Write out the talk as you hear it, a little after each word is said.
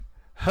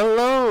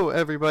Hello,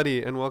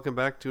 everybody, and welcome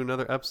back to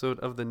another episode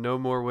of the No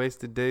More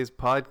Wasted Days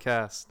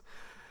podcast.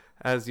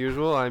 As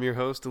usual, I'm your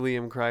host,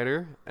 Liam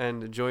Kreider,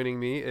 and joining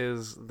me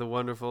is the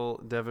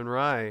wonderful Devon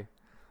Rai.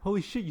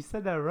 Holy shit, you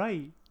said that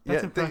right.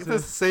 That's impressive.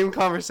 It's the same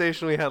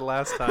conversation we had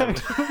last time.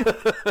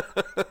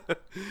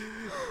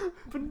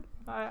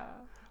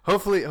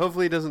 Hopefully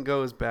it doesn't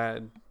go as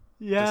bad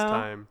this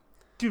time.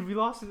 Dude, we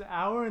lost an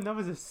hour, and that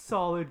was a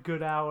solid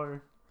good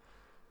hour.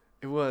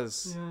 It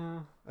was.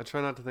 Yeah. I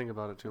try not to think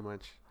about it too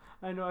much.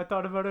 I know, I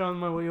thought about it on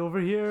my way over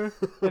here,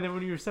 and then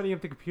when you were setting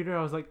up the computer,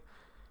 I was like,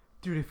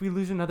 dude, if we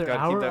lose another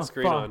hour, keep that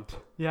screen on.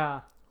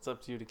 Yeah. It's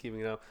up to you to keep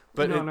it up.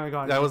 But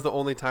that was the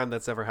only time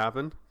that's ever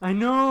happened. I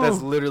know.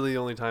 That's literally the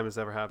only time it's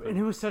ever happened. And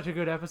it was such a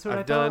good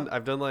episode.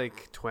 I've done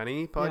like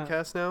 20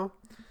 podcasts now,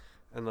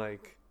 and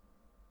like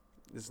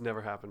it's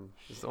never happened.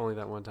 It's only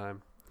that one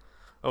time.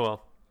 Oh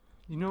well.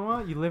 You know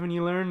what? You live and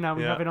you learn. Now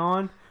we have it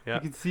on. Yeah. You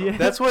can see it.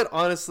 That's what,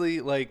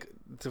 honestly, like,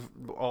 to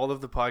all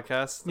of the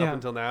podcasts up Yeah.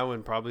 until now,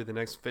 and probably the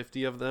next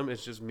 50 of them,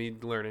 it's just me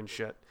learning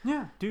shit.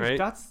 Yeah, dude. Right?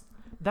 That's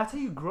how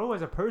you grow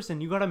as a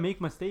person. You gotta make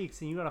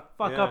mistakes, and you gotta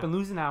fuck up and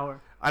lose an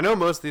hour. I know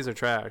most of these are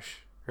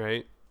trash,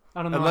 right?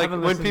 I don't know. And like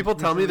when people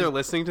tell me they're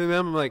listening to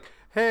them, I'm like,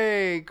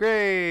 "Hey,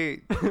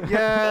 great,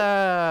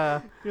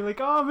 yeah." You're like,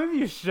 "Oh, maybe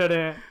you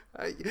shouldn't."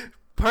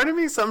 Part of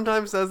me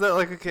sometimes says that,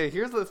 like, okay,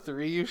 here's the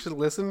 3 you should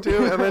listen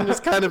to, and then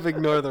just kind of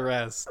ignore the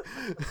rest.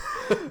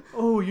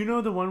 Oh, you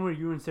know the one where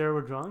you and Sarah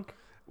were drunk?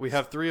 We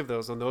have 3 of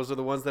those, and those are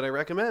the ones that I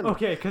recommend.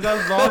 Okay, because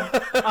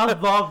I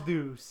love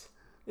those,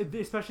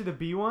 especially the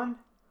bee one,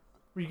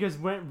 where you guys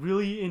went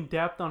really in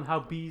depth on how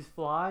bees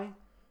fly.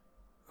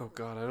 Oh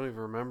God, I don't even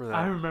remember that.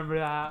 I remember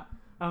that.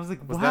 I was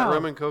like, was wow. that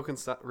rum and coke and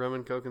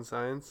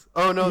science?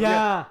 Oh no,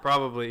 yeah,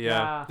 probably,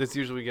 yeah. That's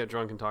usually we get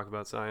drunk and talk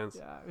about science.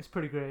 Yeah, it was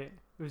pretty great.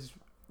 It was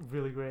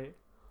really great.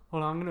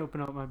 Hold on, I'm gonna open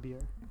up my beer.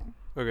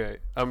 Okay,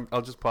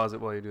 I'll just pause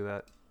it while you do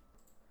that.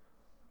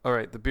 All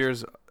right, the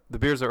beers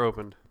are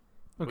opened.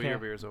 Okay, well, your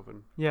beer's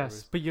open.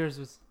 Yes, but yours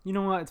was. You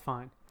know what? It's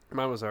fine.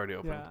 Mine was already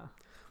open. Yeah.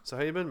 So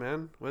how you been,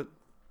 man? What?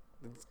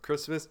 It's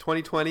Christmas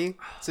 2020.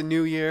 It's a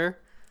new year.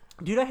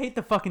 Dude, I hate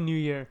the fucking new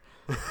year.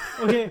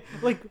 Okay,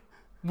 like,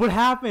 what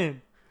happened?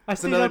 I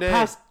stayed up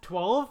past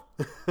 12.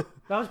 That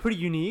was pretty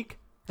unique.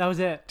 That was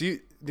it.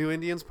 Do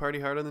Indians party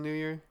hard on the new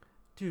year?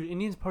 Dude,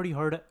 Indians party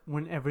hard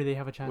whenever they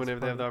have a chance.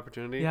 Whenever they have the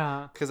opportunity.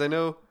 Yeah. Because I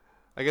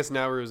guess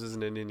Nowruz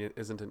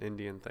isn't an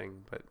Indian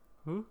thing, but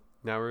who?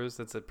 Nowruz,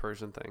 that's a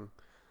Persian thing.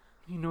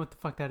 You know what the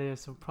fuck that is,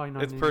 so probably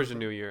not. It's Persian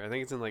New Year. I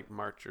think it's in like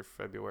March or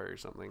February or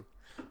something.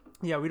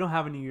 Yeah, we don't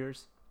have a New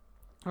Year's.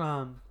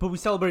 But we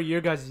celebrate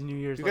your guys' New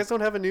Year's. You guys don't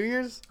have a New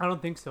Year's? I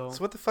don't think so. So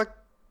what the fuck?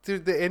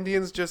 Do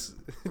Indians just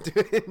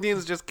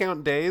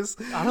count days?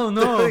 I don't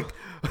know.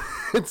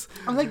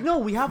 I'm like, no,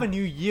 we have a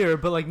new year,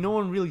 but like no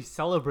one really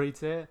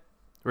celebrates it.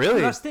 Really?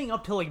 We're not staying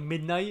up till like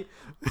midnight.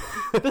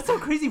 That's some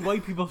crazy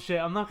white people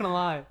shit. I'm not gonna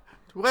lie.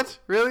 What?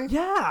 Really?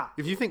 Yeah.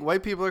 If you think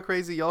white people are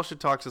crazy, y'all should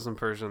talk to some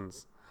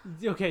Persians.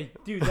 Okay,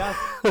 dude,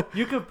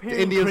 you're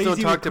comparing Indians crazy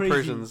don't talk to crazy.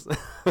 Persians.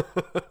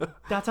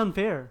 That's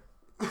unfair.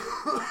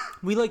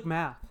 We like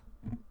math.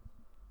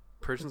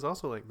 Persians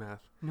also like math.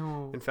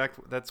 No. In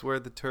fact, that's where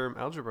the term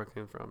algebra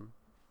came from.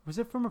 Was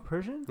it from a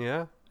Persian?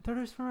 Yeah. I thought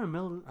it was from a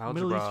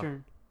Middle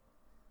Eastern.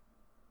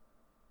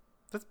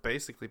 That's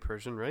basically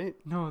Persian, right?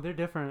 No, they're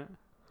different.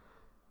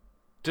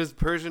 Does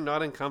Persian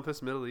not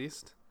encompass Middle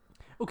East?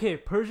 Okay,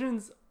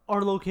 Persians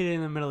are located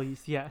in the Middle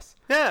East, yes.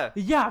 Yeah.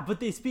 Yeah, but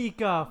they speak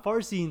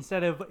Farsi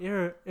instead of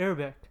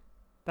Arabic.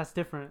 That's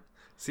different.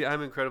 See,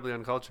 I'm incredibly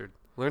uncultured.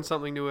 Learn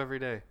something new every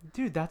day.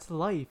 Dude, that's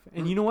life.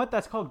 And you know what?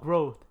 That's called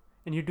growth.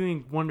 And you're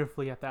doing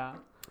wonderfully at that.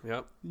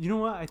 Yep. You know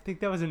what? I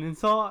think that was an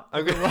insult.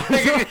 I'm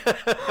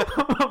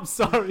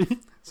sorry.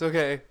 It's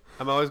okay.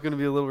 I'm always going to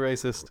be a little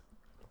racist.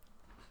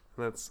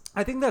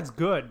 I think that's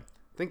good.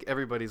 I think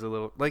everybody's a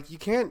little like you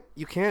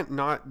can't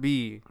not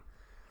be.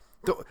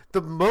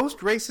 The most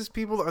racist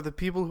people are the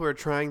people who are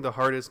trying the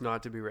hardest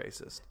not to be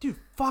racist. Dude,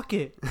 fuck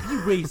it. Be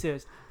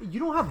racist. You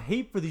don't have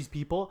hate for these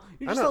people.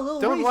 You're just a little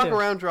Don't racist. walk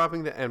around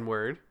dropping the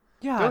N-word.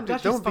 Yeah,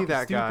 don't be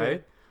that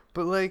guy.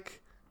 But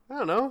like, I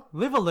don't know.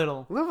 Live a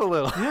little.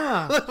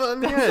 Yeah. Live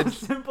on the edge. edge. A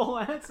simple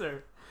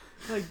answer.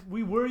 Like,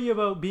 we worry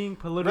about being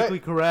politically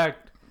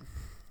correct.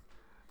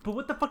 But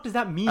what the fuck does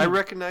that mean? I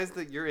recognize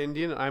that you're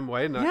Indian and I'm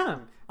white.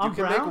 I'm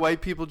brown. Make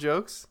white people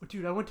jokes.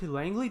 Dude, I went to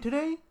Langley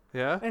today.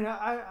 Yeah? And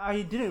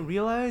I didn't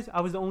realize I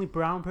was the only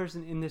brown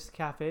person in this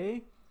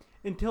cafe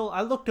until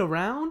I looked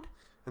around.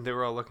 And they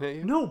were all looking at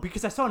you? No,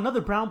 because I saw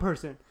another brown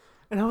person.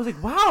 And I was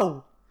like,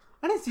 wow.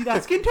 I didn't see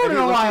that skin tone in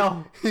a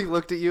while. He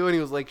looked at you and he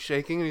was like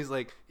shaking and he's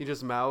like, he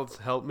just mouths,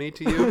 help me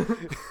to you.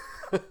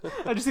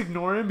 I just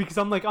ignore him because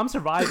I'm like, I'm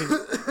surviving.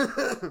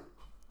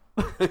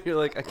 You're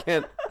like, I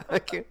can't.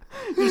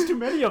 There's too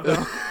many of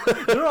them.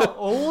 They're all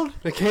old.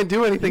 They can't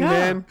do anything,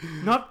 man.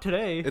 Not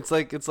today. It's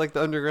like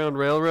the Underground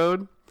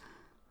Railroad.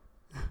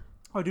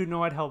 Oh, dude,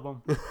 no, I'd help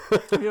him.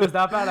 If it was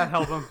that bad, I'd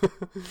help him.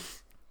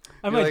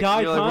 I might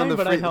die trying,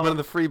 but I'd help. One of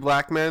the free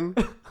black men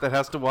that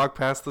has to walk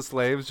past the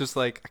slaves, just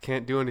like, I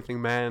can't do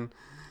anything, man.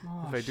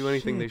 Oh, if I do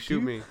anything, they shoot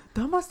dude. me.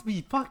 That must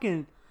be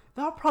fucking.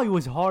 That probably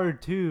was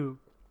hard too.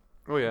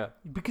 Oh yeah.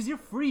 Because you're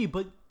free,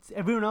 but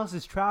everyone else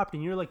is trapped,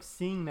 and you're like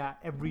seeing that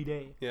every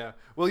day. Yeah.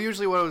 Well,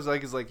 usually what it was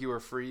like is like you were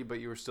free, but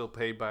you were still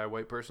paid by a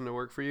white person to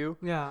work for you.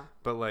 Yeah.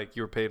 But like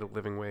you were paid a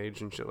living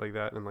wage and shit like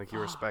that, and like you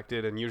were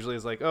respected. And usually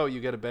it's like, oh,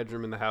 you get a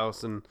bedroom in the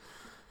house, and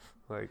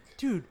like.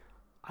 Dude,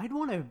 I'd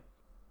want to.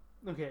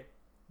 Okay,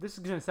 this is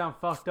gonna sound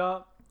fucked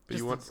up. But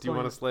do you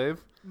want a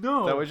slave?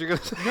 No. Is that what you're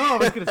gonna say? No, I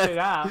was gonna say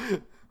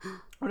that.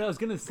 What I was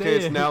gonna say.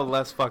 Okay, it's now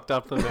less fucked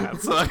up than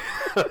that. So.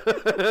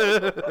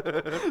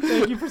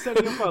 Thank you for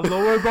setting up a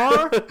lower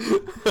bar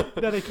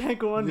that I can't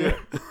go under.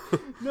 Yeah.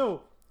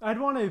 No, I'd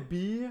want to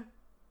be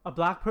a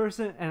black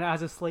person and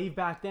as a slave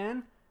back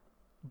then,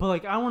 but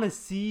like I want to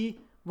see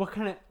what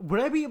kind of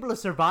would I be able to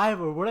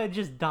survive or would I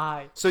just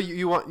die? So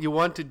you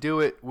want to do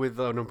it with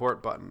an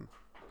abort button?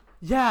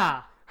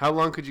 Yeah. How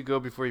long could you go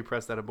before you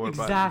press that abort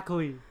button?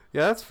 Exactly.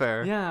 Yeah, that's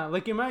fair. Yeah,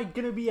 like am I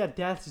gonna be at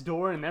death's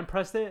door and then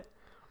press it?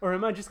 Or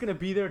am I just gonna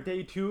be there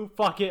day 2?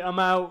 Fuck it, I'm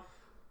out.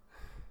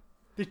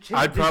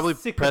 I'd probably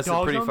press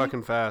it pretty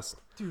fucking fast.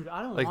 Dude,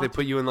 I don't like want they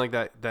put you in like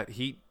that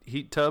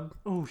heat tub.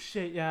 Oh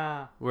shit,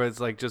 yeah. Where it's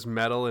like just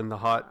metal in the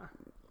hot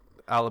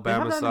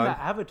Alabama they have that sun.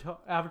 in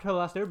the Avatar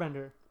Last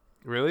Airbender.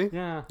 Really?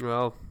 Yeah.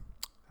 Well,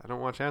 I don't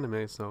watch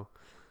anime, so.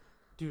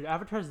 Dude,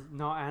 Avatar's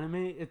not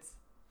anime. It's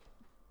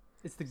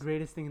the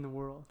greatest thing in the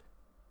world.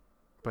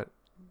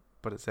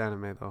 But it's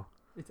anime though.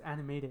 It's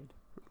animated.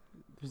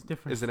 There's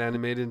difference. Is it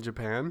animated in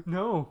Japan?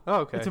 No.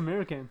 Oh, okay. It's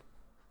American.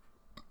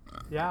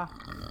 Yeah.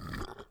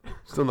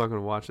 Still not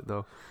gonna watch it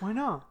though. Why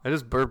not? I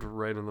just burped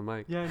right on the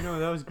mic. Yeah, no,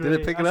 that was great. Did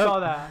it pick it I up? saw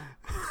that.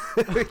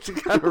 It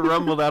just kind of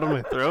rumbled out of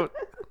my throat.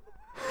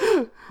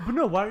 But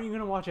no, why are you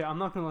gonna watch it? I'm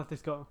not gonna let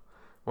this go.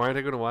 Why aren't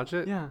I gonna watch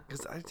it? Yeah.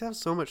 Because I just have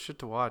so much shit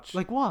to watch.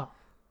 Like what?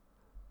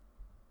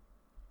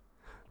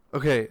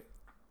 Okay,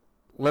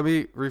 let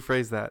me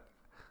rephrase that.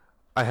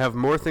 I have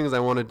more things I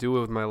want to do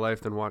with my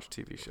life than watch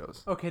TV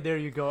shows. Okay, there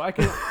you go. I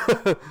can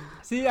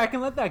see. I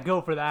can let that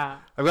go for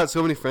that. I've got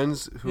so many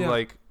friends who Yeah.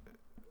 like,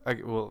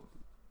 I've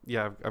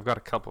got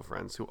a couple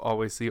friends who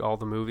always see all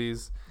the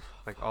movies,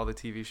 like all the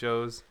TV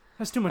shows.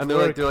 That's too much and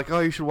work. they're like, oh,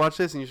 you should watch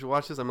this and you should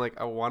watch this. I'm like,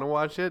 I want to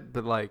watch it,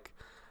 but like,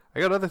 I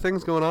got other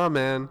things going on,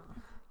 man.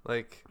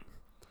 Like,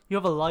 you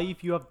have a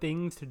life. You have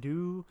things to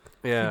do.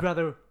 yeah. You'd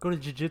rather go to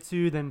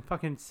jiu-jitsu than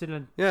fucking sit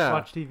and Yeah.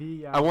 watch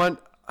TV. Yeah.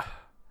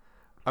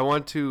 I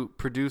want to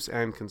produce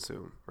and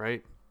consume,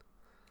 right?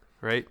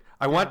 Right?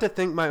 I want to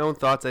think my own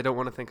thoughts. I don't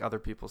want to think other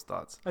people's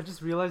thoughts. I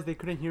just realized they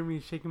couldn't hear me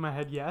shaking my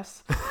head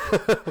yes.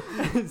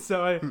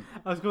 So I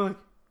was going like,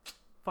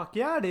 fuck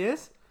yeah, it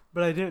is.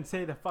 But I didn't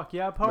say the fuck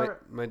yeah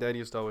part. My dad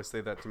used to always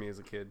say that to me as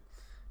a kid.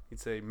 He'd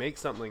say, make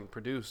something,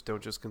 produce,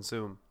 don't just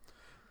consume.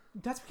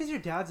 That's because your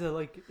dad's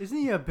isn't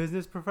he a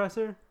business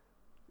professor?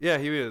 Yeah,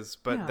 he is,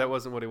 but Yeah. that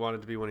wasn't what he wanted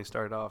to be when he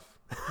started off.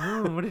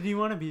 Oh, what did he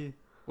want to be?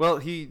 Well,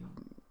 he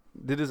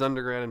did his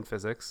undergrad in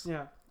physics,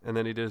 Yeah. and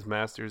then he did his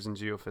master's in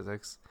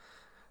geophysics.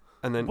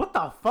 And then What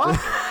the fuck?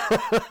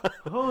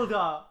 Hold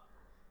up.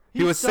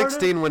 he was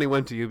 16 when he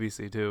went to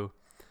UBC too.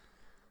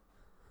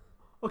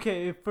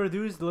 Okay, for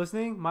those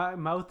listening, my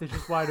mouth is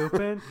just wide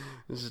open.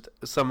 It's just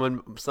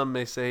some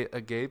may say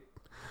agape.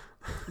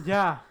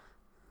 Yeah.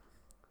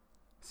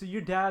 So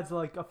your dad's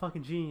like a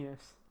fucking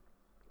genius.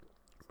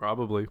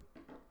 Probably.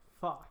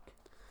 Fuck.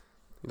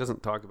 He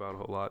doesn't talk about it a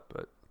whole lot,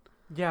 but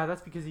Yeah,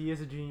 that's because he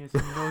is a genius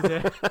and he knows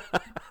it.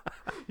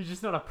 He's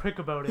just not a prick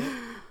about it.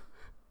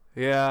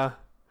 yeah.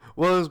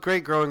 Well, it was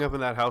great growing up in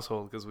that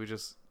household because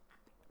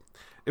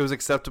it was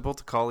acceptable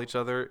to call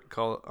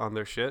on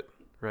their shit,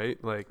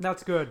 right? Like,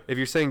 That's good. if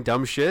you're saying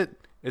dumb shit,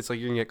 it's like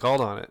you're gonna get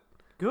called on it,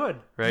 Good.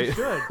 right? You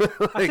should.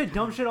 I say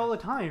dumb shit all the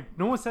time.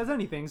 No one says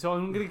anything, so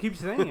I'm gonna keep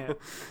saying it.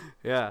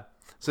 Yeah.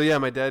 So yeah,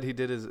 my dad, he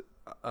did his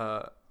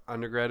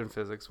undergrad in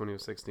physics when he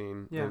was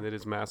 16, Yeah. and did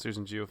his master's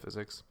in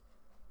geophysics.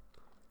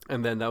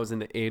 And then that was in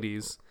the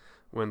 80s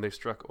when they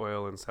struck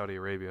oil in Saudi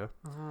Arabia.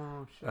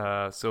 Oh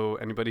shit. So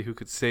anybody who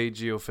could say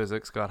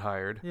geophysics got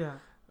hired.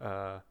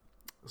 Yeah.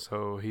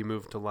 So he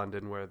moved to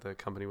London, where the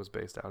company was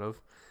based out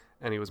of,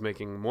 and he was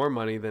making more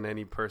money than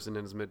any person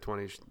in his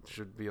mid-20s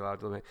should be allowed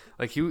to make.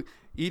 Like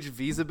each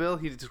visa bill,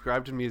 he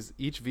described to me as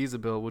each visa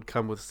bill would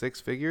come with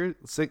six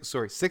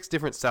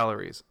different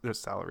salaries. There's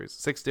salaries,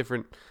 6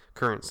 different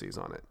currencies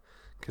on it,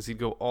 because he'd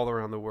go all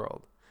around the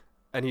world,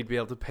 and he'd be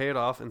able to pay it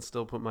off and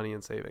still put money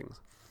in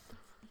savings.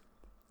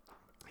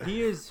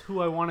 He is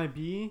who I want to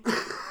be.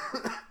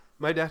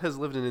 My dad has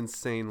lived an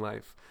insane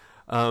life.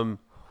 Holy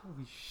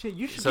shit!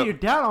 You should get your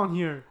dad on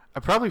here. I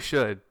probably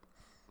should.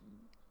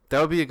 That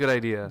would be a good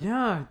idea.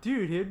 Yeah,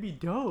 dude, it'd be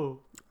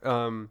dope.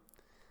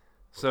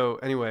 So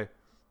anyway,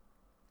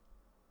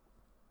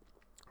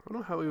 I don't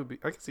know how he would be.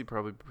 I guess he'd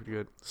probably be pretty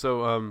good.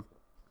 So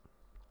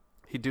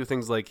he'd do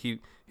things like he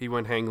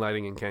went hang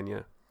gliding in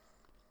Kenya,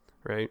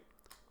 right?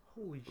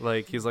 Holy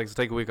Like shit. he's like, to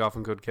take a week off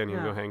and go to Kenya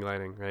and Yeah. go hang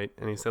gliding, right?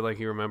 And he said like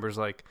he remembers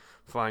like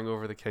flying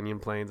over the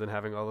Kenyan plains and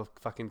having all the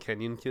fucking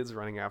Kenyan kids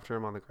running after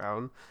him on the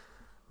ground.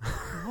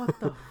 What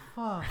the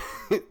fuck?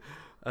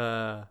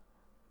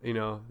 You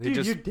know,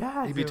 Dude, your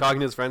dad. he'd be talking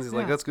to his friends. He's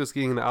like, Yeah. let's go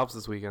skiing in the Alps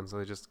this weekend. So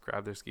they just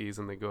grab their skis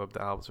and they go up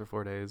the Alps for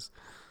 4 days.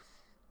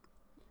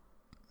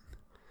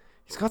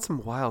 He's got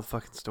some wild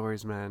fucking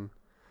stories, man.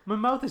 My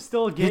mouth is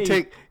still gay. He'd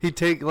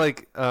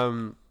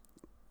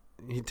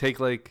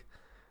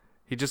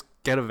just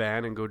get a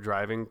van and go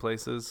driving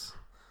places.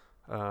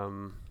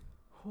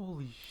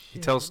 Holy shit. He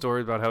tells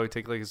stories about how he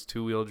take like his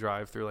 2-wheel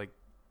drive through like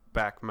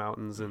back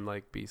mountains in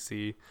like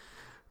BC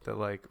that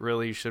like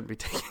really you shouldn't be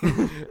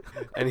taking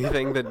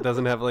anything that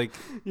doesn't have like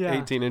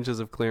 18 inches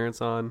of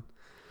clearance on.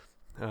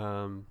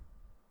 I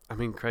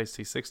mean, Christ,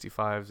 he's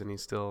 65 and he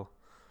still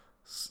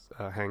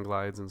hang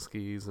glides and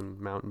skis and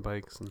mountain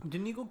bikes. And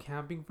Didn't you go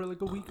camping for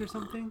like a week or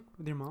something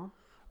with your mom?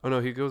 oh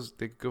no, they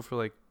go for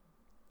like,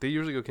 they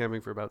usually go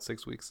camping for about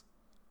 6 weeks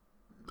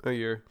a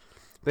year.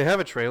 They have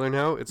a trailer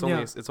now. It's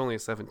only it's only a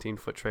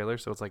 17-foot trailer,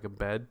 so it's like a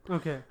bed.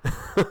 Okay.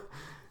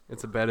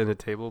 It's a bed and a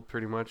table,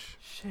 pretty much.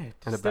 Shit.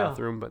 And a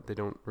bathroom, but they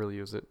don't really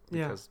use it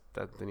because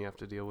then you have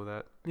to deal with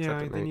that.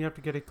 Yeah, then you have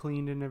to get it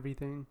cleaned and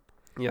everything.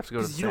 You have to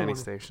go to the sanitation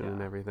station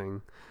and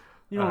everything.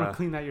 You don't want to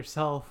clean that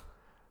yourself.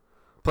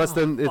 Plus,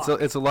 then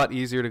it's a lot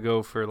easier to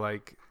go for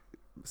like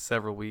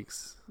several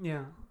weeks.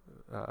 Yeah.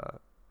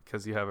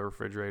 Because you have a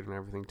refrigerator and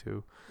everything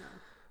too.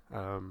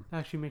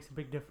 Actually makes a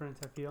big difference,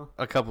 I feel.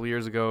 A couple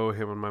years ago,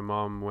 him and my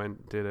mom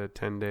did a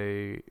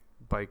 10-day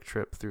bike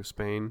trip through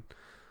Spain,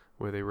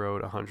 where they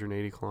rode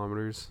 180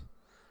 kilometers.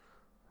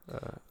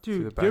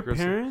 Dude, your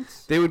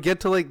parents? They'd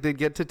get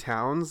to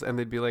towns and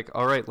they'd be like,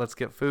 all right, let's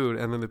get food.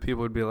 And then the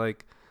people would be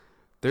like,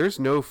 there's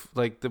no,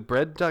 the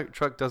bread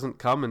truck doesn't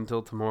come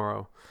until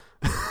tomorrow.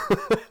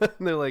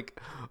 And they're like,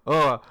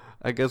 oh,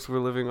 I guess we're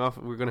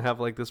going to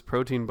have like this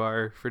protein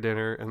bar for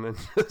dinner. And then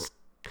just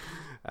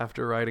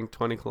after riding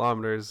 20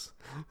 kilometers.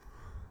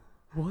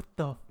 What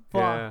the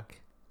fuck?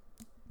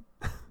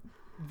 Yeah.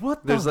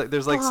 What there's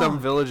like some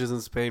villages in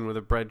Spain where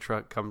the bread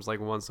truck comes like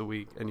once a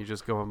week and you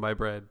just go and buy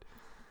bread,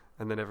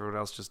 and then everyone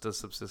else just does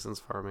subsistence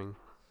farming.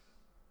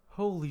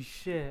 Holy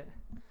shit.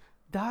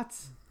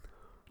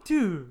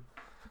 Dude.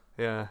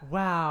 Yeah.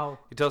 Wow.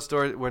 He tells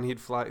stories when he'd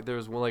fly. There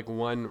was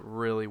one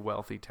really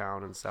wealthy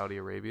town in Saudi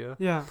Arabia.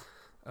 Yeah.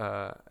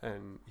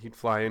 And he'd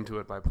fly into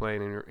it by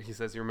plane, and he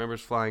says he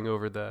remembers flying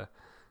over the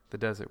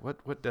desert.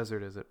 What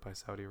desert is it by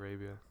Saudi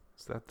Arabia?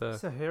 Is that the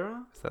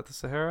Sahara? Is that the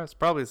Sahara? It's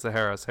probably the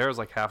Sahara. Sahara's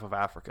like half of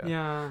Africa.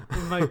 Yeah,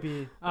 it might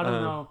be. I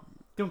don't know.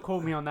 Don't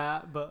quote me on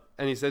that, but.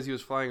 And he says he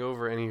was flying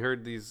over and he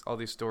heard all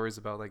these stories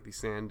about like these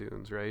sand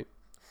dunes, right?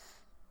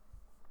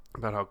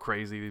 About how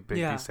crazy big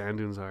these sand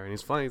dunes are. And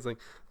he's flying. He's like,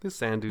 these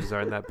sand dunes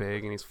aren't that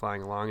big. And he's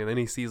flying along. And then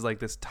he sees like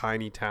this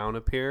tiny town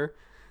appear,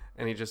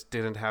 and he just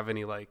didn't have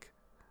any like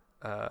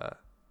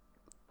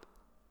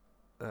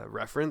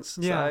reference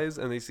size.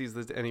 And he sees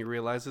this, and he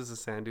realizes the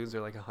sand dunes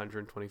are like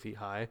 120 feet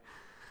high.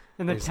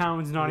 And the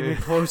town's not even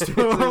close to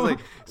him.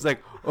 He's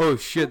like, oh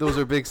shit, those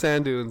are big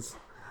sand dunes.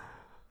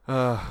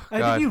 I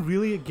think you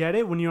really get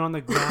it when you're on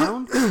the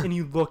ground and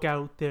you look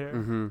out there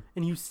and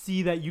you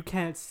see that you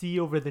can't see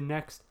over the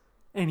next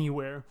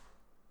anywhere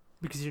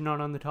because you're not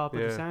on the top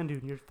of the sand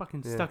dune. You're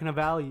fucking stuck in a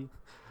valley.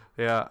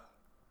 Yeah.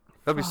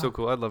 That'd be so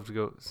cool. I'd love to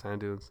go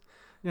sand dunes.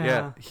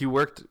 Yeah. He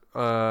worked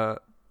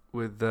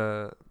with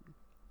the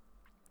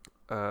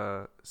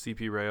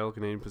CP Rail,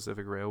 Canadian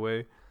Pacific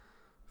Railway,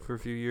 for a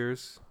few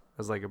years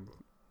as like a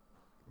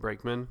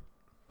brakeman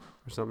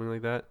or something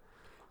like that.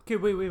 Okay,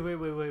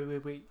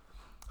 wait.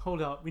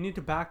 Hold up. We need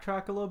to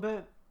backtrack a little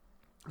bit.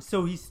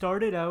 So he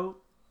started out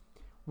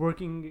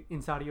working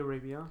in Saudi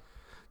Arabia.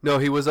 No,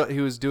 he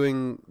was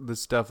doing the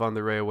stuff on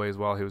the railways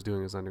while he was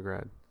doing his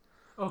undergrad.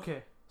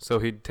 Okay. So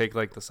he'd take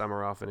like the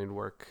summer off and he'd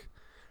work,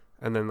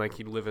 and then like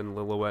he'd live in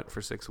Lillooet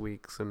for 6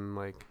 weeks, and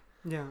like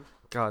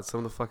God, some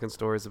of the fucking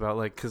stories about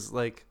like, cause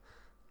like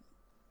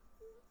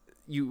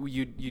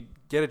you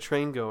get a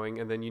train going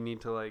and then you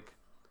need to like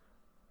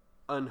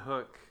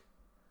unhook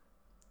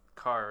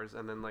cars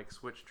and then like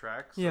switch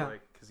tracks. So,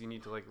 like, cause you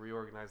need to like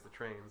reorganize the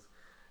trains,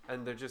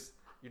 and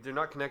they're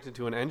not connected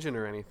to an engine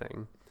or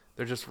anything.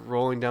 They're just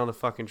rolling down the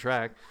fucking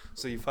track.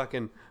 So you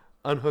fucking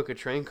unhook a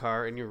train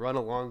car and you run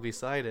along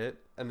beside it,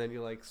 and then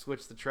you like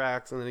switch the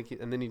tracks, and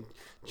then you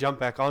jump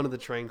back onto the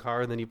train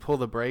car, and then you pull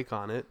the brake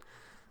on it.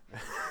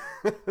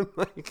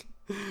 Like,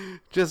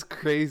 just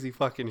crazy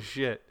fucking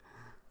shit.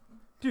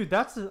 Dude,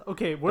 that's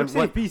okay.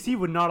 WorkSafe BC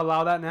would not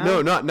allow that now.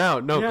 No, not now.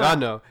 No, God,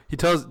 no. He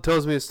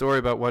tells me a story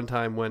about one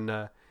time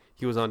when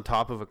he was on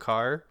top of a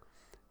car,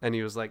 and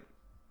he was like,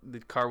 the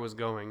car was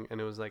going,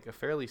 and it was like a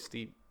fairly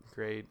steep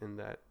grade in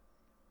that,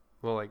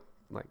 well,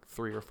 like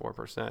 3 or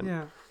 4%.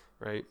 Yeah.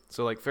 Right.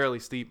 So like fairly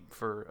steep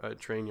for a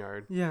train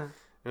yard. Yeah.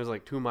 It was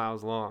like 2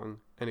 miles long,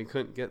 and he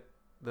couldn't get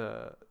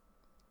the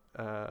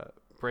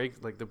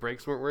brake. Like the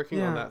brakes weren't working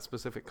on that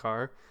specific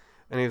car,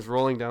 and he was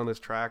rolling down this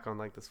track on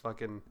like this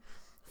fucking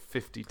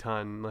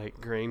 50-ton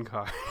like grain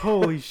car.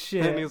 Holy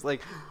shit. And he's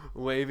like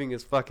waving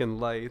his fucking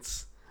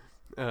lights,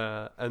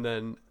 and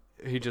then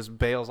he just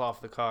bails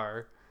off the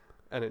car,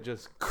 and it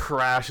just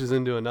crashes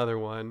into another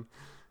one,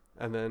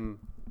 and then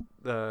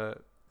the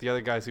the other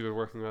guys he was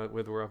working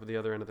with were up at the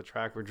other end of the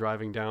track. Were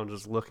driving down,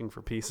 just looking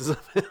for pieces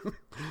of him,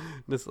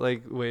 just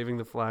like waving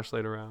the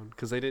flashlight around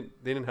because they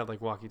didn't have like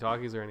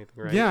walkie-talkies or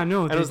anything, right? Yeah,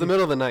 no. And it was the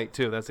middle of the night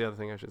too. That's the other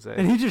thing I should say.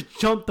 And he just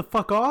jumped the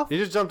fuck off. He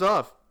just jumped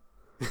off.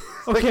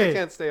 Okay, like, I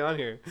can't stay on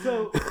here.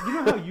 So you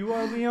know how you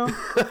are, Liam?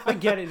 I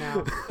get it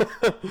now.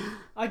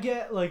 I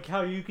get like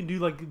how you can do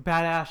like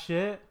badass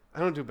shit.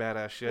 I don't do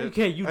badass shit.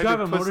 Okay, you drive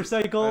a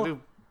motorcycle. I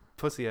do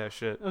pussy ass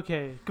shit.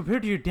 Okay,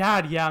 compared to your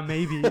dad, yeah,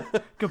 maybe.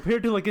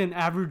 Compared to like an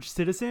average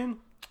citizen,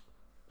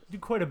 you do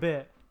quite a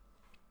bit.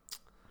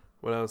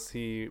 What else?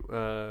 He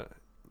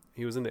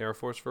was in the Air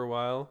Force for a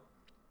while.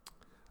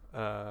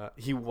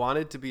 He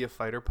wanted to be a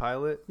fighter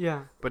pilot.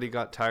 Yeah. But he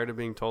got tired of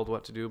being told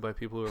what to do by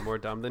people who were more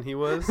dumb than he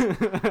was. That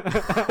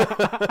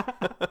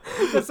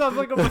sounds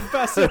like a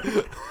professor.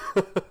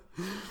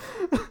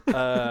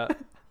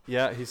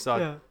 Yeah, he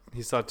saw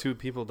 2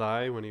 people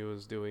die when he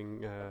was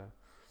doing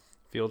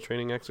field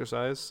training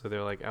exercise. So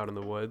they're like out in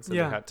the woods and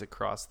they had to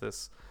cross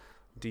this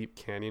deep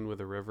canyon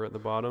with a river at the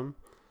bottom.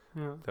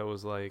 Yeah. That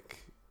was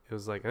like, I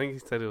think he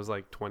said it was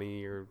like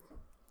 20 or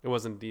it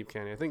wasn't a deep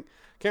canyon.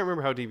 Can't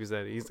remember how deep he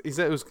said. He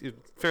said it was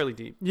fairly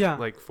deep. Yeah.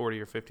 Like 40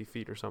 or 50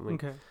 feet or something.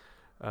 Okay.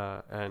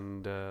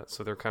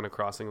 So they're kind of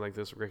crossing like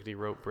this rickety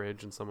rope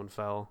bridge and someone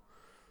fell.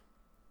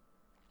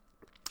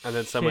 And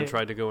then someone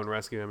tried to go and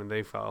rescue him and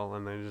they fell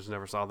and they just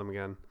never saw them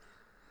again.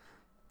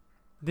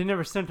 They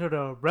never sent out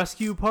a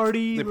rescue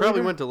party? They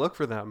probably went to look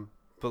for them.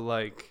 But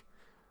like,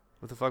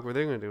 what the fuck were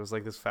they going to do? It was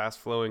like this fast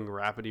flowing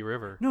rapidy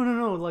river.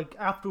 No. Like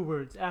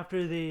afterwards,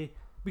 after they...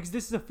 Because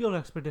this is a field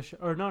expedition,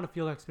 or not a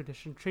field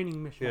expedition,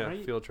 training mission, right?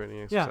 Yeah, field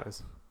training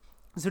exercise. Yeah.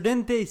 So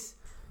didn't they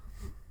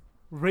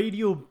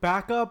radio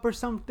backup or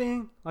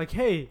something? Like,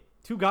 hey,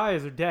 2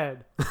 guys are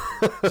dead.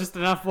 Just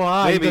an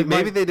FYI.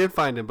 Maybe they did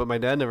find him, but my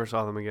dad never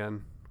saw them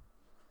again.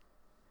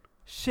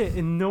 Shit,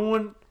 and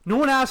no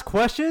one asked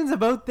questions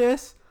about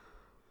this?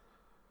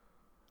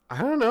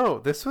 I don't know.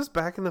 This was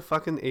back in the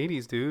fucking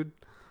 80s, dude.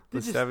 The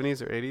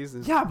 70s or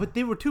 80s. Yeah, but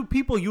they were 2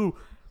 people you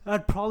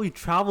had probably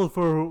traveled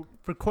for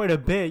quite a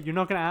bit. You're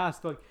not going to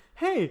ask, like,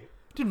 hey,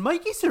 did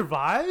Mikey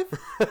survive?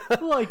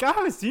 Like, I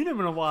haven't seen him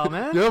in a while,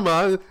 man. Yeah,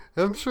 man.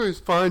 I'm sure he's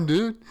fine,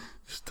 dude.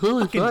 He's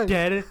totally fucking fine.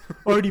 Dead.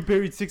 Already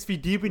buried 6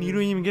 feet deep, and you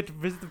don't even get to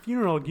visit the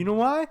funeral. You know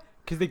why?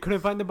 Because they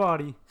couldn't find the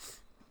body.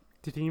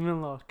 Didn't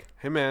even look.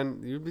 Hey,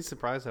 man, you'd be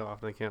surprised how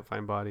often they can't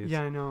find bodies.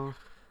 Yeah, I know.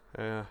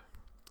 Yeah.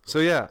 So,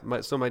 yeah.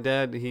 My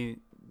dad, he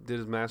did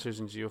his master's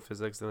in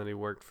geophysics, and then he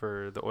worked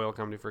for the oil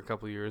company for a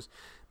couple of years,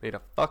 made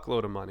a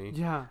fuckload of money.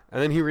 Yeah.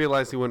 And then he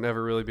realized he wouldn't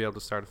ever really be able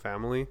to start a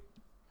family.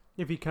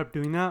 If he kept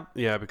doing that?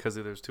 Yeah, because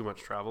there's too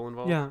much travel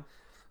involved. Yeah.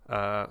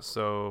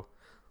 So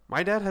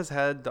my dad has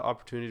had the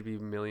opportunity to be a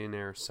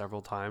millionaire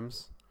several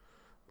times,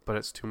 but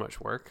it's too much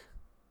work.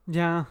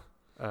 Yeah.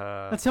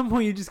 At some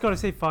point, you just got to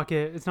say, fuck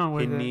it. It's not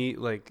worth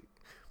it.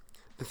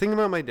 The thing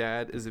about my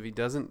dad is if he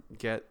doesn't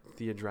get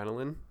the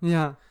adrenaline...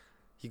 Yeah.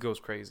 He goes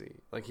crazy.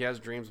 Like, he has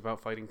dreams about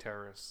fighting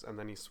terrorists, and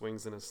then he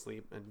swings in his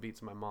sleep and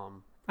beats my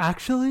mom.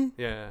 Actually?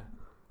 Yeah.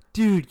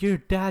 Dude, your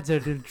dad's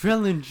an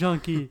adrenaline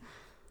junkie.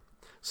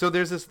 So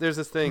there's this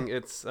thing.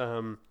 It's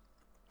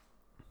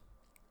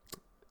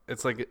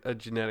like a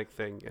genetic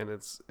thing, and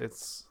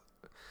it's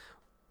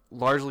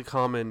largely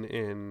common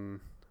in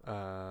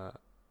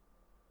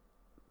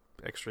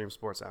extreme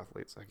sports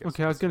athletes, I guess.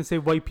 Okay, I was gonna say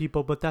white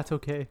people, but that's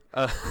okay.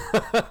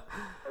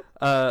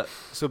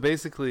 So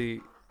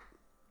basically.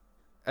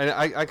 And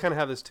I kind of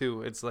have this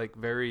too. It's like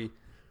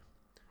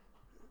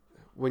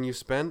when you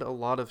spend a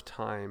lot of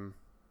time.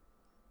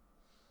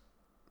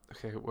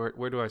 Okay,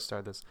 where do I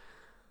start this?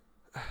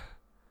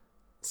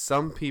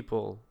 Some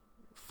people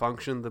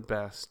function the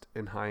best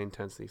in high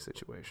intensity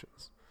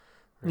situations.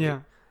 Right? Yeah.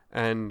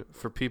 And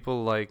for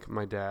people like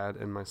my dad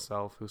and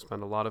myself who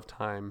spend a lot of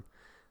time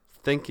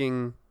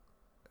thinking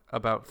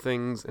about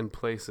things and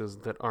places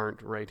that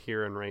aren't right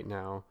here and right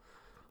now,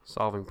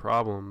 solving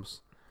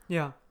problems.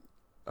 Yeah.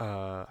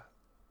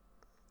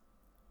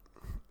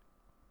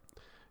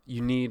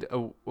 You need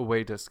a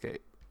way to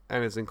escape,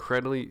 and it's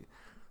incredibly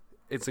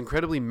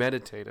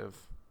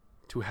meditative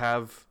to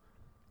have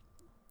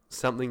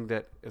something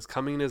that is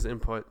coming in as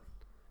input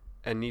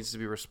and needs to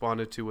be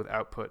responded to with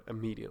output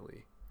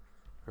immediately,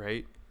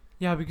 right?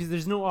 Yeah, because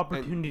there's no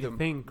opportunity to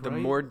think. The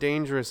more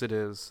dangerous it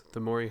is, the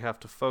more you have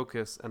to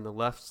focus, and the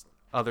less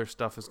other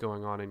stuff is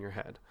going on in your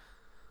head.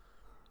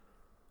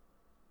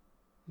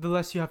 The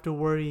less you have to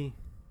worry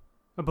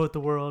about the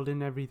world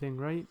and everything,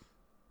 right?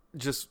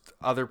 Just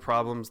other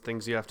problems,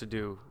 things you have to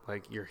do.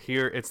 Like, you're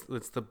here. It's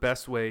the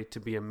best way to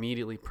be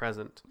immediately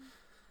present,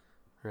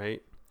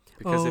 right?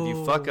 Because if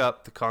you fuck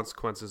up, the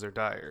consequences are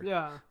dire.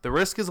 Yeah. The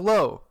risk is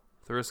low.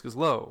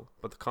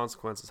 But the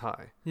consequence is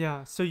high.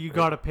 Yeah, so you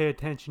got to pay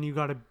attention. You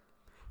got to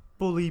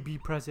fully be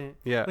present.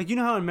 Yeah. Like, you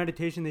know how in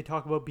meditation they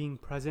talk about being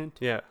present?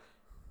 Yeah.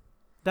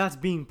 That's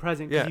being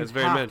present. Yeah, it's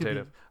very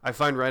meditative. I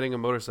find riding a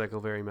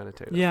motorcycle very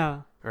meditative.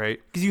 Yeah. Right?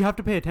 Because you have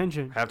to pay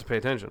attention. I have to pay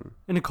attention.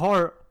 In a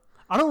car...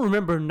 I don't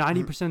remember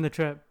 90% of the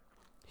trip.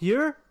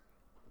 Here?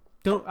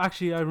 I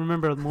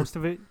remember most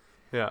of it.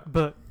 Yeah.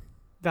 But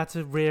that's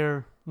a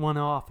rare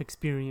one-off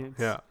experience.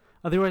 Yeah.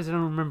 Otherwise, I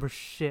don't remember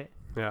shit.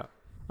 Yeah.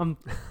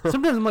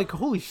 Sometimes I'm like,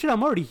 holy shit,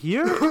 I'm already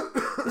here?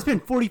 It's been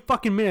 40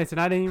 fucking minutes and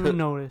I didn't even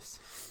notice.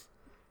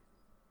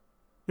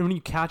 And when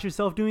you catch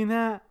yourself doing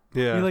that,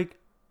 Yeah. you're like,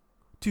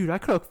 dude, I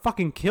could have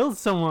fucking killed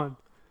someone.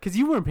 Because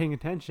you weren't paying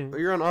attention.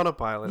 You're on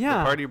autopilot. Yeah.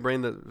 The part of your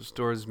brain that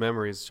stores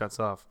memories shuts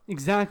off.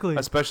 Exactly.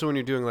 Especially when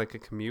you're doing like a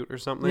commute or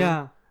something.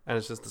 Yeah. And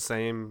it's just the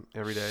same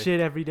every day. Shit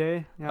every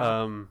day.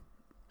 Yeah.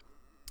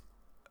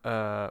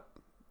 But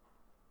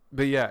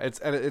yeah,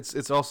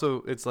 it's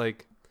also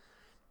like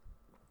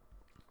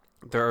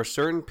there are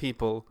certain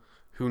people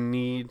who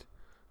need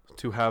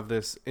to have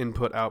this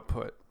input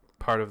output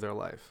part of their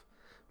life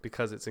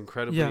because it's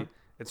incredibly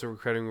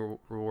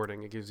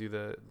rewarding. It gives you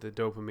the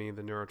dopamine,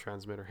 the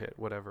neurotransmitter hit,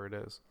 whatever it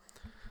is,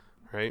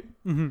 right?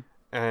 Mm-hmm.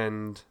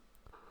 And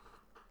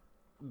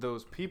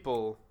those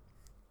people,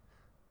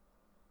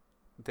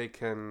 they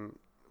can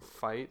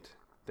fight,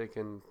 they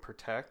can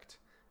protect,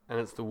 and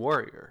it's the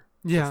warrior.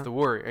 Yeah. It's the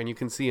warrior. And you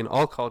can see in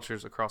all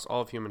cultures across all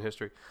of human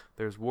history,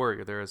 there's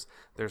warrior. There's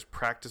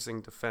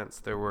practicing defense.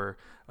 There were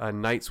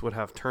knights would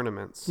have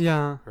tournaments.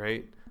 Yeah.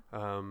 Right?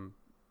 There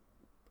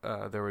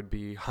would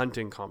be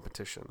hunting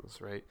competitions,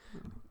 right?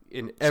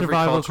 In every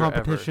survival culture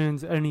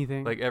competitions, ever,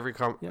 anything. like every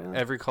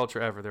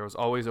culture ever, there was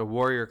always a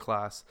warrior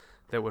class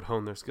that would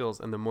hone their skills.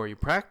 And the more you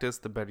practice,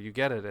 the better you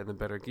get at it. And the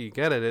better you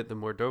get at it, the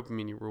more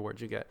dopamine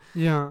rewards you get.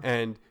 Yeah.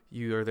 And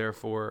you are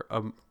therefore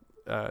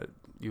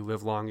you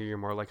live longer, you're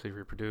more likely to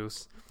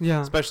reproduce.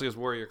 Yeah. Especially as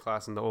warrior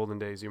class in the olden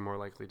days, you're more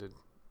likely to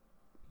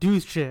do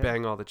shit.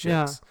 Bang all the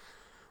chicks.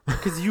 Yeah.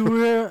 Because you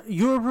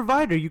were a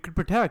provider. You could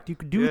protect. You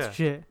could do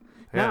shit.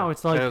 Yeah. Now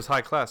it's like... And it was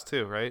high class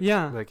too, right?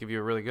 Yeah. Like if you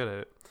were really good at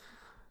it.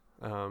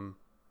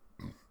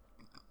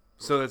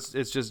 So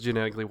it's just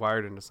genetically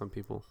wired into some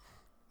people.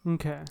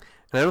 Okay.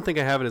 And I don't think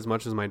I have it as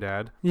much as my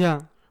dad.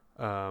 Yeah.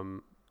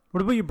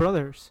 What about your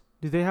brothers?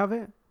 Do they have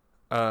it?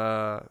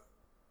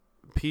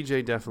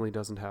 PJ definitely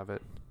doesn't have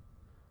it.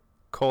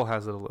 Cole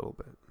has it a little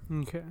bit.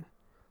 Okay.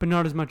 But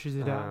not as much as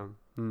your dad.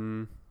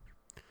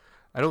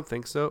 I don't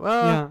think so.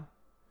 Yeah.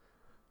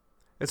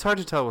 It's hard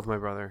to tell with my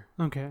brother.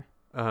 Okay.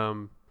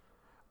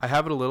 I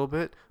have it a little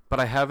bit,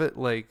 but I have it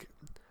like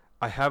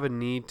I have a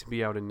need to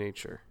be out in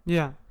nature.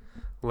 Yeah.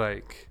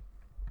 Like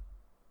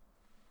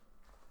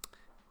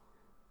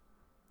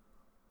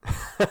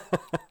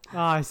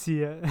I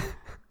see it.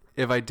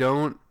 If I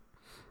don't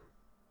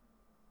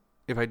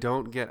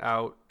get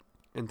out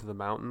into the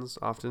mountains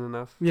often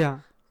enough, yeah,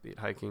 be it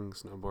hiking,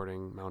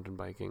 snowboarding, mountain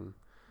biking,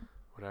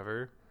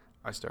 whatever,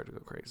 I start to go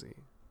crazy.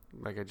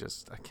 Like I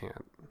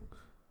can't.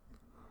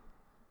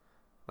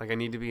 Like I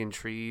need to be in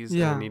trees,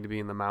 and I need to be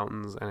in the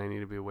mountains, and I need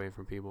to be away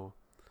from people.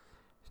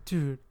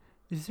 Dude,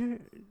 is there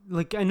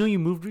like I know you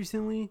moved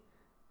recently,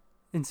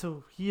 and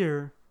so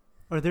here,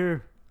 are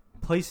there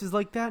places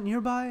like that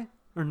nearby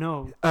or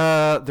no?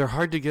 They're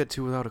hard to get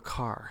to without a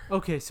car.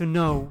 Okay, so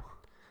no.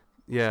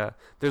 Yeah,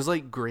 there's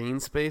like green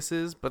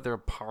spaces, but there are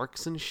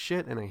parks and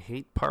shit, and I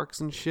hate parks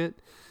and shit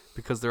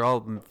because they're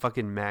all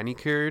fucking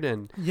manicured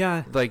and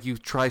like you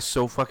try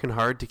so fucking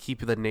hard to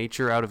keep the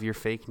nature out of your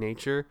fake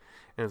nature,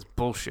 and it's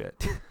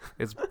bullshit.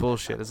 It's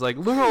bullshit. It's like,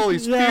 look at all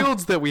these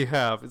fields that we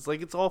have. It's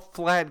like it's all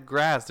flat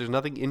grass. There's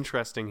nothing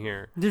interesting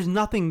here. There's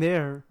nothing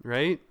there,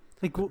 right?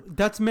 Like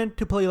that's meant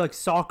to play like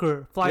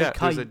soccer, fly a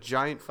kite. There's a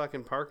giant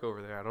fucking park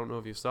over there. I don't know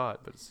if you saw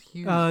it, but it's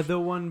huge. The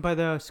one by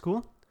the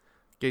school.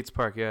 Gates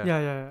Park,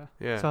 yeah.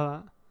 Yeah.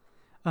 Saw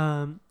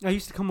that. I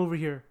used to come over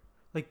here.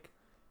 Like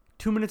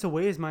 2 minutes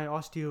away is my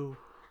osteo.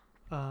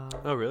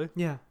 Oh, really?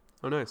 Yeah.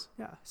 Oh, nice.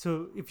 Yeah.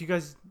 So if you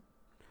guys,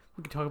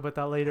 we can talk about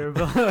that later.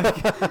 But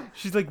like,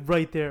 she's like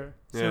right there.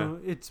 So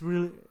it's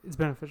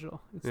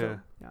beneficial.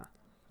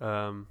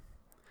 And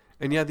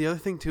the other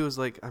thing too is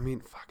like, I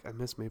mean, fuck, I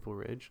miss Maple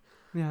Ridge.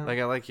 Yeah. Like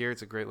I like here.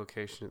 It's a great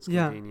location. It's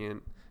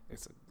convenient.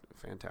 It's a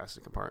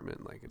fantastic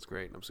apartment. Like it's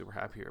great, and I'm super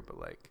happy here. But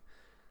like,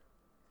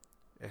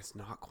 it's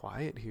not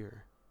quiet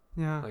here.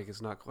 Yeah. Like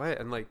it's not quiet.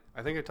 And like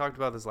I think I talked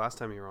about this last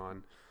time you were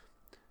on.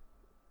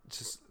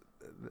 Just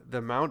the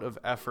amount of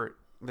effort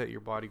that your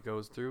body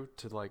goes through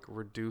to like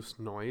reduce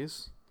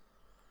noise,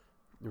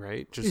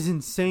 right? Just is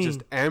insane.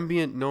 Just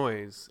ambient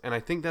noise. And I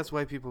think that's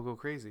why people go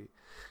crazy.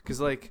 Cuz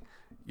like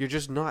you're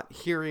just not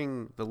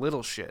hearing the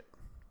little shit,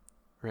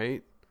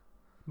 right?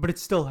 But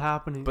it's still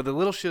happening. But the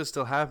little shit is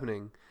still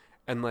happening,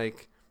 and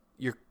like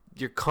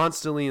you're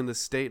constantly in the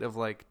state of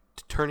like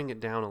turning it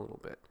down a little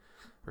bit.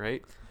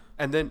 Right?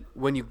 And then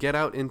when you get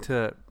out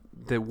into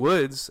the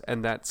woods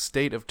and that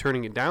state of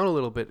turning it down a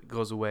little bit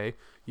goes away,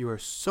 you are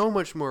so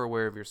much more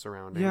aware of your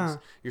surroundings. Yeah.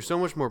 You're so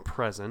much more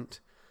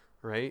present,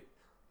 right?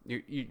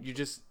 You're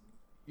just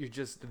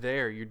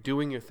there. You're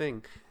doing your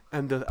thing.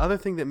 And the other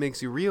thing that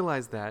makes you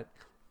realize that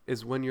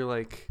is when you're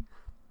like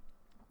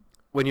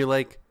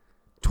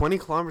 20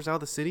 kilometers out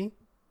of the city,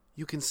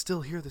 you can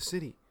still hear the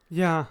city.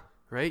 Yeah.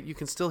 Right? You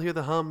can still hear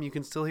the hum. You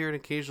can still hear an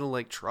occasional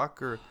like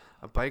truck or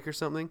a bike or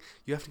something.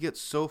 You have to get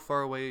so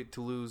far away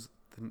to lose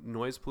the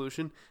noise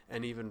pollution,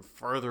 and even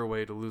further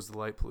away to lose the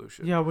light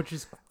pollution. Yeah, which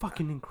is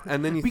fucking incredible.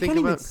 And then you we think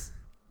can't about even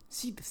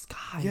see the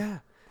sky. Yeah,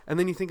 And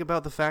then you think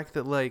about the fact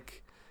that,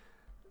 like,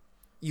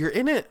 you're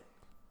in it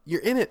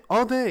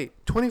all day,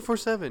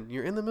 24/7.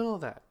 You're in the middle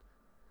of that.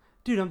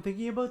 Dude, I'm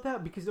thinking about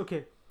that because,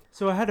 okay,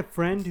 so I had a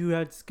friend who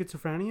had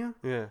schizophrenia.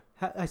 Yeah.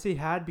 I say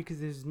had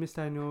because it's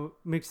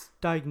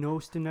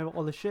misdiagnosed and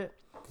all the shit.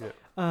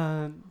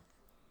 Yeah.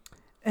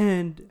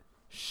 And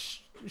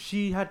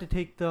she had to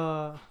take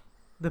the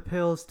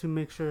pills to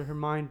make sure her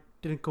mind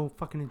didn't go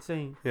fucking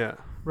insane. Yeah.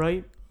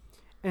 Right?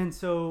 And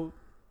so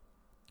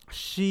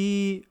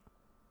she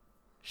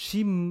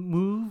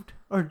moved,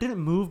 or didn't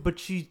move, but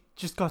she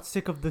just got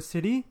sick of the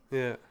city.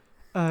 Yeah.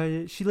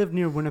 She lived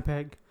near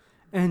Winnipeg.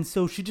 And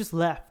so she just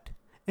left.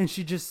 And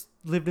she just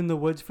lived in the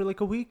woods for like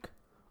a week.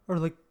 Or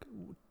like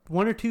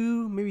 1 or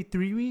 2, maybe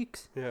 3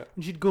 weeks. Yeah.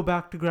 And she'd go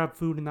back to grab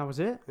food and that was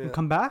it. Yeah. And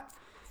come back.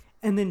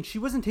 And then she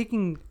wasn't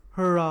taking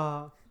her,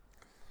 I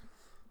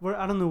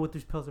don't know what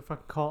these pills are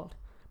fucking called.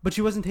 But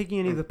she wasn't taking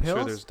any of the pills.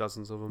 Sure, there's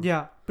dozens of them.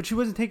 Yeah. But she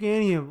wasn't taking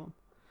any of them.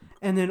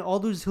 And then all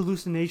those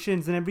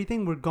hallucinations and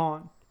everything were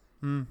gone.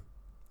 Mm.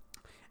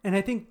 And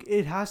I think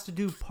it has to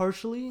do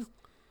partially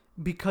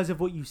because of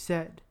what you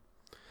said.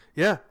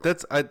 Yeah,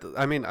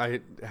 I mean, I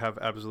have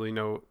absolutely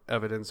no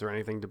evidence or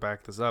anything to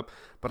back this up,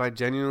 but I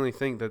genuinely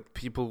think that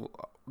people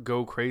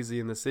go crazy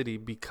in the city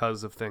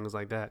because of things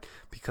like that,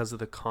 because of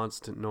the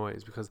constant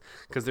noise, because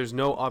there's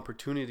no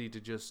opportunity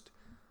to just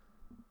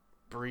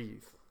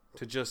breathe,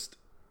 to just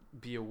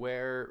be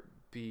aware,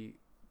 be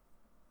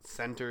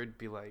centered,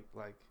 be like,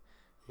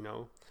 you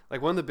know,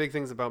 like one of the big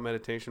things about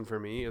meditation for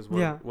me is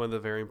one of the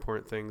very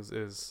important things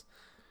is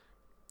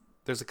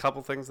there's a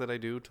couple things that I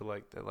do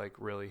that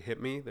really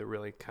hit me, that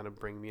really kind of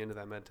bring me into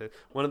that meditation.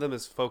 One of them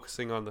is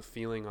focusing on the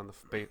feeling on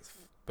the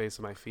base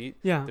of my feet.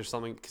 Yeah. There's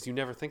something, because you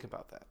never think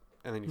about that.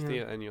 And then you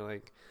feel it and you're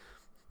like,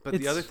 but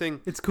the other thing,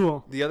 it's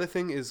cool. The other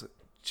thing is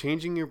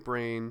changing your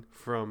brain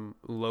from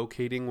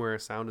locating where a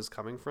sound is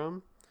coming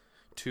from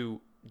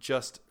to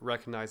just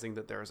recognizing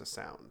that there is a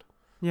sound.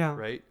 Yeah.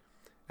 Right?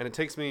 And it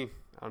takes me,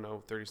 I don't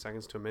know, 30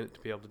 seconds to a minute to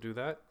be able to do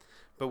that.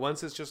 But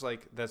once it's just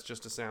like, that's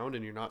just a sound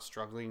and you're not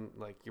struggling,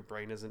 like your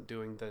brain isn't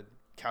doing the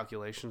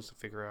calculations to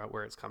figure out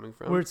where it's coming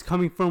from. Where it's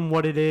coming from,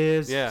 what it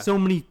is. Yeah. So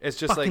many it's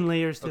just fucking like,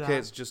 layers to that. Okay,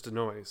 it's just a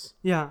noise.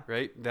 Yeah.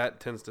 Right? That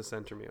tends to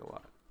center me a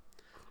lot.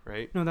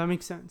 Right? No, that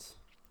makes sense.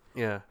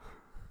 Yeah.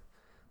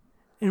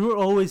 And we're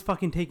always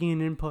fucking taking in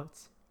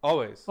inputs.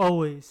 Always.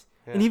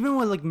 Yeah. And even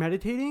with like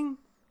meditating,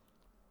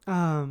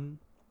 and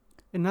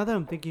now that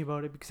I'm thinking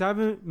about it, because I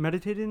haven't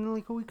meditated in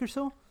like a week or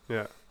so.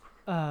 Yeah.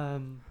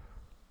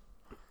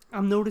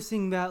 I'm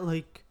noticing that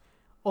like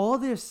all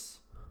this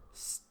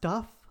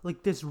stuff,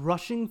 like this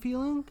rushing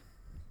feeling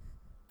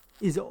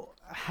is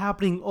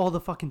happening all the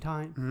fucking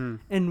time. Mm-hmm.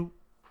 And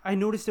I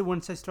noticed it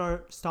once I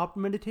stopped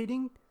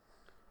meditating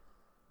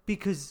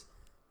because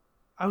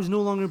I was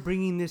no longer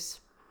bringing this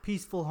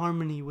peaceful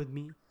harmony with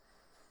me.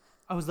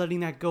 I was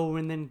letting that go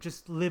and then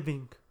just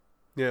living.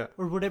 Yeah.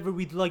 Or whatever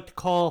we'd like to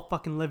call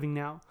fucking living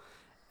now.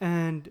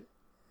 And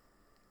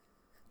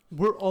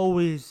we're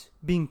always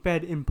being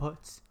fed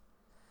inputs.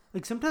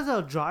 Like sometimes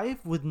I'll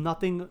drive with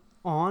nothing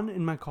on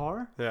in my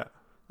car. Yeah.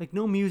 Like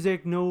no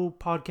music, no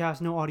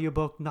podcast, no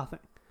audiobook, nothing.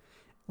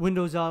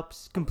 Windows up,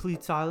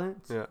 complete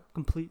silence. Yeah.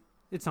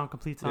 It's not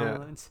complete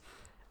silence.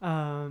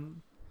 Yeah.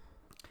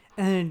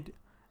 And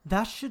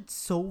that shit's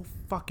so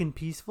fucking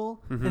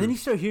peaceful. Mm-hmm. And then you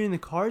start hearing the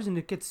cars and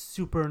it gets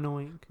super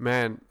annoying.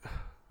 Man,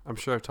 I'm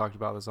sure I've talked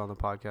about this on the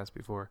podcast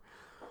before.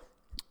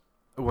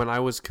 When I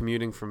was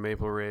commuting from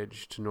Maple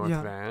Ridge to North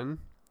Van,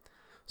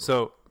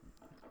 so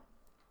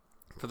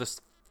for the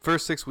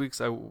first 6 weeks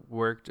I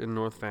worked in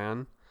North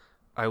Van,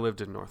 I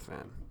lived in North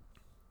Van,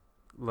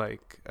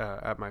 like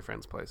at my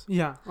friend's place.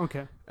 Yeah,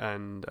 okay.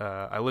 And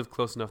I lived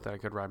close enough that I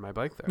could ride my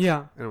bike there.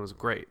 Yeah. And it was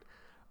great.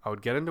 I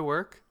would get into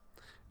work,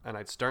 and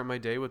I'd start my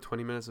day with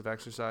 20 minutes of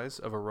exercise,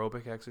 of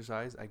aerobic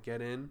exercise. I'd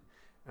get in,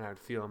 and I'd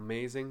feel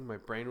amazing. My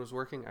brain was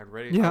working. I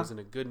was in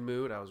a good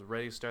mood. I was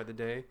ready to start the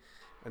day.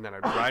 And then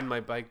I'd ride my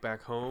bike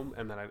back home,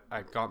 and then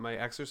I got my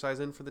exercise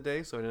in for the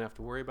day, so I didn't have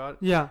to worry about it.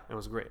 Yeah. And it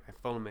was great. I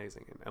felt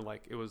amazing. And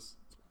like, it was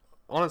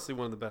honestly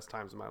one of the best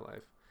times of my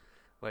life.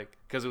 Like,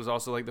 because it was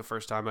also like the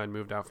first time I'd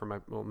moved out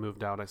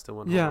moved out. I still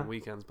went home on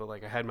weekends, but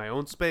like I had my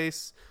own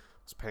space. I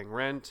was paying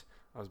rent.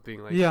 I was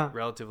being like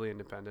relatively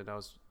independent. I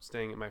was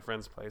staying at my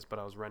friend's place, but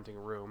I was renting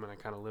a room, and I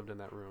kind of lived in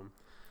that room.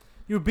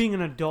 You were being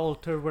an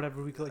adult or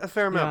whatever we call it. A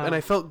fair amount. And I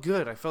felt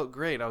good. I felt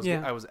great.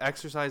 I was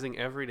exercising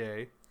every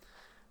day.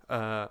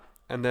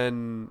 And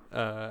then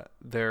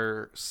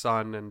their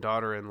son and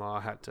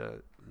daughter-in-law had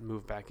to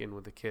move back in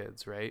with the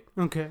kids, right?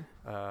 Okay.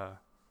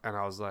 And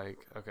I was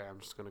like, okay, I'm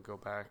just gonna go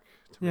back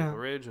to Maple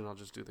Ridge, and I'll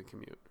just do the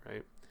commute,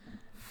 right?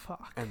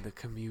 Fuck. And the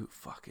commute,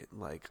 fucking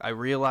like, I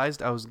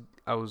realized I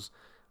was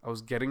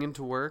getting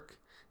into work,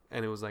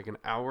 and it was like an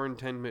hour and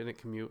 10-minute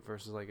commute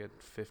versus like a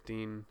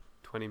 15-20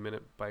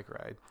 minute bike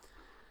ride.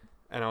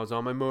 And I was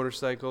on my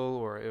motorcycle,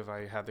 or if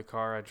I had the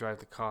car, I'd drive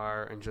the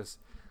car, and just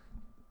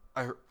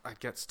I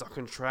get stuck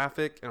in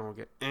traffic and I'll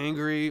get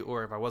angry,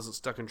 or if I wasn't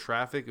stuck in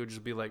traffic, it would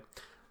just be like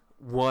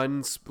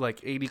like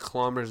 80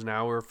 kilometers an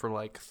hour for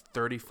like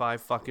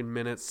 35 fucking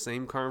minutes.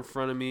 Same car in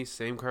front of me,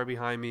 same car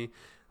behind me.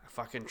 A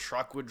fucking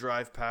truck would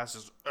drive past.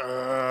 Just,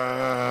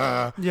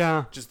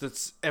 yeah. Just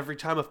that's every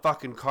time a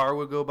fucking car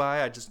would go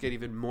by, I'd just get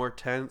even more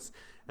tense.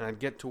 And I'd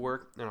get to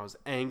work and I was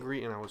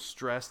angry and I was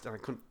stressed and I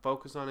couldn't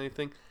focus on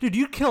anything. Dude,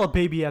 you'd kill a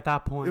baby at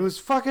that point. It was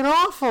fucking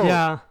awful.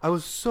 Yeah. I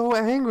was so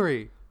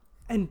angry.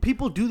 And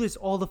people do this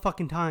all the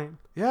fucking time.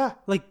 Yeah.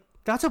 Like,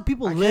 that's how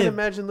people live. I can't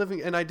imagine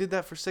living. And I did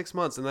that for 6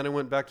 months. And then I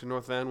went back to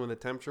North Van when the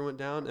temperature went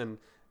down. And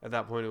at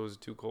that point, it was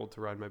too cold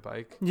to ride my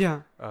bike.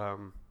 Yeah. I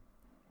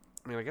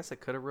mean, I guess I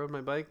could have rode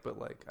my bike, but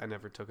like I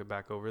never took it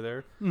back over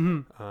there.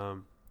 Mm-hmm.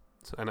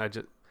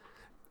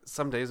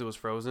 Some days it was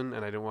frozen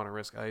and I didn't want to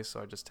risk ice, so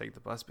I just take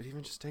the bus. But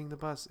even just taking the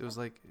bus, it was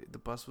like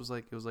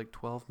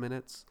 12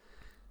 minutes.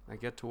 I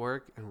get to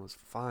work and it was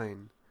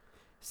fine.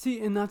 See,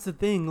 and that's the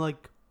thing.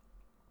 Like,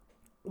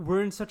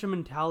 we're in such a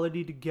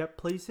mentality to get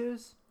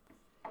places,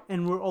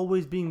 and we're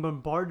always being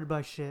bombarded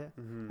by shit.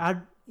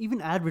 Mm-hmm.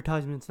 Even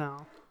advertisements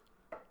now.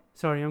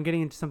 Sorry, I'm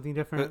getting into something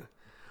different.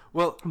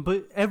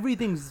 But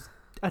everything's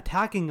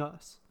attacking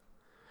us.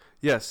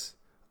 Yes.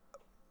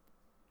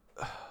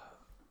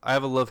 I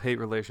have a love-hate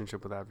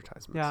relationship with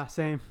advertisements. Yeah,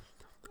 same.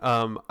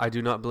 I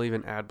do not believe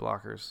in ad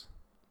blockers.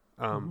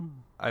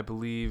 I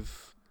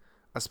believe,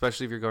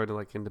 especially if you're going to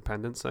like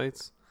independent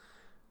sites,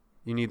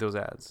 you need those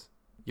ads.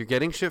 You're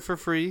getting shit for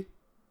free,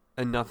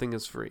 and nothing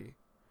is free.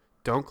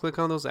 Don't click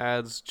on those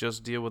ads.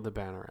 Just deal with the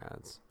banner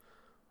ads,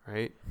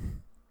 right?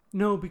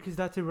 No, because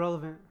that's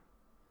irrelevant.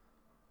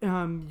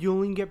 You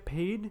only get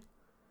paid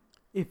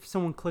if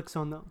someone clicks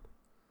on them.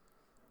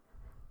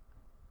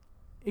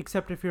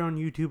 Except if you're on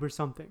YouTube or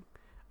something.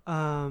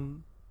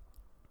 And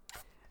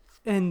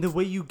the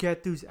way you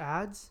get those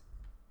ads,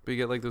 but you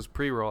get like those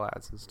pre-roll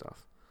ads and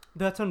stuff.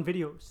 That's on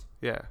videos.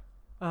 Yeah.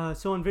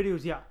 So on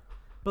videos, yeah.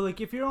 But like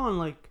if you're on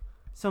like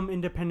some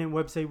independent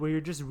website where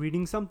you're just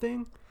reading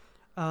something,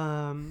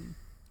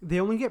 they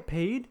only get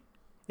paid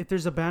if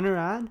there's a banner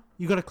ad.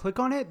 You gotta click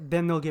on it,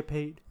 then they'll get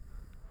paid.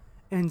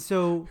 And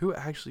so who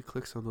actually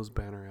clicks on those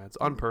banner ads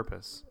on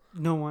purpose?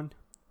 No one.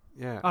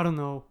 Yeah. I don't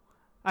know.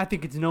 I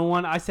think it's no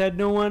one. I said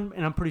no one,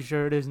 and I'm pretty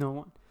sure it is no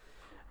one.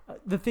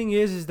 The thing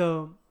is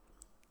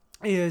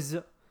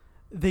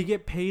they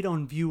get paid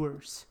on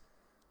viewers.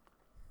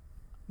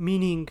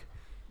 Meaning,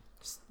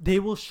 they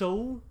will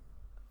show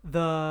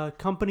the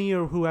company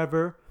or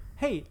whoever,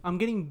 hey, I'm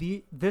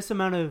getting this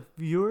amount of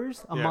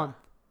viewers a month.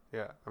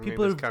 Yeah, I mean,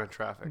 People that's kind of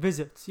traffic.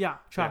 Visits, yeah,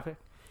 traffic.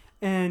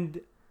 Yeah.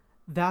 And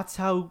that's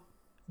how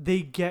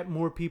they get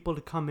more people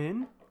to come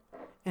in,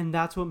 and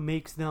that's what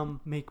makes them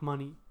make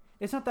money.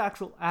 It's not the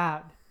actual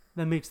ad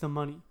that makes them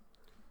money.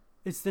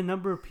 It's the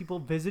number of people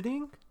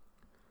visiting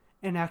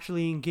and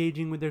actually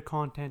engaging with their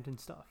content and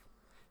stuff.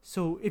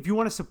 So if you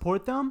want to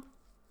support them,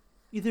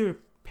 either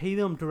pay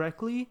them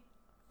directly,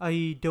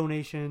 i.e.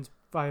 donations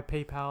via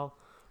PayPal,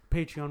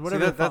 Patreon,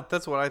 whatever. See,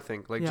 that's what I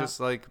think. Like, just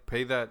like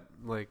pay that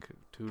like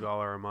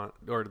 $2 a month,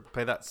 or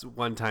pay that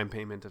one-time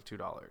payment of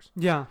 $2.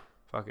 Yeah.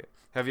 Fuck it.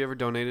 Have you ever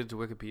donated to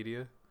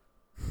Wikipedia?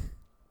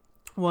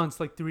 Once,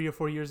 like 3 or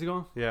 4 years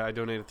ago. Yeah, I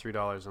donated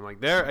 $3. I'm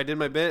like, there, I did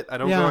my bit. I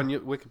don't go on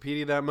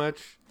Wikipedia that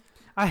much.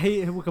 I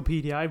hate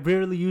Wikipedia. I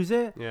rarely use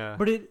it. Yeah.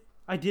 But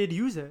I did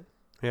use it.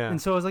 Yeah.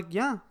 And so I was like,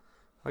 yeah.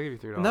 I'll give you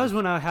 $3. And that was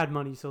when I had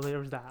money, so there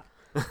was that.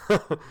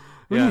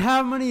 When you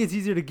have money, it's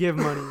easier to give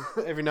money.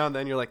 Every now and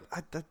then you're like,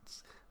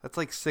 that's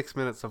like 6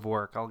 minutes of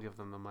work. I'll give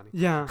them the money.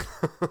 Yeah.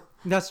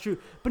 That's true.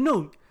 But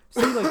no,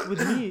 see, like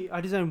with me,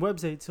 I design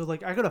websites, so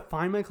like I gotta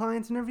find my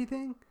clients and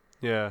everything.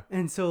 Yeah.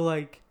 And so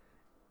like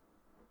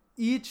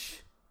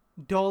each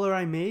dollar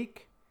I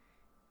make,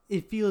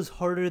 it feels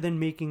harder than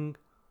making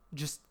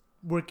just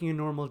working a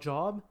normal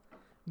job,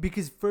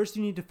 because first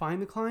you need to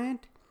find the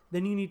client,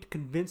 then you need to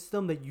convince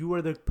them that you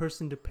are the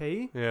person to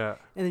pay. Yeah.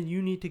 And then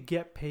you need to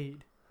get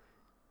paid.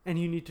 And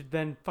you need to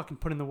then fucking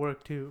put in the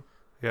work too.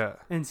 Yeah.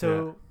 And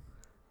so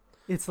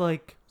it's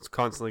like, it's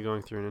constantly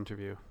going through an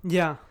interview.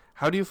 Yeah.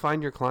 How do you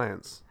find your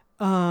clients?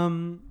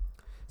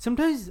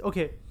 Sometimes,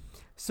 okay.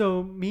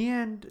 So me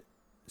and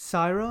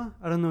Syra,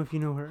 I don't know if you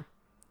know her.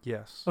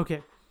 Yes.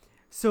 Okay.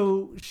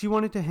 So she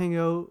wanted to hang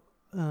out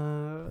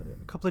a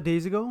couple of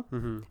days ago.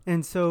 Mm-hmm.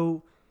 And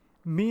so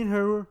me and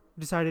her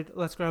decided,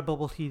 let's grab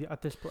bubble tea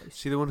at this place.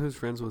 She the one who's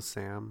friends with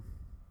Sam?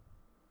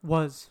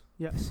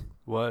 Yes.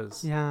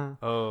 Was? Yeah.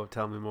 Oh,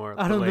 tell me more.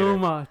 I don't know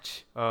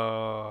much.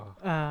 Oh.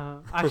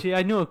 Actually,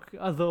 I know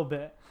a little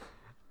bit.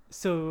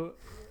 So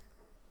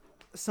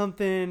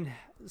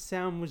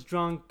Sam was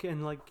drunk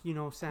and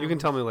Sam. You can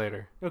tell me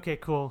later. Okay,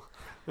 cool.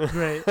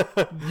 Great.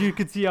 You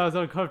could see I was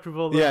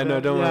uncomfortable. Yeah, no,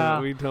 don't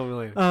worry. You can tell me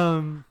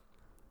later.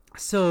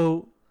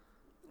 So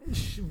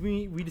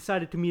we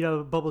decided to meet at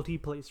a bubble tea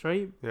place,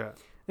 right? Yeah.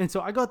 And so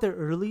I got there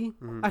early.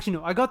 Mm-hmm. Actually,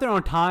 no, I got there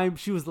on time.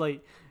 She was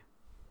late.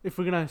 If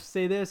we're going to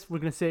say this, we're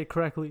going to say it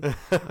correctly.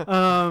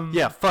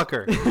 Yeah, fuck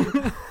her.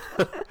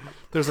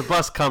 There's a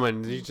bus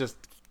coming. You just...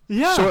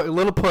 Yeah. Short, a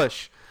little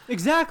push.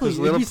 Exactly.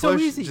 It'd be so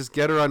easy. Just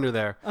get her under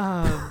there.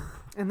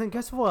 And then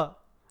guess what?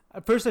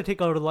 At first, I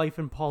take out a life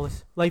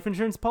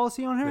insurance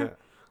policy on her.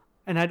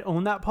 and I'd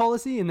own that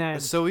policy, and then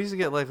It's so easy to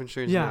get life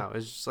insurance Yeah. now.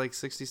 It's just like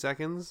 60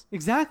 seconds.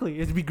 exactly,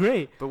 it'd be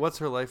great. But what's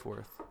her life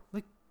worth?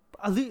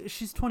 At least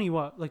she's 20,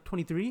 what, like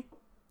 23?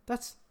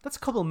 That's a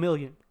couple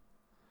million.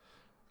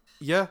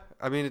 Yeah,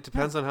 I mean, it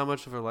depends on how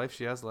much of her life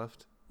she has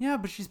left. Yeah,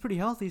 but she's pretty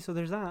healthy, so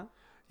there's that.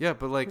 Yeah,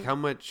 but like how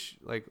much,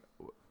 like,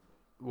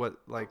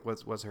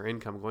 what's her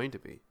income going to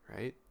be,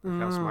 right? Like,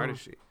 how smart is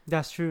she?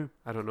 That's true.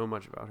 I don't know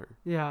much about her.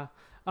 Yeah,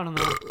 I don't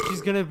know.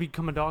 She's gonna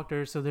become a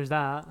doctor, so there's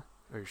that.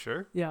 Are you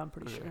sure? Yeah, I'm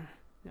pretty Okay. sure.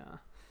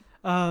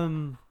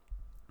 Yeah.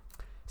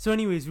 So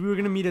anyways, we were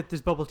gonna meet at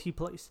this bubble tea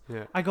place.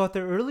 Yeah. I got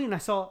there early and I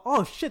saw,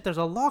 oh shit, there's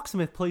a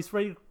locksmith place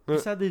right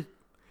beside the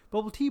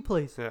bubble tea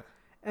place. Yeah.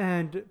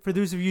 And for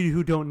those of you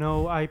who don't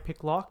know, I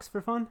pick locks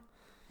for fun.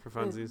 For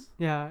funsies.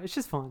 Yeah, it's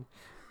just fun.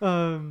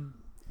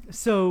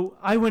 So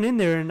I went in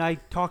there and I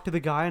talked to the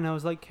guy and I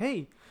was like,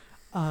 hey,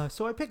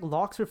 so I pick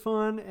locks for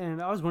fun and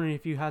I was wondering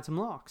if you had some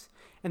locks.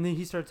 And then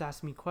he starts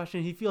asking me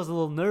questions. He feels a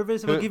little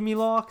nervous about giving me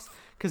locks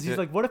because he's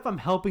like, what if I'm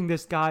helping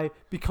this guy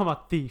become a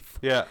thief?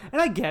 Yeah.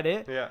 And I get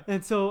it. Yeah.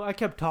 And so I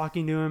kept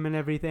talking to him and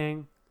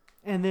everything.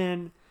 And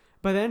then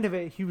by the end of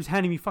it, he was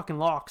handing me fucking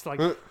locks, like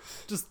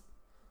just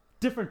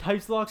different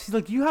types of locks. He's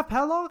like, you have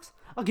padlocks?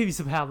 I'll give you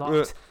some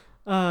padlocks.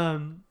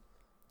 And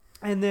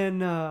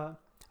then I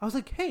was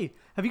like, hey,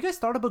 have you guys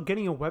thought about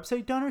getting a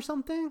website done or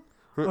something?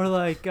 Or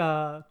like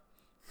a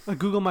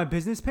Google My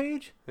Business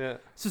page? Yeah.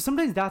 So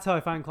sometimes that's how I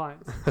find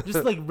clients.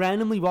 Just like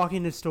randomly walking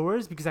into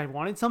stores because I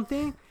wanted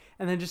something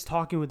and then just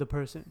talking with the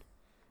person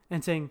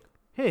and saying,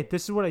 hey,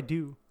 this is what I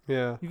do.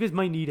 Yeah. You guys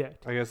might need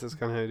it. I guess that's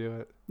kind of how you do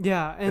it.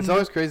 Yeah. And It's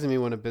always crazy to me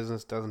when a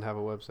business doesn't have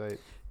a website.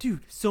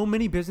 dude, so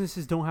many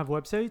businesses don't have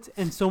websites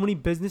and so many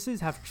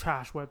businesses have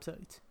trash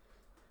websites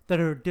that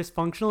are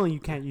dysfunctional and you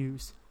can't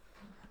use.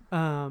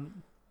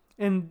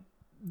 And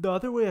the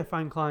other way I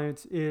find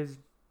clients is,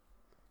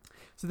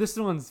 so this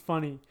one's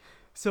funny.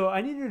 So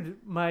I needed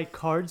my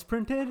cards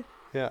printed.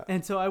 Yeah.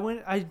 And so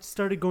I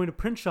started going to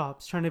print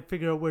shops trying to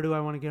figure out where do I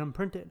want to get them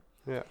printed.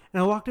 Yeah.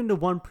 And I walked into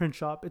one print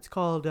shop. It's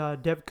called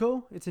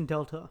Devco. It's in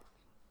Delta.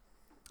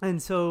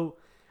 And so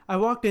I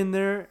walked in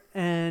there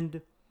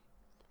and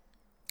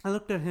I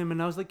looked at him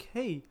and I was like,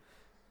 hey,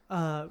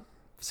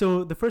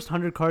 so the first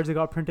 100 cards I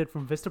got printed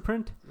from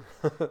Vistaprint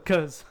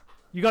because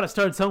you got to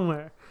start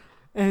somewhere.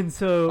 And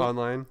so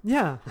Online.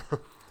 yeah.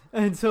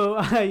 And so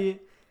I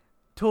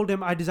told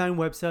him I design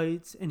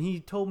websites and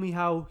he told me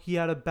how he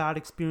had a bad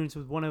experience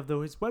with one of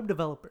his web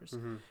developers.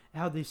 Mm-hmm.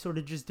 How they sort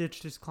of just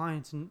ditched his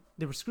clients and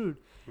they were screwed.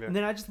 Yeah. And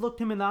then I just looked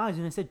him in the eyes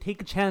and I said,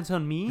 take a chance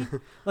on me.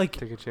 Like,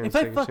 Take a chance, if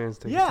I take a fuck- chance,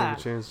 take yeah. a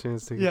chance,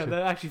 take a yeah, chance.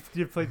 that actually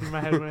did play through my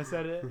head when I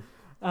said it.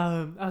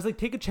 I was like,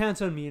 take a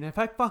chance on me. And if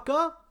I fuck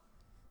up,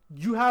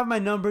 you have my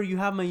number, you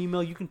have my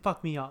email, you can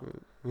fuck me up.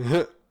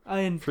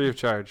 And Free of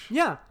charge.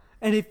 yeah.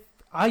 And if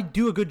I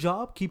do a good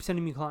job, keep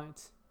sending me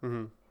clients.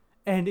 Mm-hmm.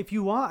 And if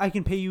you want, I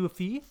can pay you a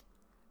fee.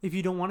 If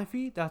you don't want a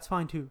fee, that's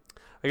fine too.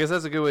 I guess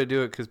that's a good way to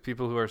do it because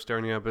people who are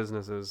starting out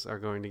businesses are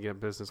going to get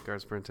business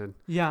cards printed.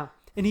 Yeah.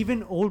 And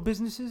even old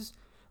businesses,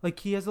 like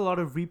he has a lot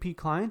of repeat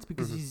clients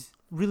because Mhm. he's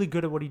really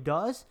good at what he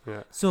does.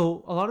 Yeah.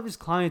 So a lot of his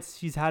clients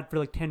he's had for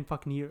like 10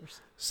 fucking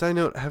years. Side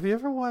note, have you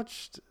ever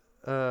watched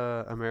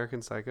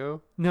American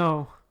Psycho?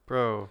 No.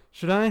 Bro.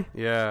 Should I?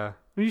 Yeah.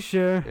 Are you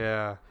sure?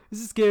 Yeah. This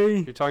is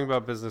scary. You're talking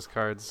about business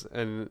cards,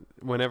 and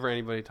whenever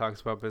anybody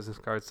talks about business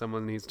cards,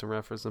 someone needs to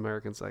reference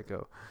American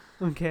Psycho.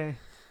 Okay.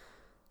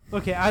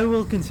 Okay, I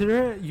will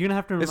consider it. You're going to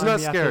have to remind It's not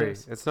me after scary.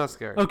 this. It's not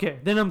scary. Okay,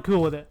 then I'm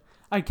cool with it.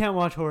 I can't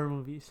watch horror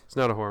movies. It's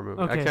not a horror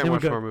movie. Okay, I can't then we're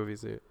watch good. horror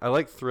movies. I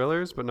like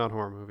thrillers, but not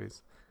horror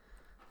movies.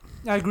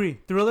 I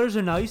agree. Thrillers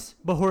are nice,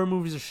 but horror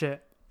movies are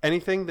shit.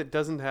 Anything that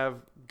doesn't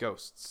have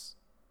ghosts.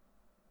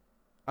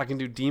 I can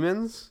do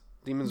demons.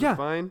 Demons Yeah. are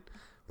fine.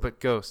 But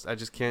ghosts, I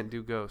just can't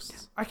do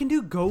ghosts. I can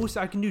do ghosts.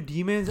 I can do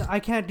demons. I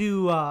can't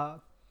do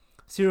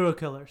serial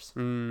killers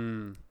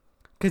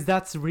because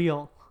that's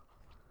real.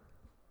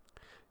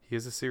 He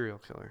is a serial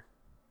killer.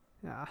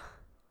 Yeah.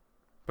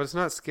 But it's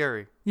not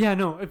scary. Yeah,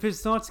 no. If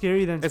it's not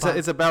scary, then it's fine.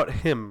 It's about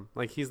him.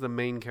 Like, he's the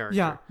main character.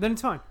 Yeah, then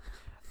it's fine.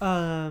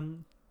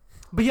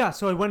 But yeah,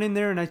 so I went in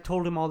there and I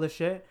told him all this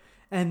shit.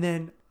 And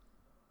then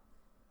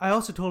I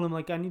also told him,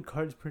 like, I need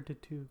cards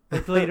printed too.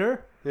 Like,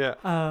 later,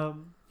 Yeah.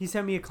 he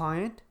sent me a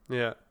client.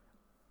 Yeah.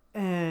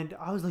 And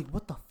I was like,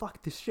 what the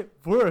fuck? This shit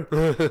worked.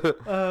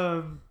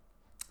 And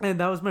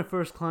that was my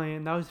first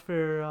client. That was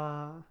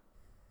for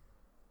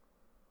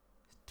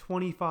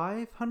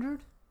 $2,500.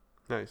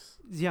 Nice.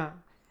 Yeah.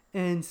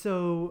 And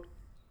so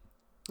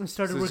I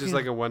started So it's working. just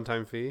like a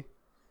one-time fee?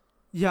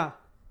 Yeah.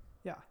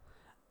 Yeah.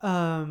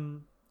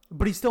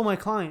 But he's still my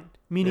client.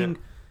 Meaning,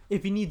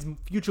 if he needs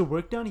future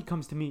work done, he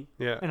comes to me.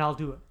 Yeah. And I'll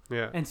do it.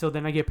 Yeah. And so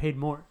then I get paid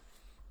more.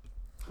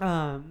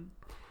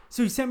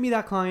 So he sent me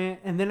that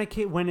client, and then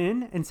I went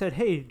in and said,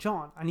 hey,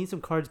 John, I need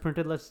some cards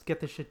printed. Let's get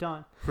this shit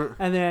done.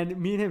 And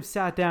then me and him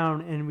sat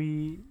down, and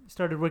we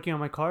started working on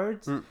my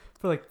cards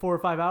for like 4 or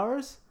 5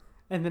 hours.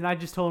 And then I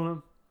just told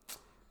him,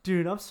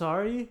 dude, I'm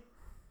sorry,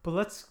 but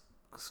let's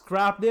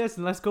scrap this,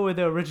 and let's go with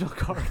the original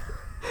card.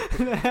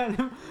 And I had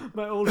him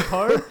my old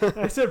card, and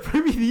I said,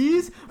 print me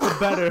these, but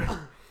better.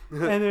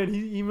 And then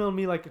he emailed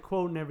me like a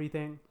quote and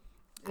everything.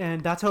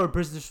 And that's how our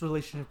business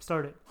relationship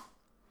started.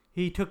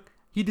 He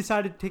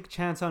decided to take a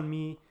chance on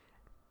me,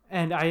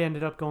 and I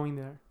ended up going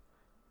there.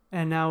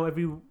 And now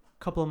every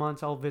couple of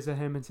months I'll visit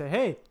him and say,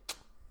 hey,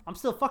 I'm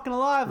still fucking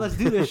alive. Let's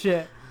do this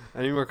shit.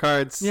 I need more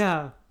cards.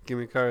 Yeah. Give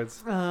me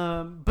cards.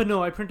 But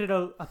no, I printed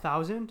out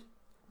 1,000.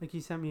 Like,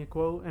 he sent me a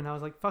quote, and I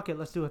was like, fuck it,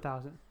 let's do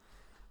 1,000.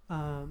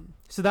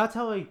 So that's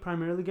how I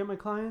primarily get my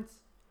clients.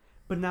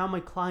 But now my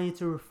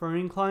clients are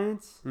referring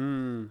clients,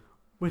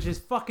 which is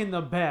fucking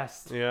the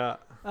best. Yeah.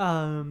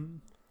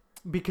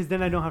 Because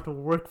then I don't have to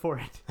work for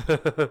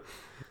it.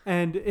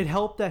 And it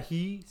helped that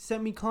he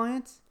sent me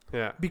clients.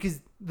 Yeah.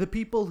 Because the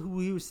people who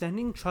he was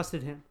sending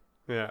trusted him.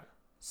 Yeah.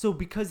 So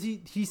because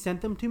he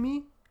sent them to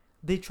me,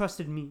 they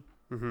trusted me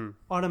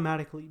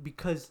automatically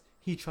because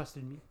he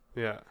trusted me.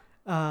 Yeah.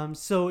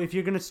 So if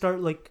you're going to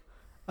start like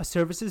a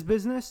services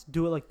business,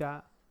 do it like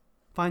that.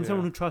 Find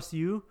someone who trusts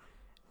you,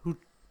 who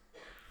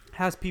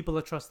has people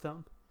that trust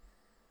them.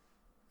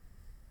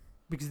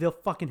 Because they'll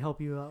fucking help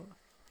you out.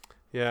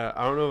 Yeah,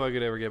 I don't know if I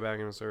could ever get back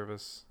into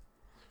service.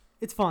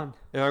 It's fun.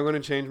 If I'm going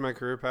to change my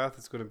career path,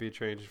 it's going to be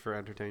changed for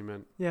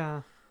entertainment.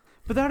 Yeah.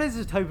 But that is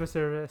a type of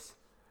service.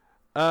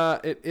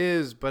 It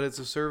is, but it's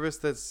a service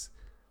that's...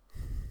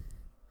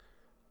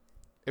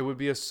 It would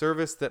be a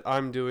service that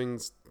I'm doing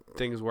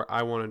things where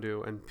I want to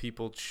do, and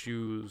people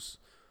choose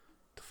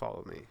to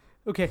follow me.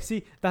 Okay,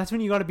 see, that's when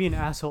you got to be an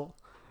asshole.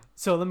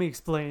 So let me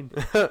explain.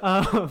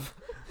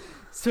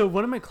 So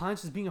one of my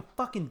clients was being a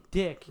fucking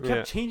dick. He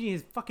kept changing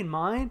his fucking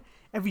mind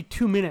every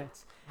 2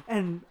 minutes.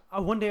 And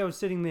one day I was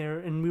sitting there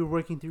and we were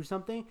working through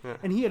something,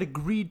 and he had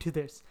agreed to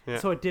this.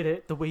 So I did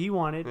it the way he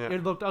wanted.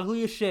 It looked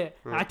ugly as shit.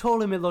 I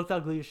told him it looked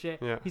ugly as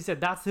shit. He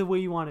said, that's the way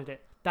you wanted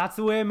it. That's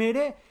the way I made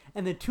it.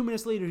 And then 2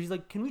 minutes later, he's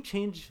like, can we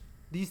change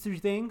these 3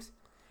 things?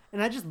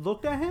 And I just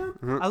looked at him.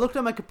 I looked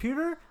at my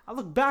computer. I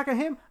looked back at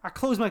him. I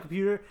closed my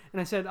computer and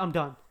I said, I'm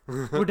done.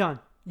 We're done.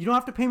 You don't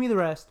have to pay me the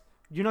rest.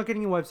 You're not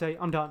getting a website.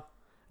 I'm done.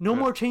 No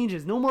more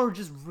changes. No more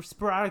just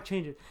sporadic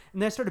changes.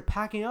 And then I started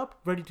packing up,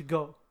 ready to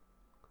go.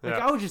 Like,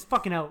 I was just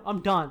fucking out.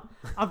 I'm done.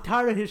 I'm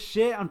tired of his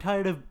shit. I'm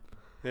tired of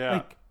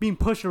like being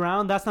pushed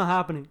around. That's not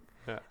happening.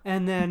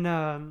 And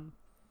then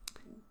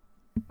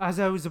as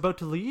I was about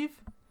to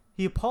leave,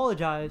 he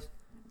apologized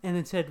and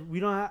then said, we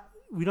don't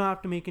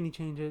have to make any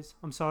changes.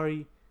 I'm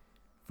sorry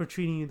for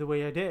treating you the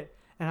way I did.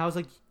 And I was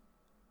like,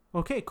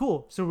 okay,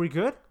 cool. So we're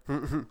good?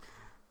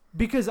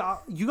 Because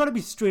you got to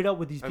be straight up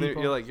with these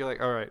people. You're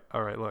like, all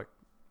right, look,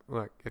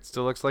 it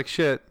still looks like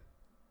shit,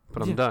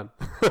 but I'm done.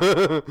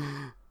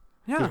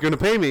 You're going to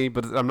pay me,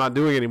 but I'm not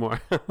doing it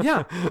anymore.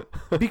 Yeah,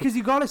 because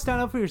you got to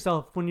stand up for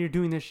yourself when you're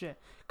doing this shit.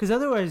 Because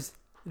otherwise,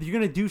 you're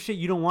going to do shit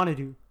you don't want to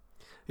do.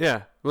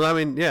 Yeah. Well, I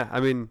mean,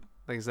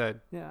 like I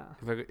said, yeah.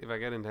 If I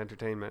get into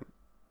entertainment,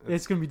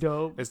 it's going to be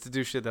dope. It's to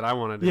do shit that I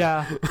want to do.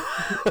 Yeah.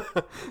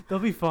 They'll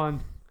be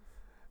fun.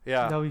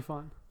 Yeah. They'll be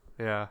fun.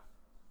 Yeah.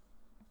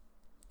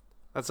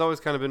 That's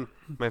always kind of been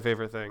my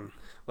favorite thing.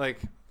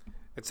 Like,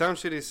 it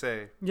sounds shitty to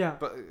say. Yeah.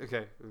 But,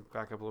 okay,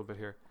 back up a little bit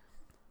here.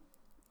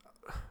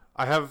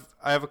 I have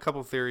a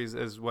couple theories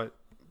as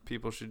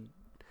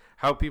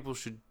how people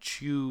should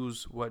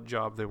choose what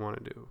job they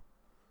want to do.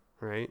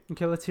 Right?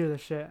 Okay, let's hear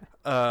this shit.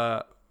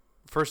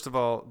 First of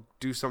all,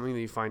 do something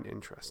that you find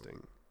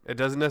interesting. It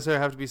doesn't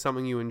necessarily have to be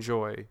something you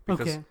enjoy,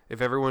 because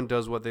if everyone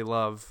does what they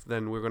love,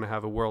 then we're going to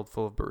have a world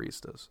full of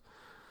baristas,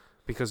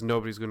 because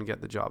nobody's going to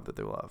get the job that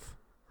they love,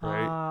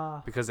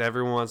 right? Because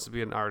everyone wants to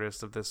be an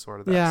artist of this sort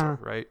of that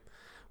sort, right?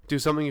 Do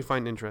something you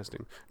find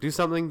interesting. Do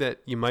something that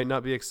you might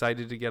not be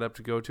excited to get up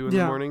to go to in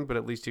the morning, but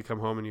at least you come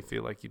home and you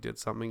feel like you did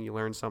something, you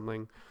learned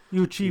something,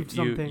 you achieved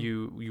something,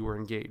 you were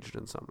engaged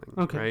in something,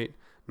 okay, right?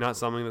 Not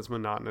something that's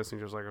monotonous and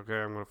you're just like, okay,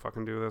 I'm going to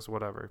fucking do this,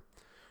 whatever,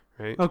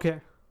 right? Okay.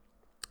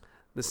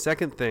 The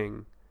second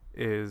thing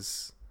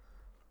is,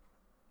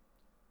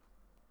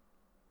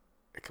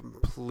 it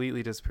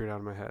completely disappeared out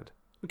of my head.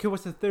 Okay,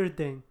 what's the third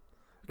thing?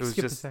 It was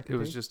just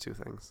 2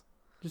 things.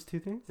 Just 2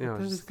 things? Yeah,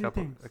 just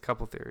a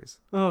couple theories.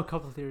 Oh, a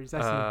couple theories.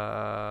 I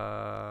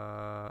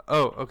see.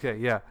 Okay,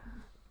 yeah.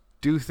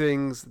 Do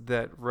things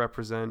that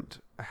represent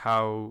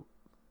how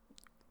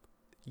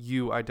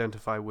you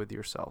identify with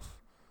yourself.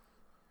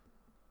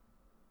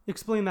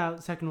 Explain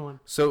that second one.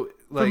 So,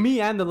 like, for me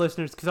and the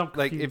listeners, because I'm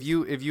confused.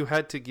 Like, if you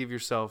had to give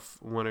yourself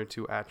 1 or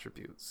 2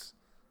 attributes,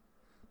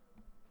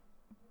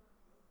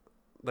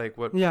 like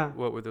what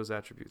would those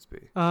attributes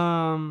be?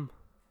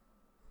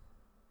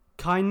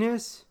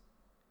 Kindness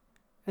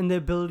and the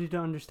ability to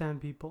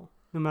understand people,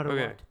 no matter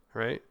what.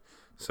 Right.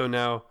 So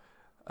now,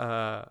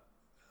 a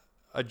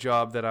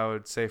job that I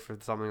would say for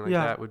something like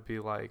that would be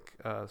like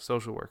a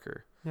social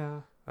worker.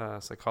 Yeah.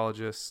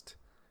 Psychologist,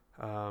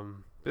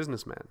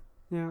 businessman.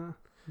 Yeah.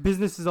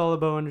 Business is all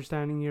about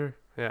understanding your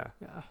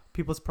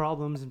people's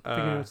problems and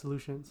figuring out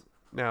solutions.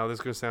 Now, this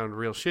is going to sound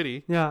real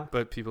shitty,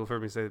 but people have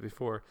heard me say it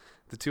before.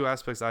 The 2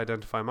 aspects I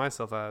identify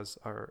myself as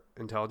are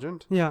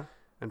intelligent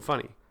and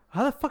funny.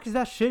 How the fuck is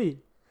that shitty?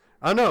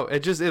 I don't know.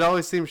 It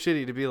always seems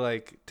shitty to be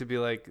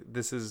like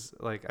this is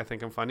like I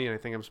think I'm funny and I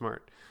think I'm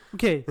smart.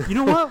 Okay, you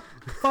know what?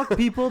 Fuck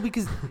people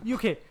because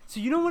so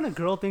you know when a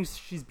girl thinks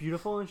she's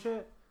beautiful and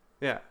shit?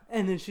 Yeah.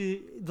 And then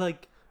she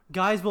like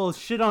guys will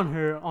shit on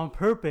her on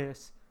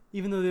purpose,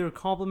 even though they were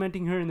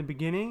complimenting her in the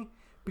beginning,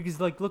 because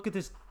like look at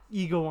this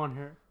ego on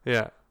her.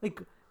 Yeah.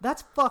 Like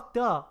that's fucked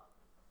up.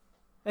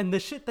 And the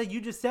shit that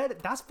you just said,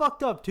 that's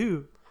fucked up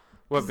too.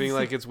 What, being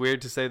like it's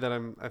weird to say that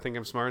I think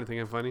I'm smart and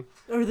think I'm funny?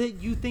 Or that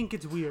you think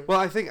it's weird. Well,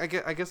 I think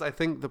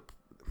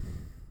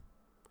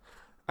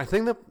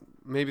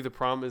maybe the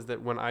problem is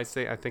that when I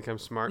say I think I'm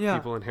smart,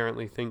 people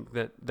inherently think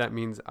that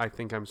means I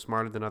think I'm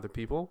smarter than other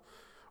people.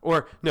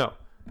 Or no,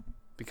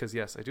 because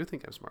yes, I do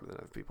think I'm smarter than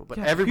other people, but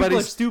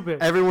everybody's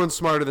stupid. Everyone's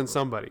smarter than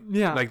somebody.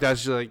 Yeah. Like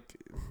that's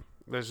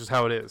just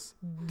how it is.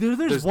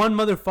 There's one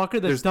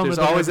motherfucker that's dumber than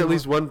There's always everyone. at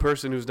least one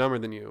person who's dumber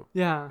than you.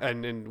 Yeah.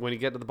 And when you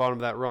get to the bottom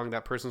of that rung,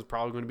 that person's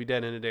probably going to be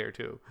dead in a day or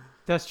two.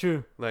 That's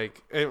true.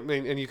 Like,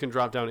 and you can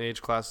drop down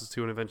age classes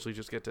too and eventually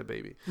just get to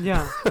baby.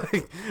 Yeah.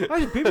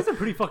 Actually, babies are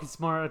pretty fucking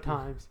smart at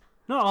times.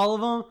 Not all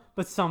of them,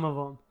 but some of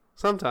them.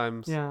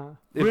 Sometimes. Yeah.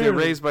 If they're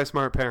raised by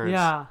smart parents.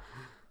 Yeah.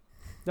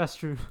 That's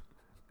true.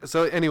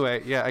 So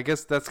anyway, yeah, I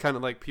guess that's kind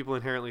of like people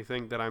inherently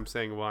think that I'm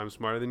saying, well, I'm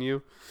smarter than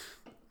you.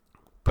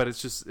 But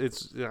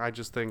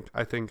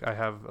I think I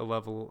have a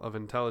level of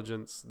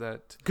intelligence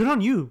that... Good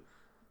on you.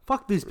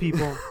 Fuck these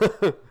people.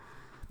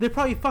 They're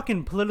probably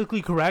fucking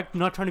politically correct,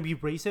 not trying to be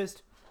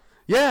racist.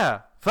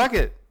 Yeah, fuck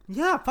it.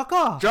 Yeah, fuck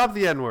off. Drop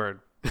the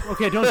N-word.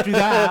 Okay, don't do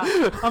that.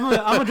 I'm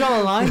gonna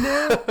draw a line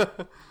there.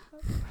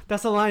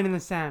 That's a line in the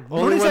sand.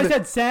 Notice I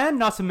said sand,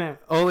 not cement.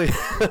 Only...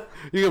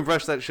 You can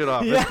brush that shit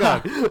off. Yeah. It's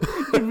gone. You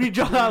can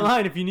redraw that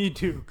line if you need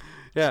to.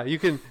 Yeah, you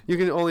can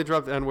only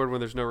drop the N-word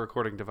when there's no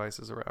recording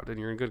devices around and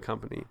you're in good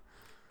company.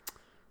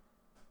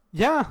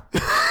 Yeah.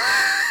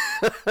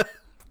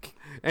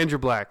 And you're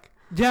black.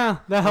 Yeah,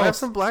 that helps. I have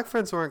some black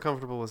friends who aren't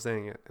comfortable with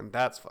saying it, and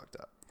that's fucked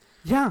up.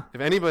 Yeah.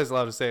 If anybody's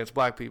allowed to say it, it's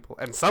black people,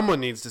 and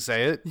someone needs to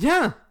say it.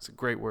 Yeah. It's a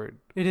great word.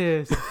 It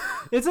is.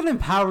 It's an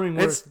empowering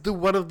word. It's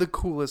one of the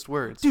coolest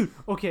words. Dude,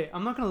 okay,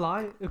 I'm not gonna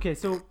lie. Okay,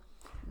 so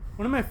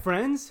one of my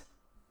friends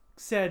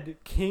said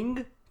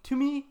king to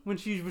me when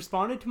she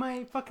responded to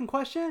my fucking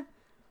question,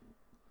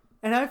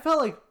 and I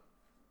felt like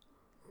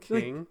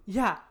king.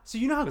 Yeah. So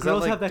you know how Is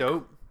girls that have that?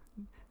 Dope?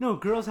 No,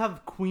 girls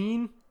have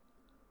queen.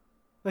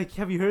 Like,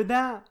 have you heard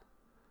that?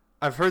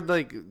 I've heard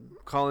like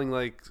calling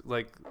like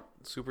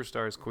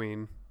superstars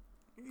queen.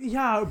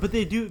 Yeah, but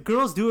they do.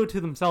 Girls do it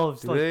to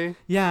themselves. Do like, they?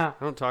 Yeah.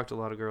 I don't talk to a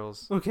lot of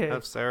girls. Okay. I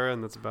have Sarah,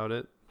 and that's about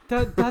it.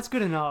 That's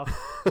good enough.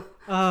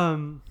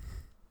 But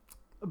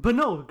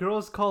no,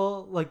 girls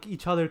call like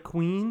each other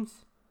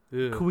queens.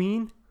 Ew.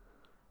 Queen,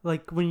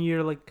 like when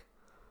you're like,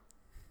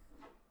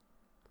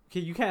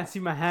 okay, you can't see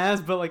my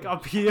hands, but like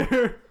up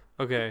here.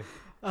 Okay.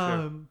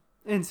 Sure.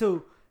 And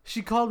so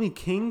she called me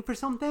king for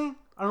something.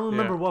 I don't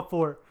remember what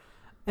for,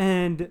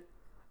 and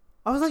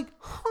I was like,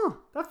 huh,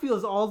 that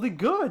feels all the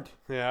good.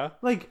 Yeah.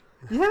 Like,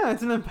 yeah,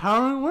 it's an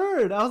empowering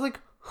word. I was like,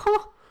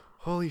 huh.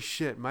 Holy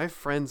shit! My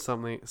friend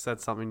said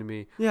something to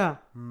me. Yeah.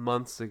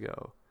 Months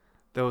ago,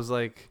 that was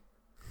like,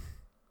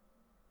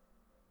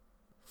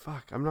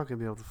 fuck, I'm not gonna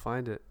be able to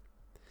find it.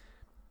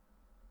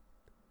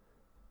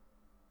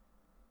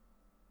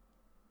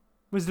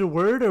 Was it a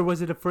word or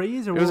was it a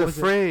phrase or it was a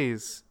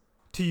phrase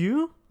to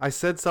you? I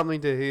said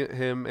something to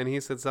him, and he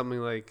said something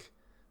like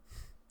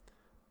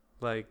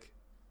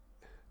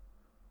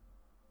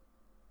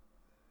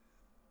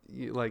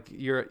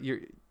you're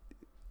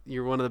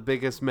one of the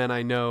biggest men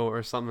I know,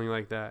 or something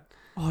like that.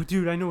 Oh,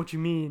 dude, I know what you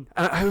mean.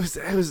 And it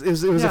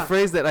was a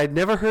phrase that I'd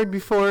never heard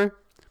before,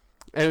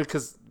 and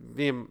because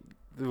the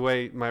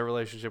way my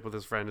relationship with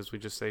his friend is, we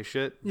just say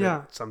shit.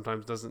 That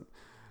sometimes doesn't.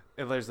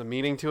 There's a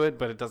meaning to it,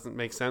 but it doesn't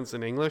make sense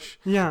in English.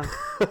 Yeah.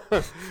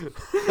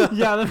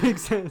 Yeah, that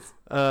makes sense.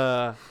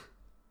 And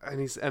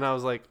I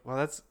was like, well,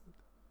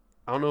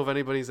 I don't know if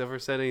anybody's ever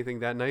said anything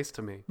that nice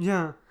to me.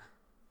 Yeah.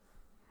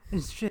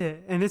 It's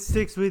shit. And it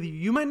sticks with you.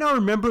 You might not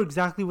remember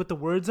exactly what the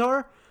words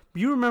are,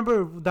 but you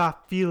remember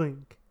that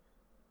feeling.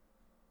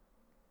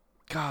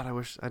 God,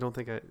 I don't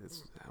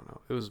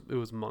know. It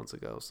was months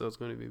ago, so it's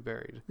going to be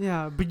buried.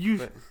 Yeah, but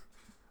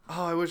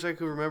I wish I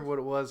could remember what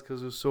it was,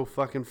 because it was so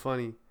fucking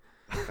funny.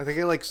 I think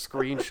I like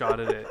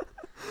screenshotted it.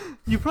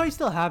 You probably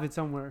still have it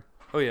somewhere.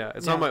 Oh yeah,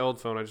 it's on my old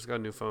phone. I just got a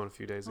new phone a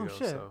few days ago. Oh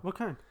shit! So. What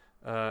kind?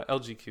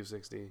 LG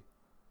Q60.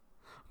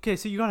 Okay,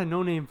 so you got a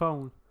no-name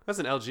phone. That's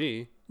an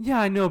LG. Yeah,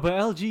 I know, but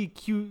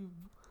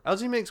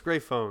LG makes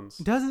great phones.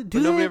 Does it?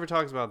 But nobody ever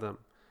talks about them.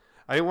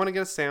 I didn't want to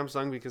get a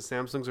Samsung because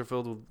Samsungs are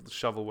filled with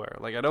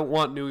shovelware. Like, I don't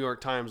want New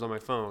York Times on my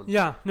phone.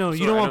 Yeah, no, so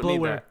you don't want need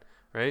bloatware, that,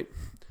 right?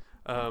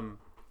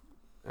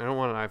 I don't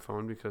want an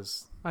iPhone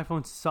because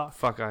iPhones suck.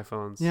 Fuck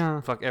iPhones. Yeah.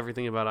 Fuck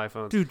everything about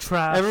iPhones. Dude,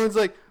 trash. Everyone's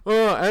like,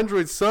 oh,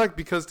 Android suck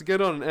because to get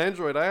on an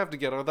Android, I have to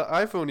get on the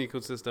iPhone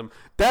ecosystem.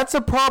 That's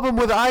a problem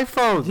with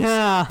iPhones.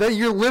 Yeah. That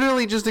you're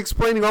literally just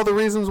explaining all the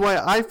reasons why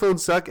iPhones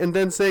suck and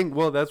then saying,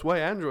 well, that's why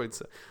Android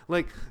suck.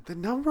 Like, the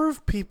number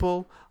of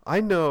people I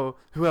know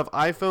who have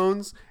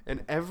iPhones,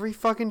 and every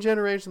fucking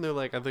generation they're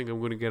like, I think I'm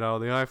going to get out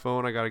of the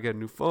iPhone. I got to get a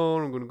new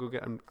phone. I'm going to go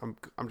get. I'm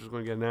just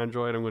going to get an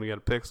Android. I'm going to get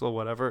a Pixel,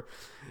 whatever.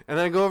 And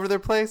then I go over to their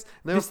place,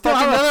 and they have still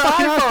fucking have a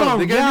fucking iPhone.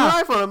 They get Yeah. a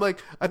new iPhone. I'm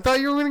like, I thought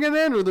you were going to get an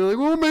Android. They're like,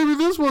 well, maybe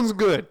this one's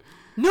good.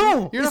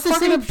 No, You're in a it's the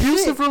fucking same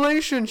abusive shit.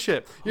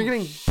 relationship. You're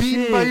getting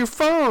beaten shit. by your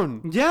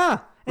phone. Yeah,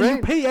 and Right?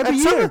 you pay every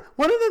And year.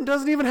 one of them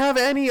doesn't even have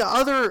any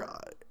other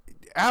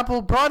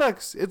Apple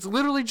products. It's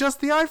literally just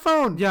the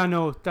iPhone. Yeah,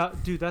 no,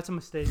 dude, that's a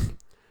mistake.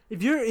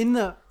 If you're in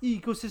the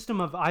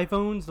ecosystem of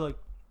iPhones, like,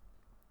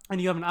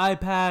 and you have an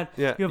iPad,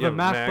 Yeah, you have a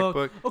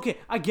MacBook. Okay,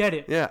 I get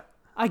it. Yeah.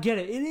 I get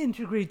it. It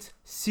integrates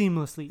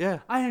seamlessly. Yeah.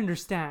 I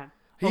understand.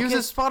 He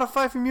uses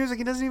Spotify for music.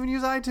 He doesn't even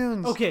use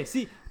iTunes. Okay,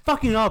 see,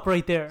 fucking up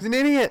right there. He's an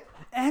idiot.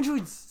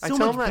 Android's so I tell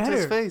much him that better. to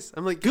his face.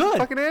 I'm like, Good.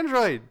 fucking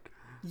Android.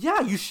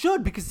 Yeah, you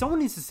should, because someone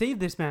needs to save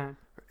this man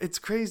It's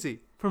crazy.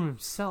 from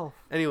himself.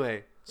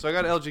 Anyway, so I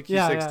got an LG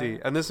Q60,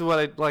 Yeah. and this is what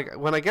I like.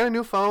 When I get a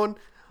new phone,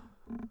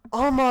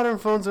 all modern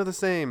phones are the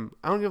same.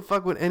 I don't give a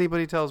fuck what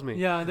anybody tells me.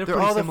 Yeah, they're they're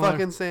pretty all similar. the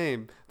fucking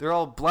same. They're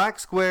all black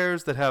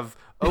squares that have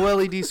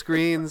OLED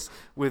screens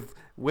with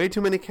way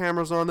too many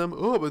cameras on them.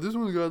 Oh, but this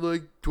one's got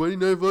like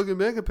 29 fucking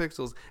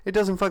megapixels. It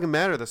doesn't fucking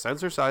matter. The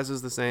sensor size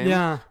is the same.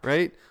 Yeah.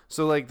 Right?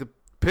 So like the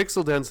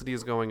pixel density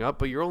is going up,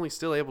 but you're only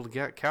still able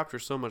to capture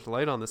so much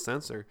light on the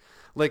sensor.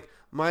 Like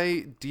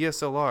my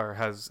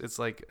DSLR it's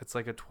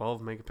like a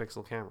 12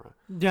 megapixel camera,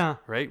 Yeah.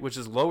 right? Which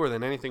is lower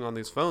than anything on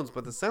these phones,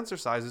 but the sensor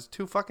size is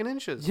 2 fucking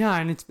inches. Yeah,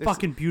 and it's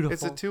fucking beautiful.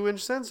 It's a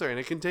 2-inch sensor, and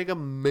it can take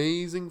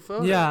amazing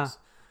photos. Yeah.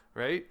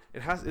 Right?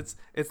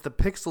 It's the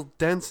pixel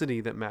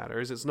density that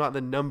matters. It's not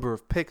the number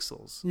of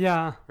pixels.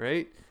 Yeah.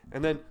 Right?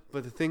 And then,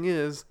 but the thing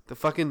is, the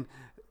fucking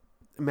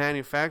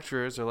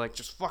manufacturers are like,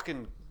 just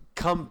fucking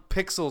come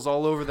pixels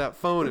all over that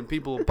phone, and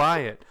people will buy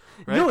it.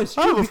 Right? No, it's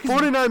true. I have a because-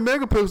 49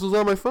 megapixels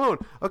on my phone.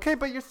 Okay,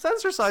 but your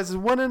sensor size is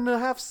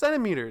 1.5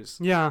 centimeters.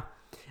 Yeah.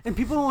 And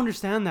people don't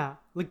understand that.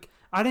 Like,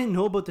 I didn't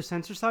know about the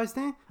sensor size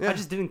thing. Yeah. I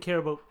just didn't care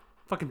about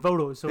fucking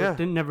photos, so Yeah.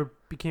 it never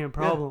became a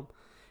problem.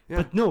 Yeah.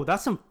 But no,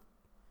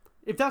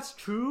 if that's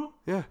true,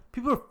 Yeah.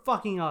 people are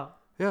fucking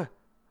up. Yeah.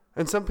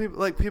 And some people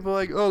are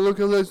like, oh, look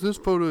how nice this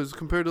photo is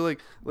compared to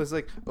it's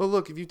like, oh,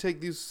 look, if you take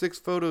these 6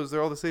 photos,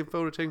 they're all the same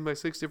photo taken by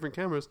 6 different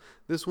cameras.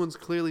 This one's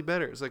clearly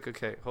better. It's like,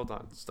 okay, hold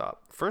on,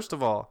 stop. First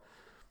of all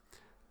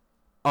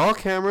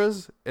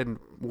cameras and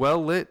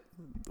well lit,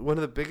 one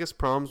of the biggest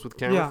problems with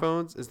camera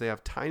phones is they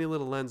have tiny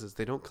little lenses.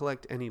 They don't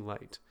collect any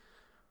light,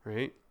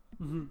 right?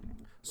 Mm-hmm.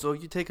 So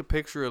you take a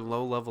picture of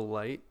low level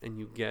light and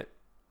you get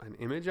an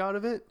image out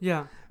of it.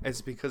 Yeah.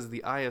 It's because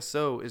the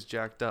ISO is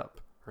jacked up,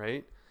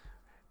 right?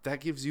 That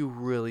gives you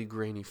really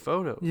grainy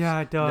photos. Yeah,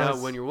 it does.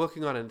 Now, when you're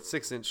looking on a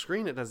 6-inch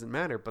screen, it doesn't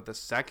matter. But the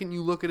second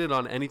you look at it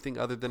on anything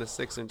other than a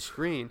 6-inch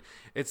screen,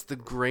 it's the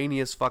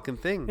grainiest fucking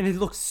thing. And it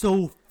looks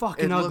so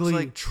fucking ugly. It looks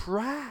like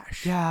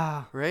trash.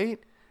 Yeah. Right?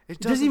 It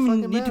doesn't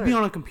even need to be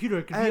on a computer.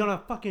 It could be on a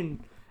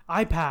fucking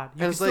iPad. You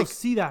can still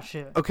see that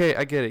shit. Okay,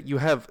 I get it. You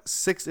have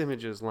 6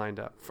 images lined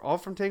up, all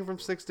taken from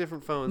 6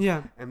 different phones.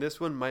 Yeah. And this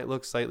one might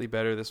look slightly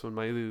better. This one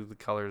might, the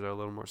colors are a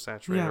little more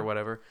saturated or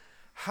whatever.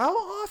 How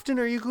often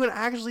are you going to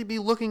actually be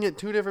looking at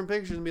 2 different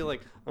pictures and be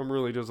like, I'm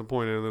really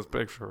disappointed in this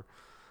picture?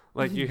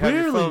 Like, you have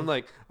your phone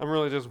like, I'm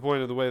really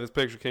disappointed in the way this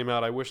picture came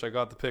out. I wish I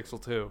got the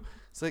Pixel 2.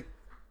 It's like,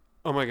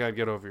 oh my God,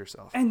 get over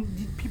yourself.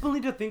 And people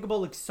need to think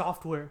about, like,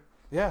 software.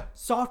 Yeah.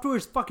 Software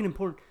is fucking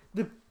important.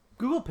 The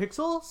Google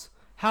Pixels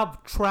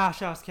have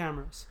trash-ass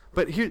cameras.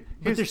 But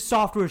their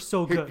software is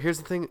so good. Here's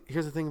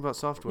the thing about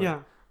software. Yeah.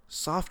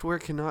 Software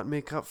cannot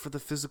make up for the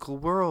physical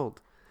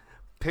world.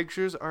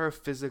 Pictures are a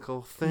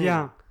physical thing.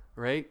 Yeah.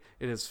 Right?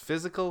 It is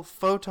physical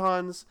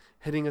photons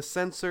hitting a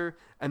sensor,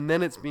 and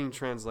then it's being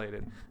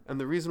translated. And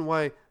the reason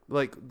why,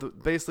 like,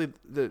 basically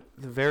the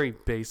very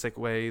basic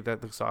way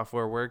that the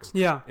software works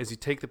is you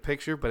take the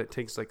picture, but it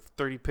takes like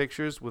 30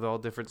 pictures with all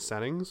different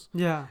settings.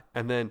 Yeah.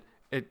 And then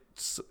it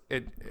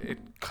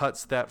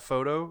cuts that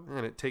photo,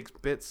 and it takes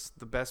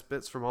the best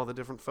bits from all the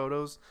different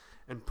photos,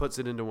 and puts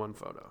it into one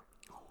photo.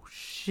 Oh,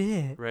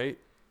 shit. Right?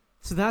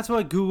 So that's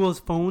why Google's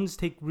phones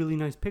take really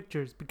nice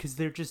pictures, because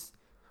they're just...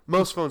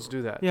 Most phones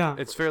do that. Yeah.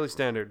 It's fairly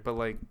standard, but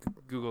like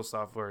Google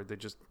software, they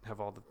just have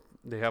all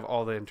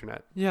the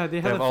internet. Yeah, they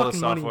have all the fucking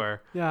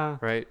software. Money. Yeah.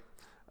 Right?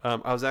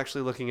 I was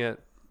actually looking at,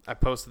 I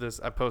posted on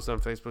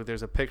Facebook.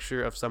 There's a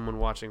picture of someone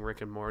watching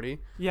Rick and Morty.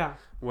 Yeah.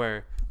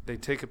 Where they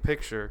take a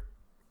picture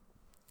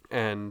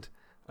and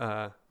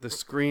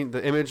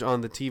the image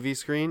on the TV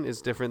screen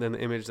is different than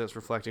the image that's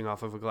reflecting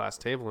off of a glass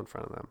table in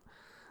front of them.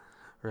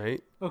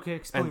 Right? Okay,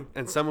 explain.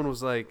 And someone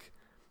was like,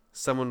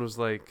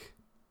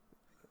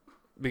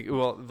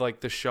 well, like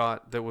the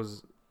shot that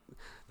was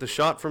the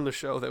shot from the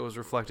show that was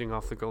reflecting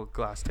off the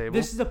glass table.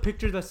 This is a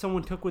picture that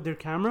someone took with their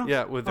camera?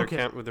 Yeah, with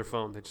their with their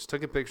phone. They just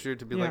took a picture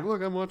to be like,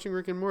 look, I'm watching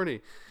Rick and Morty.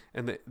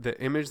 And the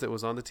image that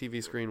was on the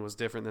TV screen was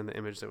different than the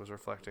image that was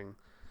reflecting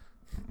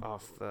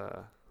off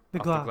the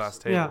glass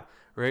table. Yeah.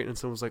 Right? And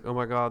someone was like, oh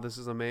my God, this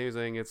is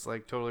amazing. It's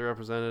like totally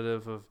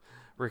representative of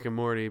Rick and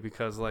Morty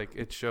because like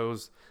it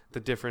shows the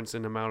difference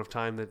in amount of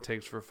time that it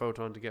takes for a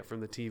photon to get from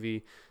the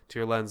TV to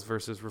your lens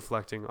versus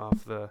reflecting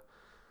off the...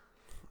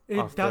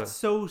 That's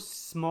so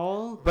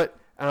small. And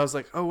I was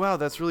like, oh wow,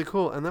 that's really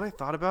cool. And then I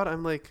thought about it.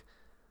 I'm like,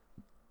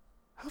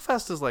 how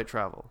fast does light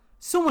travel?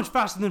 So much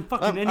faster than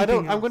fucking anything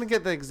else. I'm going to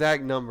get the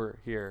exact number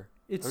here.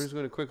 I'm just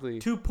going to quickly...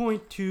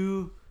 2.2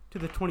 to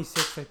the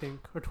 26, I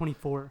think. Or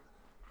 24.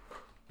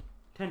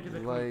 10 to the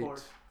 24.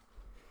 Light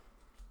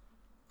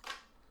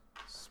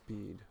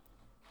speed.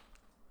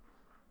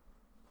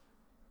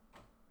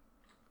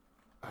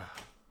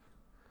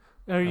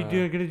 Are you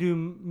going to do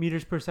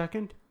meters per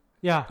second?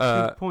 Yeah,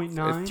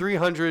 2.9.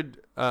 300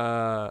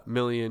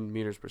 million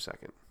meters per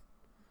second.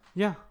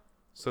 Yeah.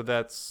 So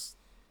that's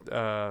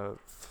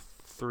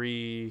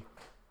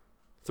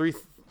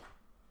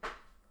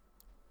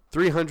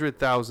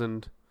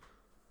 300,000,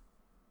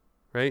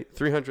 right?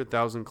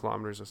 300,000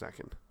 kilometers a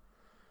second.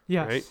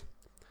 Yes. Right?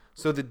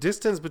 So the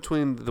distance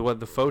between what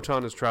the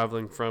photon is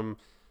traveling from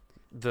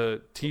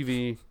the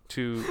TV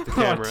to the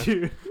camera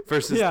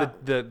versus the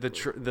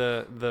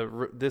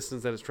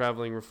distance that it's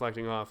traveling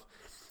reflecting off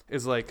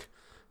is like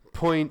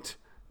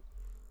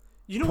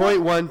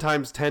 0.1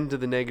 times 10 to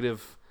the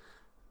negative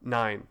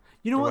 9.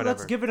 You know what? Whatever,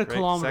 let's give it a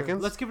kilometer.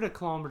 Seconds? Let's give it a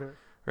kilometer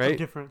right?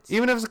 difference.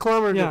 Even if it's a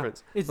kilometer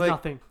difference. It's like,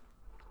 nothing.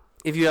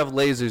 If you have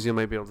lasers, you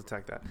might be able to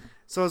detect that.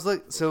 So I was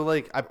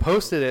like, I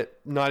posted it,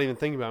 not even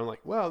thinking about it. I'm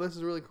like, wow, this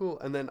is really cool.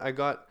 And then I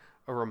got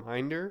a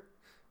reminder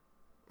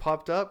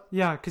popped up.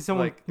 Yeah, because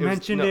someone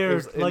mentioned it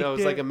was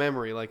like a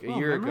memory, like a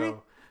year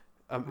ago.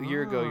 A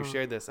year ago, you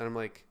shared this, and I'm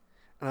like,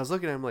 and I was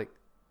looking at it, I'm like,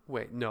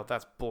 wait, no,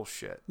 that's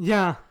bullshit.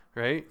 Yeah.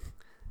 Right?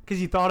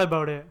 Because you thought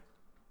about it.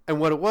 And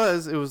what it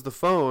was the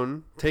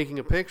phone taking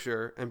a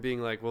picture and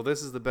being like, well,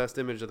 this is the best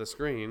image of the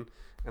screen,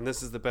 and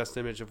this is the best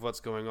image of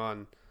what's going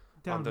on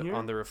on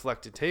the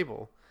reflected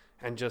table,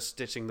 and just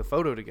stitching the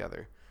photo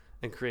together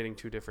and creating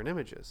two different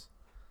images.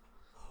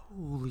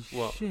 Holy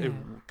shit.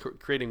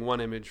 Creating one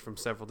image from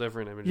several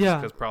different images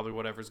because probably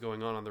whatever's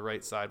going on the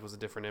right side was a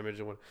different image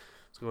and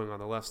what's going on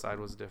the left side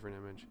was a different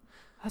image.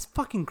 That's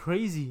fucking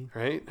crazy.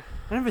 Right?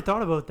 I never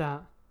thought about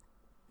that.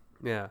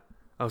 Yeah.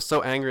 I was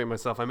so angry at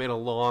myself. I made a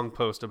long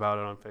post about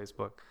it on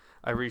Facebook.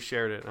 I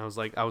reshared it and I was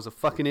like, I was a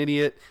fucking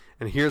idiot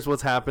and here's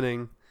what's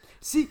happening.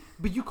 See,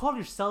 but you called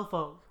yourself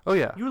out. Oh,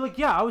 yeah. You were like,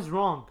 yeah, I was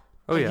wrong.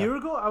 A year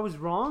ago, I was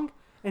wrong,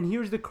 and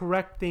here's the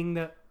correct thing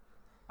that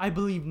I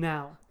believe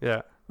now.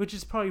 Yeah. Which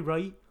is probably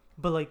right,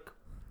 but like,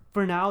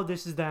 for now,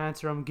 this is the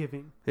answer I'm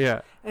giving.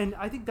 Yeah. And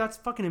I think that's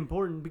fucking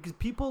important because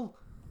people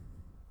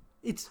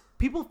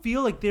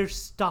feel like they're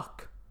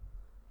stuck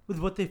with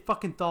what they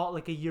fucking thought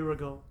like a year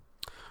ago.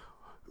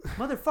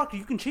 Motherfucker,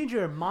 you can change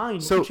your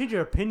mind. You can change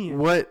your opinion.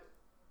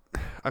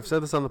 I've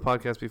said this on the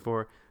podcast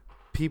before.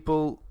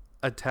 People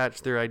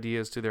attach their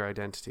ideas to their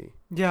identity.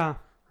 Yeah.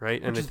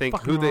 Right? And they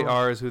think who they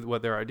are is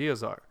what their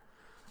ideas are.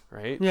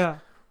 Right? Yeah.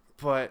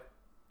 But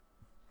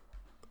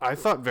I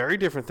thought very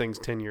different things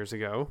 10 years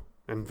ago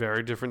and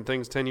very different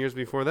things 10 years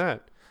before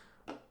that.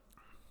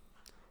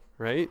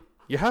 Right?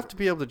 You have to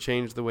be able to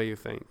change the way you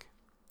think.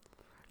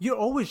 You're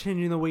always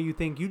changing the way you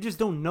think. You just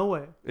don't know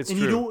it. It's and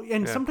true. You don't,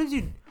 and sometimes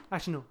you...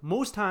 Actually, no.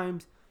 Most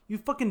times, you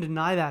fucking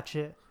deny that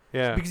shit.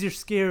 Yeah. Because you're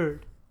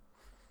scared.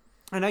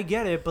 And I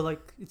get it, but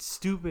like, it's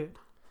stupid.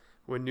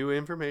 When new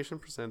information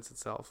presents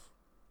itself,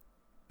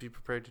 be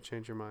prepared to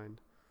change your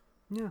mind.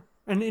 Yeah.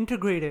 And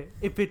integrate it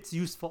if it's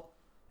useful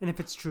and if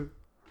it's true.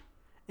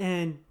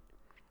 And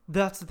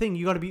that's the thing.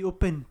 You got to be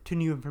open to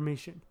new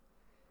information.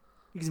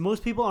 Because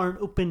most people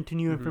aren't open to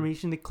new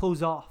information. They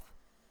close off.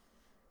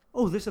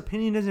 Oh, this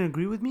opinion doesn't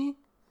agree with me?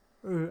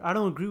 Or I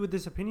don't agree with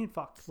this opinion?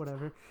 Fuck,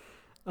 whatever.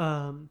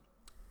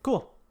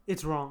 Cool.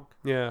 It's wrong.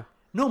 Yeah.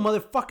 No,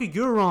 motherfucker,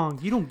 you're wrong.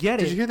 You don't get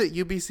it. Did you hear that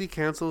UBC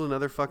canceled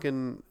another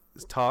fucking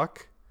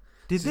talk?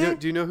 Did they?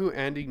 Do you know who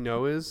Andy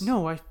Ngo is?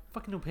 No, I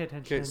fucking don't pay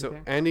attention to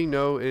anything. So Andy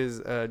Ngo is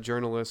a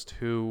journalist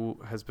who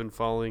has been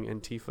following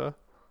Antifa.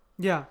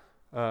 Yeah.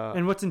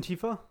 And what's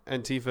Antifa?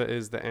 Antifa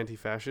is the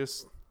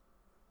anti-fascist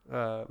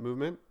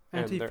movement.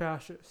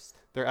 Anti-fascist.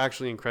 They're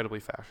actually incredibly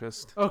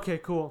fascist. Okay,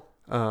 cool.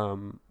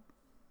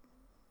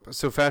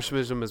 So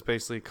fascism is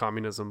basically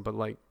communism, but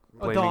like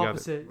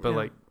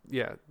blaming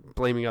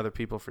blaming other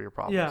people for your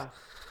problems.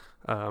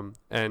 Yeah.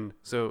 And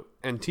so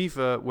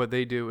Antifa, what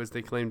they do is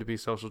they claim to be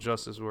social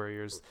justice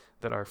warriors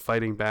that are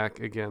fighting back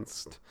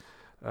against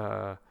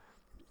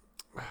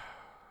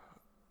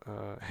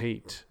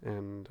hate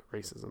and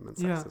racism and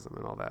sexism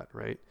and all that,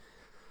 right?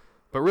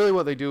 But really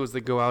what they do is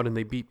they go out and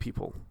they beat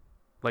people,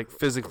 like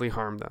physically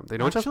harm them. They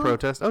don't just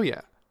protest. Oh,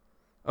 yeah.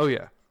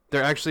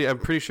 They're actually, I'm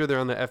pretty sure they're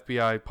on the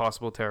FBI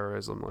possible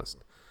terrorism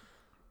list.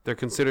 They're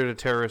considered a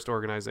terrorist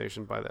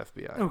organization by the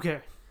FBI.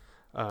 Okay.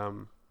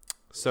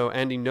 So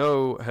Andy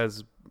Ngo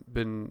has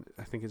been,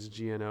 I think it's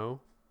GNO,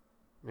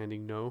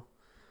 ending no.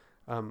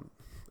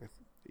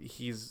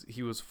 He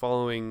was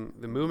following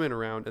the movement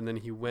around, and then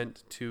he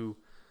went to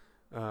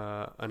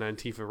an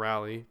Antifa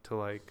rally to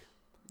like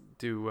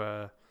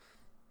do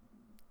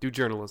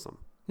journalism.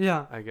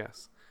 Yeah. I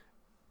guess.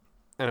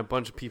 And a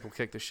bunch of people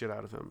kicked the shit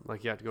out of him.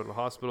 Like, he had to go to the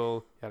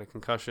hospital. He had a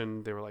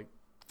concussion. They were like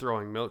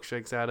throwing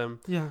milkshakes at him.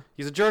 Yeah.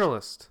 He's a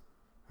journalist,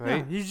 right?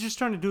 Yeah, he's just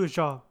trying to do his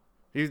job.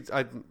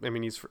 I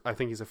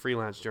think he's a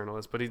freelance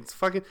journalist, but he's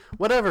fucking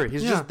whatever.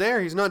 He's just there.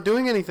 He's not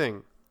doing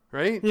anything,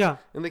 right? Yeah.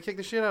 And they kicked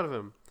the shit out of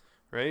him,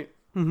 right?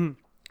 Mm-hmm.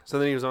 So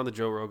then he was on the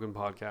Joe Rogan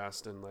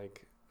podcast, and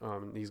like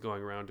he's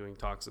going around doing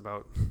talks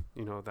about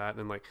that,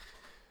 and like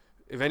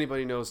if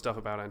anybody knows stuff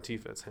about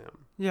Antifa, it's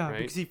him. Yeah, right?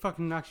 because he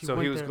fucking actually. So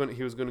went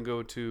he was going to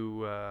go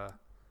to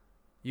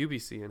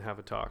UBC and have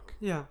a talk.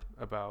 Yeah.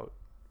 About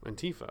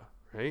Antifa,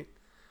 right?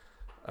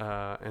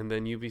 And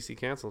then UBC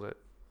canceled it.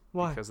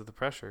 Why? Because of the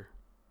pressure.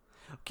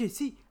 Okay,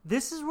 see,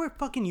 this is where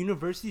fucking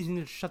universities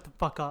need to shut the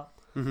fuck up.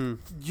 Mm-hmm.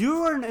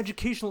 You are an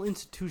educational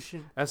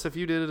institution.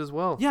 SFU did it as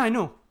well. Yeah, I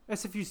know.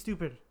 SFU's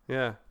stupid.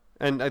 Yeah.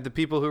 And the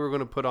people who are going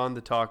to put on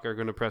the talk are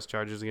going to press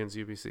charges against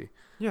UBC.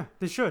 Yeah,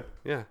 they should.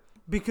 Yeah.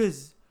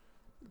 Because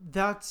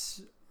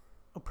that's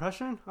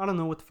oppression? I don't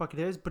know what the fuck it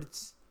is, but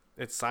it's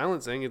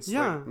silencing. It's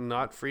like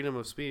not freedom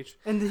of speech.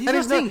 And he's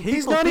not saying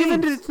hateful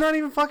things. It's not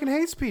even fucking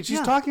hate speech.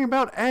 He's talking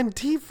about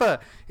Antifa.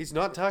 He's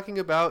not talking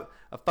about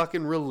a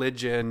fucking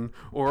religion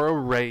or a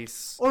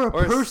race or a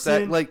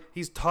person. Like,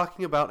 he's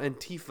talking about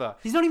Antifa.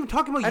 He's not even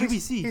talking about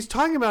UBC. He's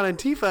talking about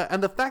Antifa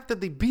and the fact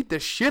that they beat the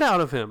shit out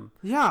of him.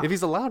 Yeah. If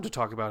he's allowed to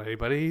talk about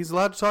anybody, he's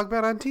allowed to talk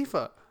about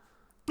Antifa.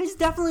 He's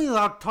definitely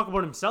allowed to talk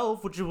about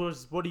himself, which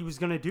was what he was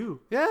going to do.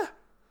 Yeah.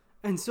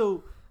 And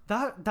so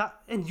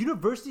and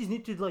universities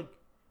need to like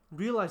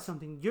realize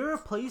something. You're a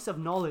place of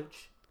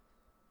knowledge.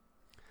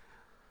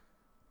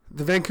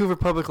 The Vancouver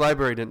Public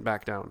Library didn't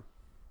back down.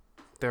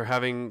 They were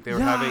having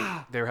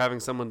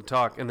someone to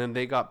talk, and then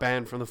they got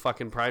banned from the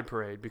fucking Pride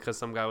Parade because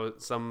some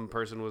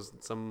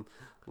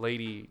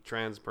lady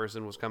trans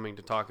person was coming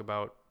to talk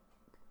about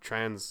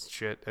trans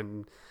shit,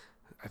 and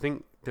I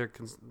think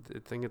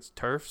it's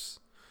TERFs.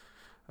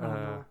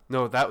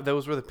 No,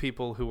 those were the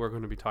people who were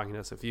going to be talking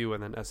to SFU,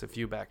 and then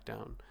SFU backed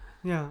down.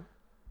 Yeah.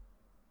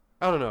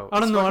 I don't know. I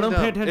don't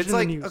pay attention it's to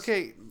like, the news.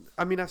 Okay,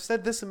 I mean, I've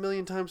said this a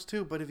million times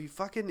too, but if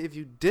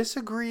you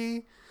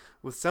disagree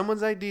with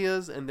someone's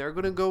ideas and they're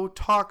going to go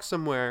talk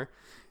somewhere,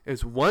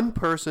 it's one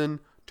person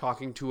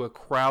talking to a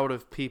crowd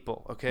of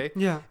people, okay?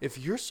 Yeah. If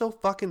you're so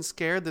fucking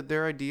scared that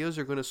their ideas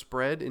are going to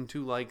spread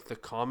into like the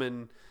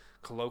common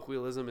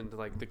colloquialism, into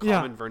like the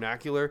common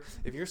vernacular,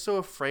 if you're so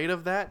afraid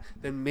of that,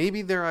 then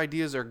maybe their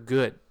ideas are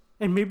good.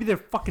 And maybe they're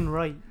fucking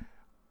right.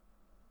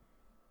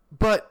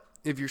 But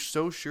if you're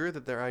so sure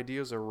that their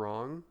ideas are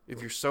wrong,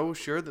 if you're so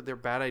sure that they're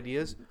bad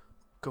ideas,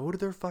 go to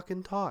their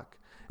fucking talk.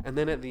 And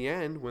then at the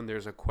end, when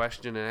there's a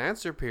question and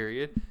answer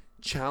period,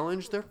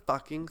 challenge their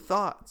fucking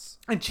thoughts.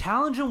 And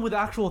challenge them with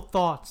actual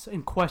thoughts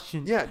and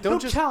questions. Yeah, don't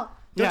just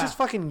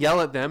fucking yell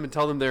at them and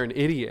tell them they're an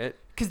idiot.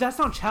 Because that's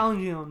not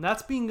challenging them.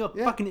 That's being a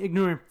fucking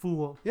ignorant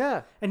fool.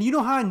 Yeah. And you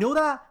know how I know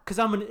that? Because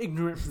I'm an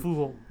ignorant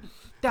fool.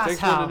 That's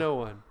Thanks how. to no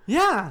one.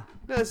 Yeah.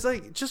 No, it's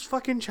like, just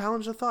fucking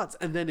challenge the thoughts.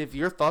 And then if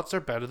your thoughts are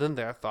better than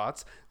their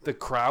thoughts, the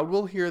crowd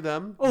will hear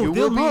them. Oh,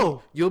 they'll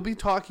know. You'll be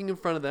talking in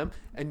front of them,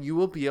 and you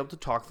will be able to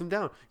talk them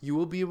down. You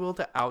will be able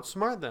to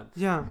outsmart them.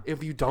 Yeah.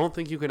 If you don't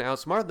think you can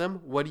outsmart them,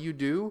 what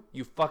do?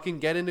 You fucking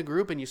get in a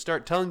group and you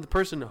start telling the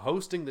person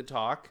hosting the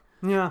talk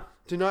to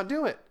not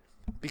do it.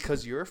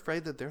 Because you're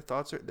afraid that their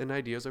thoughts and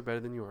ideas are better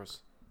than yours.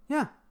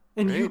 Yeah.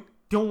 And right? you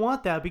don't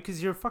want that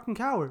because you're a fucking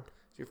coward.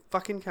 You're a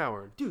fucking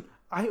coward. Dude,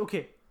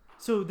 okay.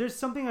 So there's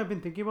something I've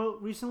been thinking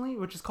about recently,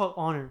 which is called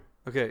honor.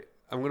 Okay,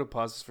 I'm going to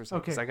pause this for a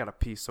second because I got to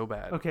pee so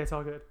bad. Okay, it's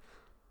all good.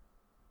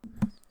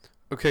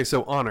 Okay,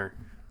 so honor.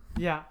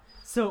 Yeah.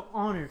 So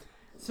honor.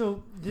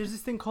 So there's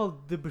this thing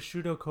called the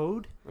Bushido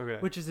Code,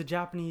 which is a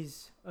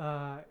Japanese,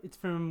 it's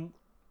from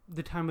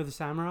the time of the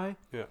samurai.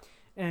 Yeah.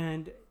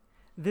 And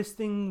this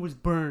thing was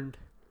burned.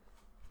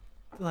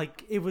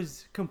 Like, it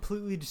was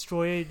completely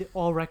destroyed.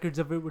 All records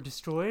of it were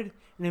destroyed.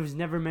 And it was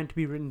never meant to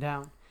be written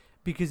down.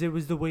 Because it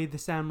was the way the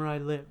samurai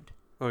lived.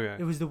 Oh, yeah.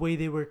 It was the way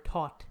they were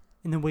taught.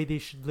 And the way they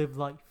should live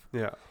life.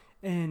 Yeah.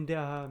 And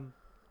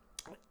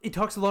it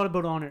talks a lot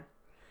about honor.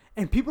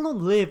 And people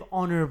don't live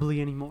honorably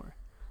anymore.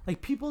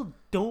 Like, people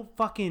don't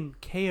fucking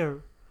care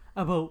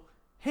about,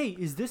 hey,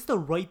 is this the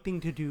right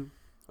thing to do?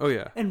 Oh,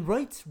 yeah. And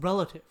right's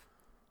relative.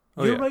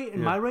 Oh, Your right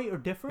and my right are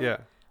different. Yeah.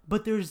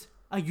 But there's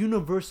a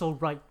universal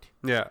right.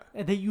 Yeah.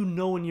 That you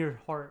know in your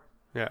heart.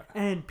 Yeah.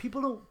 And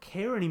people don't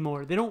care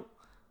anymore. They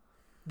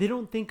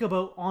don't think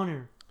about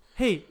honor.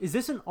 Hey, is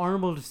this an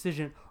honorable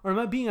decision? Or am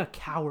I being a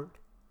coward?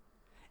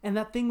 And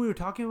that thing we were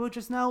talking about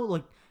just now,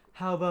 like,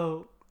 how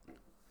about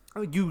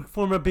you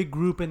form a big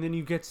group and then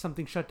you get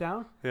something shut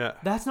down? Yeah.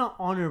 That's not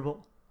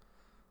honorable.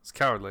 It's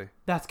cowardly.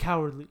 That's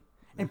cowardly.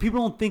 And people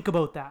don't think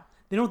about that.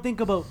 They don't think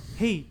about,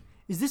 hey,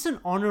 is this an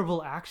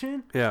honorable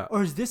action? Yeah.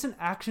 Or is this an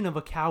action of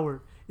a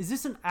coward? Is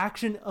this an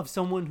action of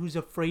someone who's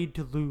afraid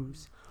to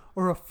lose?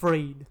 or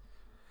afraid.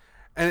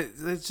 And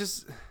it's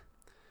just,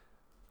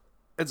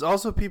 it's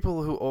also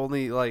people who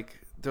only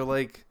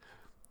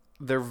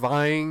they're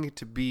vying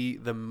to be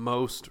the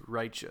most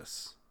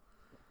righteous.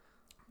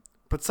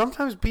 But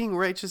sometimes being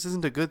righteous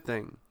isn't a good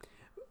thing.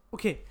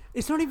 Okay,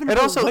 it's not even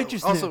about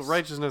righteousness. Also,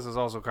 righteousness is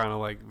also kind of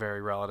like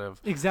very relative.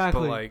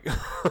 Exactly. But like,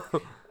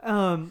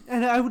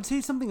 and I would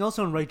say something else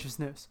on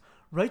righteousness.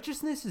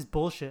 Righteousness is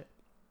bullshit.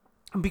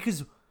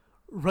 Because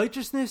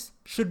righteousness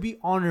should be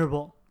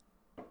honorable.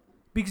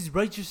 Because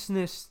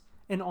righteousness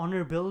and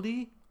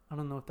honorability, I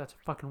don't know if that's a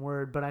fucking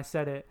word, but I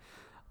said it.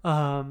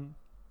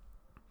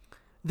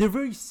 They're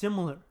very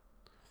similar.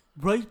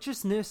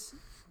 Righteousness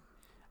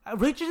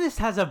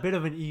has a bit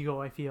of an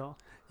ego, I feel.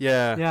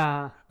 yeah.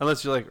 Yeah.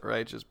 Unless you're like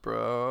righteous,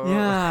 bro.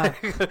 Yeah.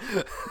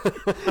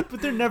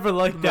 But they're never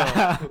like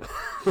that.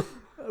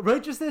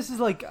 Righteousness is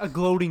like a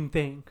gloating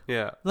thing.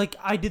 Yeah. Like,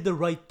 I did the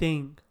right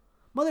thing.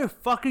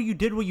 Motherfucker, you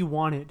did what you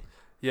wanted.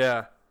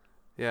 Yeah.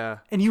 Yeah.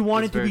 And you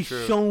wanted That's to very be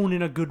true. shown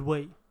in a good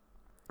way.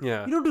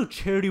 Yeah. You don't do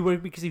charity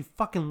work because you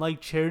fucking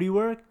like charity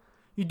work.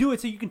 You do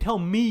it so you can tell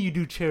me you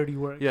do charity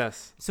work.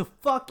 Yes. So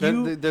fuck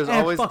you. There's and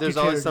always fuck your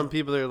charity. some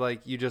people that are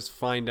like, you just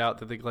find out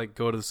that they like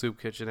go to the soup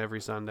kitchen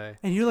every Sunday.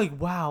 And you're like,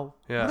 wow,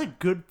 Yeah. what a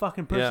good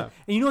fucking person. Yeah.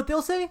 And you know what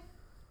they'll say?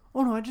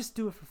 Oh no, I just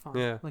do it for fun.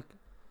 Yeah. Like,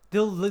 they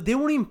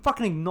won't even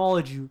fucking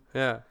acknowledge you.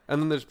 Yeah.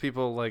 And then there's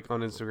people like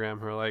on Instagram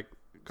who are like,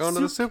 going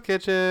to the soup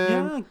kitchen.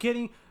 Yeah,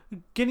 getting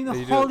the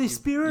And Holy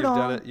Spirit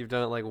on. You've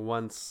done it like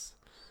once.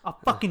 A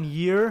fucking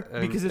year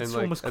And- because it's and,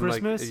 like, almost and,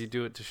 like, Christmas. you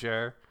do it to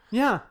share.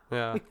 Yeah.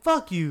 Yeah. Like,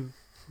 fuck you.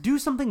 Do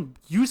something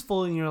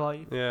useful in your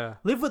life. Yeah.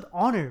 Live with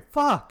honor.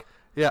 Fuck.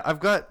 Yeah, I've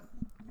got...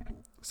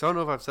 So I don't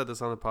know if I've said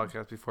this on the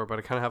podcast before, but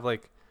I kind of have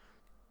like...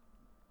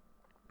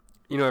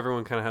 You know,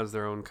 everyone kind of has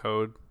their own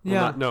code. Well,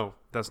 Yeah. No,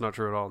 that's not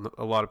true at all.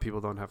 A lot of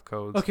people don't have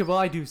codes. Okay, well,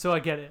 I do, so I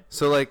get it.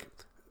 So, like,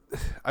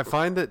 I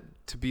find that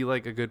to be,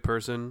 like, a good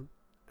person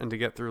and to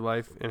get through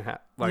life and,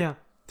 Yeah.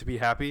 to be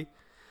happy,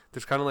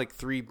 there's kind of, like,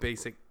 3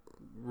 basic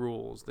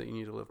rules that you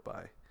need to live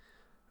by.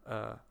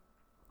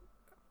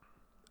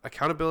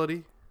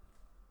 Accountability,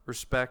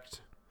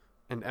 respect,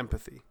 and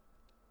empathy.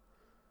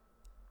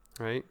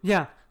 Right?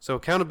 Yeah. So,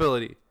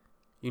 accountability.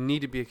 You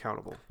need to be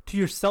accountable. To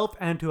yourself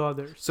and to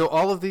others. So,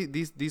 all of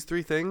these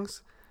 3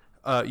 things,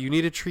 you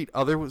need to treat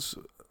others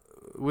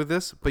with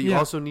this, but you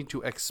also need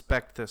to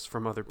expect this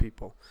from other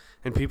people.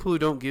 And people who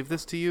don't give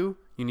this to you,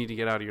 you need to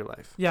get out of your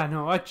life. Yeah,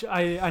 no,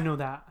 I know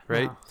that.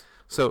 Right? Yeah.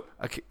 So,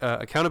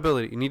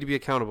 accountability. You need to be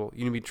accountable.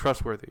 You need to be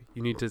trustworthy.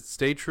 You need to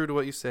stay true to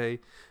what you say.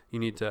 You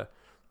need to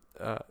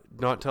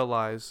not tell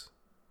lies.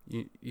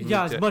 You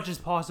as much as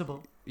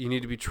possible. You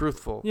need to be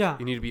truthful. Yeah.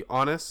 You need to be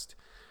honest.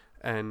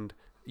 And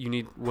you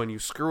need, when you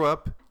screw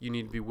up, you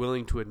need to be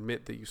willing to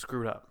admit that you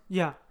screwed up.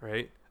 Yeah.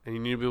 Right? And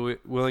you need to be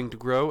willing to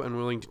grow and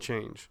willing to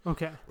change.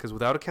 Okay. Because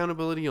without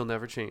accountability, you'll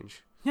never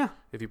change. Yeah.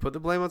 If you put the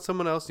blame on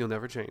someone else, you'll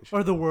never change.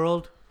 Or the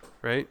world.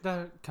 Right?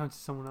 That counts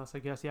as someone else, I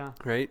guess, yeah.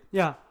 Right?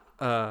 Yeah.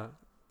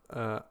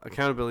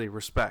 Accountability,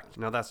 respect.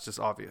 Now that's just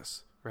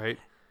obvious, right?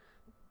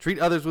 Treat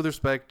others with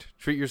respect.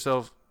 Treat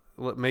yourself.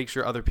 Make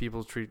sure other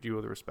people treat you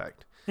with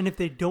respect. And if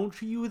they don't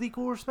treat you with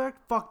equal respect,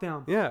 fuck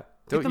them. Yeah.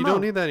 Take them You don't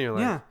out. need that in your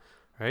life. Yeah.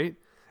 Right?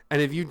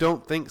 And if you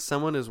don't think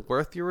someone is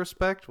worth your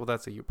respect, well,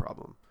 that's a you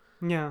problem.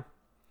 Yeah.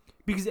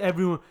 Because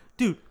everyone...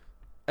 Dude.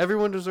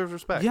 Everyone deserves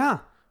respect. Yeah.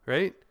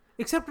 Right?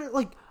 Except,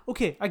 like...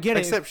 Okay, I get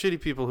Except shitty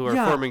people who are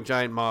Yeah. forming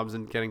giant mobs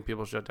and getting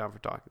people shut down for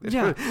talking.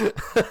 Yeah.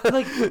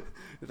 Like,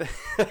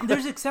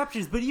 there's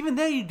exceptions, but even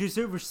they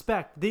deserve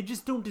respect. They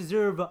just don't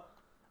deserve...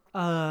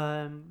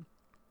 They're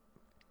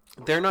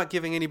not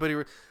giving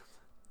anybody...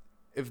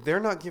 If they're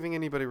not giving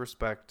anybody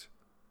respect,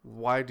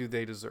 why do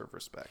they deserve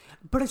respect?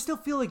 But I still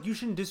feel like you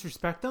shouldn't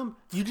disrespect them.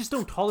 You just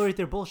don't tolerate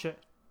their bullshit.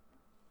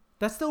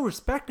 That's still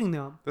respecting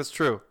them. That's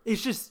true.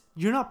 It's just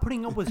you're not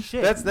putting up with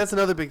shit. That's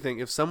another big thing.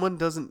 If someone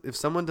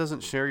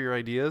doesn't share your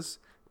ideas,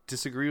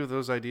 disagree with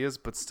those ideas,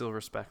 but still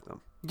respect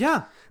them.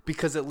 Yeah.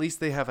 Because at least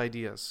they have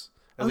ideas.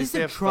 At least they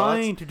they're have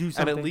trying thoughts, to do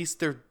something. and at least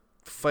they're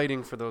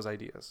fighting for those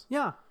ideas.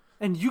 Yeah.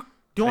 And you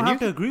don't have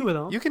to agree with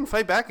them. You can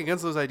fight back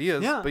against those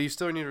ideas, Yeah. but you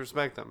still need to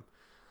respect them.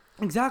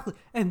 Exactly.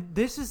 And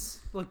this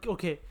is like,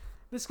 okay,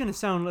 this is going to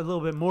sound a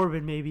little bit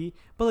morbid maybe,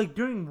 but like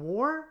during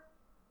war,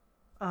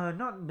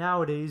 not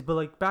nowadays, but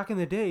like back in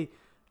the day,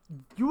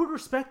 you would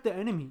respect the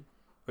enemy.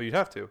 Well, you'd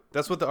have to.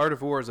 That's what the Art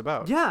of War is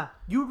about. Yeah.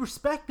 You would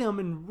respect them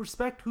and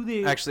respect who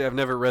they... Actually, I've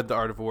never read the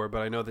Art of War,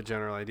 but I know the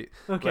general idea.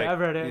 Okay, like, I've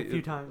read it a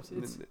few times.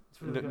 It's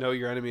really good. Know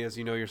your enemy as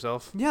you know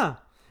yourself. Yeah.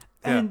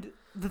 Yeah. And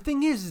the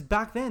thing is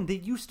back then, they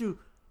used to...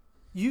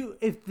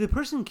 If the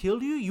person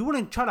killed you, you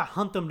wouldn't try to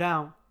hunt them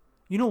down.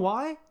 You know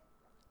why?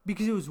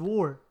 Because it was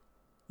war.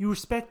 You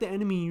respect the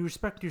enemy, you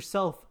respect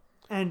yourself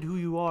and who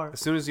you are.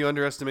 As soon as you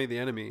underestimate the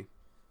enemy,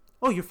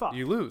 Oh, you're fucked.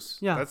 you lose.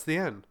 Yeah. That's the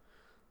end.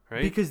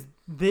 Right? Because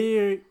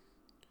they're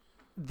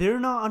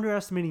not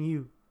underestimating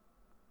you.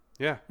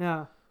 Yeah.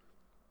 Yeah.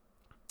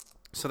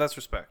 So that's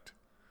respect.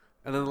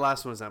 And then the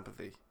last one is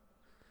empathy.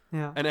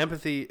 Yeah. And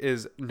empathy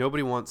is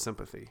nobody wants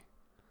sympathy.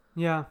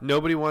 Yeah.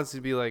 Nobody wants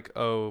to be like,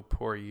 oh,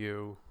 poor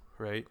you,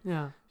 right?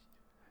 Yeah.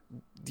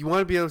 you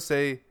want to be able to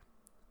say,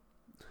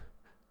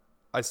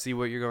 I see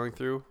what you're going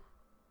through,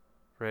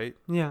 right?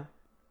 Yeah.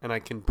 And I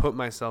can put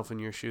myself in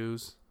your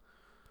shoes.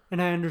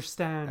 And I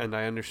understand.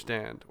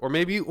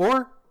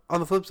 Or on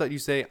the flip side, you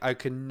say, I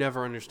can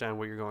never understand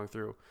what you're going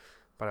through,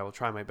 but I will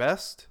try my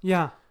best.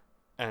 Yeah.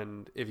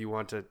 And if you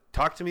want to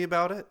talk to me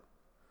about it,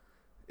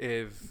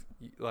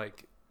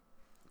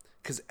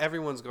 because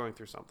everyone's going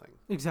through something.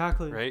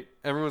 Exactly. Right?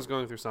 Everyone's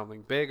going through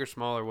something, big or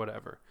small or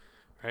whatever.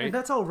 Right? And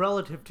that's all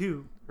relative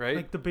too. Right?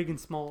 Like the big and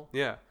small.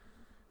 Yeah.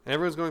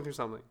 Everyone's going through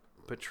something.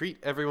 But treat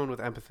everyone with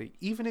empathy,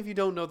 even if you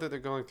don't know that they're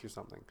going through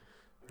something.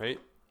 Right?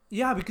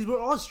 Yeah, because we're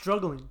all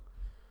struggling.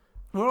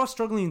 We're all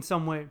struggling in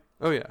some way.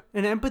 Oh, yeah.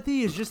 And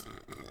empathy is just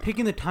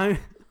taking the time.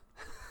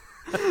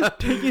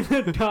 Taking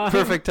the time.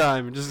 Perfect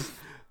time.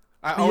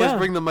 I always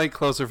bring the mic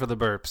closer for the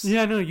burps.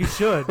 Yeah, no, you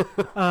should.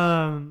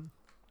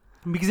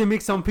 Because it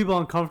makes some people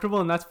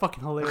uncomfortable, and that's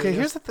fucking hilarious. Okay,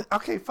 here's the thing.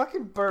 Okay,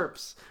 fucking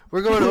burps.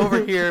 We're going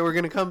over here. We're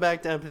going to come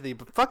back to empathy.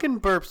 But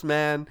fucking burps,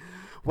 man.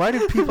 Why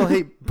do people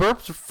hate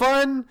burps? Are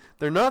fun.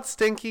 They're not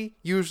stinky,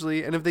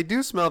 usually. And if they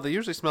do smell, they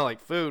usually smell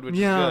like food, which is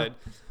good.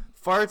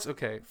 Farts,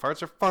 okay.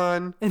 Farts are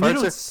fun. And farts they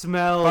don't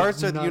smell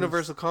Farts are nice. the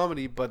universal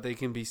comedy, but they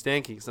can be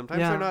stanky.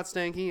 Sometimes they're not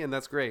stanky, and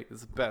that's great.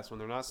 It's the best when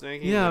they're not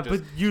stanky. Yeah,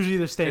 but usually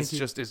they're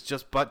stanky. It's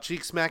just butt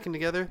cheeks smacking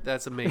together.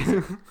 That's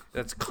amazing.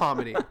 That's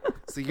comedy.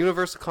 It's the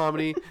universal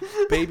comedy.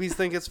 Babies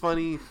think it's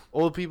funny.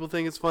 Old people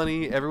think it's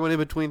funny. Everyone in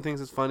between thinks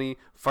it's funny.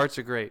 Farts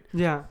are great.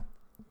 Yeah.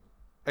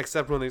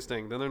 Except when they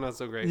stink. Then they're not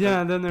so great.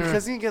 Yeah, then they're...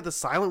 Because you get the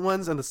silent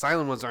ones, and the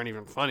silent ones aren't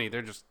even funny.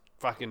 They're just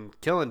fucking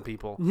killing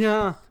people.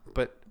 Yeah.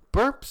 But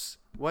burps...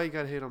 Why you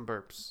gotta hate on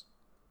burps?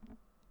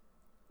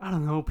 I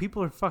don't know.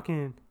 People are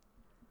fucking...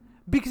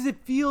 Because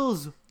it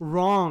feels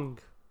wrong.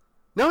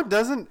 No, it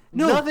doesn't.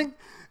 No.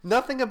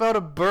 Nothing about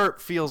a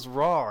burp feels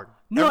wrong.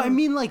 No, I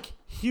mean like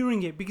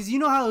hearing it. Because you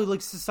know how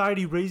like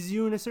society raises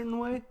you in a certain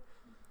way?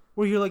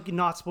 Where you're like, you're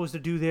not supposed to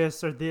do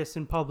this or this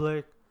in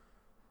public.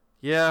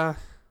 Yeah.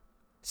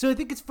 So I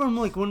think it's from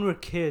like when we're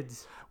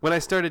kids. When I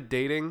started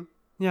dating...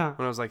 Yeah.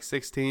 When I was like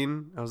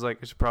 16, I was like,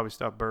 I should probably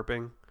stop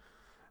burping.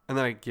 And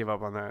then I gave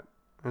up on that.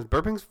 Because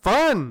burping's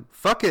fun.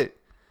 Fuck it.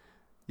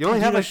 You only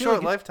have a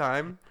short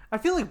lifetime. I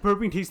feel like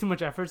burping takes too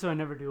much effort, so I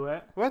never do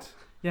it. What?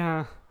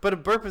 Yeah. But a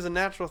burp is a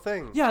natural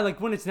thing. Yeah, like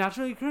when it's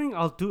naturally occurring,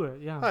 I'll do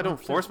it. Yeah. I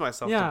don't force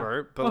myself to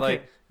burp, but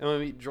like, I'm gonna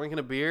be drinking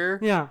a beer.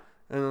 Yeah.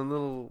 And a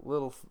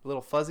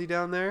little fuzzy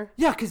down there.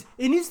 Yeah, because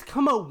it needs to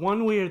come out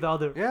one way or the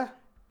other. Yeah.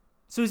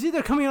 So it's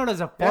either coming out as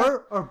a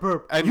fart or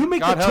burp. And you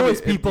make the choice,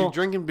 people. If you're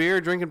drinking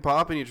beer, drinking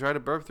pop, and you try to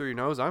burp through your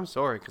nose, I'm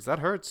sorry, because that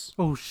hurts.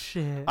 Oh,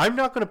 shit. I'm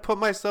not going to put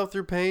myself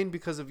through pain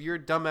because of your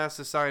dumbass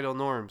societal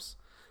norms.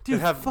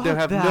 Dude, that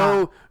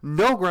have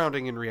no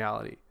grounding in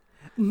reality.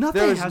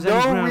 Nothing has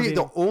any grounding.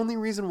 The only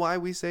reason why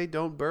we say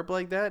don't burp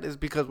like that is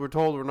because we're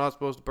told we're not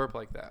supposed to burp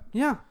like that.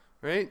 Yeah.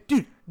 Right?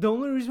 Dude, the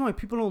only reason why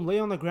people don't lay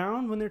on the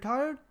ground when they're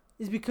tired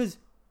is because,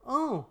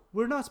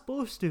 we're not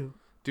supposed to.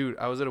 Dude,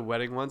 I was at a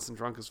wedding once and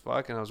drunk as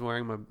fuck, and I was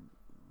wearing my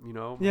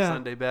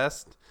Sunday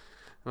best,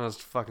 and I was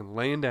fucking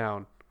laying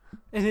down.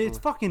 And it's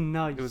fucking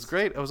nice. It was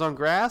great. I was on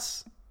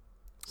grass.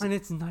 And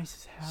it's nice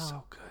as hell.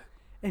 So good.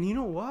 And you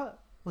know what?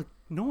 Like,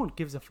 no one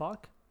gives a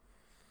fuck.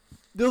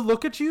 They'll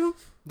look at you,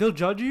 they'll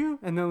judge you,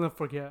 and then they'll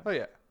forget. Oh,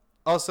 yeah.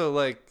 Also,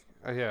 like,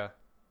 yeah.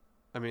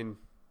 I mean,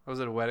 I was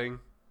at a wedding.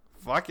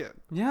 Fuck it.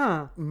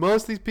 Yeah.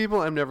 Most of these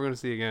people I'm never going to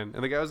see again.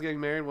 And the guy was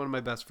getting married, one of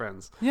my best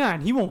friends. Yeah,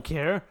 and he won't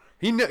care.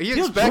 He'll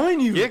join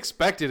you. He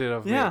expected it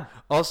of me.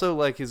 Also,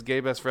 like, his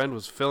gay best friend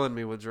was filling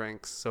me with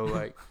drinks. So,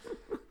 like,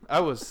 I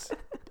was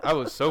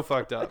so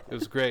fucked up. It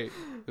was great.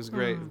 It was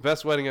great.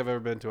 Best wedding I've ever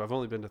been to. I've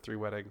only been to 3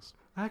 weddings.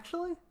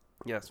 Actually?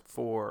 Yes,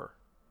 4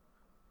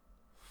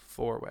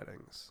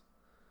 weddings.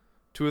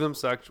 2 of them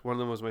sucked. One of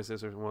them was my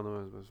sister's, and one of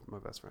them was my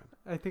best friend.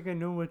 I think I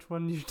know which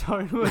one you're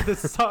talking about that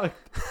sucked.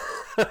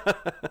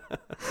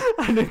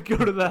 I didn't go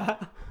to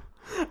that.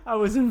 I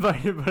was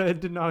invited, but I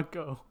did not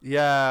go.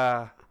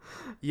 Yeah.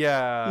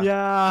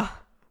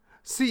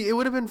 See, it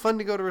would have been fun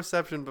to go to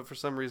reception, but for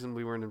some reason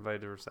we weren't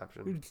invited to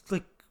reception. It's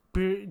like,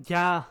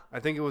 yeah.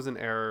 I think it was an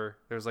error.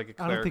 There was like a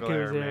clerical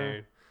error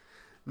made.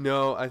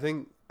 No, I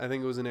think it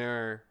was an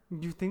error.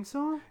 You think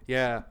so?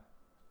 Yeah.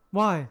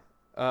 Why?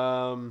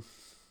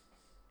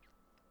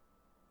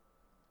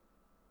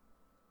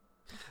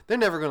 They're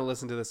never going to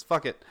listen to this.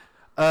 Fuck it.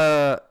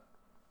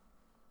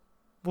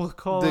 We'll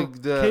call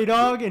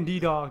K-Dog and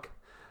D-Dog.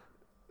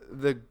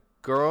 The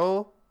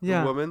girl,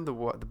 the woman,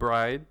 the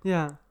bride,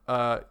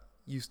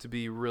 used to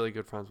be really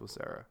good friends with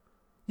Sarah.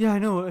 Yeah, I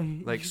know.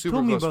 Like, super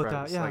told me close about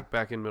friends, that, yeah. like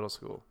back in middle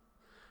school.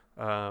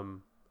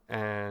 And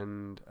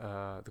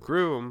the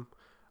groom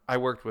I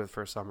worked with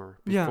for a summer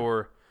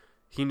before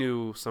he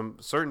knew some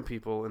certain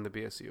people in the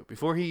BSU.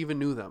 Before he even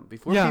knew them.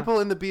 Before people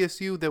in the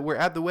BSU that were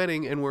at the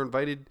wedding and were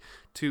invited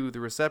to the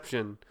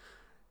reception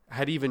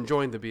had even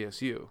joined the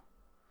BSU.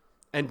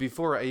 And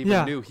before I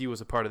even knew he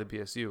was a part of the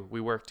BSU,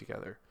 we worked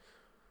together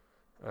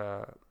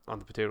on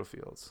the potato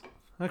fields.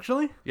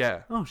 Actually?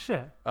 Yeah. Oh,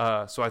 shit.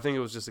 So I think it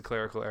was just a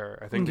clerical error.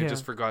 I think they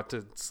just forgot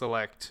to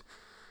select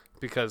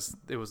because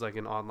it was like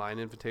an online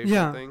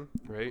invitation thing,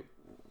 right?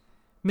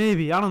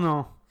 Maybe, I don't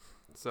know.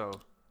 So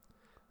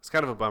it's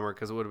kind of a bummer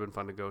because it would have been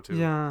fun to go to.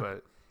 Yeah.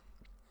 But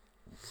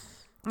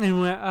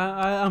anyway,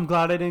 I'm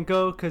glad I didn't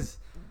go because.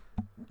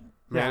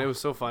 Man, it was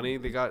so funny.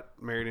 They got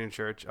married in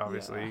church,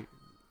 obviously. Yeah.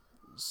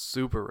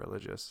 Super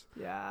religious.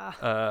 Yeah.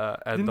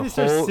 And Didn't the they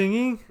start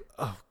singing?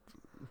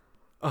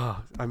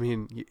 I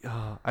mean,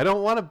 I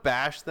don't want to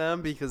bash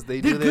them because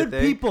They're do their good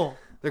thing. people.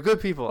 They're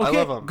good people. Okay? I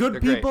love them. Good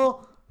They're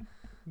people,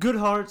 good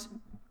hearts,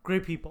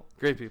 great people.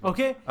 Great people.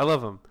 Okay? I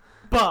love them.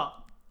 But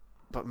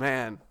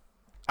man,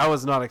 I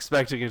was not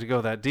expecting it to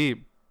go that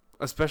deep.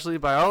 Especially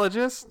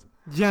biologist.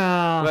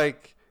 Yeah.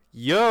 Like,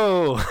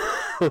 yo.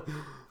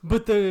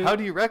 But how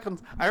do you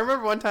reconcile? I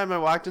remember one time I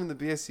walked into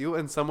the BSU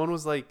and someone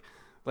was like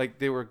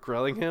they were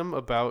grilling him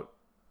about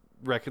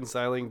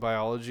reconciling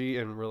biology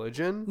and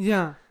religion.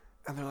 Yeah.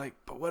 And they're like,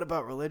 but what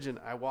about religion?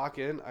 I walk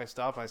in, I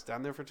stop, I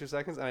stand there for 2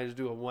 seconds, and I just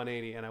do a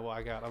 180 and I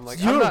walk out. I'm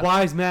like, you're a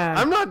wise man.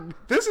 I'm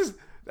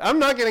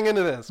not getting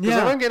into this. Because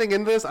if I'm getting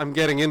into this, I'm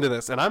getting into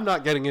this. And I'm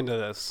not getting into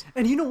this.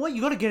 And you know what?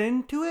 You got to get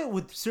into it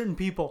with certain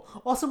people.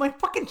 Also, my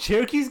fucking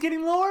chair keeps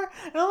getting lower.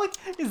 And I'm like,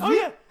 is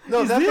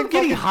Liam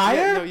getting higher?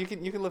 Yeah, no, you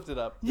can lift it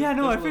up. Yeah,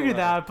 no, I figured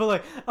that. But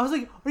like, I was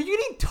like, are you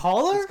getting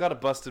taller? It's got a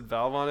busted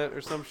valve on it or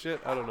some shit.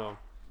 I don't know.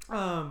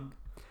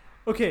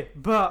 Okay,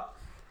 but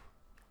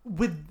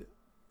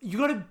you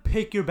got to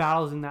pick your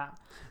battles in that.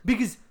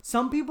 Because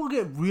some people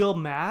get real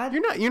mad.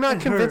 You're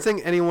not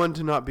convincing anyone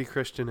to not be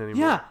Christian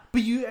anymore. Yeah,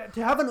 but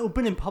to have an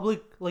open in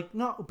public, like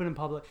not open in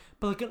public,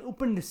 but like an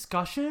open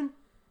discussion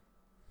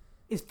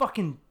is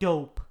fucking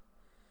dope.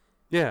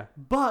 Yeah.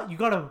 But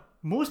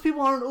most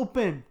people aren't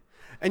open.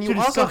 And you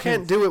also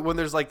can't do it when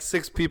there's like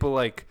 6 people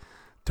like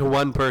to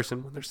one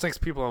person. When there's 6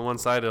 people on one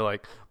side, they're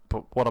like,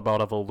 but what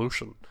about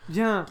evolution?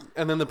 Yeah.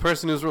 And then the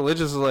person who's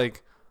religious is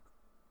like,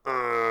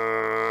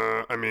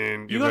 I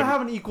mean, you gotta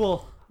have an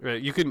equal.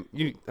 Right,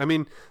 I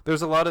mean,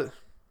 there's a lot of...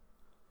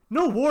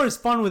 No war is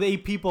fun with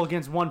 8 people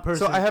against one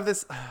person. So I have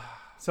this...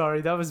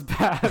 Sorry, that was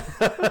bad.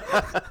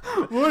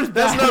 War is bad.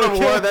 That's not a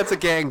war, that's a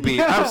gang beat.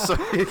 Yeah. I'm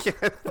sorry. You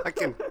can't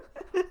fucking...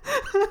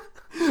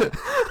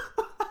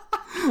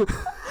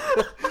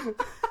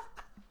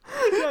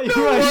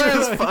 War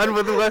is fun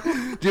with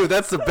the... Dude,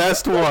 that's the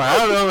best war. I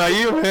don't know about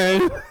you,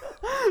 man.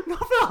 No,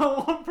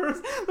 not one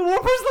person. The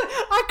one person, like,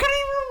 I couldn't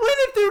even win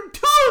if there were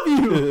 2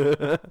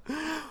 of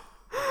you.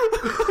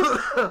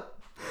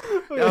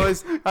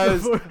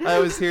 I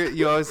always hear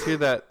you always hear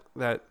that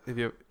if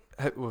you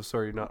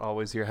sorry, not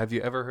always hear. Have you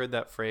ever heard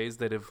that phrase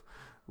that if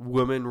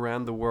women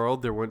ran the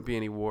world, there wouldn't be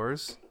any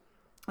wars?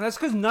 That's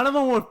because none of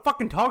them would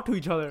fucking talk to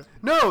each other.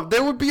 No,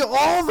 there would be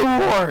all the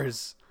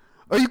wars.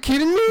 Are you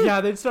kidding me?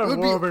 Yeah, they'd start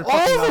war over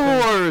all the nothing.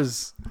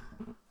 wars.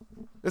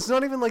 It's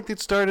not even like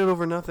they'd started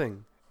over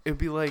nothing. It'd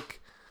be like,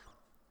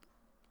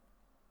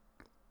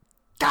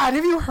 God,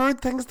 have you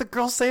heard things the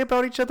girls say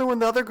about each other when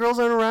the other girls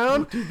aren't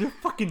around? Dude, they're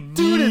fucking mean.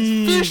 Dude,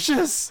 it's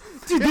vicious.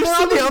 Dude, they're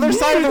on the other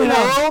side of the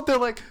world.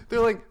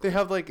 They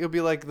have like, it'll be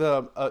like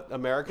the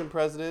American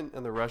president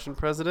and the Russian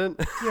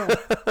president. Yeah.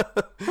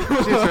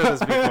 She's heard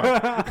this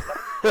before.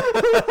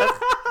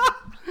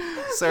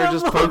 Sarah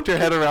just poked her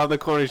head around the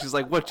corner. She's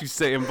like, what you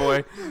saying,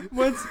 boy?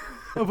 Once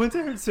I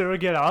heard Sarah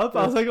get up,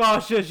 I was like, oh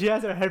shit, she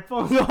has her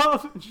headphones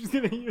off and she's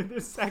gonna hear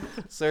this second.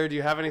 Sarah, do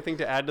you have anything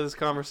to add to this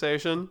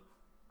conversation?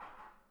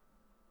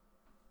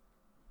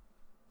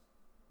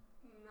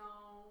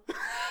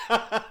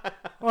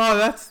 Oh,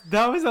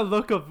 that was a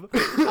look of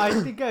I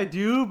think I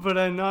do, but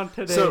I'm not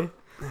today. So,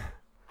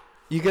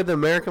 you get the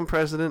American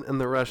president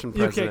and the Russian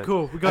president. Okay,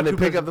 cool. We got and they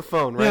pick up the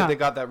phone, right? Yeah. They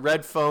got that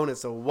red phone.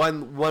 It's a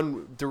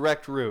one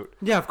direct route.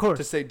 Yeah, of course.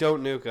 To say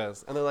don't nuke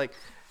us. And they're like,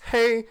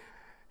 hey,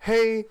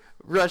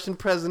 Russian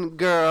president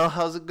girl,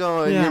 how's it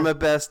going? Yeah. You're my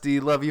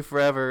bestie. Love you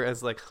forever. And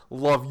it's like,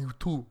 love you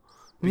too.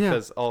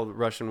 Because all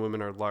Russian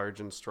women are large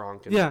and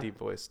strong and deep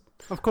voiced.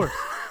 Of course.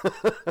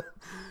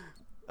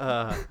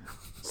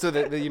 So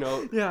that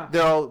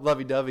they're all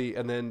lovey-dovey,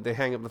 and then they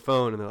hang up the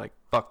phone, and they're like,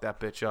 "Fuck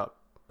that bitch up."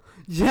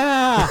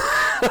 Yeah,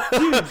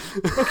 dude.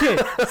 Okay,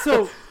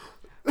 so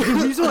the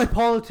reason why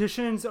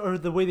politicians are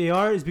the way they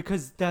are is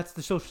because that's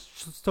the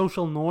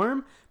social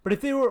norm. But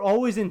if they were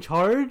always in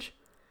charge,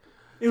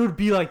 it would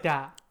be like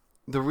that.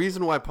 The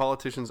reason why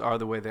politicians are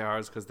the way they are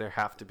is because they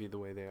have to be the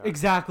way they are.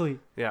 Exactly.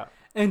 Yeah.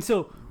 And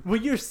so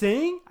what you're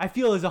saying, I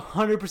feel, is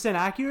 100%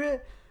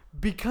 accurate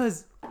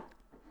because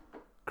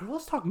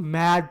girls talk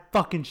mad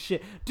fucking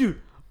shit.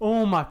 Dude,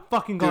 oh my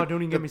fucking God,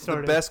 don't even get me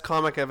started. The best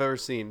comic I've ever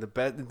seen. The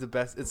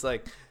best. It's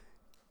like,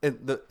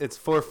 it's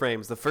 4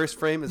 frames. The first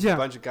frame is a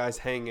bunch of guys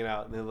hanging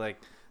out, and they're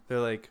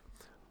like,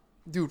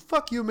 dude,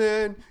 fuck you,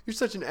 man. You're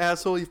such an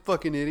asshole, you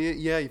fucking idiot.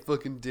 Yeah, you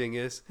fucking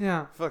dingus.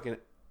 Yeah. Fucking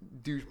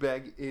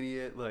douchebag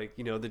idiot. Like,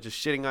 they're just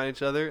shitting on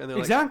each other, and they're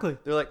exactly.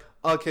 They're like,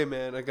 okay,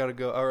 man, I gotta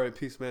go. All right,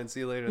 peace, man.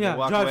 See you later. And yeah, they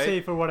walk drive away,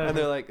 safe or whatever. And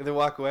they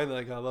walk away, and they're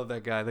like, I love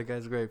that guy. That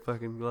guy's great.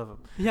 Fucking love him.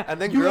 Yeah.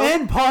 And then you girls,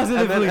 end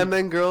positively. and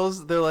then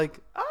girls, they're like,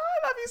 oh,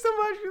 I love you so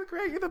much. You're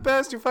great. You're the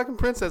best. You're fucking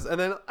princess. And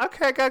then,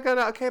 okay, go.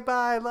 Okay,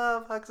 bye.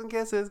 Love, hugs and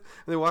kisses.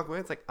 And they walk away.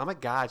 It's like, oh my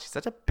God, she's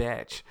such a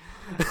bitch.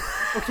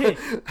 Okay,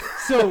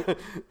 so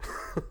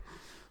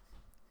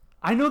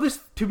I know this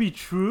to be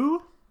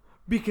true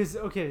because,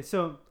 okay,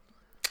 so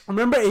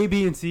remember A,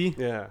 B, and C?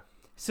 Yeah.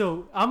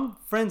 So I'm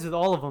friends with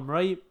all of them,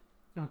 right?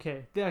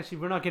 Okay, actually,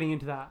 we're not getting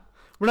into that.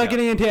 We're not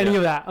getting into any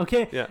of that,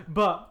 okay? Yeah.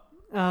 But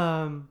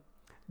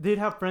they'd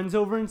have friends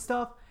over and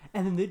stuff,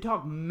 and then they'd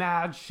talk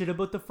mad shit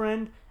about the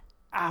friend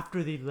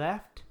after they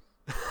left.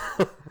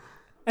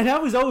 And I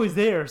was always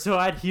there, so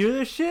I'd hear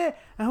this shit,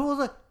 and I was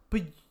like,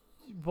 but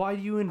why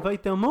do you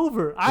invite them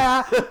over? I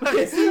asked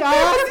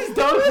these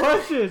dumb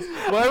questions.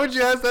 Why would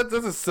you ask that?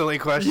 That's a silly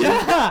question.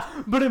 Yeah,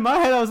 but in my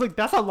head, I was like,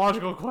 that's a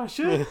logical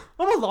question.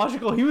 I'm a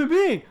logical human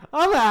being.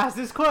 I'm going to ask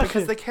this question.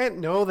 Because they can't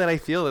know that I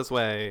feel this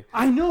way.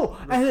 I know.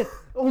 And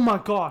oh my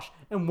gosh.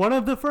 And one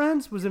of the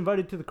friends was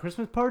invited to the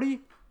Christmas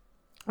party.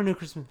 Or no,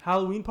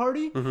 Halloween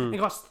party. And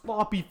got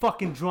sloppy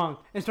fucking drunk.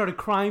 And started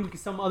crying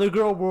because some other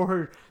girl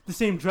wore the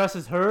same dress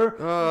as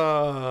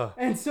her.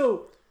 And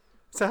so...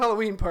 It's a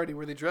Halloween party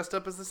where they dressed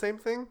up as the same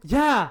thing?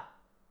 Yeah.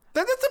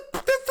 That's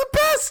the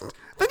best.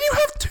 Then you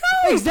have two.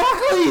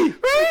 Exactly.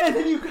 Right? And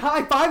then you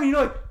high five and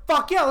you're like,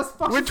 fuck yeah, let's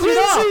fucking We're shit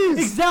up. twinsies.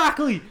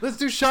 Exactly. Let's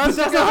do shots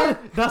But together.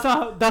 that's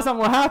not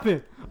what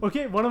happened.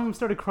 Okay, one of them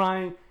started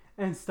crying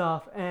and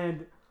stuff,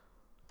 and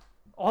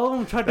all of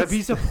them tried to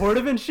be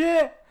supportive and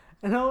shit.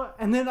 And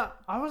then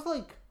I was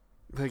like,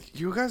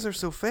 you guys are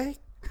so fake.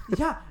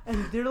 yeah.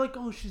 And they're like,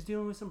 oh, she's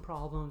dealing with some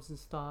problems and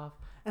stuff.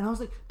 And I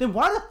was like, then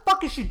why the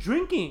fuck is she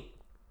drinking?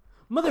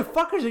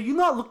 Motherfuckers, are you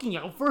not looking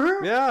out for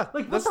her? Yeah,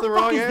 like, that's what the fuck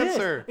wrong is this?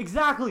 answer.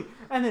 Exactly.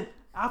 And then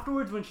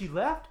afterwards, when she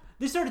left,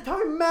 they started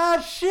talking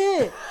mad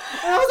shit.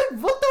 And I was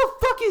like, what the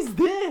fuck is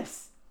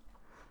this?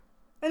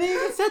 And they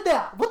even said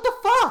that. What the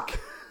fuck?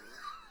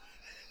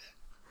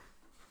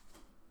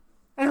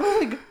 And I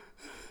was like,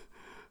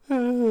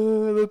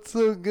 that's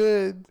so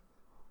good.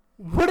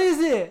 what is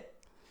it?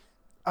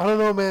 I don't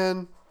know,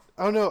 man.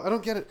 I don't know. I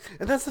don't get it.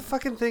 And that's the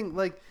fucking thing.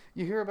 Like,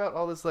 you hear about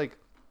all this, like,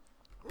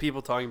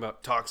 people talking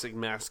about toxic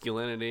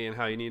masculinity and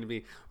how you need to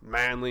be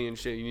manly and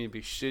shit. You need to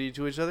be shitty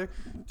to each other.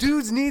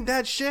 Dudes need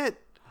that shit.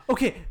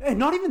 Okay, and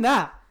not even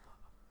that.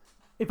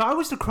 If I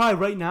was to cry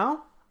right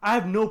now, I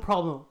have no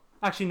problem.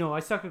 Actually, no, I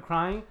suck at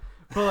crying.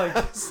 But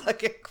like,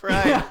 suck at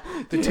crying. Yeah.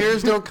 The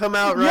tears don't come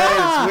out right.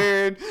 Yeah.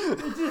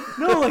 It's weird.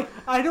 No, like,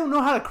 I don't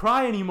know how to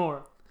cry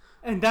anymore.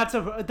 And that's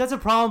a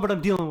problem, but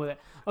I'm dealing with it.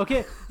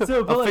 Okay,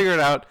 so but I'll figure it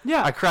out.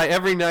 Yeah, I cry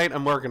every night.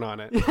 I'm working on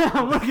it. Yeah,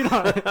 I'm working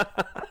on it.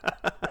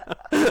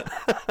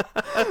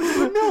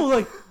 No,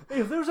 like,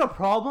 if there's a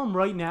problem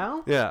right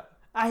now, yeah,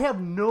 I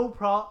have no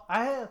problem.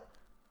 I have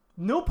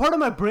no part of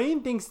my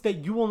brain thinks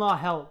that you will not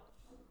help.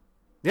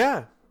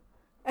 Yeah,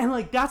 and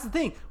like that's the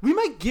thing. We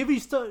might give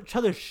each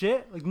other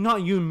shit, like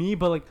not you and me,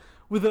 but like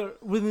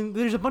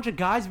there's a bunch of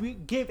guys. We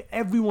gave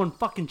everyone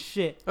fucking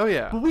shit. Oh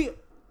yeah, but we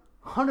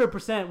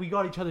 100% we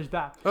got each other's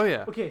back. Oh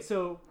yeah. Okay,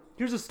 so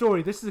here's a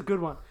story. This is a good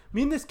one.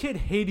 Me and this kid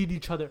hated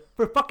each other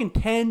for fucking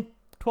 10,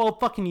 12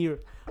 fucking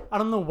years. I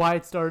don't know why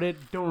it started.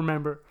 Don't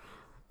remember.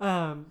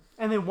 And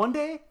then one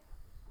day,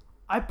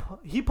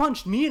 he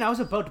punched me and I was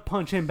about to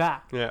punch him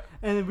back. Yeah.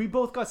 And then we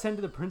both got sent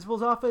to the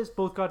principal's office.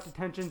 Both got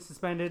detention,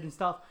 suspended and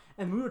stuff.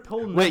 And we were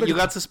told... Wait, you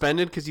got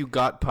suspended because you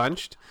got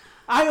punched?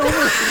 I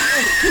almost...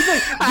 He's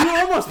like, you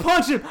almost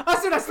punched him. I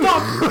said I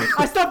stopped.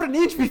 I stopped an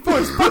inch before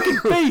his fucking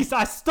face.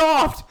 I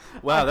stopped.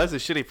 Wow, that's a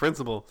shitty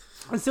principal.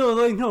 And so,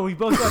 like, no, we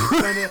both got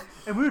suspended.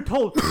 And we were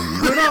told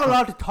we're not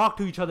allowed to talk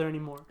to each other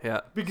anymore.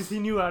 Yeah. Because he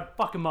knew I'd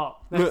fuck him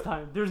up next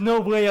time. There's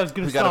no way I was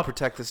going to stop. We gotta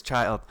protect this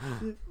child.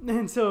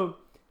 And so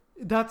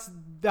that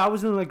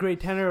was in like grade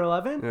 10 or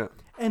 11. Yeah.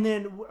 And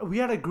then we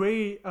had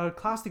a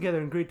class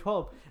together in grade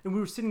 12. And we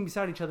were sitting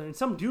beside each other. And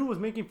some dude was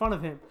making fun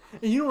of him.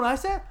 And you know what I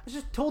said? I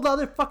just told the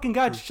other fucking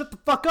guy to shut the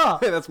fuck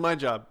up. Hey, that's my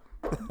job.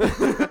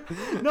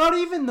 Not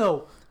even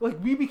though.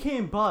 Like, we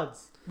became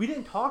buds. We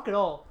didn't talk at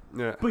all.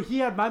 Yeah. But he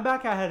had my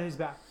back, I had his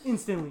back.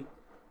 Instantly.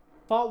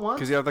 Fought once.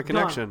 Because you have the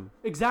connection. Done.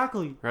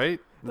 Exactly. Right?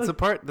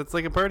 That's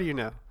like a part of you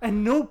now.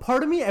 And no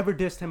part of me ever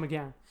dissed him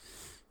again.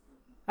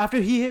 After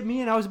he hit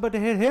me and I was about to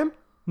hit him,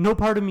 no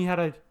part of me had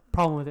a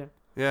problem with him.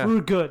 Yeah. We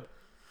were good.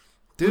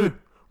 Dude.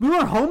 We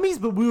weren't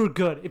homies, but we were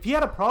good. If he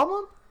had a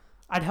problem,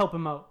 I'd help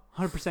him out.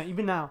 100%.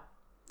 Even now.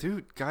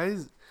 Dude,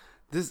 guys,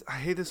 I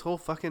hate this whole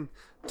fucking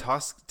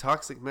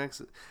toxic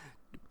mix.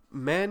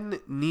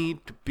 Men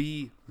need to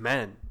be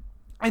men.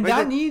 And right?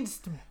 that needs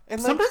to... And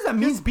sometimes that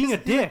means being a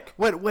dick.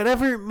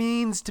 Whatever it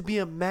means to be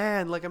a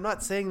man. Like, I'm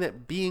not saying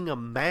that being a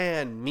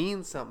man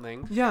means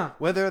something. Yeah.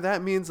 Whether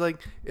that means, like,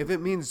 if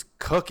it means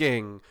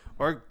cooking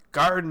or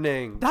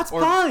gardening. That's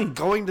or fine.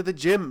 Going to the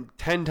gym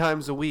 10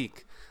 times a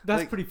week.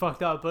 That's like, pretty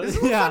fucked up, but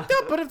it's yeah. fucked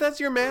up, but if that's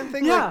your man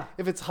thing, yeah. Like,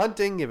 if it's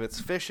hunting, if it's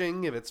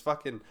fishing, if it's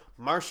fucking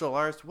martial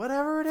arts,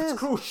 whatever it is. It's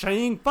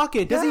crocheting, fuck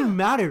it. It doesn't even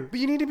matter. But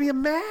you need to be a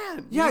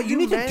man. Yeah, you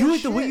need to do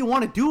it the way you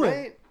want to do right?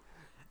 it.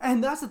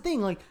 And that's the thing,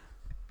 like,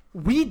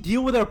 we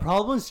deal with our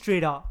problems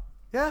straight up.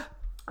 Yeah.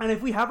 And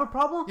if we have a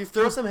problem... You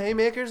throw some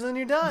haymakers and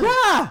you're done.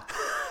 Yeah!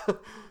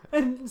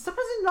 And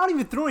sometimes it's not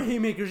even throwing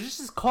haymakers,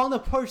 just calling the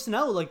person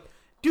out. Like,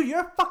 dude,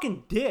 you're a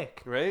fucking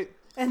dick. Right?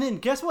 And then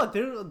guess what?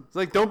 It's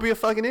like, don't be a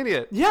fucking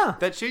idiot. Yeah.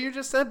 That shit you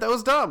just said, that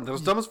was dumb. That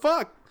was dumb as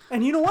fuck.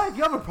 And you know what? If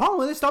you have a problem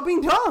with it, stop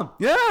being dumb.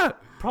 Yeah.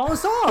 Problem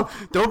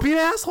solved. Don't be an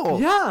asshole.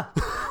 Yeah.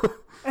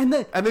 And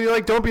then you're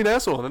like, don't be an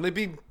asshole. And then they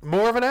be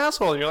more of an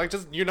asshole. And you're like,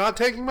 you're not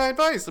taking my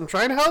advice. I'm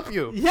trying to help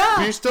you. Yeah.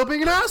 But you're still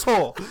being an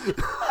asshole.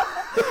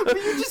 But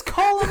you just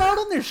call them out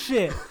on their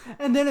shit.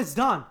 And then it's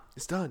done.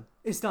 It's done.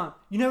 It's done.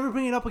 You never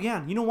bring it up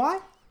again. You know why?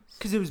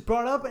 Because it was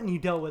brought up and you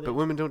dealt with it. But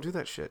women don't do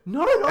that shit.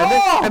 Not at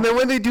all. And then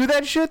when they do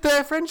that shit,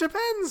 their friendship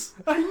ends.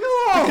 I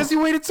know. Because you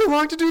waited so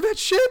long to do that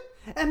shit.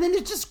 And then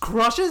it just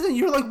crushes and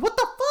you're like, what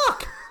the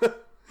fuck?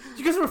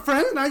 You guys were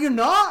friends, now you're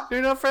not?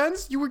 You're not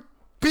friends? You were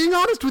being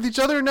honest with each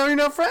other and now you're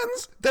not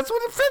friends? That's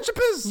what a friendship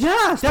is.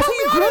 Yeah, that's what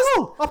you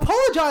grow.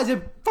 Apologize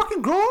and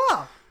fucking grow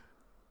up.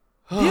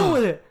 Deal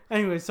with it.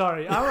 Anyway,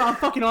 sorry. I'm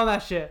fucking on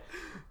that shit.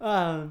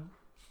 And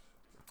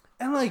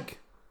like,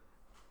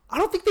 I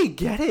don't think they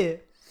get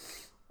it.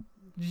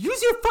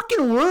 Use your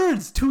fucking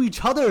words to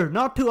each other,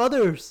 not to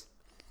others.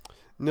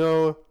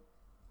 No.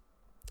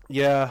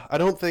 Yeah, I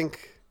don't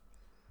think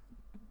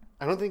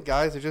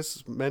guys are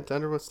just meant to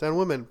understand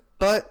women,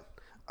 but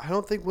I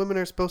don't think women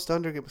are supposed to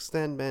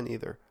understand men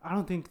either. I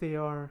don't think they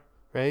are.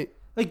 Right?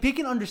 Like, they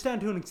can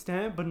understand to an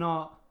extent, but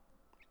not.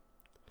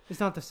 It's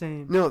not the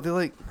same. No, they're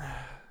like,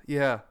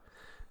 yeah.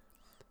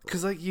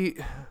 Because, like,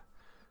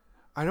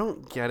 I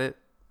don't get it.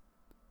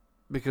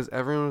 Because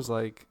everyone was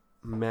like,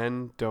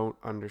 men don't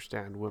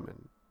understand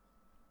women.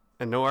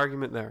 And no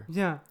argument there.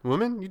 Yeah.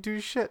 Women, you do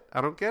your shit. I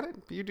don't get it,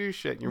 but you do your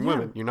shit. You're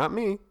women. You're not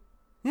me.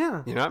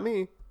 Yeah. You're not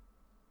me.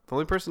 The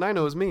only person I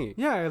know is me.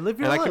 Yeah, I live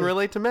your life. life. And I can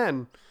relate to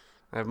men.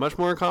 I have much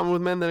more in common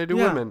with men than I do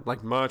women.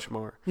 Like, much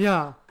more.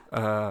 Yeah.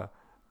 But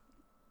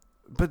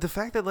the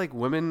fact that, like,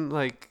 women,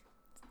 like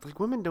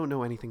women don't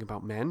know anything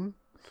about men.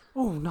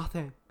 Oh,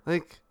 nothing.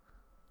 Like.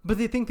 But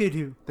they think they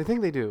do. They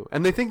think they do.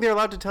 And they think they're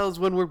allowed to tell us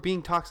when we're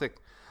being toxic.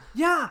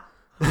 Yeah.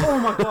 Oh,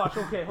 my gosh.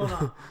 Okay,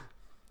 hold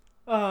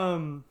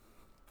on.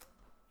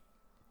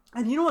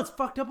 And you know what's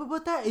fucked up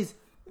about that is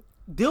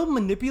they'll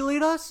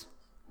manipulate us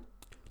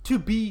to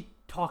be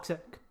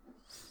toxic.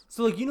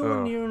 So, like, you know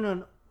when you're in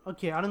an...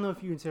 Okay, I don't know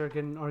if you and Sarah get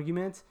in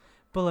arguments,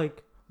 but,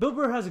 like, Bill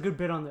Burr has a good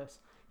bit on this.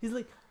 He's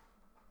like,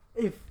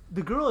 if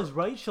the girl is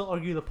right, she'll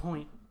argue the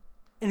point.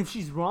 And if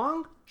she's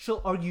wrong,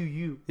 she'll argue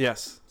you.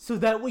 Yes. So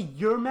that way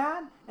you're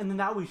mad, and then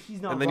that way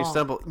she's not wrong. And then you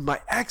stumble. My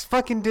ex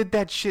fucking did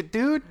that shit,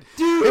 dude.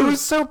 Dude! It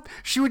was so...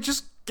 She would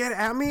just get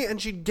at me,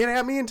 and she'd get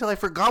at me until I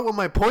forgot what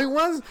my point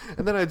was,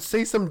 and then I'd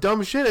say some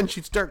dumb shit, and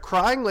she'd start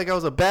crying like I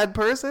was a bad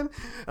person.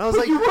 And I was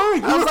like... You were!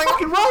 You were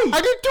fucking right!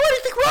 I didn't do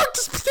anything wrong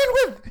to begin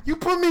with! You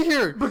put me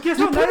here! But guess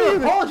what? Now you're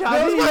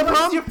apologizing.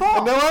 That's your fault.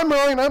 And now I'm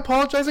wrong, and I'm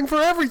apologizing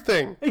for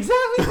everything.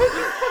 Exactly.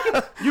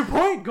 Your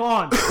point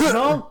gone.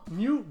 No,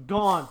 mute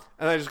gone.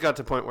 And I just got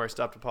to the point where I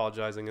stopped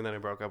apologizing, and then I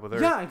broke up with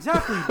her. Yeah,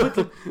 exactly. But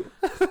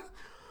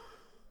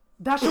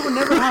that shit would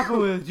never happen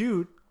with a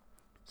dude.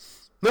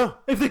 No.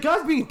 If the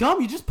guy's being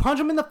dumb, you just punch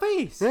him in the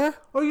face. Yeah.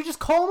 Or you just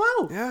call him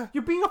out. Yeah.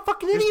 You're being a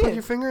fucking You idiot. just put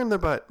your finger in their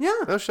butt. Yeah.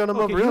 That'll shut them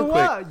up you real know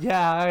quick. what?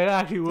 Yeah, I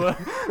actually would.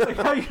 Like,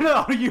 how are you going to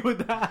argue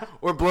with that?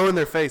 Or blow in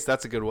their face.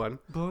 That's a good one.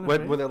 Blow in their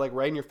face? When they're like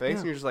right in your face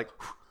and you're just like...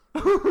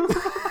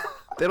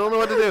 They don't know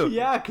what to do.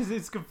 Yeah, because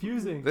it's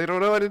confusing. They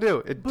don't know what to do.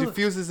 It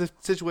diffuses the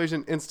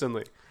situation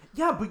instantly.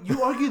 Yeah, but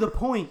you argue the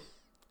point.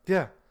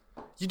 Yeah.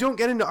 You don't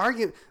get into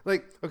argument.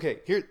 Like,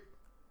 okay, here...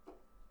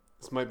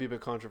 This might be a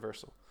bit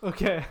controversial.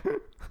 Okay.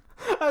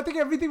 I think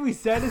everything we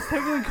said is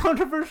technically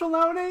controversial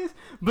nowadays,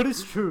 but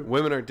it's true.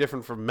 Women are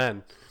different from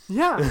men.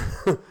 Yeah.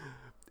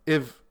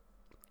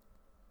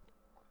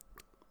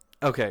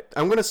 Okay,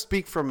 I'm going to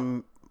speak for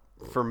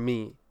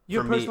me.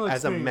 Your personal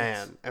as a experience.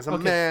 man. As a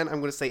man, I'm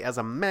going to say as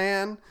a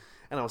man,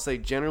 and I'll say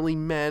generally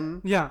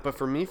men. Yeah. But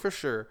for me, for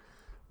sure,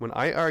 when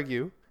I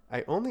argue,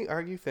 I only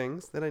argue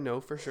things that I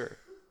know for sure.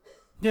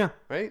 Yeah.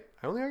 Right?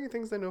 I only argue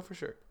things I know for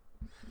sure.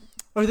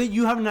 Or that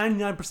you have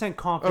 99%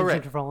 confidence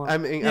interval on.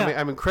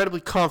 I'm incredibly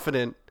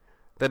confident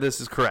that this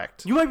is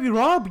correct. You might be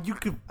wrong, but you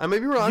could... I may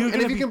be wrong, and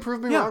if you can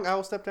prove me wrong, I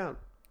will step down.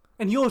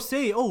 And you'll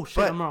say, oh,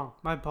 shit, I'm wrong.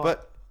 My apologies.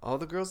 But all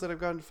the girls that I've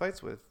gotten into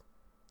fights with,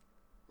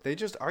 they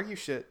just argue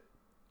shit.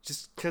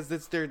 Just because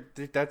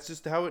that's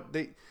just how it...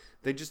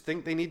 They just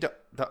think they need to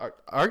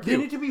argue.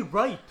 They need to be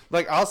right.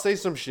 Like, I'll say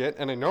some shit,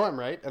 and I know I'm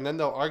right, and then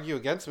they'll argue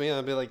against me, and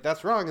I'll be like,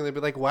 that's wrong. And they'll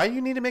be like, why do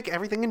you need to make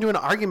everything into an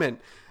argument?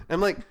 And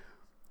I'm like,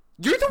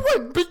 you're the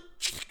one, but...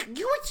 I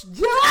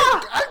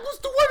was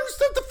the one who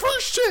said the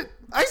first shit.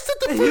 I said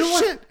the first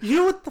shit. You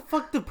know what the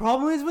fuck the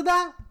problem is with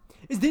that?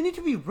 Is they need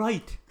to be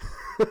right.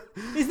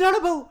 It's not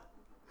about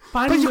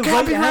finding the right answer. But you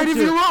can't be right if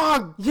you're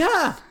wrong.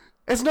 Yeah.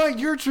 It's not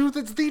your truth,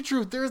 it's the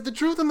truth. There's the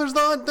truth and there's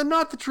not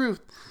the truth.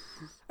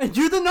 And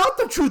you're not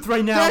the truth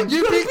right now. Yeah,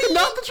 you're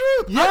not the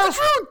truth. Yeah. Not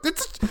the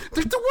truth.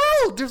 There's the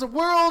world. There's a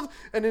world,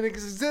 and it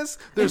exists.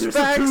 There's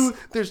facts.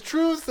 There's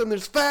truth, and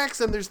there's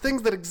facts, and there's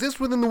things that exist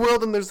within the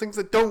world, and there's things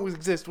that don't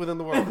exist within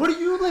the world. And what are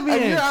you living in?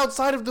 And you're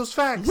outside of those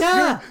facts.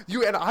 Yeah.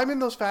 You and I'm in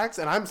those facts,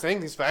 and I'm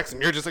saying these facts,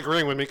 and you're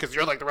disagreeing with me because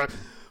you're like the right...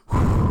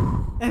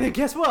 And then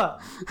guess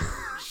what?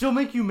 She'll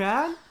make you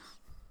mad.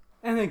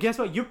 And then guess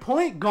what? Your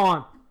point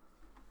gone.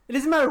 It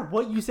doesn't matter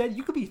what you said.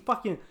 You could be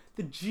fucking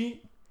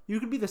you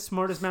could be the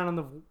smartest man in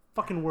the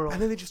fucking world.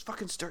 And then they just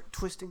fucking start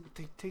twisting,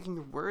 taking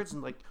your words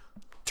and like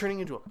turning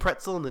into a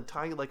pretzel and then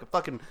tying it like a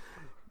fucking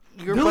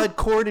earbud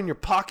cord in your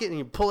pocket, and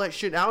you pull that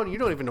shit out and you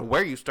don't even know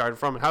where you started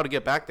from and how to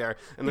get back there.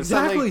 And then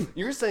suddenly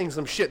you're saying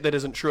some shit that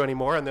isn't true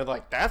anymore, and they're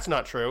like, that's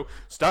not true.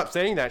 Stop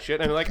saying that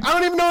shit. And they're like, I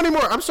don't even know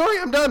anymore. I'm sorry.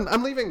 I'm done.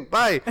 I'm leaving.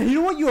 Bye. And you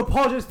know what? You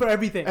apologize for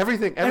everything.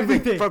 Everything.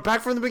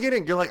 Back from the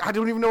beginning. You're like, I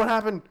don't even know what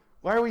happened.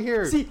 Why are we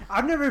here? See,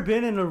 I've never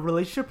been in a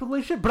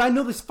relationship, but I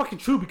know this is fucking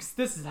true because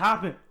this has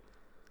happened.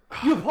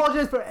 You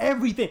apologize for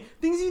everything.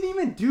 Things you didn't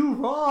even do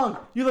wrong.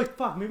 You're like,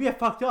 fuck, maybe I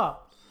fucked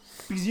up.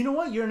 Because you know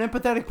what? You're an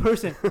empathetic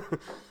person.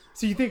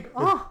 So you think,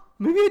 oh,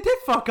 maybe I did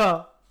fuck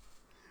up.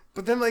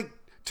 But then, like,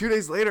 2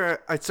 days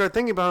later, I start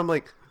thinking about it. I'm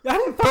like, I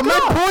didn't fuck up.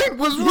 But my point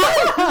was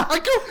right. How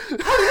did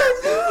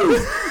I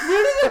lose?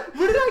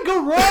 Where did I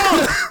go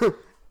wrong?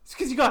 It's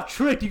because you got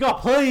tricked. You got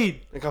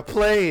played. I got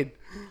played.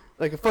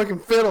 Like a fucking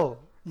fiddle.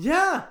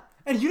 Yeah.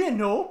 And you didn't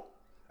know.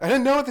 I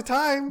didn't know at the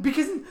time.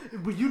 Because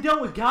you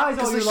dealt with guys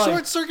all your life.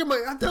 Short circuit,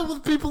 I dealt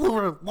with people who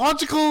were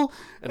logical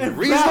and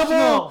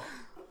reasonable.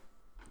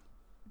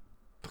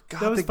 But God,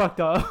 that was fucked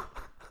up.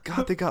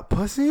 God, they got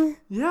pussy?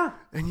 Yeah.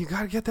 And you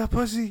gotta get that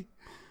pussy.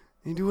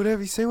 You do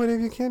whatever, you say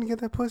whatever you can to get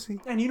that pussy.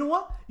 And you know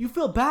what? You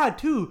feel bad,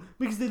 too.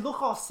 Because they look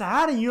all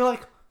sad and you're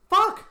like,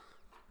 fuck.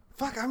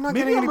 Fuck, I'm not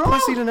getting any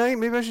pussy tonight.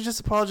 Maybe I should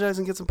just apologize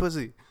and get some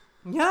pussy.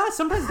 Yeah,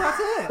 sometimes that's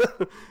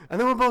it. And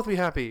then we'll both be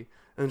happy.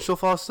 And she'll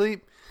fall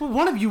asleep. Well,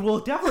 one of you will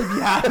definitely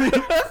be happy.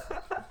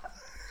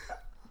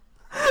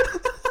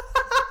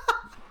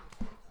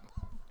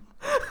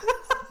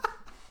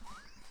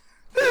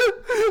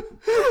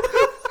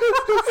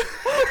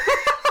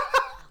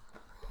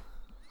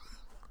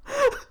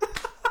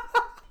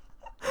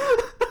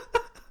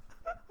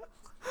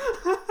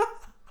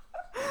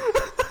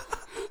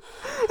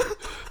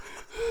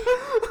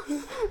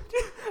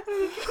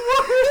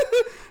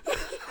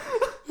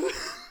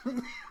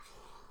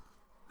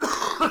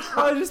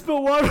 I just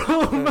put water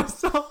all over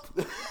myself.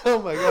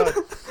 Oh my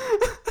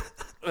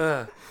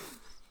god.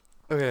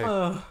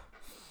 Okay.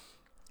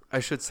 I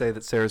should say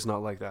that Sarah's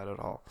not like that at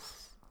all.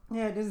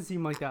 Yeah, it doesn't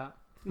seem like that,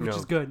 which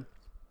is good.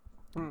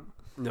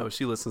 No,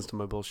 she listens to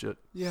my bullshit.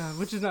 Yeah,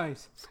 which is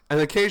nice. And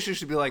occasionally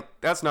she'd be like,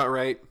 that's not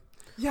right.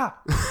 Yeah,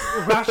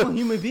 a rational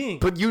human being.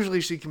 But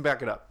usually she can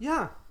back it up.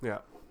 Yeah. Yeah.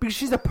 Because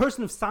she's a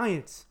person of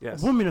science.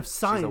 Yes. A woman of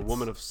science. She's a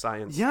woman of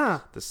science. Yeah.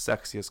 The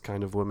sexiest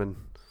kind of woman.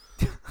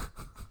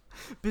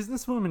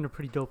 Businesswomen are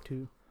pretty dope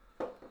too.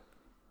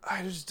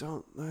 I just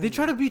don't. They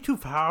try to be too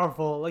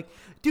powerful. Like,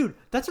 dude,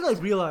 that's what I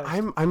realized.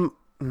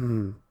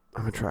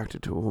 I'm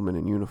attracted to a woman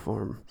in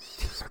uniform.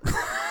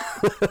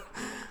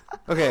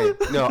 Okay,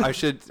 no, I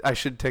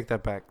should take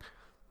that back.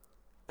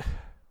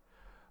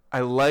 I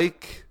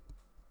like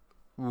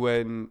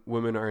when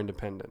women are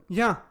independent.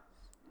 Yeah.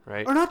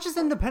 Right? Or not just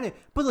independent,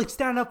 but like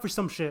stand up for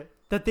some shit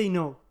that they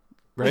know.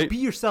 Right? Like, be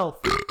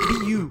yourself. Be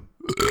you.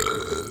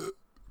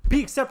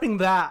 Be accepting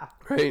that.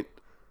 Right?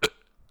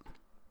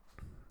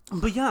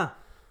 But yeah.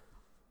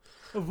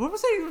 What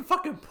was that even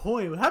fucking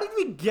point? How did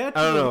we get to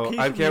I don't the know. location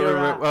I can't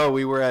remember. at? Oh,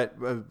 we were at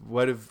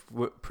what if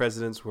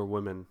presidents were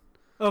women?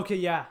 Okay,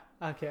 yeah.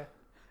 Okay.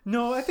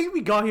 No, I think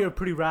we got here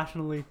pretty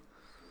rationally.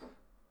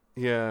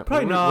 Yeah.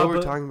 Probably not. What were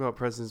we talking about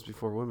presidents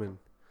before women?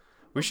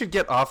 We should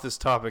get off this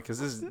topic because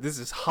this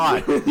is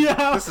hot.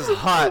 Yeah. This is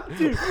hot.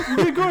 Dude,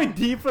 we've been going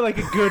deep for like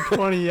a good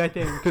 20, I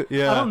think.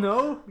 Yeah. I don't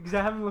know because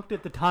I haven't looked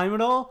at the time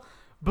at all,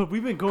 but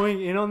we've been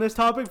going in on this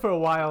topic for a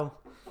while.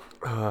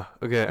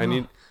 Okay, I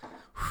need.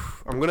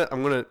 I'm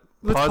gonna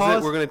Let's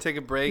pause it. We're gonna take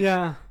a break.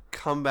 Yeah.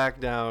 Come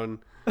back down.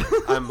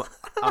 I'm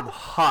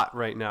hot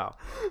right now.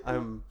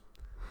 I'm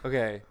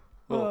okay.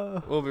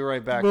 We'll be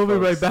right back. We'll folks.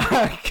 be right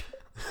back.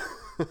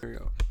 Here we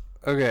go.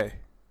 Okay.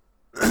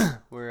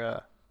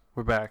 We're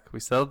back.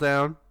 We settled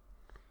down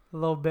A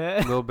little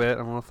bit. a little bit.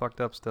 I'm a little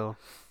fucked up still,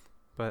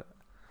 but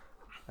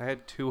I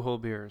had 2 whole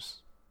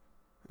beers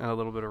and a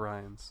little bit of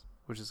Ryan's,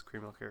 which is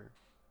cream liqueur,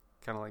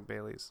 kind of like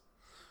Bailey's.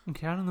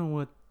 Okay, I don't know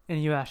what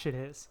any of that shit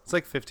is. It's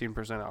like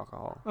 15%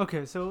 alcohol.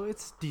 Okay, so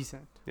it's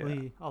decently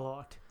Yeah. a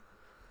lot.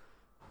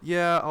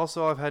 Yeah.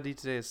 Also, I've had to eat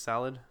today is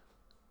salad.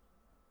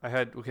 I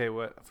had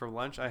for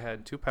lunch? I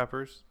had 2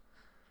 peppers,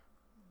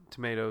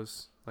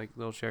 tomatoes, like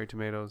little cherry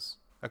tomatoes,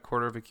 a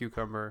quarter of a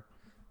cucumber,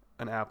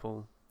 an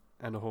apple,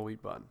 and a whole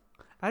wheat bun.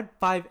 I had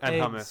 5 and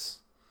eggs. Hummus.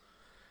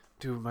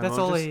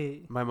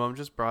 Dude, my mom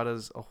just brought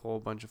us a whole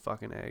bunch of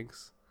fucking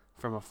eggs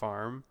from a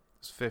farm.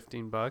 It was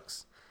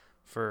 $15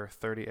 for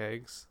 30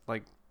 eggs,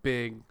 like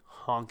big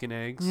honking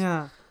eggs.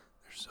 Yeah.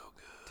 They're so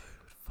good.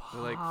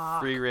 Dude, they're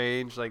like free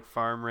range, like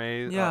farm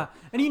raised. Yeah,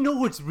 and you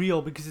know it's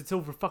real because it's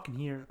over fucking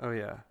here. Oh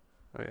yeah.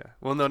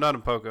 Well, no, not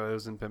in Poco. It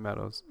was in Pitt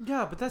Meadows.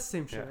 Yeah, but that's the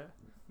same shit.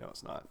 No,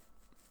 it's not.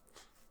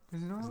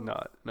 Is it not? It's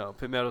not. No,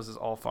 Pitt Meadows is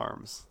all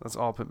farms. That's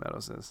all Pitt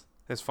Meadows is.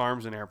 It's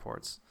farms and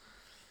airports.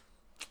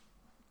 I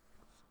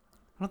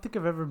don't think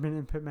I've ever been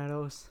in Pitt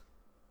Meadows.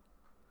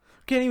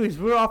 Okay, anyways,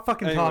 we're off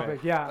fucking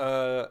topic.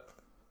 Yeah.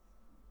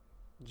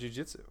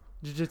 Jiu-jitsu.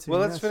 Jiu-jitsu. Well,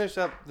 let's yes. finish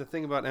up the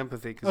thing about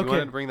empathy because Okay. you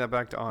wanted to bring that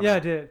back to honor. Yeah, I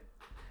did.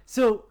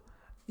 So,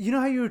 you know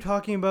how you were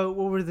talking about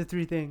what were the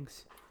three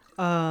things?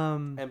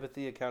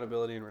 Empathy,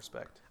 accountability, and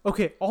respect.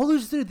 Okay, all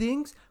those three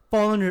things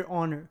fall under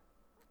honor.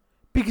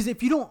 Because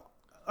if you don't...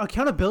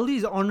 Accountability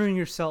is honoring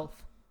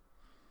yourself.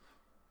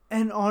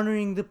 And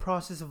honoring the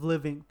process of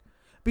living.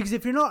 Because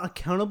if you're not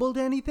accountable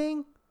to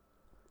anything,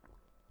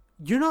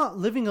 you're not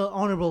living an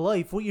honorable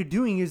life. What you're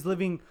doing is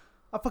living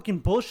a fucking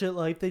bullshit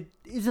life that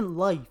isn't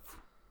life.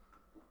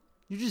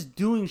 You're just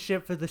doing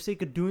shit for the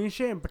sake of doing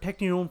shit and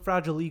protecting your own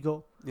fragile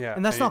ego. Yeah.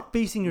 And that's not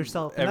facing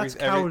yourself. And that's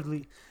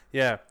cowardly.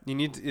 Yeah. You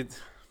need to...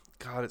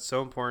 God, it's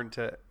so important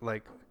to,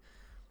 like,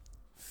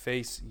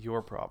 face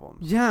your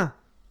problems. Yeah.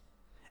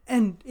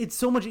 And it's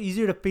so much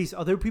easier to face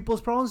other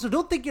people's problems. So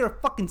don't think you're a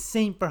fucking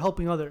saint for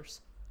helping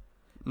others.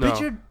 No. But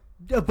you're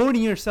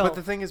avoiding yourself. But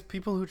the thing is,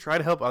 people who try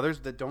to help others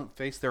that don't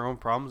face their own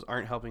problems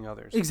aren't helping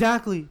others.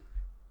 Exactly.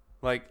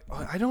 Like,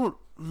 I know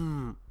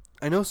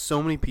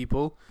so many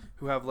people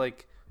who have,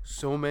 like,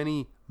 so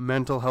many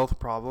mental health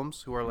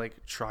problems who are,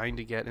 like, trying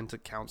to get into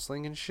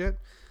counseling and shit.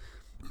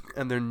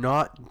 And they're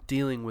not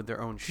dealing with their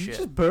own Did you shit.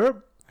 just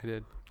burp? I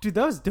did. Dude,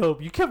 that was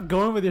dope. You kept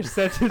going with your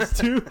sentence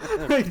too.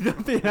 Like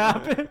nothing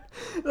happened.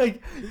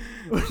 Like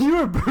when you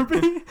were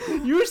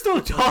burping, you were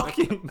still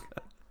talking.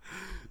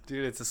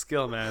 Dude, it's a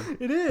skill, man.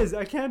 It is.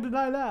 I can't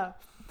deny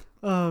that.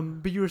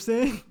 But you were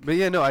saying? But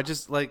yeah, no, I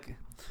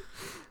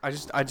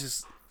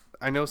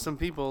know some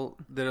people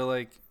that are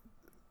like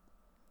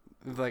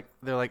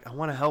they're like, I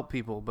want to help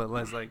people, but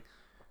it's like,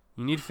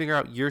 you need to figure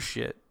out your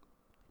shit.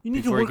 You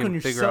need to before work you can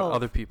on figure out yourself.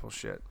 other people's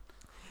shit.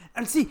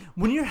 And see,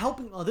 when you're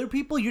helping other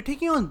people, you're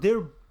taking on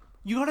their...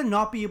 You gotta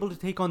not be able to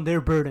take on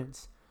their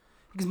burdens.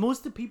 Because most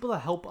of the people that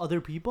help other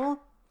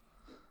people,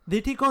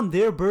 they take on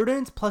their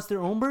burdens plus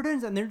their own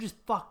burdens, and they're just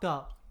fucked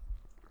up.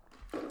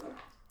 I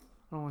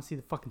don't want to see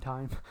the fucking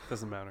time.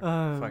 Doesn't matter.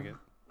 Fuck it.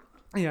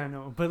 Yeah, I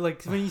know. But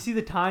like when you see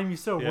the time, you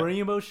start Yeah.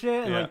 worrying about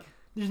shit, and Yeah. like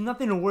there's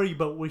nothing to worry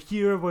about. We're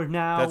here. We're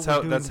now. That's we're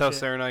how doing shit.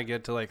 Sarah and I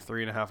get to like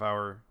 3.5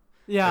 hour.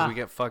 Yeah. Like, we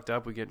get fucked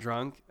up, we get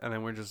drunk, and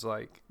then we're just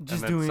like,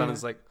 Just and then doing Son it.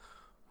 is like,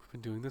 we've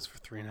been doing this for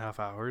 3.5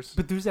 hours.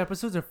 But those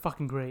episodes are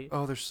fucking great.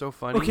 Oh, they're so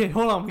funny. Okay,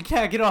 hold on. We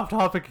can't get off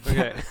topic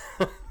again.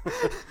 Okay.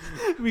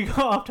 We got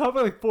off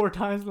topic like 4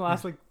 times in the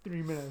last like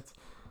 3 minutes.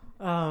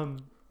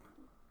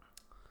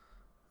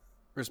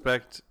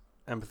 Respect,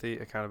 empathy,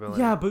 accountability.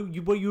 Yeah, but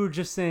what you were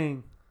just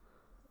saying.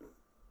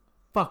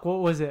 Fuck, what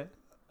was it?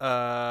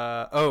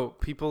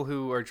 People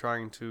who are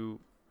trying to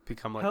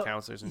become like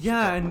counselors and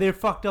yeah, shit. and they're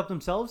fucked up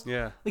themselves.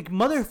 Yeah. Like,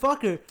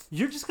 motherfucker,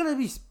 you're just gonna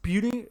be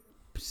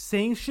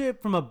saying shit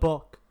from a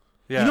book.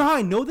 Yeah. You know how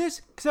I know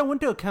this? Because I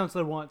went to a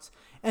counselor once,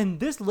 and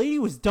this lady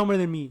was dumber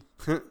than me.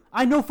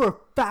 I know for a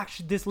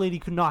fact this lady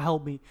could not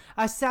help me.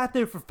 I sat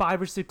there for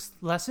 5 or 6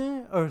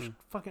 lessons, or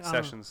fucking I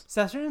don't know,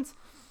 sessions,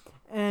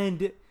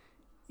 and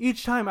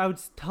each time I would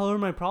tell her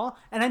my problem,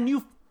 and I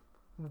knew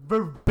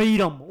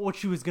verbatim what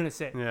she was gonna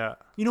say. Yeah.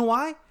 You know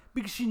why?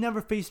 Because she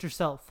never faced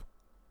herself.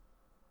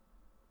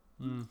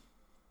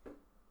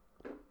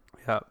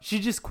 Yeah. She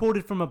just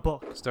quoted from a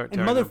book. Start And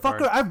tearing them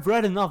motherfucker, apart. I've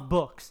read enough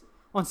books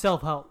on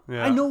self-help.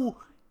 Yeah. I know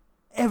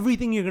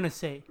everything you're gonna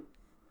say.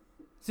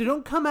 So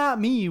don't come at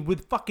me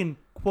with fucking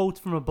quotes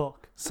from a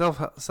book.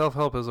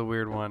 Self-help is a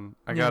weird one.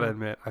 I gotta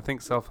admit. I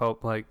think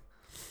self-help, like,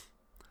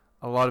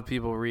 a lot of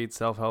people read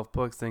self-help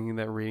books thinking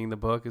that reading the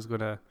book is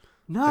gonna...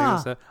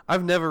 Nah.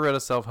 I've never read a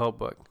self-help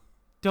book.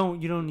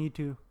 You don't need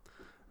to.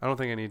 I don't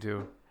think I need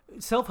to.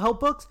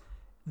 Self-help books,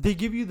 they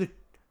give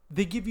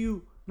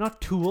you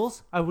not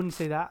tools, I wouldn't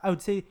say that. I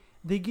would say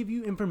they give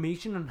you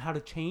information on how to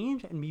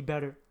change and be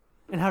better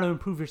and how to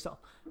improve yourself.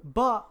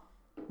 But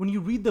when you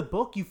read the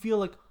book, you feel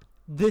like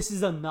this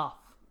is enough.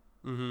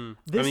 Mm-hmm.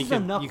 This is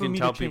enough for me to change. You can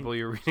tell people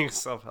you're reading a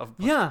self-help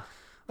book. Yeah.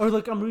 Or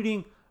like I'm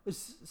reading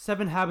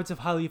 7 Habits of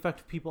Highly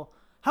Effective People.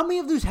 How many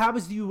of those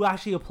habits do you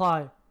actually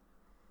apply?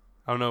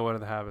 I don't know, what are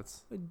the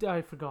habits?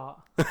 I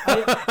forgot.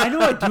 I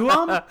know I do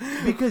them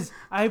because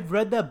I've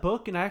read that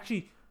book and I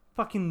actually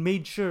fucking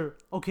made sure,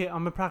 okay, I'm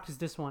going to practice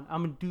this one.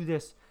 I'm going to do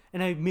this.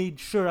 And I made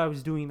sure I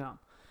was doing them.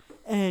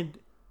 And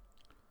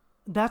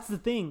that's the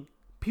thing.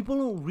 People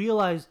don't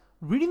realize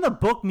reading the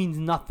book means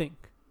nothing.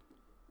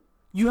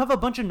 You have a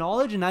bunch of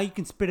knowledge and now you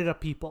can spit it at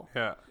people.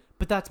 Yeah.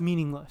 But that's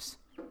meaningless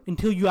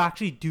until you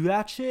actually do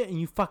that shit and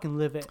you fucking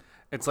live it.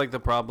 It's like the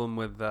problem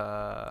with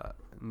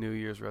New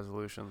Year's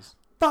resolutions.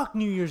 Fuck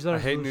New Year's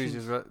resolutions. I hate New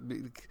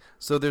Year's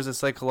So there's a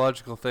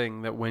psychological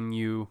thing that when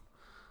you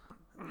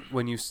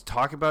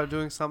talk about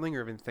doing something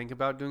or even think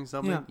about doing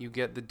something, you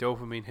get the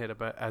dopamine hit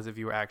about as if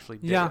you actually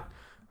did it,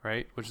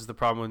 right? Which is the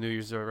problem with New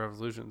Year's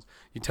resolutions.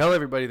 You tell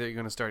everybody that you're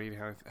going to start eating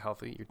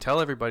healthy. You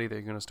tell everybody that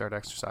you're going to start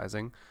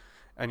exercising,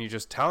 and you're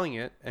just telling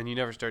it, and you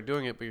never start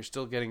doing it, but you're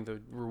still getting the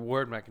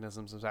reward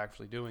mechanisms of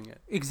actually doing it.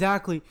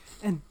 Exactly.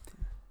 And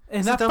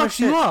It's that fucks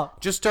you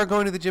up. Just start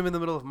going to the gym in the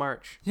middle of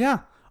March. Yeah.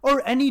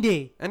 Or any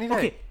day. Any day.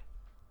 Okay.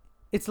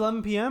 It's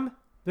 11 p.m.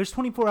 There's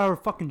 24-hour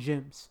fucking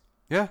gyms.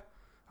 Yeah.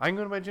 I can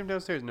go to my gym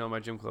downstairs. No, my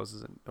gym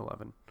closes at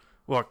 11.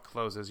 Well, it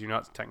closes. You're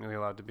not technically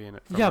allowed to be in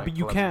it from but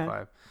you 11 to can.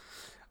 5.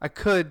 I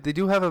could. They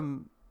do have a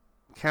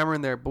camera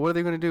in there, but what are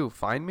they going to do?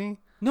 Find me?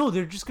 No,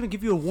 they're just going to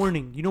give you a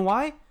warning. You know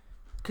why?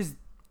 Because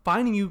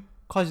finding you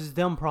causes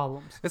them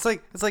problems. It's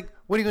like,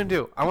 what are you going to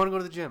do? I want to go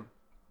to the gym.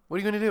 What are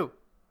you going to do?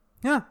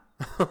 Yeah.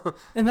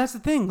 And that's the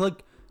thing.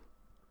 Like,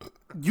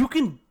 you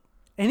can,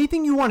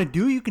 anything you want to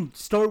do, you can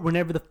start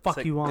whenever the fuck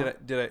like, you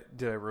want. Did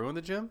I ruin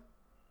the gym?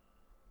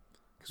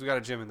 Because we got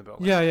a gym in the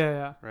building.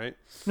 Yeah. Right?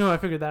 No, I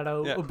figured that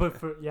out. Yeah. But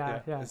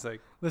yeah. It's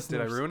like,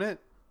 Listeners. did I ruin it?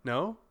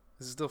 No?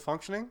 Is it still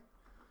functioning?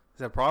 Is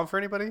that a problem for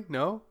anybody?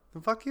 No?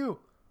 Then fuck you.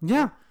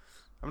 Yeah.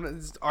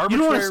 It's You arbitrary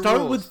don't want to start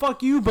rules. with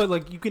fuck you, but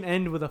like you can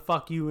end with a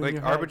fuck you in Like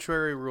your head.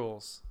 arbitrary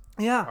rules.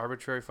 Yeah.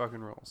 Arbitrary fucking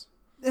rules.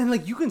 And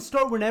like you can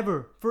start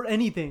whenever for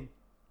anything.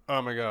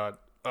 Oh my god.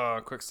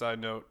 Quick side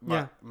note.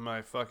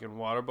 My fucking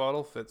water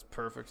bottle fits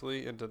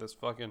perfectly into this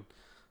fucking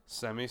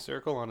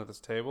semicircle onto this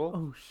table.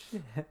 Oh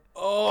shit.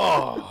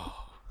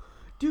 Oh.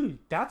 Dude,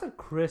 that's a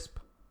crisp.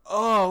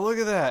 Oh, look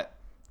at that.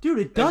 Dude,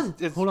 it does.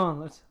 It's Hold on,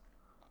 let's.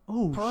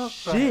 Oh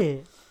perfect.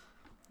 shit.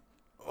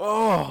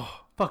 Oh.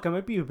 Fuck, I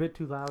might be a bit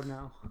too loud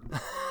now.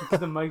 Because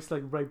the mic's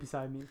like right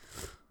beside me.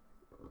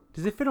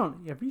 Does it fit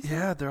on every side?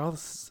 Yeah, they're all.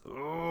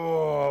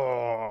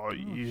 Oh,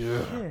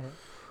 yeah. Shit.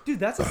 Dude,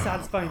 that's a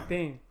satisfying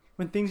thing.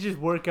 When things just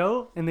work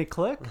out and they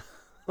click.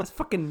 That's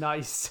fucking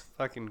nice.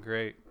 Fucking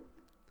great.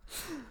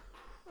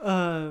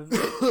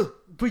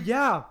 But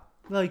yeah,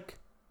 like,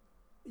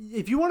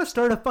 if you want to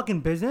start a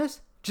fucking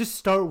business, just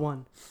start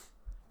one.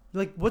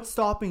 Like, what's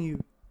stopping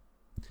you?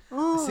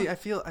 Oh, See, I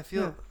feel.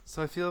 Yeah.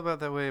 So I feel about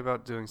that way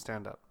about doing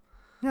stand up.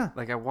 yeah.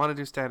 Like I want to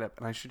do stand up,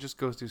 and I should just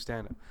go do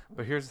stand up.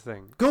 But here's the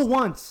thing: Go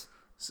once.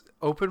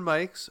 open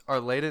mics are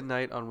late at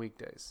night on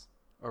weekdays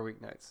or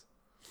weeknights.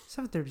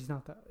 7:30's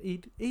not that.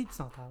 8's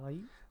not that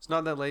late. It's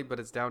not that late, but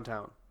it's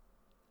downtown.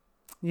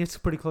 Yeah, it's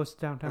pretty close to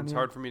downtown. And it's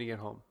hard for me to get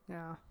home.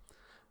 Yeah.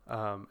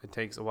 It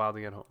takes a while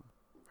to get home,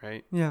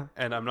 right? Yeah.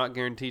 And I'm not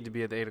guaranteed to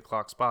be at the 8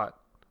 o'clock spot.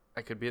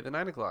 I could be at the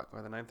 9 o'clock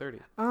or the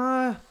 9:30.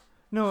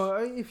 No.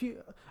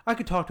 I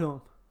could talk to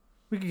him.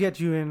 We could get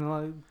you in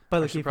by I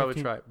like should 8:15.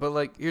 probably try. But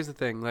like, here's the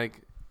thing: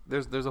 like,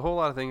 there's a whole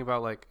lot of thing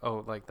about like,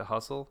 like the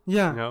hustle.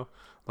 Yeah. You know,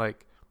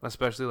 like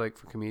especially like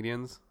for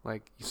comedians,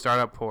 like you start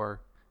out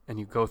poor and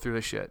you go through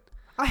the shit.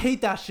 I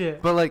hate that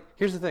shit. But like,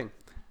 here's the thing: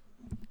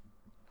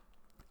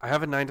 I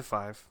have a 9 to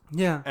 5.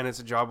 Yeah. And it's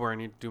a job where I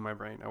need to do my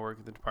brain. I work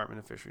at the Department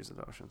of Fisheries and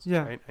Oceans.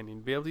 Yeah. Right? I need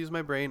to be able to use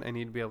my brain. I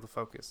need to be able to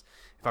focus.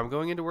 If I'm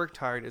going into work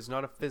tired, it's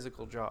not a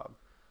physical job.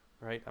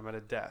 Right? I'm at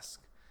a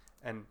desk.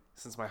 And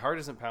since my heart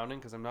isn't pounding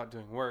because I'm not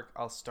doing work,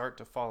 I'll start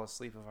to fall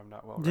asleep if I'm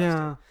not well rested.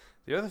 Yeah.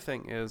 The other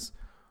thing is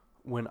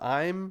when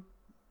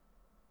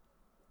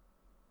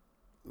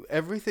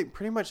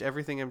pretty much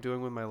everything I'm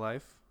doing with my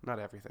life, not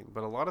everything,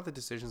 but a lot of the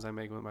decisions I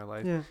make with my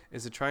life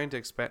is to trying to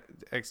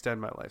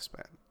extend my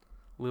lifespan.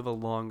 Live a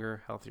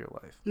longer, healthier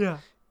life. Yeah.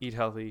 Eat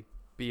healthy,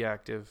 be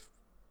active,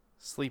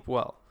 sleep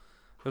well.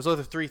 Those are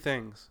the three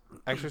things: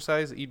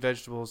 exercise, eat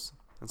vegetables,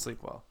 and sleep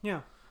well.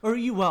 Yeah. Or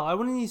eat well. I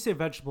wouldn't even say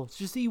vegetables.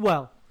 Just eat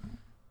well.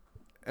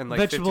 And like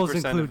Vegetables 50%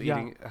 include, of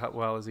eating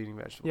well is eating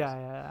vegetables.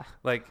 Yeah.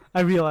 Like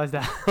I realize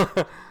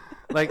that.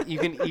 like you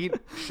can eat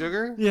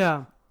sugar,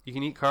 Yeah. you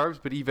can eat carbs,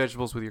 but eat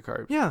vegetables with your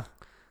carbs. Yeah.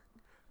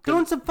 Throw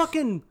in some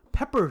fucking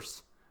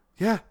peppers.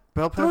 Yeah,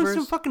 bell Throw in peppers.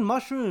 some fucking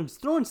mushrooms.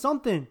 Throw in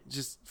something.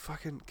 Just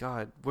fucking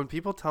God. When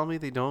people tell me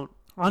they don't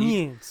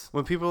Onions.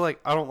 when people are like,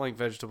 I don't like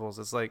vegetables,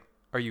 it's like,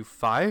 are you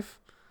 5?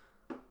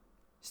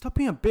 Stop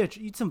being a bitch.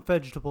 Eat some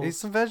vegetables. Eat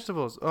some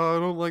vegetables. Oh, I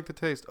don't like the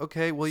taste.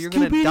 Okay, well, you're Keep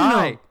going to eating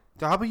die. them.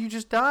 How about you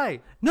just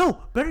die?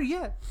 No, better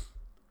yet.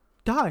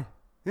 Die.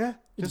 Yeah.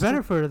 It's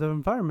better for the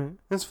environment.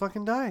 Just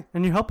fucking die.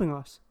 And you're helping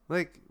us.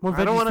 Like, More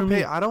I don't veggies want to for pay.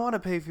 me. I don't want to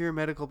pay for your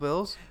medical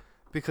bills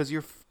because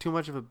you're too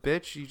much of a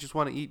bitch. You just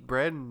want to eat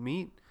bread and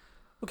meat.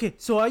 Okay,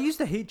 so I used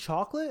to hate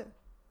chocolate.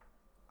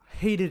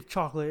 Hated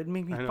chocolate. It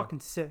made me I know. fucking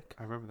sick.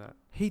 I remember that.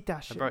 Hate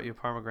that shit. I brought you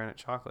pomegranate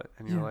chocolate,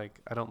 and you're Yeah. like,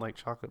 I don't like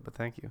chocolate, but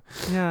thank you.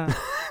 Yeah.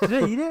 Did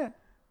I eat it?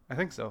 I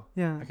think so.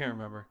 Yeah. I can't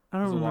remember. I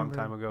don't it was remember. a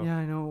long time ago. Yeah,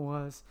 I know it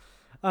was.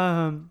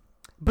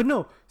 But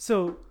no.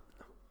 So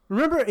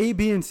remember A,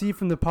 B, and C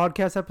from the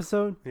podcast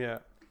episode? Yeah.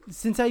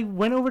 Since I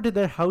went over to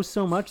their house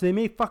so much, they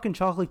made fucking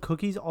chocolate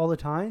cookies all the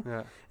time,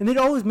 Yeah. and they'd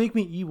always make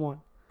me eat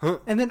one. Huh.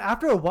 And then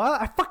after a while,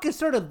 I fucking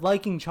started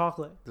liking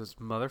chocolate. Those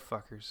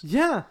motherfuckers.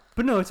 Yeah,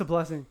 but no, it's a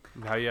blessing.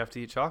 Now you have to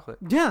eat chocolate.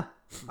 Yeah,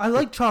 I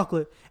like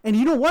chocolate, and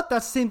you know what?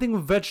 That's the same thing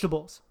with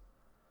vegetables.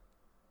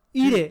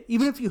 Eat it,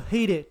 even if you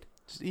hate it.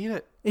 Just eat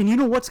it. And you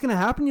know what's gonna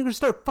happen? You're gonna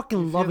start fucking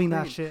You feel loving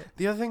that clean. shit.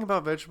 The other thing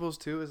about vegetables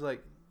too is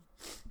like,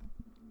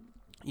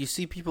 you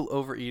see people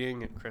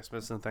overeating at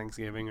Christmas and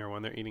Thanksgiving or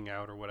when they're eating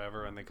out or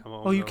whatever, and they come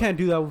home. Oh, you they're can't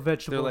do that with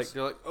vegetables.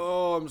 They're like,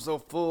 oh, I'm so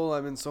full.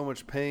 I'm in so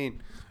much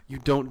pain. You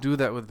don't do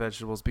that with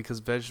vegetables because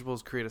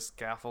vegetables create a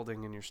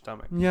scaffolding in your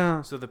stomach.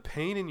 Yeah. So the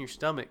pain in your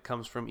stomach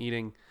comes from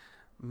eating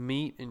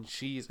meat and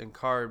cheese and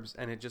carbs,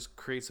 and it just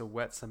creates a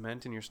wet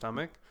cement in your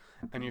stomach.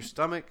 And your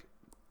stomach,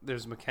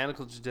 there's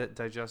mechanical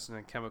digestion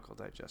and chemical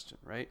digestion,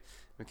 right?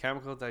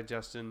 Mechanical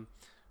digestion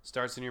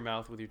starts in your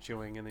mouth with your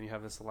chewing, and then you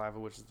have the saliva,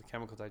 which is the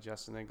chemical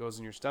digestion. Then it goes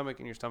in your stomach,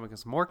 and your stomach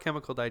has more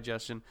chemical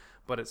digestion,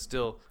 but it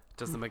still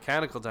does the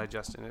mechanical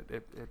digestion.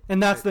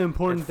 And that's the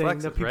important thing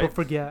flexes, that people right?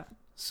 forget.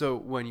 So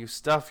when you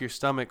stuff your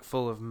stomach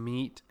full of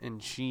meat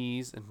and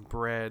cheese and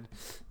bread,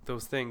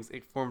 those things,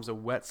 it forms a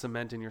wet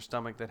cement in your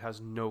stomach that has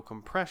no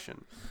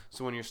compression.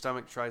 So when your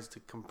stomach tries to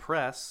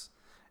compress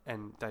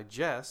and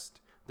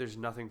digest, there's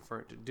nothing for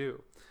it to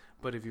do.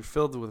 But if you're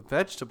filled with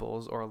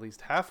vegetables, or at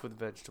least half with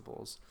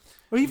vegetables,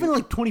 or even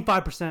like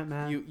 25%,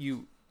 man,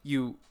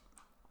 you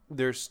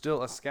there's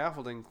still a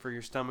scaffolding for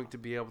your stomach to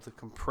be able to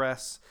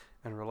compress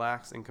and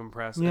relax and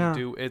compress and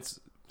do its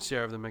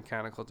share of the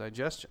mechanical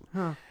digestion.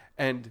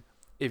 And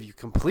if you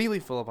completely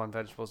fill up on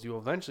vegetables, you will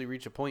eventually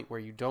reach a point where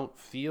you don't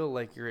feel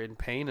like you're in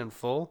pain and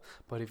full.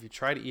 But if you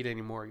try to eat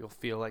anymore, you'll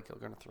feel like you're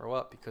going to throw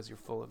up because you're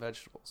full of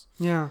vegetables.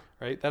 Yeah.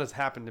 Right? That has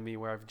happened to me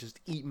where I've just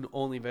eaten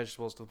only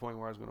vegetables to the point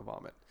where I was going to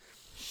vomit.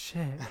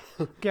 Shit.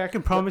 Okay, I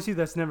can promise you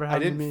that's never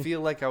happened to me. I didn't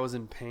feel like I was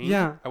in pain.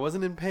 Yeah. I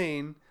wasn't in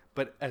pain,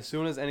 but as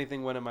soon as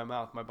anything went in my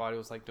mouth, my body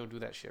was like, don't do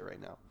that shit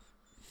right now.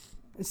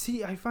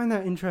 See, I find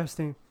that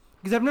interesting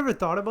because I've never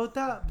thought about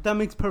that, but that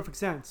makes perfect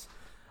sense.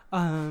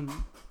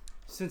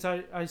 Since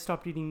I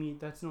stopped eating meat,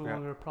 that's no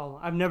longer a problem.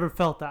 I've never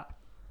felt that.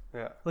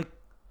 Yeah. Like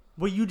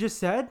what you just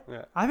said,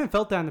 I haven't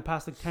felt that in the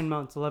past like 10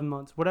 months, 11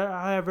 months,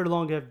 however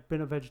long I've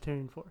been a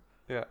vegetarian for.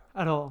 Yeah.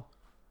 At all.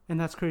 And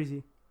that's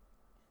crazy.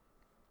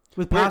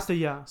 With pasta,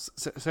 yeah.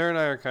 Sarah and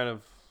I are kind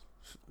of,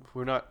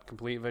 we're not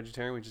complete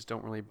vegetarian. We just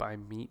don't really buy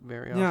meat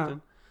very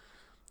often.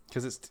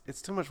 Because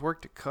it's too much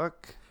work to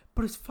cook.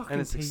 But it's fucking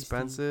and it's tasty.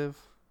 Expensive.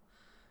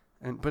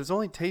 But it's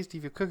only tasty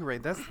if you cook it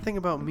right. That's the thing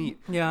about meat.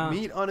 Yeah.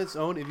 Meat on its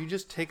own, if you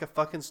just take a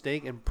fucking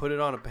steak and put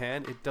it on a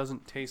pan, it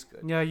doesn't taste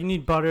good. Yeah, you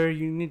need butter.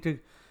 You need to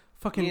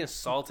fucking... You need to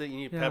salt it. You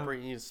need pepper.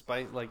 You need to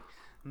spice. Like,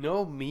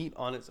 no meat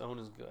on its own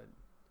is good.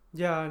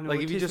 Yeah, no,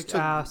 like if you just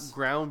took ass.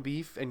 ground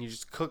beef and you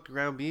just cooked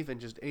ground beef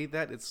and just ate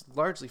that, it's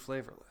largely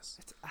flavorless.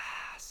 It's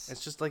ass.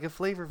 It's just like a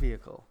flavor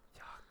vehicle.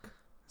 Yuck.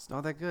 It's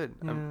not that good.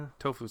 Yeah.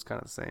 Tofu's kind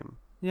of the same.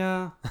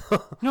 Yeah.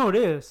 No, it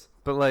is.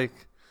 But like,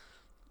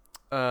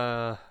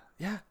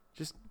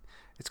 just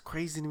it's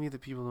crazy to me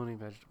that people don't eat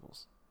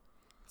vegetables.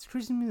 It's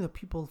crazy to me that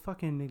people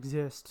fucking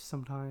exist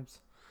sometimes.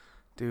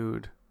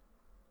 Dude.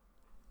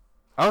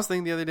 I was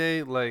thinking the other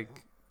day,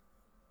 like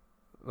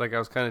I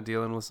was kind of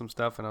dealing with some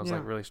stuff and I was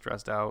like really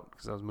stressed out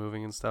because I was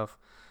moving and stuff.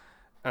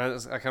 And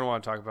I kind of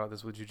want to talk about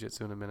this with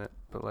jiu-jitsu in a minute,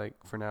 but like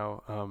for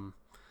now,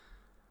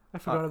 I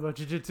forgot about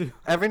jiu-jitsu.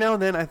 Every now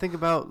and then I think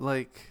about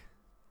like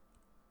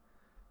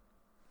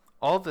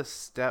all the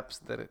steps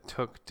that it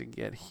took to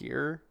get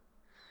here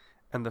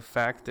and the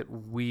fact that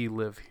we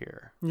live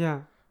here.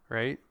 Yeah.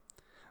 Right?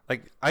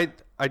 Like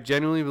I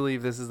genuinely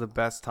believe this is the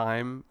best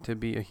time to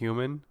be a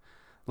human.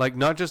 Like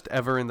not just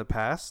ever in the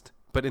past,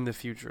 but in the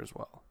future as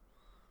well.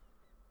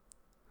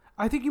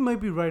 I think you might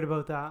be right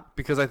about that.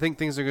 Because I think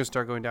things are going to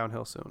start going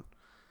downhill soon.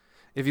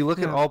 If you look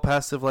at all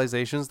past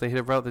civilizations, they hit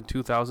about the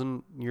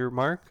 2,000 year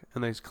mark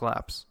and they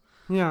collapse.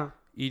 Yeah.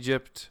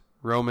 Egypt,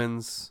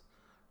 Romans,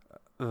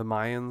 the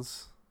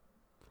Mayans.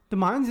 The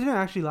Mayans didn't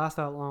actually last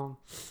that long.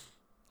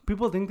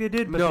 People think they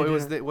did, but no,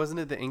 didn't. Wasn't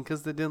it the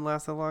Incas that didn't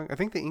last that long? I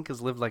think the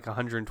Incas lived like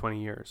 120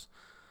 years.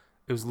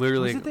 It was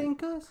literally... Was it the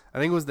Incas? I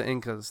think it was the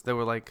Incas. They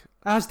were like...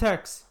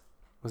 Aztecs.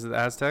 Was it the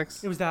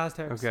Aztecs? It was the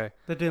Aztecs. Okay.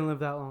 That didn't live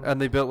that long. And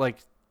they built like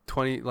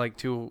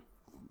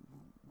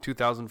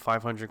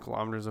 2,500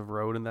 kilometers of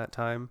road in that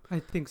time. I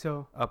think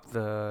so. Up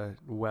the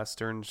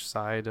western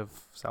side of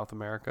South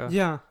America.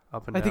 Yeah.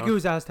 Up and down. I think it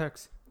was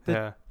Aztecs.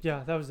 Yeah.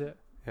 Yeah, that was it.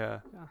 Yeah.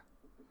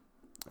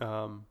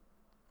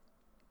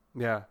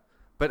 Yeah.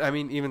 But I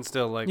mean, even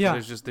still, like,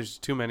 there's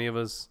too many of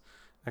us.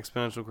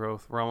 Exponential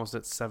growth. We're almost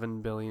at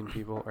 7 billion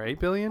people. Or 8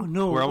 billion? Oh,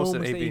 no, we're almost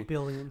at 8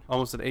 billion.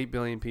 Almost at 8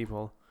 billion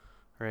people.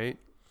 Right?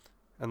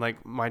 And,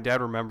 like, my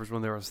dad remembers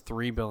when there was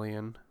 3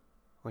 billion.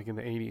 Like, in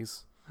the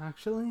 80s.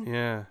 Actually?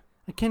 Yeah.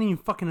 I can't even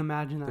fucking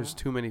imagine that. There's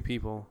too many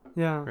people.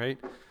 Yeah. Right?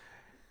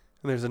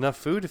 And there's enough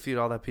food to feed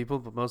all that people,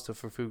 but most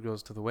of our food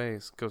goes to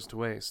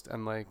waste.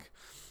 And, like...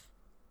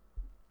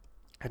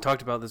 I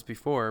talked about this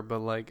before, but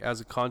like as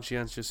a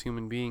conscientious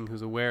human being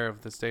who's aware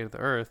of the state of the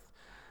earth,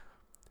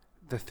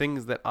 the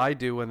things that I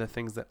do and the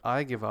things that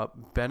I give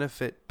up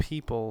benefit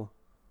people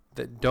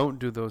that don't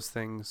do those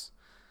things.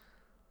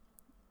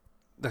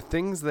 The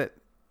things that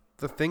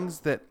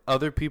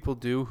other people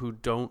do who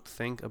don't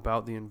think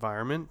about the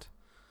environment,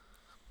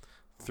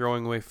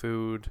 throwing away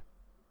food,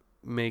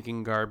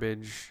 making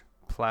garbage,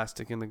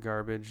 plastic in the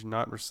garbage,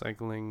 not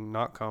recycling,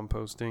 not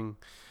composting,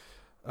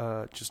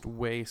 just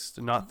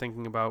waste, not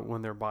thinking about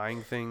when they're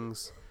buying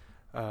things,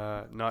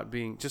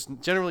 being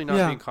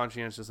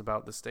conscientious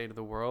about the state of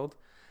the world,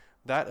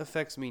 that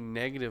affects me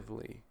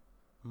negatively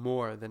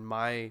more than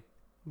my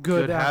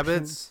good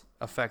habits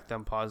affect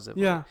them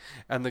positively. Yeah.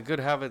 And the good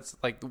habits,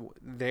 like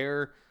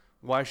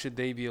why should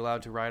they be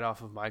allowed to ride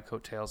off of my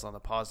coattails on the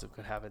positive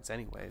good habits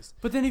anyways?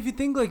 But then if you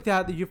think like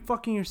that you're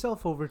fucking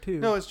yourself over too.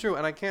 No, it's true.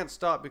 And I can't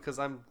stop because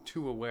I'm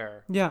too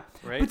aware. Yeah.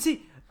 Right? But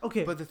see,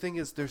 Okay. But the thing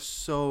is, there's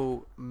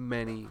so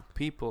many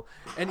people.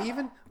 And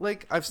even,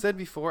 like I've said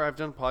before, I've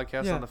done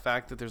podcasts on the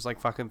fact that there's,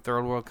 like, fucking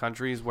third world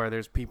countries where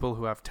there's people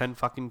who have 10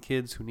 fucking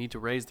kids who need to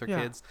raise their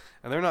kids.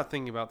 And they're not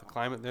thinking about the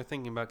climate. They're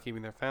thinking about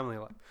keeping their family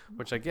alive,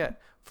 which I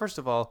get. First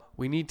of all,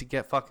 we need to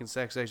get fucking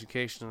sex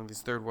education in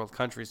these third world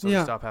countries so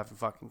they stop having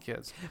fucking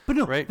kids. But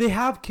no, right? They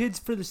have kids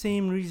for the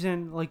same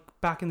reason, like,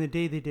 back in the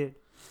day they did.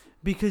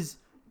 Because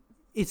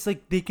it's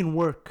like they can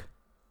work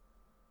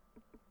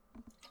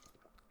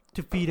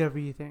to feed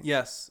everything.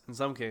 Yes, in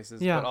some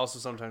cases. Yeah. But also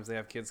sometimes they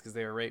have kids because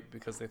they are raped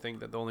because they think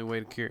that the only way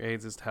to cure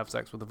AIDS is to have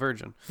sex with a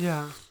virgin.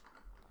 Yeah.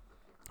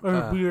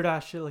 Or weird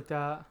ass shit like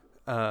that.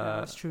 Yeah,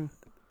 that's true.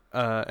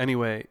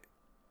 Anyway,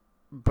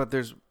 but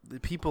there's the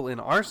people in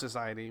our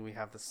society. We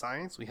have the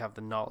science, we have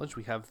the knowledge,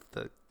 we have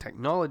the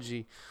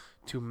technology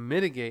to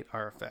mitigate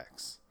our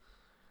effects.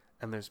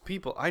 And there's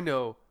people, I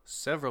know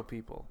several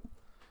people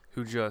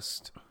who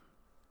just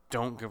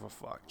don't give a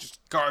fuck.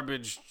 Just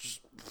garbage, just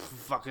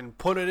fucking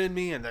put it in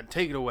me and then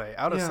take it away.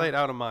 Out of sight,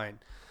 out of mind.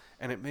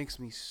 And it makes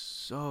me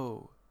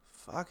so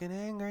fucking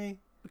angry.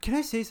 Can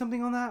I say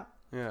something on that?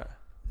 Yeah.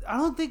 I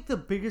don't think the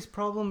biggest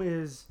problem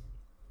is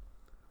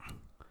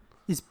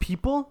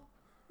people.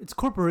 It's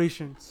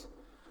corporations.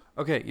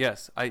 Okay,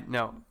 yes.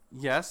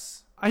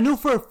 Yes. I know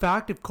for a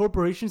fact if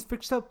corporations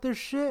fixed up their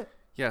shit.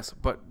 Yes,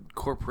 but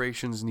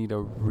corporations need a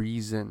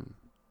reason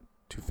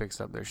to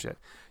fix up their shit.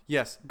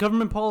 Yes.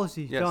 Government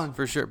policy. Yes, done.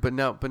 for sure. But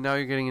now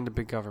you're getting into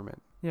big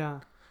government. Yeah.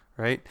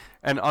 Right?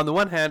 And on the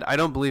one hand, I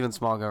don't believe in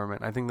small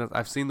government. I think that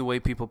I've seen the way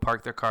people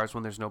park their cars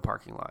when there's no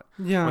parking lot.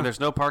 Yeah. When there's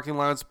no parking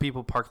lots,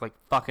 people park like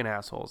fucking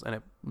assholes. And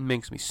it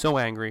makes me so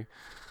angry.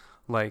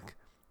 Like,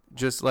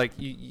 just like,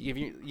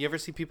 you ever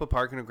see people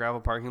park in a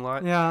gravel parking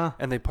lot? Yeah.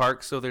 And they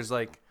park so there's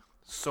like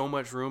so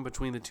much room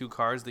between the two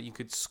cars that you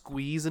could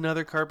squeeze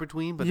another car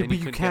between, but then you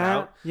couldn't get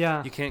out.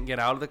 Yeah. You can't get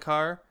out of the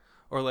car.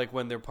 Or like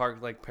when they're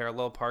parked like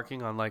parallel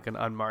parking on like an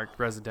unmarked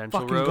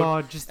residential fucking road.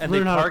 God, just and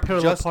learn they how park to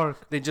parallel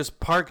park. They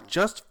just park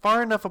just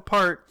far enough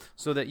apart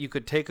so that you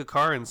could take a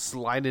car and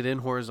slide it in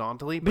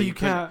horizontally, but you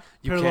can't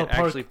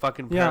actually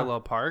fucking parallel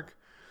park.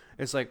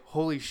 It's like,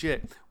 holy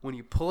shit, when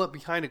you pull up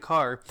behind a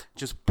car,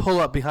 just pull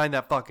up behind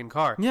that fucking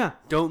car. Yeah.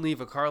 Don't leave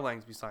a car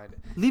length beside it.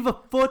 Leave a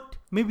foot,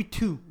 maybe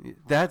two.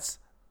 That's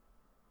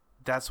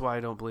why I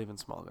don't believe in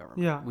small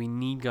government. Yeah. We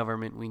need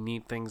government. We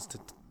need things to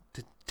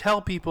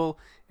tell people,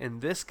 in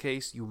this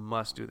case, you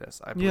must do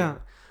this. I believe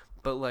it.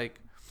 But like,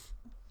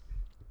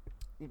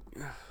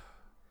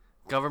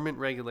 government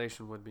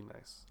regulation would be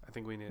nice. I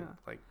think we need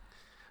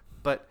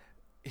but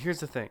here's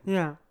the thing.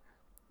 Yeah.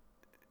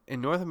 In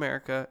North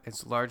America,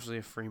 it's largely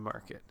a free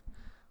market.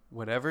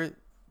 Whatever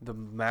the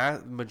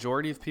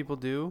majority of people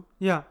do,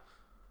 the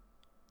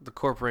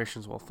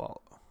corporations will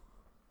follow.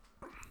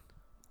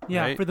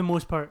 Yeah, right? for the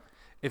most part.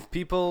 If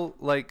people,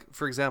 like,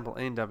 for example,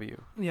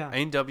 A&W. Yeah.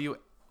 A&W,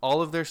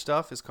 all of their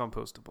stuff is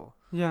compostable.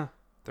 Yeah.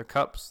 Their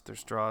cups, their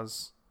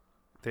straws.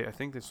 I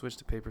think they've switched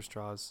to paper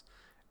straws.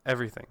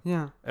 Everything.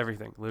 Yeah.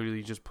 Everything. Literally,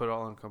 you just put it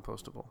all in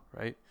compostable,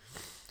 right?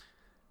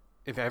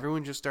 If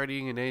everyone just started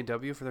eating an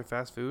A&W for their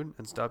fast food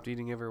and stopped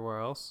eating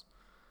everywhere else,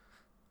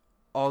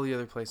 all the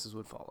other places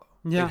would follow.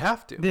 Yeah. They'd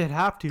have to. They'd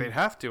have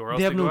to, or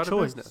else they they go no out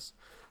choice. of business,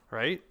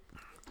 right?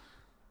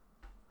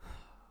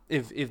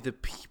 If the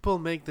people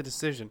make the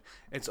decision,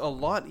 it's a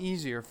lot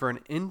easier for an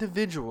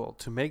individual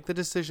to make the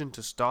decision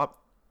to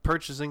stop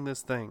purchasing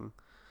this thing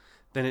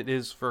than it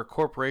is for a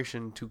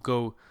corporation to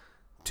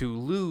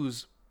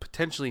lose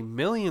potentially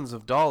millions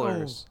of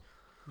dollars.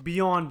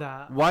 Beyond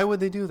that. Why would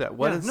they do that?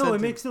 What incentive? No,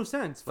 it makes no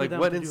sense. Like,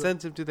 what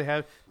incentive do they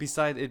have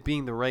beside it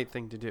being the right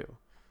thing to do?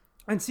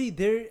 And see,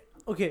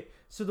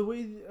 so the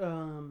way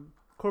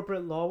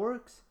corporate law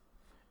works,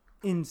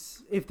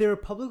 if they're a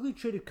publicly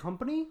traded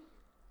company,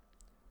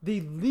 they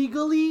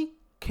legally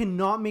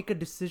cannot make a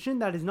decision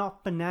that is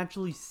not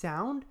financially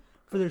sound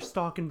for their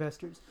stock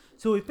investors.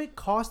 So if it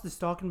costs the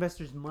stock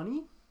investors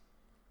money,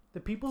 the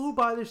people who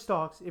buy their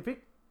stocks, if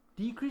it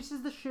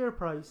decreases the share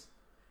price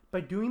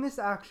by doing this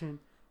action,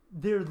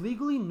 they're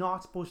legally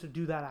not supposed to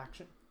do that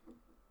action.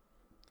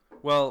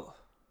 Well,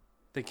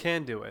 they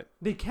can do it.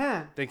 They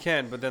can,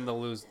 but then they'll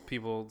lose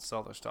people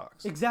sell their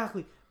stocks.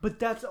 Exactly. But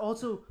that's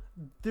also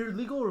their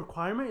legal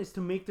requirement is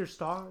to make their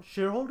stock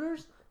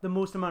shareholders the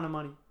most amount of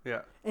money.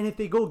 Yeah. And if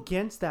they go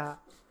against that,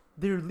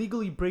 they're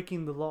legally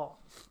breaking the law.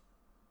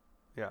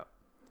 Yeah.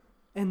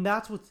 And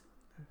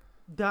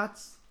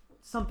that's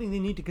something they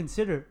need to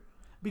consider,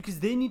 because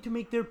they need to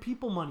make their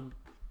people money,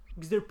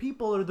 because their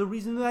people are the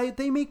reason that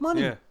they make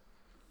money. Yeah.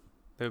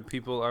 The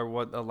people are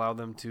what allow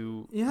them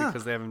to,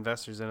 because they have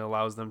investors, and it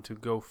allows them to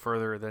go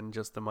further than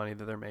just the money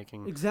that they're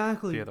making.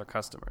 Exactly. Via their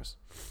customers.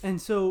 And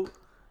so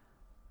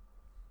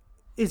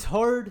it's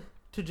hard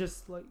to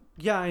just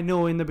I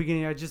know in the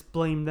beginning I just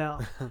blamed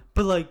them,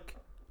 but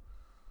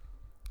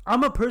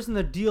I'm a person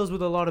that deals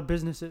with a lot of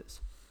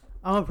businesses.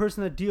 I'm a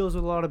person that deals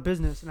with a lot of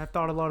business, and I've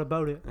thought a lot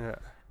about it. Yeah.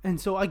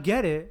 And so I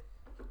get it,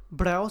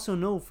 but I also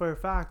know for a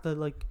fact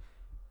that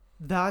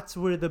that's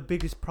where the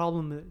biggest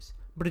problem is.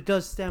 But it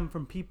does stem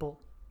from people.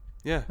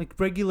 Yeah. Like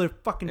regular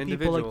fucking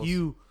people like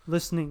you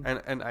listening.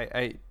 And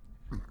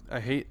I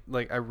hate,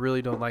 like, I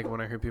really don't like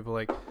when I hear people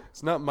like,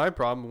 it's not my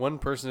problem. One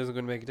person isn't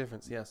going to make a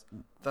difference. Yes,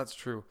 that's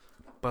true.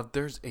 But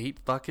there's 8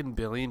 fucking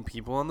billion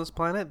people on this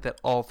planet that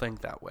all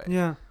think that way.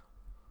 Yeah.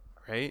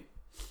 Right?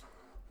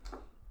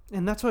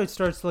 And that's why it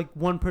starts like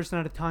one person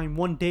at a time,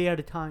 one day at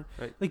a time.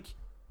 Right. Like,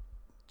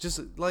 just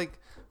like,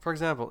 for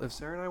example, if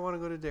Sarah and I want to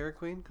go to Dairy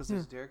Queen, because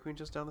there's Dairy Queen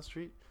just down the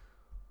street,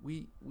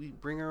 we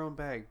bring our own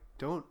bag.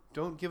 Don't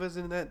give us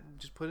in that.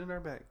 Just put it in our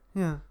bag.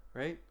 Yeah.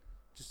 Right?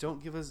 Just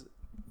don't give us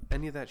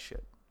any of that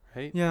shit.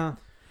 Right? Yeah.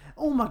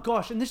 Oh my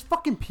gosh! And there's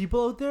fucking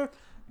people out there.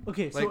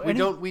 Okay, so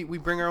like we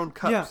bring our own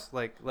cups.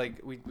 Yeah.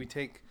 Like we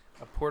take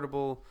a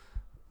portable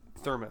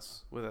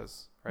thermos with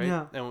us. Right?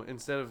 Yeah. And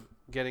instead of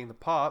getting the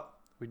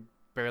pop, we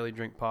barely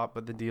drink pop,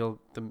 but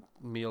the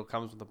meal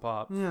comes with the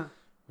pop. Yeah.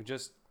 We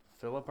just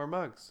fill up our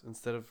mugs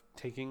instead of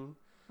taking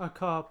a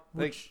cup.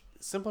 Like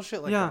simple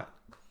shit like that.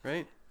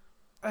 Right?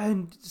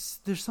 And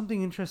there's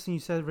something interesting you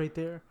said right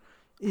there.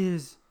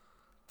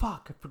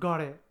 Fuck, I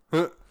forgot it.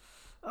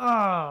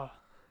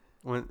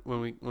 When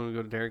we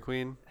go to Dairy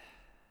Queen.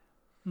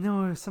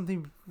 No, it was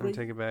something. Right.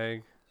 Take a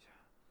bag.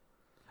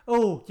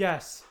 Oh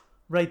yes,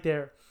 right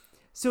there.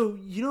 So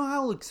you know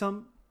how like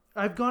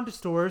I've gone to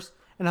stores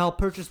and I'll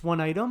purchase one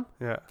item.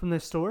 From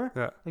the store.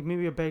 Yeah. Like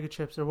maybe a bag of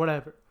chips or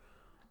whatever,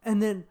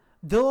 and then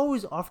they'll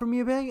always offer me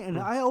a bag, and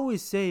I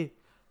always say,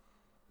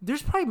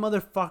 "There's probably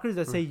motherfuckers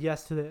that say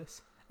yes to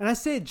this." And I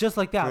say it just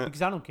like that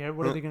because I don't care.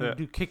 What are they gonna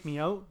do? Kick me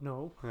out?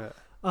 No. Yeah.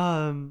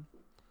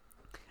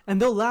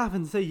 And they'll laugh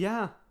and say,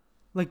 "Yeah,"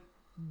 like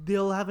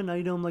they'll have an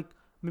item like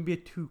maybe a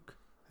toque.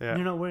 Yeah. And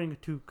you're not wearing a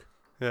toque.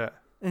 Yeah.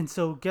 And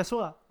so guess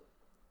what?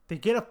 They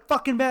get a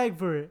fucking bag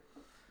for it.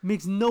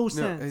 Makes no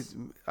sense.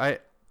 And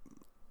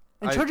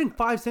charging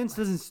 5 cents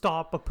doesn't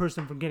stop a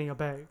person from getting a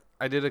bag.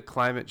 I did a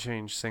climate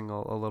change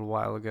single a little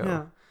while ago.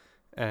 Yeah.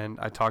 And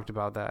I talked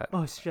about that.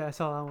 Oh shit! I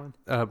saw that one.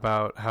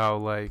 About how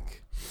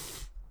like.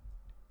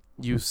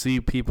 You see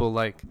people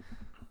like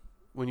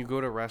when you go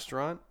to a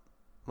restaurant,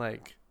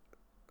 like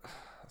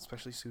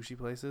especially sushi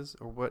places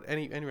or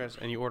any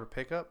restaurant, and you order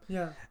pickup,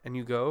 and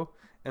you go,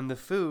 and the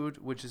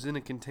food, which is in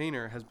a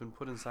container, has been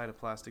put inside a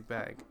plastic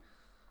bag.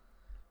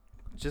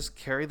 Just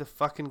carry the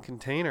fucking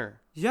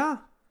container. Yeah.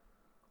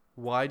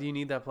 Why do you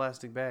need that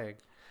plastic bag?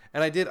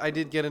 And I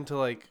did get into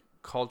like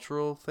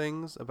cultural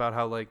things about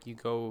how like you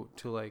go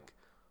to like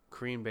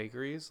Korean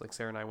bakeries. Like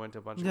Sarah and I went to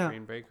a bunch of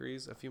Korean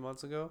bakeries a few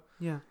months ago.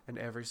 Yeah. And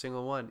every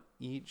single one,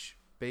 each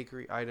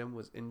bakery item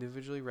was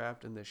individually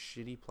wrapped in this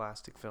shitty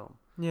plastic film.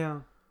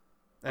 Yeah.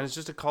 And it's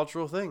just a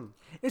cultural thing.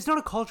 It's not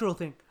a cultural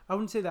thing. I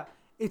wouldn't say that.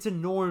 It's a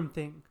norm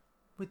thing.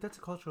 Wait, that's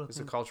a cultural thing. It's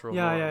a cultural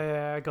norm. Yeah,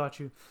 yeah, I got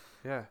you.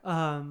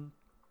 Yeah.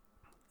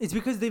 It's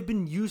because they've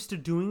been used to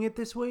doing it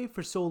this way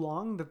for so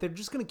long that they're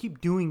just going to keep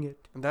doing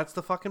it. And that's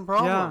the fucking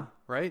problem,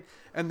 right?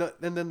 And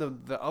then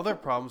the other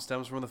problem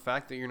stems from the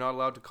fact that you're not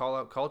allowed to call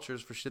out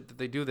cultures for shit that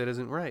they do that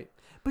isn't right.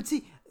 But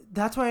see,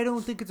 that's why I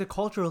don't think it's a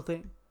cultural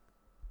thing.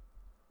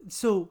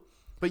 So,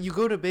 but you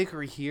go to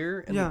bakery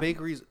here, and the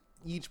bakeries,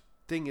 each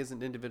thing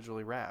isn't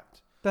individually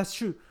wrapped. That's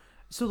true.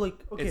 So like,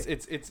 okay,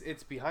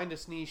 it's behind a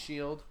sneeze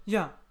shield.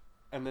 Yeah.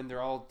 And then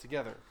they're all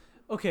together.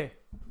 Okay.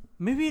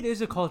 Maybe it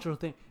is a cultural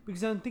thing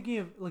because I'm thinking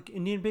of like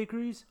Indian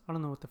bakeries. I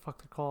don't know what the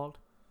fuck they're called.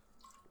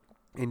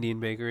 Indian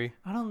bakery?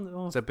 I don't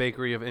know. It's a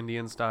bakery of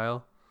Indian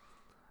style.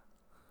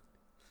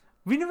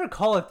 We never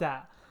call it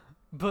that.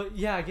 But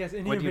yeah, I guess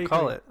Indian bakery. What do you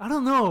call it? I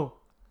don't know.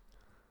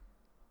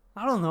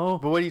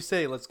 But what do you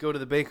say? Let's go to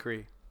the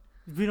bakery.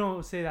 We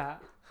don't say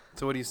that.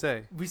 So what do you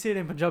say? We say it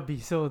in Punjabi.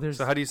 So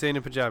how do you say it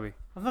in Punjabi?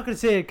 I'm not going to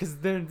say it because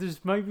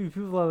there's might be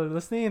people that are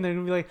listening and they're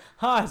going to be like,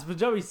 "Ha,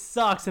 Punjabi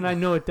sucks," and I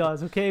know it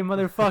does. Okay,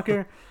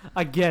 motherfucker,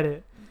 I get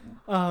it.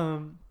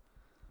 But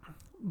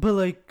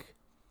like,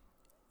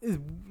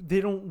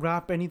 they don't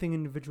wrap anything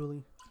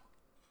individually.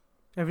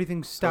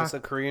 Everything's stacked. So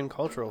it's a Korean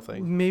cultural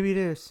thing. Maybe it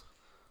is.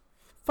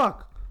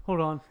 Fuck. Hold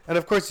on. And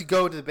of course, you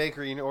go to the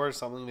bakery and order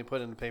something and they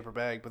put it in a paper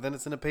bag. But then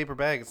it's in a paper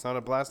bag. It's not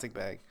a plastic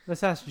bag.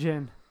 Let's ask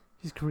Jin.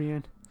 He's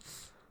Korean.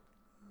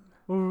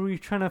 What were we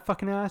trying to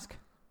fucking ask?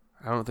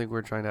 I don't think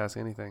we're trying to ask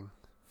anything.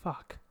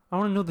 Fuck. I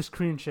want to know this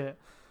Korean shit.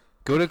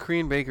 Go to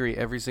Korean bakery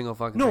every single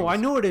fucking No, thing. I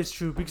know it is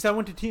true because I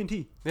went to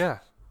TNT. Yeah.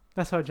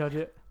 That's how I judge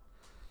it.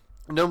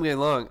 Don't get me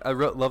wrong. I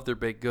love their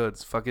baked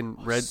goods. Fucking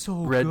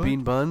red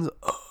bean buns.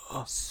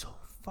 Oh, so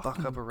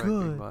fucking fuck up a red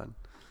bean bun.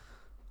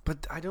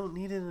 But I don't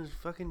need it in a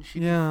fucking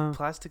shitty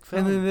plastic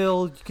film. And then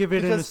they'll give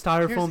it in a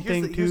styrofoam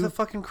thing too. Here's the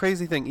fucking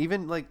crazy thing.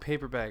 Even like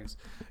paper bags.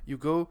 You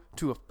go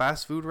to a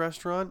fast food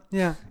restaurant.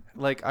 Yeah.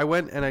 Like I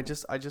went and I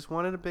just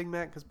wanted a Big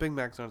Mac because Big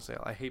Mac's on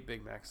sale. I hate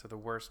Big Macs. They're the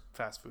worst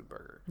fast food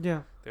burger.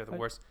 Yeah. They're the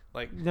worst.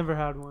 Like never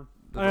had one.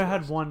 I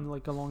had one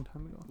like a long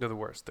time ago. They're the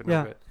worst. They're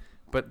no good.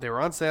 But they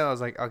were on sale. I was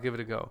like, I'll give it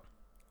a go.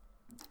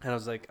 And I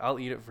was like, I'll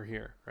eat it for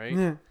here, right?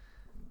 Yeah.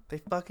 They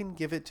fucking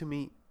give it to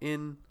me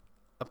in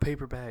a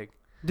paper bag.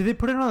 Did they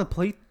put it on a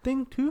plate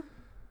thing too?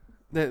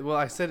 Well,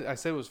 I said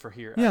it was for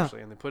here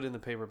actually, and they put it in the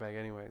paper bag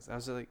anyways. I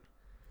was like,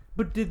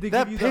 but did they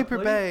that give you paper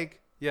that bag?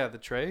 Yeah, the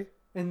tray.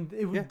 And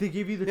Yeah. they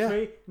gave you the Yeah.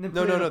 tray and then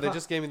No. They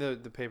just gave me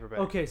the paper bag.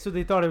 Okay, so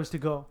they thought it was to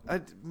go.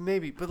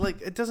 Maybe, but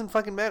like it doesn't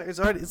fucking matter. It's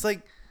already. It's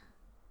like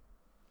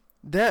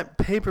that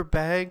paper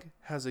bag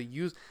has a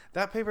use.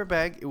 That paper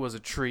bag, it was a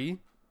tree.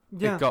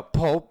 Yeah. It got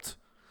pulped.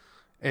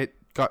 It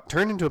got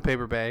turned into a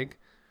paper bag.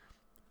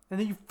 And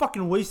then you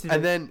fucking wasted it.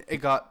 And then it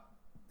got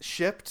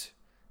shipped,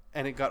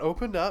 and it got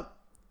opened up,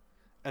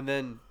 and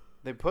then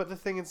they put the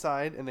thing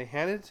inside, and they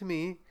handed it to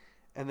me,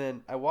 and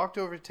then I walked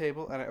over to the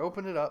table, and I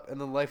opened it up,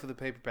 and the life of the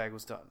paper bag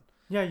was done.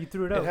 Yeah, you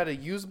threw it out. It had a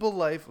usable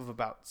life of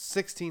about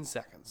 16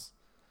 seconds.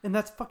 And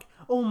that's fucking...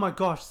 Oh my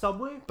gosh,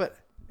 Subway? But it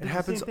It's the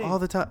happens same thing. all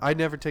the time. I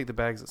never take the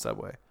bags at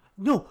Subway.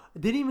 No, they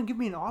didn't even give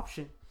me an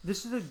option.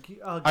 This is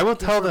I will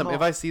tell them,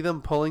 if I see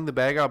them pulling the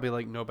bag, I'll be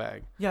like, no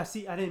bag. Yeah,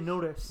 see, I didn't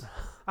notice.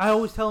 I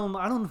always tell them,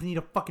 I don't need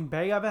a fucking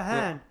bag, I have a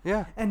hand.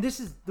 Yeah. And this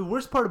is, the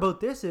worst part about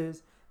this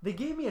is, they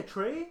gave me a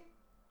tray,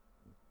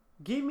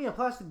 gave me a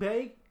plastic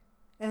bag,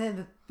 and then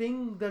the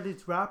thing that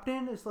it's wrapped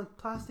in is like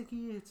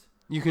plasticky. It's...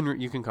 You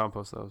can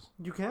compost those.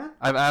 You can?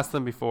 I've asked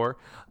them before.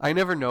 I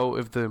never know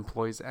if the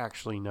employees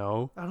actually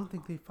know, I don't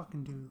think they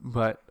fucking do.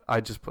 but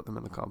I just put them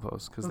in the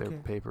compost because they're Okay.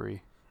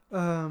 papery.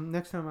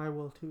 Next time I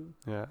will too.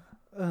 Yeah.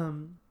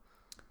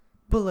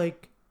 But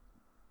like,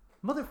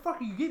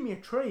 motherfucker, you gave me a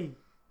tray.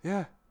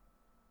 Yeah.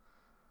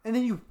 And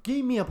then you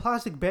gave me a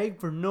plastic bag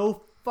for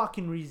no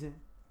fucking reason.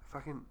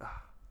 Fucking.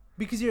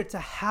 Because it's a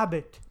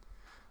habit.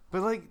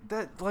 But like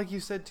that, like you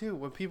said too,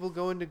 when people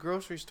go into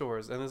grocery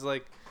stores and it's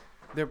like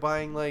they're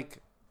buying like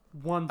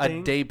One a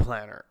thing. day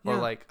planner or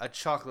Yeah. like a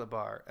chocolate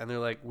bar, and they're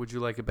like, "Would you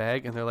like a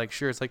bag?" And they're like,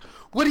 "Sure." It's like,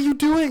 "What are you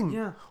doing?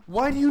 Yeah.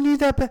 Why do you need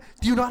that bag?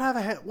 Do you not have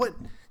a hand? What?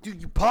 Do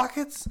you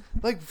pockets?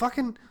 Like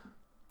fucking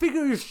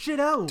Figure your shit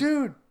out.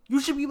 dude." You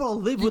should be able to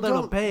live You without a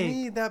don't bag.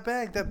 need that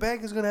bag. That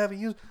bag is gonna have a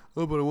use.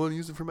 Oh, but I want to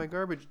use it for my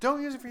garbage.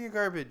 Don't use it for your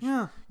garbage.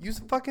 Yeah. Use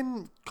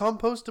fucking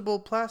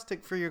compostable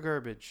plastic for your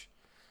garbage,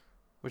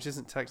 which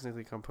isn't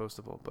technically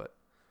compostable, but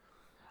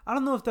I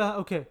don't know if that...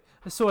 Okay,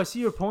 so I see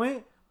your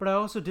point, but I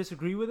also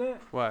disagree with it.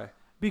 why?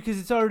 Because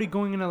it's already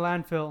going in a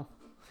landfill.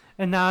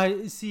 And now,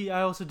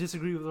 I also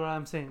disagree with what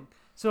I'm saying.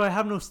 So I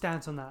have no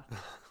stance on that.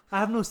 I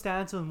have no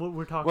stance on what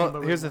we're talking about.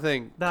 Well, here's the right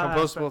thing: That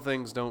compostable aspect.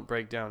 things don't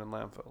break down in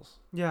landfills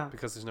now. Yeah,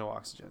 because there's no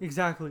oxygen.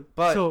 exactly.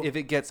 But so, if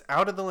it gets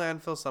out of the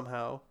landfill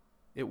somehow,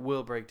 it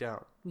will break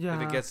down. yeah.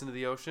 If it gets into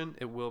the ocean,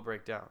 it will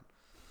break down.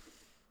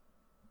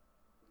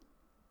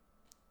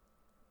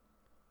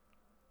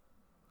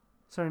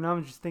 Sorry, now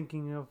I'm just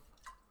thinking of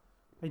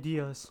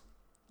ideas.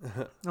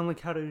 On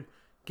like how to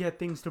get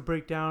things to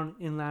break down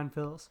in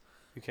landfills.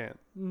 You can't.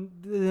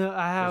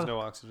 I have... There's no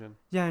oxygen.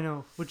 Yeah, I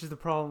know, which is the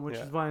problem, which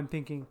Yeah. is why I'm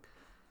thinking,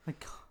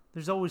 like,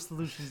 there's always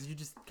solutions. You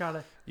just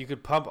gotta... You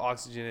could pump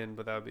oxygen in,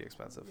 but that would be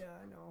expensive. Yeah,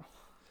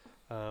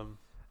 I know.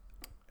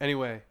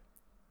 Anyway,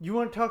 You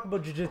want to talk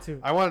about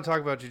jiu-jitsu? I want to talk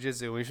about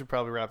jiu-jitsu. We should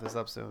probably wrap this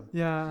up soon.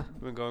 Yeah.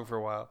 We've been going for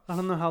a while. I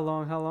don't know how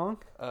long. How long?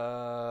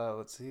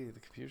 Let's see. The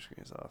computer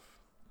screen is off.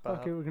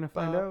 Okay, we're gonna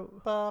find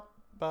out. Bop,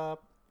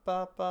 bop,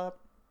 bop, bop,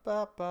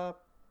 bop,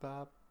 bop,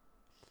 bop.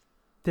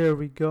 There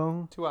we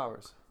go. 2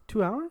 hours.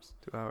 2 hours?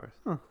 2 hours.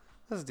 Huh.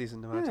 That's a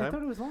decent Yeah, amount of I time.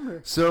 thought it was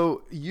longer.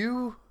 So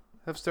you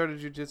have started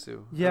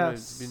jiu-jitsu.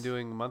 Yes. You've been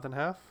doing a month and a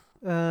half?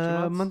 A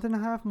months? month and a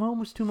half,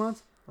 almost 2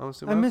 months. Almost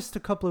 2 I months? missed a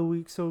couple of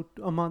weeks, so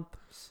a month.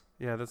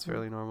 Yeah, that's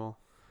fairly normal.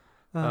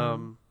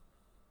 Um,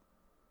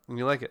 And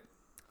you like it?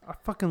 I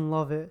fucking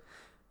love it,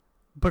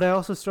 but I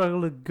also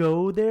struggle to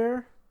go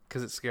there.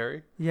 Because it's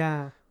scary?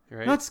 Yeah,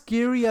 Right? not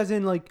scary as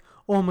in like,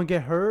 oh, I'm gonna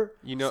get hurt.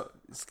 You know,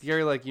 it's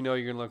scary like you know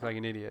you're going to look like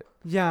an idiot.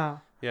 Yeah,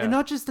 Yeah. and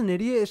not just an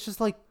idiot. It's just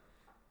like,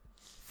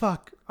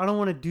 fuck, I don't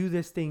want to do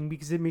this thing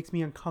because it makes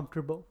me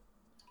uncomfortable.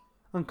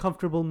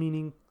 Uncomfortable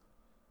meaning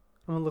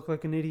I'm gonna look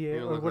like an idiot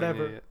You're or gonna look like an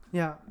whatever. idiot.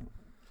 Yeah.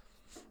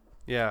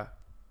 Yeah.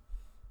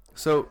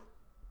 So,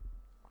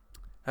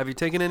 have you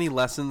taken any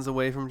lessons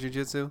away from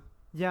jiu-jitsu?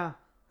 Yeah.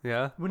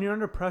 Yeah? When you're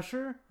under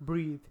pressure,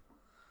 breathe.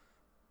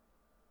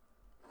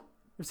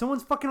 If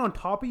someone's fucking on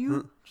top of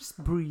you,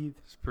 just breathe.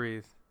 Just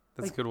breathe.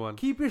 That's Like, a good one.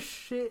 Keep your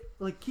shit,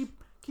 like keep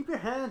your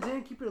hands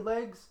in, keep your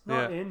legs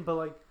not Yeah. in, but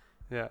like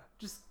Yeah.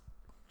 just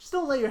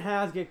don't let your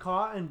hands get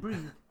caught and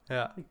breathe.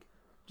 Yeah.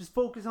 Just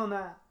focus on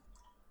that.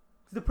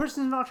 'Cause the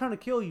person's not trying to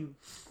kill you,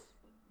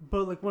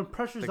 but like when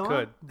pressure's They on,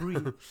 could.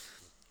 breathe.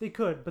 They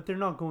could, but they're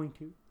not going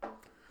to.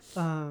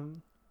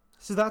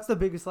 So that's the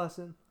biggest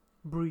lesson.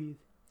 Breathe.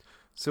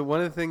 So one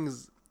of the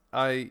things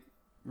I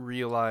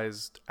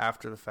realized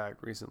after the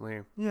fact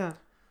recently Yeah.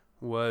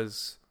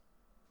 was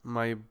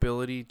my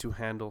ability to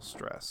handle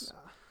stress.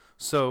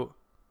 So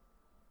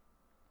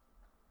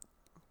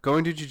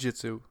going to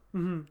jiu-jitsu,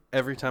 Mhm.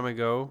 every time I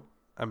go,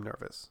 I'm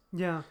nervous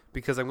Yeah.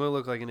 because I'm going to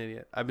look like an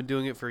idiot. I've been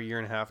doing it for a year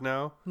and a half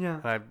now,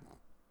 Yeah. and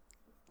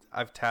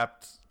I've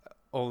tapped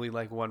only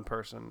like one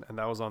person, and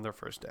that was on their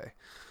first day.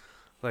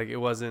 Like it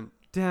wasn't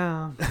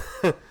Damn.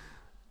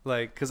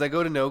 like, because I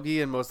go to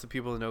Nogi, and most of the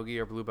people in Nogi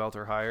are blue belt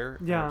or higher.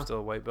 And Yeah. I'm still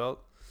a white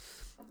belt.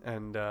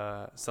 And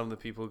some of the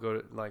people go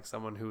to, like,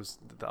 someone who's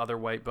the other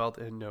white belt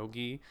in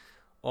Nogi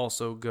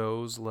also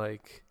goes,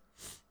 like,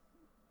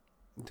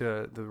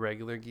 the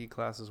regular gi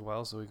class as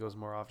well, so he goes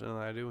more often than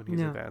I do, and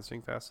he's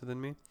advancing faster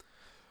than me.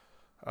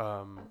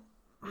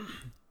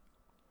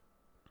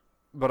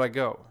 But I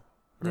go,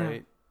 right?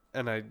 Yeah.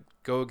 And I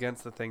go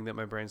against the thing that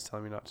my brain's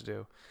telling me not to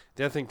do.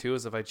 The other thing too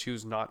is if I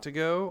choose not to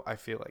go, I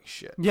feel like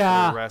shit for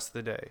the rest of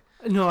the day.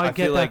 No, I get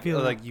feel that like,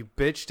 feeling. Like you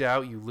bitched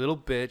out, you little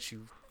bitch.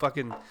 You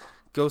fucking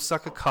go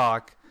suck a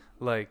cock.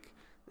 Like,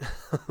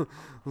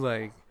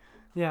 like.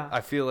 Yeah.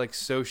 I feel like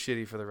so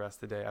shitty for the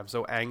rest of the day. I'm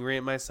so angry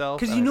at myself.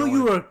 Because you know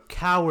you were a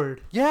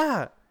coward.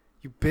 Yeah.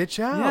 You bitch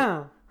out.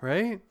 Yeah.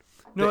 Right?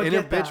 No, the I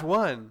inner get that. bitch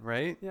won,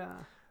 right?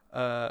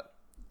 Yeah.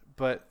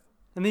 But.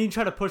 And then you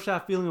try to push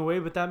that feeling away,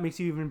 but that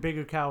makes you even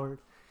bigger coward.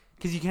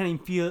 Because you can't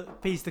even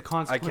face the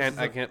consequences.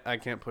 I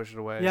can't push it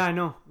away. Yeah, I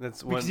know.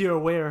 Because you're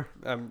aware.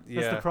 Yeah.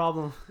 That's the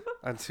problem.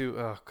 I'm too.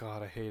 Oh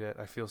God, I hate it.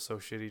 I feel so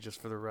shitty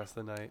just for the rest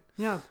of the night.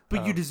 Yeah,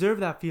 but you deserve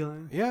that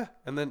feeling. Yeah,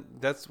 and then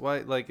that's why,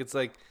 like, it's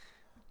like,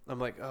 I'm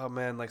like, oh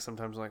man, like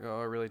sometimes I'm like,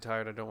 oh, I'm really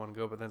tired. I don't want to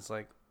go, but then it's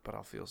like, but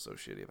I'll feel so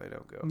shitty if I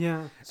don't go.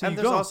 Yeah. So and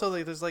there's also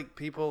like there's like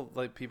people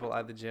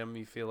at the gym.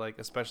 You feel like,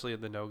 especially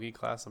in the no-gi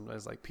class,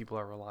 sometimes like people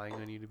are relying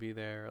on you to be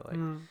there. Like,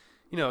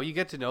 you know, you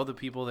get to know the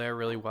people there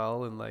really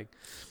well, and like.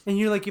 And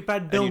you're like, if I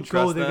don't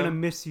go, they're gonna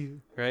miss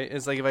you. Right?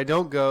 It's like if I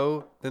don't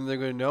go, then they're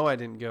gonna know I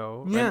didn't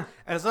go. Yeah.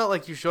 And it's not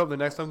like you show up the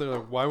next time. They're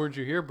like, why weren't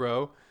you here,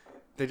 bro?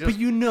 They just. But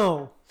you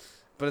know.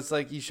 But it's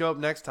like you show up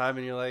next time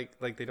and you're like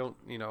they don't,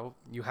 you know,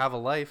 you have a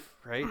life,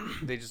 right?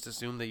 They just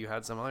assume that you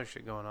had some other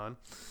shit going on.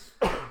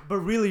 But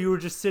really, you were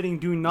just sitting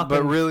doing nothing.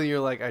 But really, you're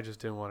like, I just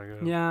didn't want to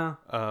go. Yeah.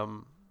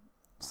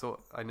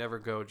 So I never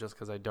go just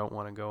because I don't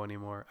want to go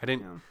anymore. I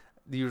didn't. Yeah.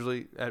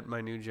 Usually at my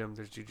new gym,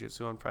 there's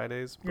jiu-jitsu on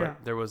Fridays,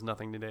 but there was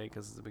nothing today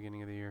because it's the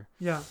beginning of the year.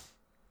 Yeah.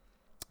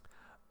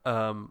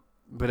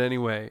 But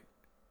anyway,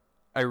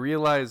 I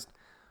realized.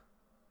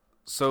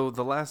 So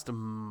the last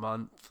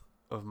month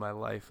of my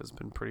life has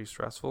been pretty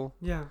stressful.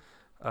 Yeah.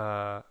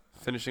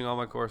 Finishing all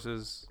my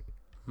courses,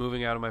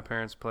 moving out of my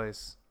parents'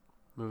 place,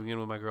 moving in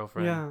with my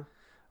girlfriend,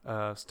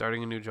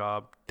 starting a new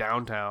job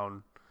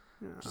downtown,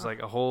 just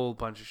like a whole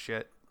bunch of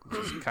shit.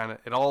 Just kind of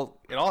it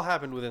all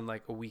happened within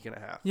like a week and a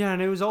half. Yeah,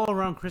 and it was all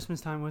around Christmas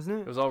time, wasn't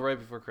it? It was all right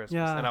before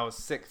Christmas, and I was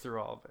sick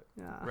through all of it.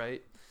 Yeah.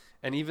 Right,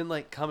 and even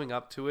like coming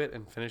up to it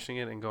and finishing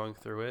it and going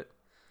through it,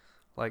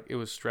 like it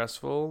was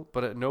stressful.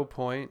 But at no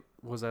point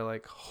was I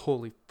like,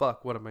 holy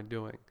fuck, what am I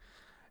doing?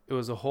 It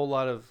was a whole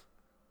lot of,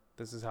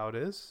 this is how it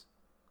is,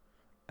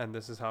 and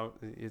this is how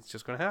it's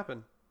just going to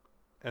happen.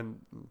 And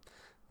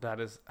that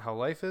is how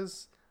life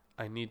is.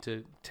 I need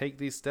to take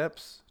these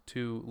steps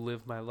to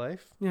live my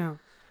life. Yeah.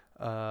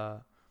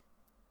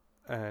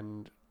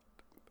 And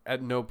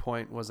at no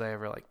point was I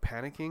ever like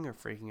panicking or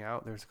freaking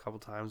out. There's a couple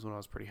times when I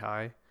was pretty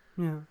high.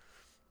 Yeah.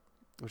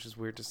 Which is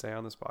weird to say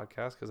on this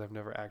podcast because I've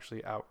never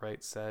actually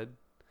outright said.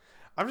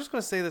 I'm just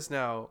going to say this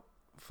now.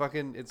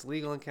 Fucking, it's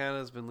legal in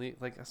Canada. It's been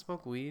like, I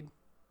smoke weed.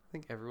 I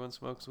think everyone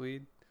smokes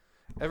weed.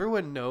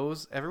 Everyone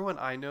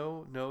I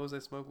know knows I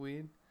smoke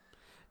weed.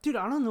 Dude,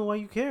 I don't know why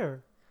you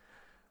care.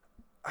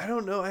 I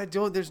don't know.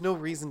 There's no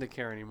reason to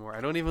care anymore.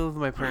 I don't even live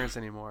with my parents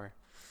anymore.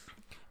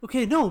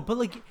 Okay, no, but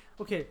like,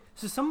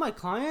 so some of my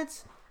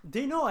clients,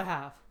 they know I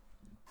have,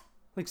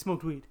 like,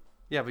 smoked weed.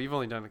 Yeah, but you've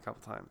only done it a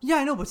couple times. Yeah,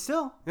 I know, but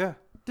still. Yeah.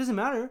 Doesn't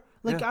matter.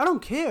 Like, I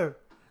don't care.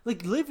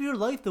 Like, live your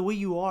life the way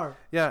you are.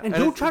 Yeah. And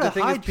don't try to hide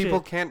shit. The thing is, people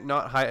can't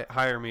not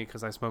hire me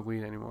because I smoke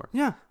weed anymore.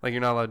 Yeah. Like,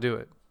 you're not allowed to do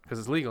it because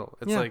it's legal.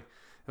 It's like,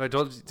 if I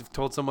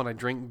told someone I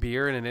drink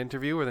beer in an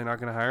interview, are they not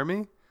going to hire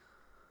me?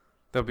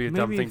 That'll be a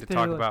dumb thing to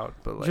talk about.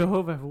 But like,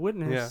 Jehovah's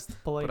Witness. Yeah.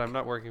 But, like, but I'm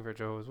not working for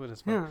Jehovah's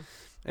Witness. Yeah.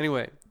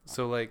 Anyway,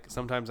 so like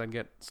sometimes I'd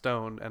get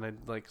stoned and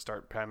I'd like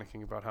start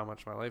panicking about how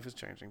much my life is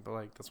changing. But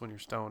like that's when you're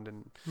stoned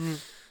and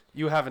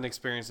you haven't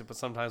experienced it. But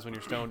sometimes when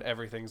you're stoned,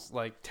 everything's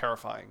like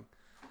terrifying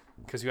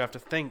because you have to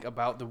think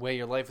about the way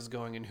your life is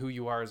going and who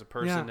you are as a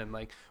person and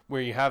like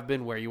where you have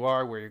been, where you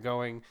are, where you're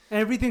going.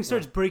 Everything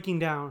starts breaking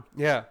down.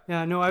 Yeah.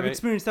 Yeah. No, I've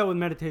experienced that with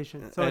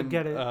meditation, so I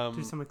get it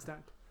to some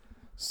extent.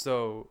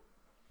 So.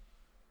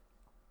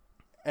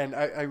 And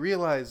I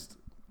realized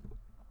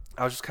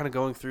I was just kind of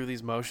going through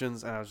these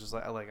motions, and I was just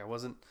like I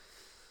wasn't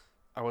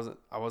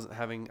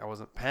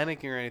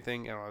panicking or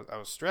anything, and I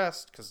was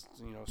stressed because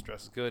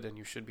stress is good, and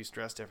you should be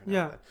stressed every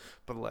now and then.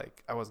 But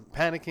like I wasn't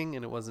panicking,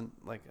 and it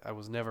wasn't like I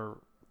was never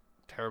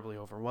terribly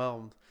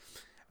overwhelmed.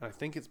 And I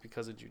think it's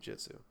because of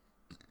jiu-jitsu.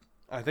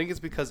 I think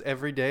it's because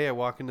every day I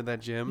walk into that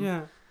gym.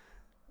 Yeah.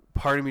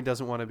 Part of me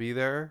doesn't want to be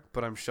there,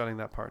 but I'm shutting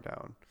that part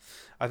down.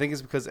 I think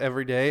it's because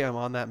every day I'm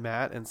on that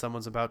mat and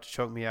someone's about to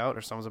choke me out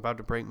or someone's about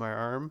to break my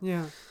arm.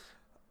 Yeah.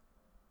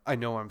 I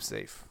know I'm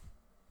safe.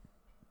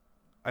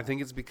 I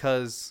think it's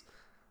because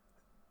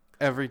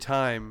every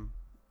time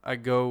I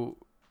go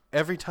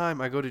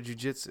to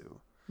jiu-jitsu.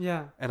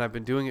 Yeah. And I've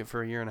been doing it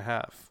for a year and a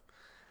half.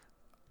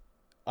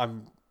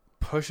 I'm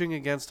pushing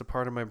against a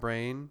part of my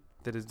brain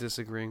that is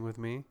disagreeing with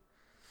me.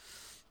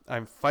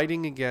 I'm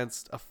fighting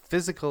against a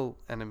physical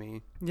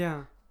enemy.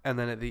 Yeah. And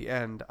then at the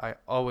end, I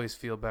always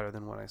feel better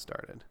than when I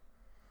started.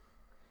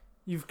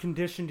 You've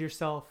conditioned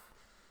yourself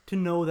to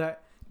know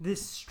that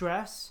this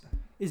stress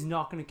is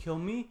not going to kill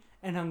me,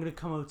 and I'm gonna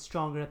come out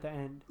stronger at the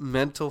end.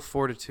 Mental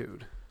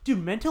fortitude.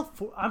 Dude,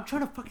 I'm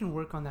trying to fucking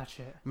work on that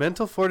shit.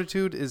 Mental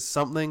fortitude is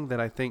something that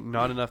I think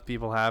not enough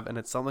people have, and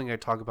it's something I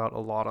talk about a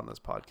lot on this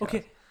podcast.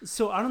 Okay,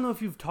 so I don't know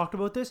if you've talked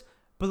about this,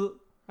 but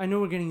I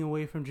know we're getting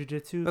away from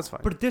jiu-jitsu. That's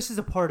fine. But this is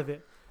a part of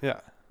it. Yeah.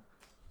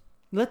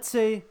 Let's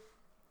say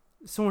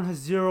someone has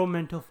zero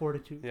mental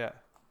fortitude. Yeah.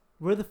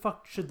 Where the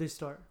fuck should they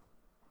start?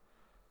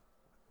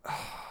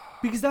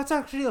 Because that's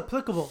actually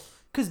applicable.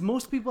 Because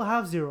most people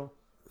have zero.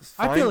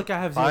 I feel like I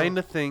have zero. Find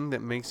a thing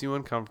that makes you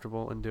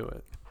uncomfortable and do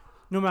it.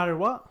 No matter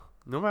what?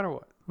 No matter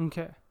what.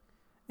 Okay.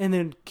 And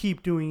then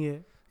keep doing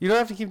it. You don't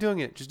have to keep doing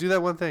it. Just do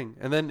that one thing.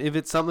 And then if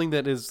it's something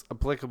that is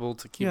applicable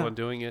to keep on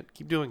doing it,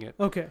 keep doing it.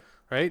 Okay.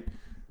 Right?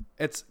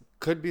 It's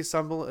could be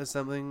simple as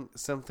something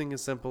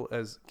as simple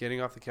as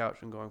getting off the couch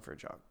and going for a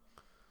jog.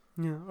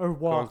 Yeah. Or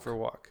walk. Going for a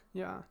walk.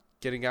 Yeah.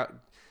 Getting out,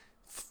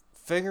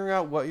 figuring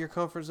out what your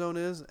comfort zone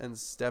is and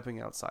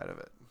stepping outside of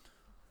it.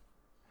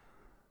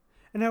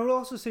 And I would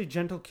also say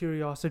gentle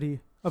curiosity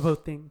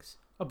about things,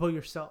 about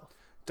yourself.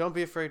 Don't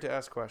be afraid to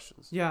ask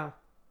questions. Yeah.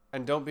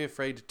 And don't be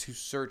afraid to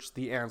search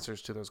the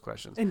answers to those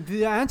questions. And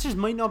the answers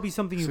might not be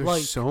something you like.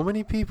 There's so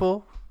many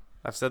people,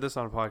 I've said this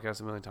on a podcast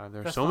a million times,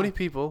 there are so many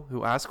people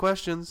who ask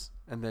questions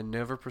and then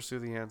never pursue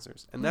the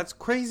answers. And that's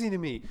crazy to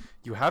me.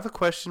 You have a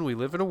question, we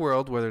live in a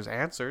world where there's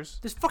answers.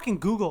 There's fucking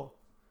Google.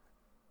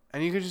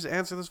 And you can just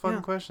answer those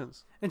fucking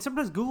questions. And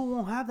sometimes Google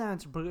won't have the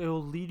answer, but it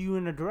will lead you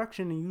in a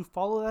direction and you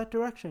follow that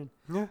direction.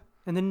 Yeah.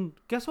 And then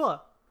guess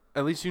what?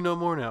 At least you know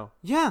more now.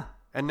 Yeah.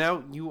 And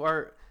now you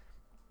are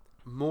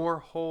more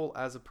whole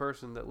as a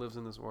person that lives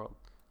in this world.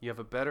 You have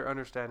a better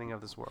understanding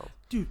of this world.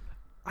 Dude,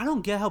 I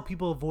don't get how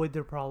people avoid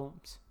their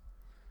problems.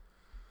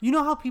 You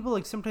know how people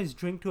like sometimes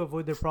drink to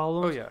avoid their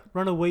problems? Oh, yeah.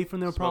 Run away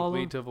from their problems? Smoke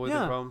weed to avoid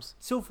their problems?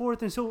 So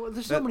forth and so...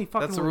 There's so many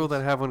fucking That's the rule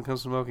that I have when it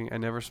comes to smoking. I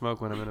never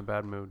smoke when I'm in a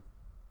bad mood.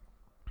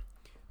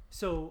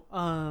 So,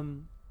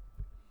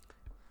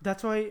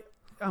 that's why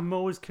I'm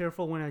always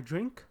careful when I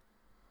drink.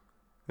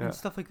 Yeah. And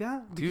stuff like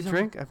that. Do you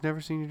drink? I've never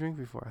seen you drink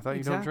before. I thought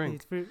you don't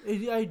drink.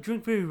 I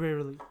drink very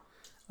rarely.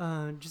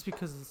 Just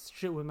because of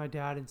shit with my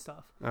dad and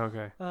stuff.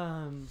 Okay.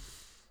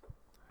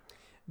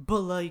 But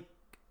like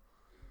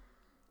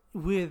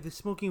with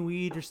smoking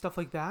weed or stuff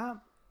like that,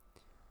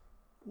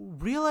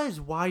 realize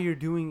why you're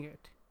doing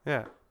it.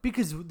 Yeah.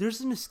 Because there's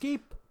an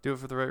escape. Do it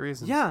for the right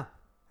reasons. Yeah.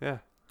 Yeah.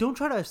 Don't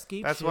try to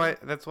escape. That's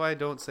why I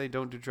don't say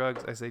don't do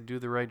drugs. I say do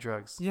the right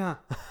drugs. Yeah.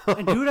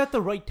 And do it at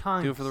the right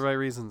time. Do it for the right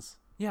reasons.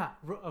 Yeah.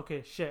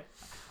 Okay. Shit.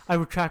 I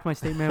retract my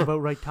statement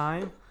about right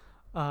time.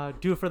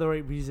 Do it for the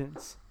right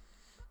reasons.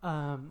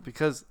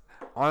 Because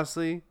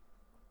honestly,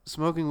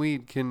 smoking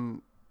weed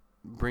can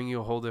bring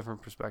you a whole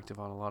different perspective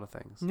on a lot of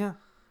things. Yeah.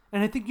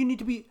 And I think you need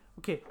to be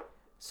okay.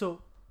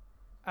 So,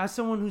 as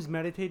someone who's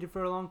meditated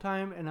for a long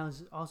time, and I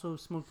was also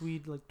smoked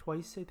weed like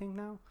twice, I think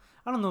now.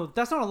 I don't know.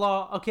 That's not a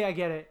law. Okay, I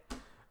get it.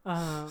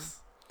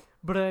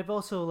 But I've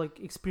also like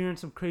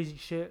experienced some crazy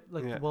shit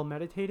while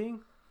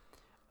meditating.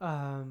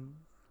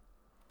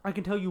 I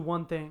can tell you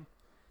one thing.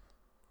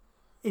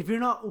 If you're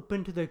not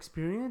open to the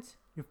experience,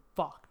 you're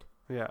fucked.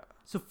 Yeah.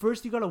 So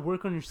first you gotta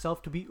work on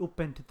yourself to be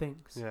open to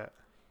things. Yeah.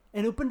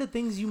 And open to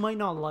things you might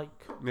not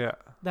like. Yeah.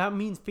 That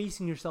means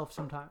facing yourself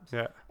sometimes.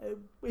 Yeah.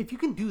 If you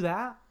can do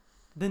that,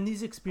 then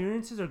these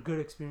experiences are good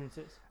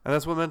experiences. And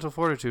that's what mental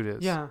fortitude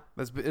is. Yeah.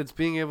 It's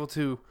being able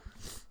to...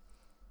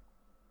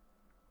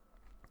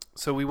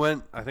 So we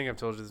went... I think I've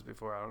told you this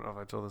before. I don't know if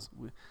I told this...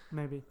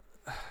 Maybe.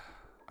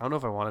 I don't know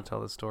if I want to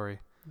tell this story.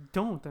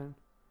 Don't then.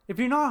 If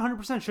you're not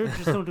 100% sure,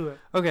 just don't do it.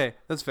 Okay,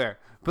 that's fair.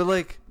 But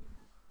like...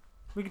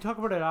 We can talk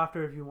about it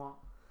after if you want.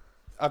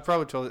 I've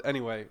probably told it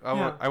anyway.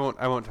 I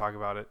won't talk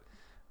about it,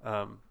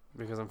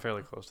 because I'm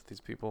fairly close to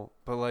these people.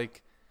 But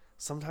like,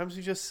 sometimes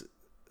you just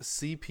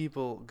see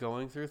people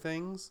going through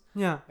things,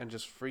 and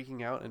just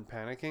freaking out and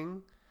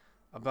panicking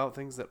about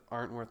things that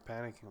aren't worth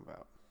panicking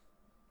about,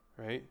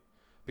 right?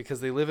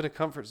 Because they live in a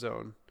comfort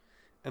zone,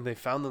 and they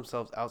found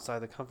themselves outside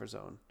the comfort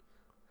zone,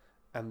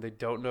 and they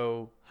don't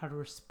know how to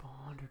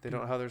respond. They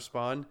don't know how to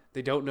respond.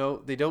 They don't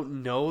know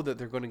that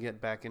they're going to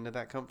get back into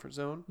that comfort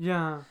zone.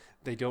 Yeah.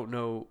 They don't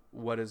know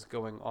what is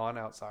going on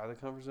outside the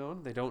comfort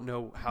zone. They don't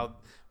know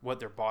what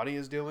their body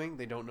is doing.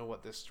 They don't know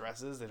what this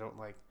stress is. They don't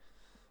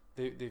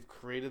they've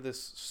created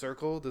this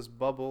circle, this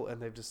bubble,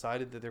 and they've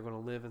decided that they're going to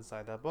live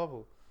inside that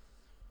bubble.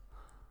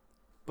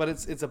 But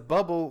it's a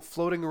bubble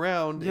floating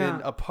around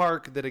in a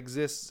park that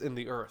exists in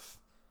the earth.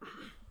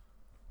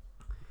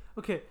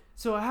 Okay,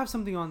 so I have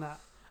something on that.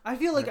 I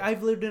feel like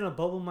I've lived in a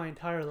bubble my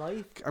entire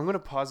life. I'm going to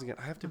pause again.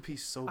 I have to pee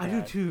so bad. I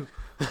do too.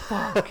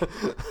 Fuck.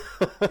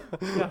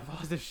 You gotta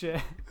pause this shit.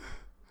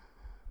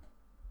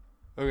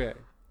 Okay.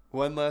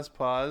 One last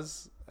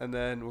pause, and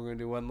then we're going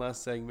to do one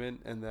last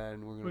segment, and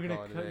then we're going to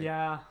call it a day.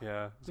 Yeah.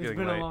 Yeah. It's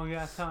been a long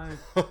ass time.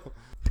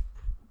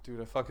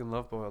 Dude, I fucking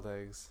love boiled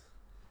eggs.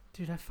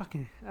 Dude, I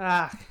fucking...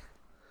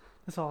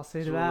 That's all I'll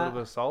say to that. A little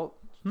bit of salt?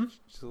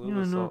 Just a little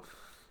bit of salt.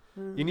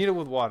 You need it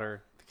with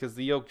water, because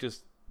the yolk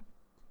just...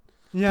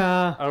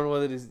 Yeah. I don't know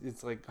what it is.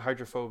 It's like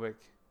hydrophobic.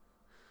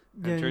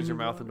 And it turns your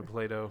mouth into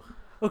Play-Doh.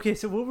 Okay,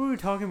 so what were we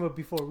talking about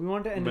before? We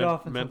wanted to end it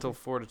off on mental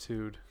something.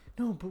 fortitude.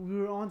 No, but we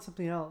were on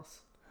something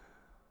else.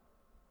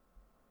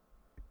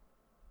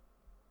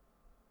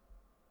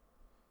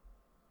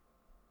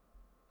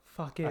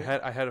 Fuck it.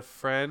 I had a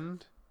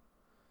friend.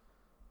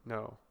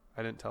 No,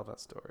 I didn't tell that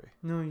story.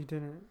 No, you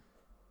didn't.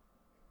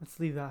 Let's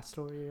leave that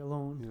story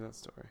alone. Leave that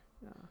story.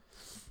 Yeah.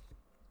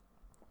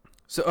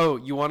 So,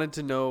 you wanted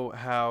to know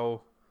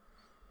how...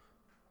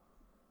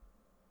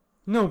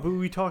 No, but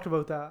we talked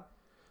about that.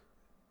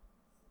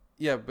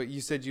 Yeah, but you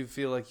said you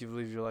feel like you've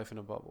lived your life in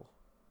a bubble.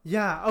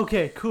 Yeah,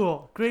 okay,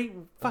 cool. Great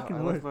fucking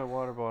I word. left my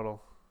water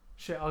bottle.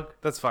 Shit,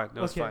 That's fine.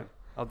 No, it's Okay. fine.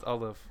 I'll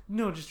live.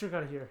 No, just drink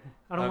out of here.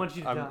 I don't want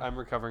you to die. I'm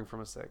recovering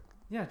from a sick.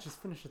 Yeah,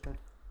 just finish it then.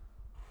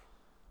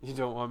 You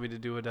don't want me to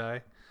do a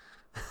die?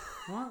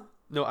 What?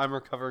 No, I'm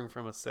recovering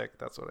from a sick.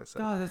 That's what I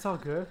said. Oh, that's all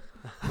good.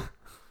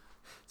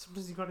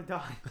 Sometimes you gotta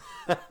die.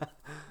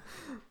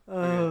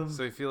 Okay,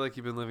 so you feel like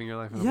you've been living your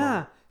life in a Yeah.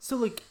 bubble. So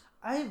like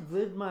I've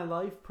lived my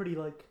life pretty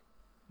like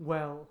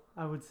well,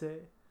 I would say.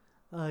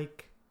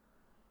 Like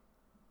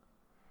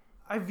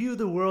I view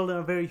the world in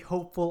a very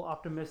hopeful,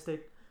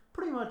 optimistic,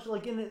 pretty much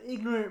like in an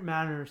ignorant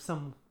manner,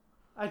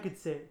 I could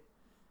say.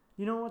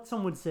 You know what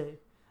some would say?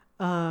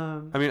 I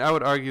mean, I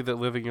would argue that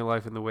living your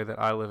life in the way that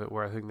I live it,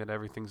 where I think that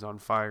everything's on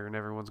fire and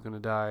everyone's going to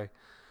die,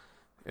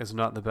 is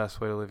not the best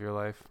way to live your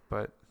life.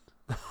 But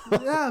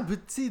yeah,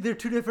 but see, they're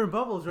two different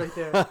bubbles right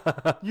there.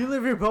 You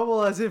live your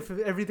bubble as if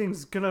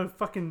everything's gonna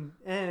fucking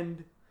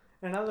end,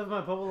 and I live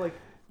my bubble like,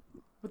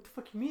 what the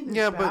fuck you mean? There's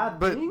Yeah, bad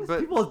but things?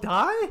 People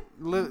die?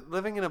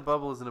 living in a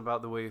bubble isn't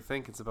about the way you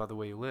think; it's about the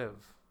way you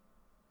live.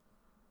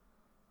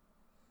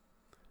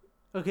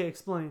 Okay,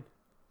 explain.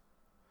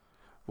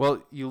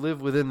 Well, you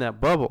live within that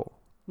bubble.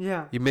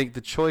 Yeah. You make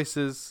the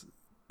choices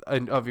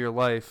of your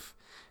life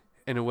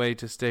in a way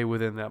to stay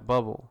within that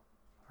bubble,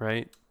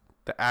 right?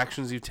 The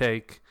actions you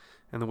take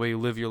and the way you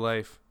live your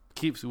life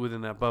keeps you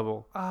within that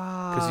bubble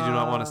because you do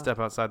not want to step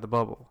outside the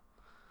bubble,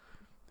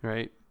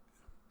 right?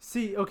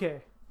 See,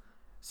 okay.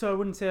 So I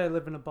wouldn't say I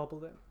live in a bubble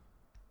then.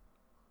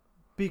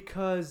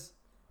 Because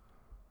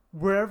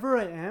wherever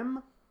I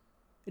am,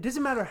 it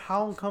doesn't matter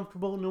how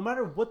uncomfortable, no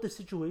matter what the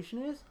situation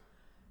is,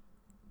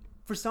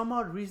 for some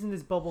odd reason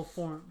this bubble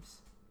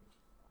forms.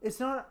 It's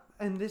not,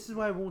 and this is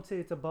why I won't say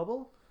it's a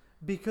bubble,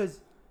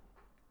 because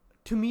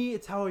to me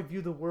it's how I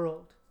view the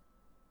world,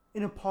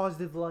 in a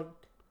positive light.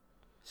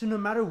 So no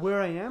matter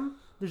where I am,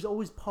 there's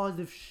always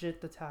positive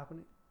shit that's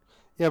happening.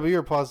 Yeah, but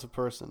you're a positive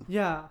person.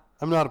 Yeah.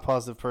 I'm not a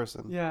positive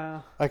person.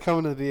 Yeah. I come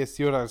into the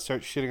BSU and I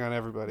start shitting on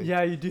everybody.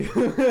 Yeah, you do.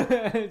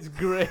 It's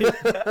great.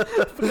 I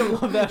fucking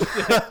love that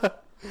shit.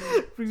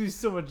 It brings me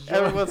so much joy.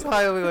 Everyone's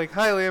hi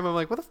Liam. I'm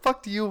like, what the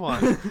fuck do you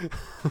want?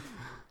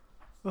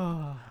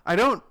 I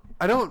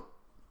don't.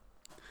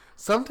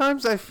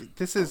 Sometimes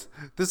this is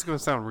gonna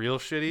sound real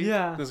shitty.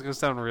 Yeah. This is gonna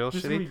sound real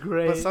This shitty. is gonna be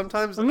great. But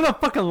sometimes I'm gonna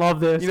fucking love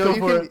this.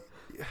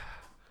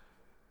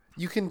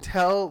 you can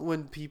tell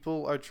when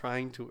people are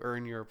trying to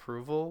earn your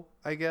approval,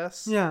 I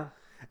guess. Yeah.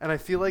 And I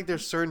feel like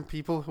there's certain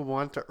people who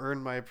want to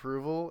earn my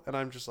approval, and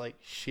I'm just like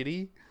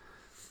shitty.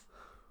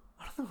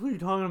 I don't know who you're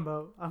talking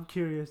about. I'm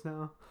curious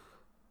now.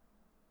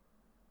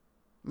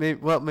 I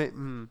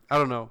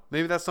don't know.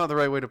 Maybe that's not the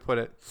right way to put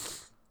it.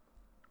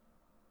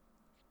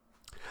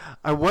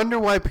 I wonder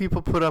why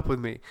people put up with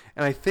me,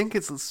 and I think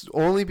it's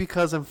only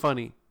because I'm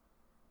funny.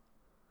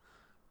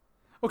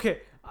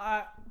 Okay,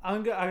 I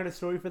got a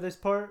story for this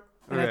part,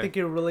 and I think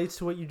it relates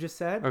to what you just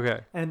said. Okay.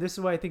 And this is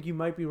why I think you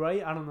might be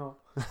right. I don't know.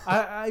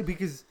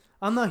 Because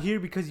I'm not here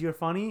because you're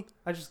funny.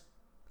 I just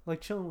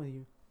like chilling with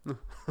you.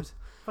 Just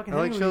fucking I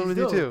like chilling with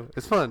you too.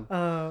 It's fun.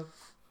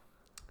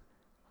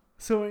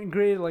 So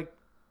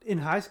in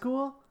high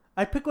school,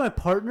 I picked my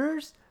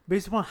partners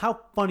based upon how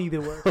funny they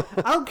were.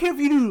 I don't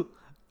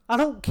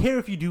care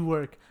if you do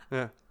work.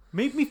 Yeah.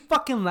 Make me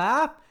fucking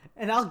laugh,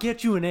 and I'll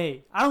get you an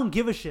A. I don't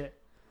give a shit.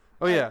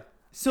 Oh yeah.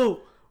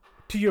 So,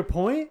 to your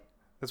point,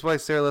 that's why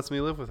Sarah lets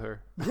me live with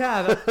her.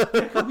 yeah,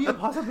 that could be a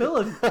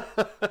possibility.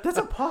 That's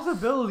a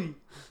possibility,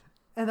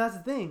 and that's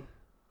the thing.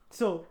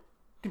 So,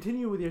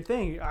 continue with your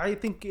thing. I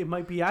think it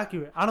might be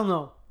accurate. I don't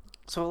know.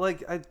 So I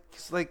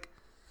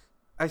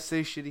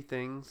say shitty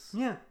things.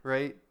 Yeah.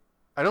 Right.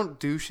 I don't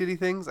do shitty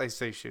things. I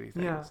say shitty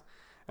things. Yeah.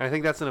 And I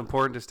think that's an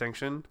important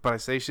distinction. But I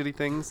say shitty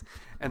things,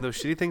 and those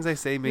shitty things I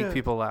say make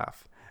people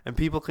laugh, and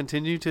people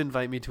continue to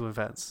invite me to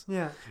events.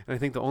 Yeah. And I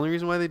think the only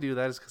reason why they do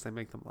that is because I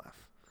make them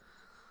laugh.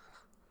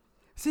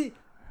 See,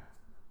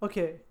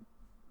 okay.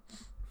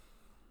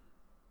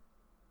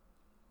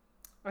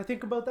 I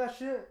think about that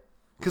shit.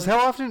 Because how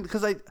often?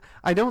 Because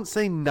I don't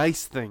say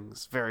nice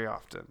things very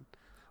often.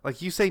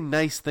 Like, you say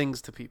nice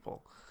things to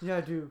people. Yeah,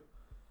 I do.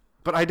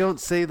 But I don't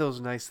say those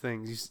nice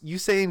things. You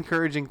say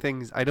encouraging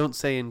things. I don't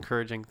say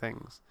encouraging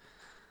things.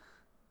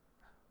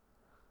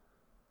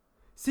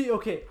 See,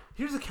 okay,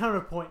 here's a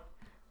counterpoint,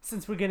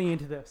 since we're getting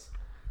into this.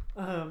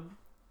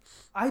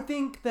 I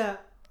think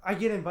that I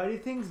get invited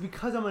to things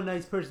because I'm a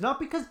nice person. Not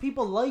because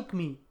people like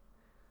me,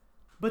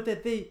 but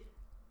that they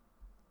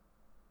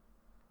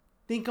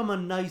think I'm a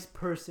nice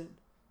person.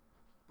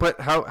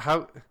 But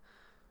how...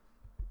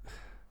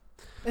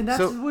 And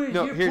that's where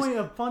your point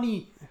of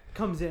funny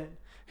comes in.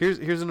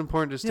 Here's an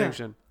important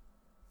distinction.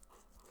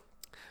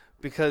 Yeah.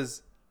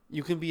 Because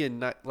you can be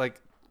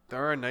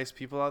there are nice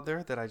people out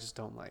there that I just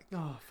don't like.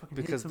 Oh, fucking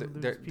because hate some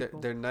of those people.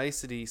 Their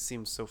nicety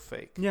seems so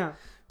fake. Yeah.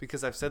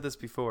 Because I've said this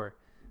before.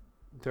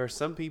 There are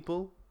some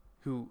people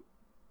who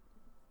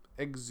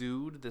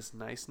exude this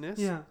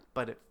niceness,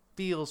 but it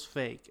feels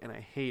fake, and I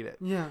hate it.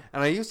 Yeah.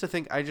 And I used to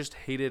think I just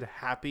hated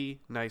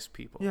happy, nice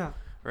people. Yeah.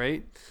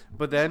 Right?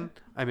 But then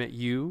I met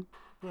you,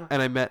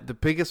 and I met the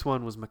biggest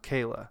one was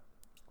Michaela.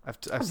 I've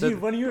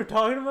said, when you were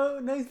talking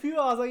about nice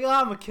people, I was like,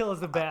 Michaela's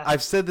the best.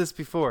 I've said this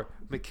before.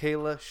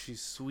 Michaela,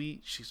 she's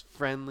sweet, she's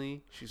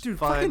friendly, she's fun.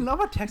 Fucking love.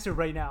 I'll text her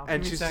right now.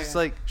 And she's just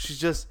like,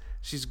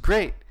 she's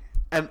great.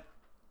 And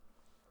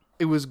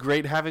it was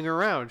great having her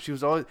around. She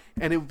was always,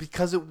 and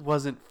because it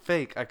wasn't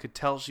fake, I could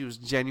tell she was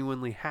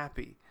genuinely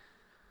happy.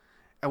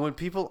 And when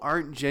people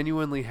aren't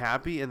genuinely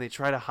happy and they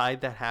try to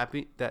hide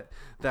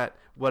that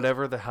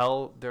whatever the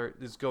hell there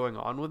is going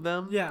on with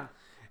them,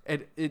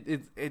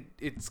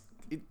 it's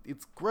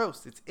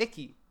gross. It's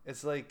icky.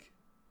 It's like,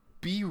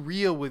 be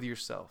real with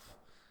yourself,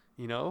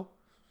 you know?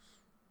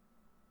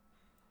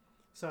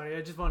 Sorry,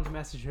 I just wanted to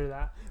message her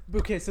that.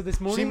 Okay, so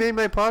this morning... She made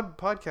my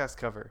podcast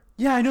cover.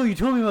 Yeah, I know. You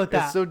told me about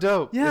that. It's so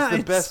dope. Yeah, it's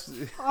the best.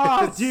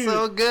 Oh, it's dude.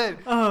 so good.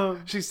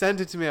 She sent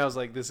it to me. I was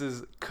like,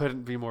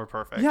 couldn't be more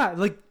perfect. Yeah,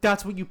 like,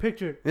 that's what you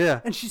pictured. Yeah.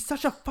 And she's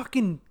such a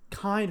fucking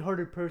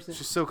kind-hearted person.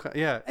 She's so kind.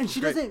 Yeah. And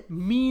she doesn't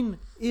mean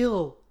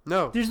ill.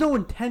 No. There's no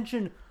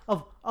intention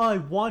of, I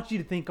want you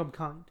to think I'm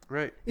kind.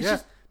 Right. It's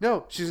just...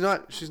 No, she's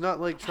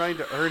not like trying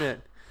to earn it.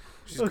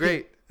 She's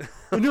great.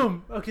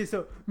 No, okay,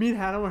 so me and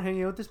Hannah were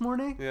hanging out this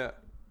morning. Yeah.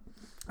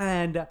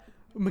 And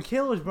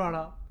Michaela was brought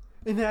up.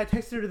 And then I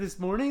texted her this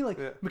morning,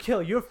 like,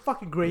 Michaela, you're a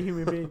fucking great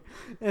human being.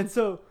 And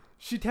so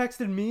she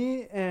texted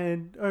me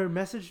or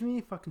messaged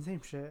me, fucking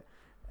same shit,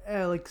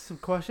 like some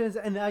questions.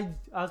 And I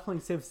was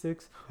playing Civ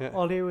 6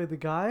 all day with the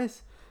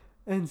guys.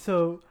 And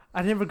so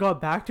I never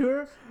got back to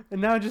her. And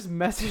now I just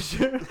messaged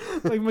her,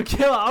 like,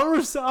 Michaela, I'm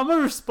going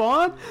to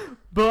respond,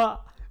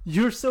 but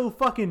you're so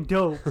fucking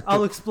dope.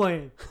 I'll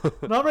explain.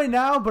 Not right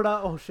now, but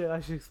oh shit, I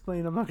should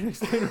explain. I'm not going to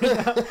explain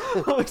right now.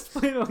 I'll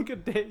explain in like a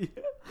day.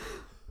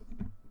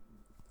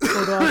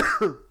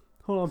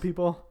 Hold on,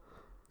 people.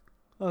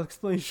 I'll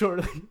explain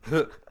shortly.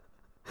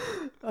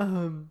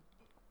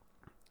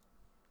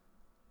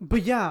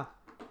 But yeah,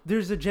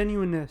 there's a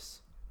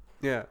genuineness.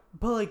 Yeah.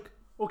 But like,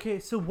 okay,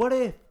 so what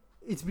if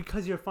it's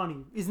because you're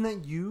funny? Isn't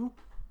that you?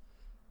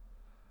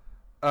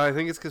 I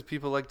think it's because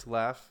people like to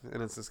laugh,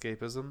 and it's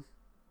escapism.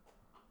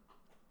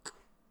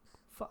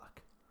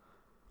 Fuck.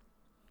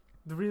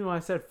 The reason why I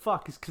said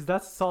fuck is because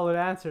that's a solid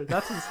answer.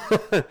 That's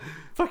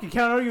fucking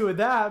can't argue with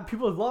that.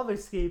 People love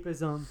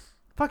escapism.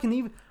 Fucking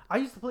even. I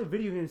used to play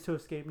video games to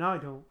escape. Now I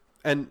don't.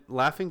 And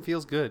laughing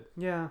feels good.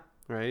 Yeah.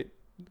 Right?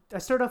 I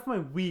start off my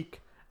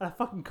week at a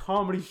fucking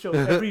comedy show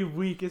every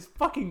week. It's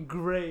fucking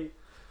great.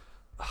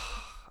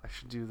 I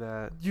should do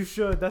that. You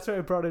should. That's why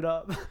I brought it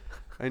up.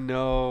 I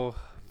know.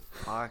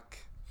 Fuck.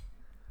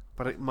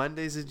 But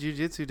Mondays are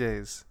jiu-jitsu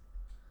days.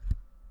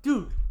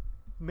 Dude,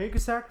 make a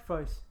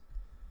sacrifice.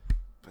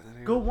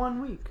 Go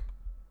 1 week.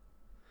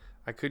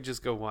 I could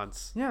just go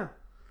once. Yeah.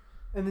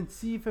 And then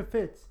see if it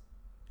fits.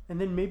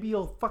 And then maybe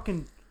you'll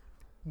fucking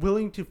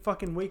willing to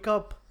fucking wake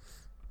up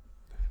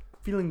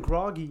feeling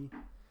groggy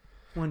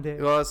one day.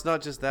 Well, it's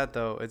not just that,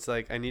 though. It's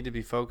like I need to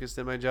be focused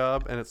in my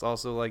job. And it's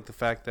also like the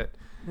fact that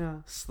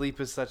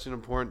sleep is such an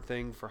important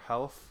thing for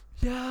health.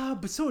 Yeah,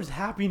 but so is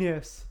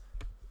happiness.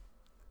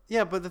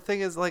 Yeah, but the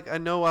thing is, like, I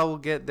know I will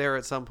get there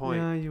at some point.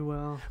 Yeah, you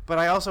will. But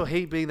I also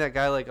hate being that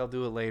guy, like, I'll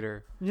do it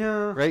later.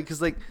 Yeah. Right? Because,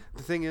 like,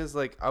 the thing is,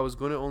 like, I was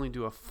going to only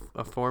do a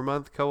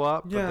 4-month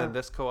co-op, but then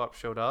this co-op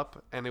showed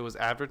up, and it was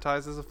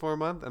advertised as a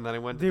 4-month, and then I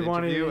went to the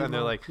interview, and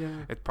they're like,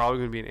 it's probably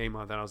going to be an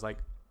 8-month, and I was like,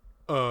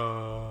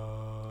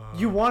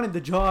 You wanted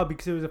the job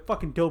because it was a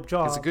fucking dope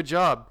job. It's a good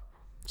job.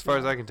 As far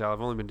as I can tell,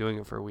 I've only been doing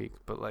it for a week,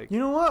 but like... You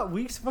know what?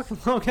 Week's fucking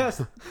long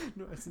ass.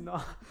 No, it's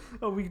not.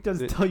 A week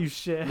doesn't tell you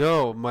shit.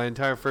 No, my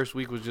entire first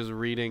week was just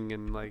reading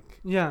and like...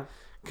 Yeah.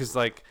 Because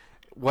like,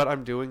 what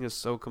I'm doing is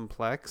so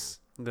complex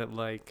that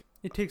like...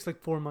 It takes like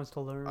 4 months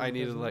to learn. I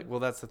needed like... Well,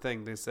 that's the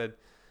thing. They said...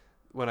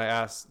 When I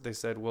asked, they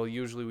said, well,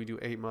 usually we do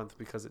 8 months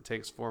because it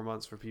takes 4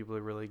 months for people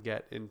to really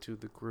get into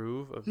the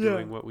groove of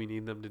doing what we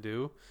need them to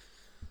do.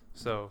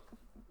 So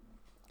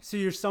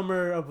your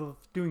summer of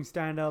doing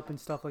stand-up and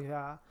stuff like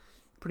that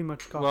pretty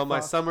much got fucked. My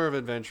summer of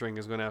adventuring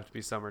is going to have to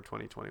be summer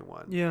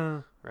 2021.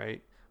 Yeah.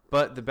 Right?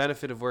 But the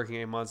benefit of working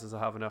 8 months is I'll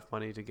have enough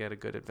money to get a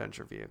good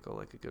adventure vehicle,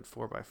 like a good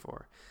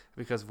 4x4.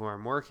 Because where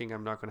I'm working,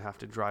 I'm not going to have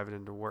to drive it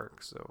into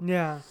work. So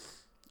yeah,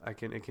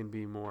 it can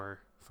be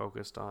more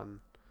focused on,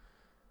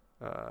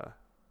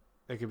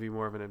 it can be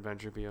more of an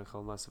adventure vehicle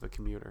and less of a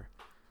commuter,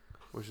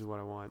 which is what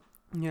I want.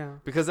 Yeah.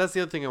 Because that's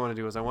the other thing I want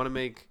to do is I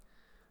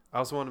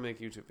also want to make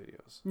YouTube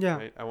videos. Yeah.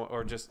 Right?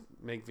 Or just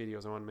make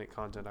videos. I want to make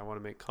content. I want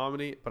to make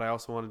comedy, but I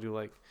also want to do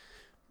like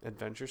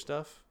adventure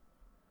stuff.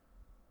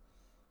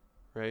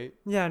 Right?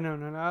 Yeah, no.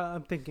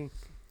 I'm thinking.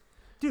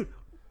 Dude,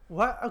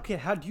 what? Okay,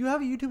 do you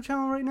have a YouTube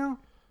channel right now?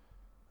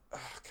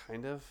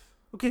 Kind of.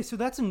 Okay, so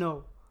that's a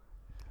no.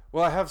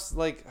 Well, I have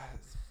like,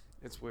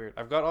 it's weird.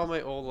 I've got all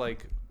my old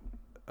like,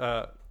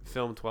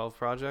 Film 12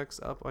 projects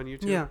up on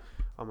YouTube. Yeah.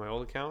 On my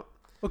old account.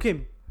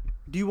 Okay,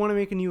 do you want to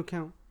make a new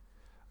account?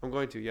 I'm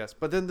going to, yes.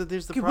 But then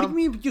there's the okay, problem. What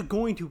do you mean you're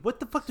going to?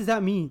 What the fuck does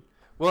that mean?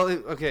 Well,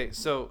 okay,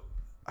 so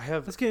I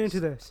have. Let's get into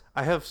this.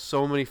 I have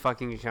so many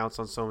fucking accounts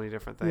on so many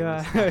different things.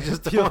 Yeah. I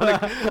just don't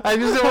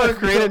want to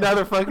create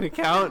another fucking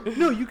account.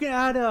 No, you can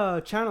add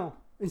a channel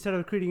instead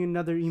of creating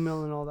another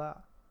email and all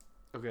that.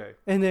 Okay.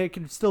 And then it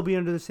can still be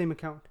under the same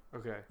account.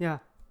 Okay. Yeah.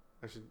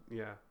 I should.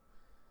 Yeah.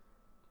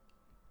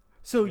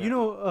 So Yeah. you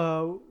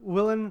know,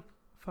 Willen.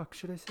 Fuck,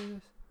 should I say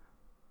this?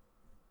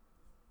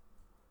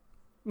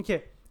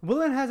 Okay,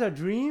 Willen has a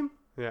dream.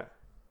 Yeah.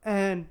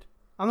 And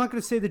I'm not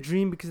gonna say the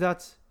dream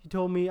because he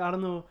told me, I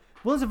don't know.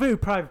 Willen's a very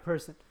private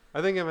person.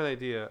 I think I have an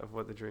idea of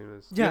what the dream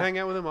is. Do Yeah. you hang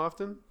out with him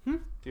often? Hmm?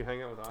 Do you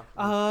hang out with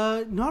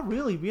often? Not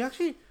really. We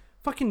actually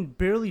fucking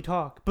barely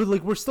talk, but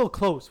like we're still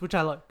close, which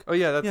I like. Oh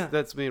yeah,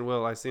 that's me and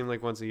Will. I see him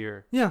like once a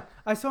year. Yeah,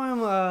 I saw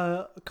him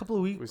a couple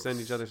of weeks. We send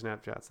each other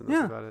Snapchats and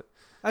that's about it.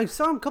 I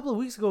saw him a couple of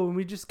weeks ago when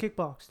we just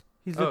kickboxed.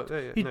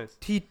 Nice.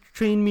 He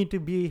trained me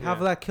to have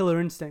that killer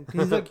instinct.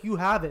 He's like, you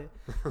have it,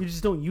 you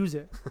just don't use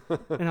it.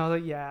 And I was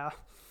like, yeah,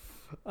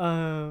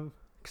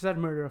 because I'd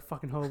murder a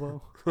fucking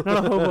hobo, not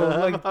a hobo.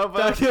 Like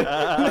that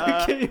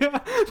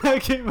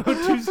came out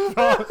too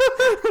strong.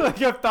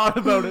 Like I've thought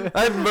about it.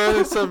 I'd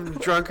murder some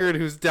drunkard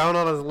who's down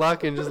on his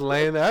luck and just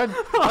laying there.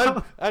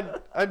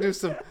 I'd do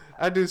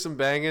some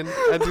banging.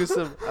 I'd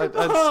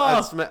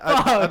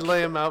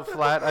lay him out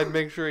flat. I'd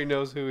make sure he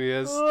knows who he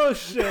is. Oh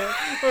shit.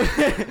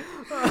 Okay.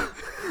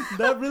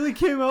 That really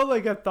came out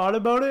like I thought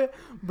about it,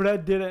 but I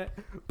didn't.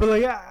 But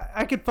like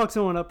I could fuck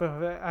someone up if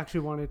I actually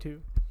wanted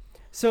to.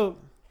 So,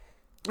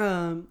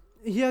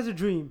 he has a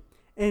dream,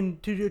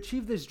 and to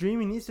achieve this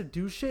dream, he needs to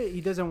do shit he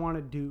doesn't want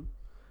to do,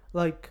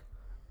 like,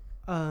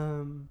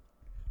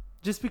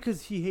 just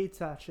because he hates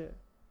that shit,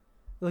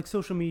 like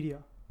social media.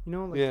 You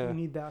know, like you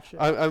need that shit.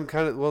 I'm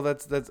kind of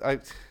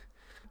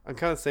I'm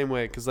kind of the same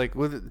way because like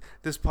with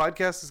this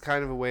podcast is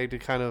kind of a way to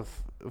kind of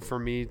for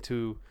me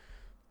to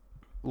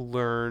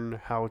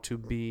learn how to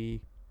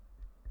be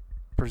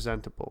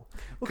presentable.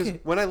 Because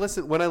when I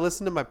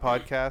listen to my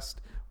podcast,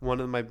 one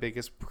of my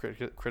biggest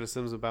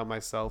criticisms about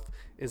myself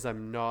is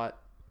I'm not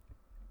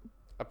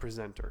a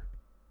presenter.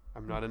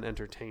 I'm not an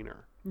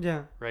entertainer.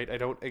 Yeah. Right? I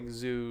don't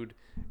exude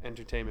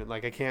entertainment.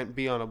 Like I can't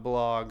be on a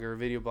blog or a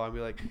video blog and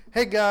be like,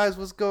 "Hey guys,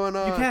 what's going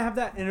on?" You can't have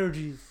that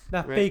energy,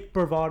 that fake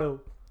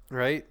bravado.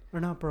 Right? Or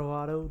not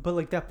bravado, but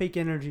like that fake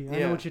energy. I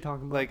know what you're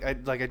talking about.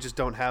 I just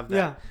don't have that.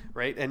 Yeah.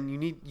 Right? And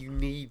you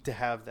need to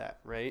have that,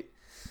 right?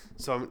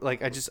 So I'm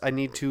like I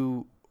need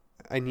to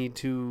I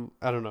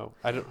don't know.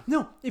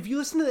 No, if you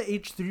listen to the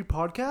H3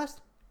 podcast,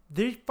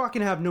 they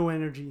fucking have no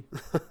energy.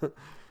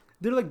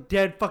 They're like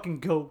dead fucking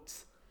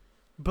goats.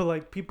 But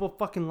like people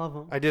fucking love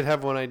them. I did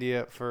have one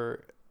idea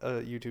for a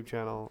YouTube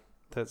channel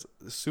that's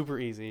super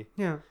easy.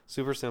 Yeah.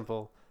 Super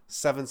simple.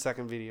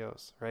 7-second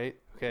videos, right?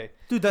 Okay.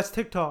 Dude, that's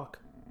TikTok.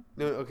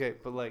 No, okay,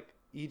 but like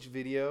each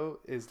video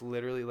is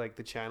literally like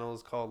the channel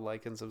is called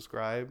Like and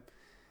Subscribe,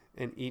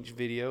 and each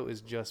video is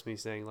just me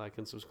saying like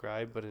and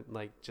subscribe, but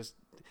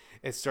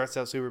it starts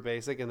out super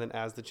basic, and then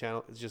as the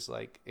channel it's just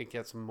like it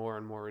gets more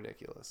and more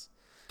ridiculous.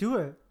 Do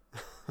it.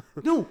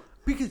 No,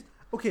 because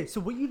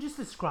so what you just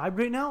described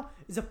right now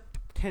is a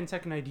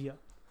 10-second idea,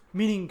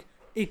 meaning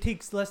it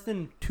takes less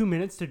than 2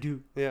 minutes to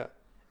do. Yeah.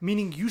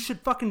 Meaning you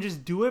should fucking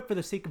just do it for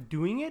the sake of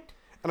doing it.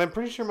 And I'm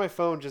pretty sure my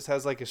phone just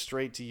has like a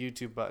straight to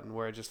YouTube button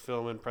where I just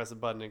film and press a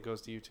button and it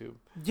goes to YouTube.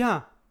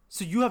 Yeah.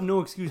 So you have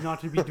no excuse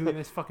not to be doing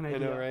this fucking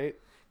idea. I know, right?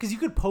 Because you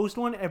could post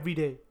one every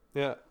day.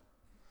 Yeah.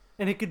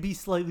 And it could be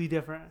slightly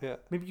different. Yeah.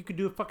 Maybe you could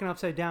do it fucking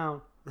upside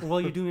down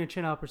while you're doing a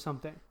chin up or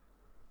something.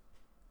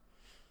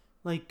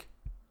 Like.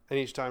 And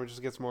each time it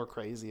just gets more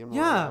crazy and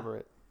more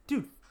elaborate.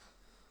 Dude.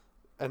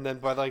 And then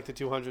by like the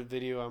 200th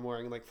video, I'm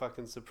wearing like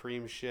fucking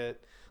Supreme shit.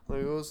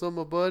 Like, oh, what's up,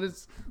 my bud?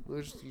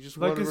 You just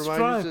want to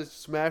remind you to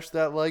smash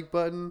that like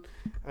button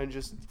and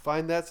just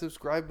find that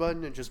subscribe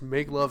button and just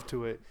make love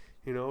to it.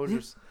 You know,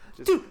 just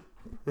dude.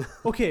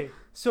 Okay,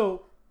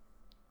 so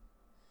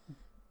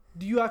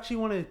do you actually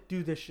want to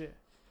do this shit?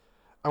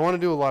 I want to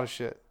do a lot of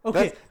shit.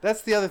 Okay,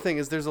 that's the other thing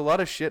is there's a lot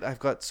of shit. I've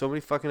got so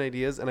many fucking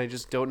ideas and I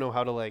just don't know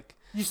how to like.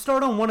 You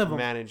start on one of them.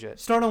 Manage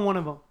it. Start on one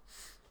of them,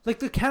 like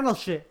the candle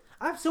shit.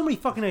 I have so many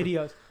fucking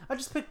ideas. I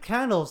just picked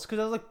candles because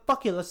I was like,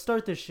 fuck it, let's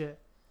start this shit.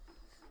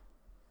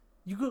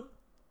 You go.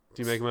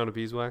 Do you make them out of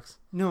beeswax?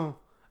 No,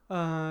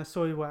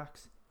 soy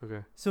wax.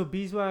 Okay. So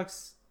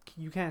beeswax,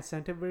 you can't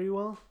scent it very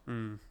well.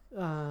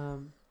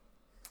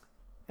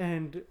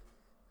 And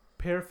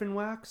paraffin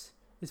wax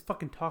is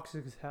fucking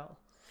toxic as hell.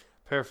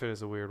 Paraffin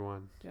is a weird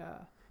one. Yeah,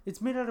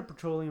 it's made out of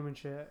petroleum and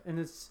shit, and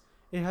it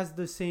has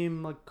the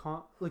same like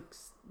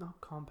not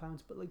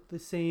compounds, but like the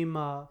same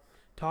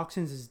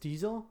toxins as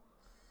diesel.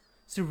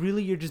 So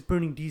really, you're just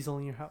burning diesel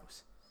in your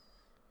house.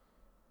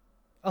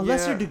 A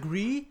lesser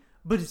degree.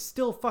 But it's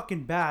still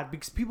fucking bad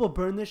because people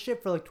burn this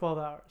shit for like 12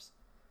 hours.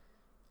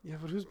 Yeah,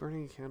 but who's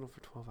burning a candle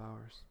for 12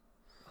 hours?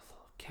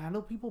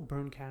 Candle people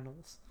burn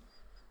candles.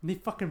 They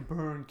fucking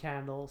burn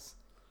candles.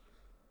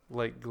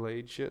 Like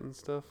Glade shit and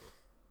stuff.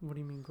 What do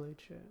you mean Glade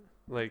shit?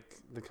 Like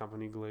the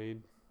company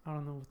Glade. I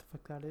don't know what the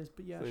fuck that is,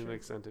 but yeah, They sure.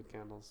 make scented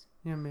candles.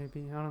 Yeah,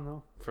 maybe. I don't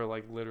know. For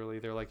like literally,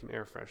 they're like an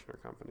air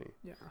freshener company.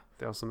 Yeah.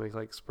 They also make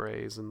like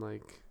sprays and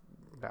like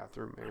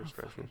bathroom air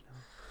fresheners.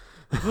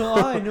 Well,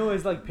 all I know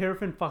is like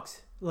paraffin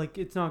fucks. Like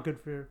it's not good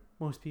for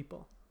most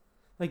people.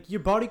 Like your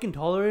body can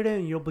tolerate it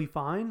and you'll be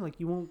fine. Like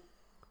you won't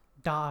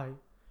die.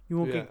 You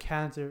won't get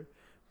cancer.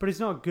 But it's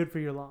not good for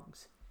your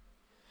lungs.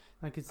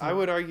 Like it's. I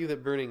would argue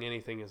that burning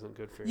anything isn't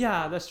good for you.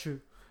 Yeah, that's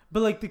true.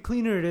 But like the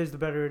cleaner it is, the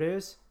better it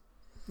is.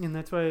 And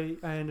that's why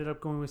I ended up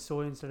going with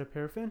soy instead of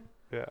paraffin.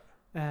 Yeah.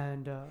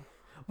 And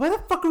why the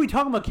fuck are we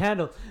talking about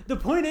candles? The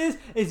point is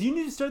you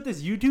need to start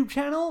this YouTube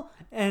channel.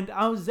 And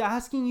I was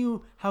asking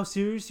you how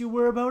serious you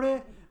were about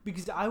it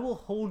because I will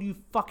hold you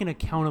fucking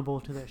accountable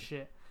to this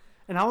shit.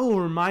 And I will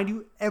remind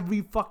you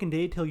every fucking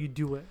day till you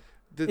do it.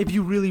 If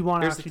you really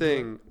want to actually do it. Here's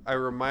the thing. I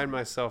remind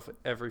myself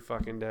every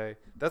fucking day.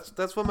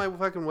 That's what my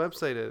fucking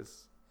website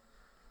is.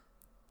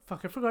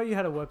 Fuck, I forgot you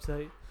had a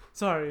website.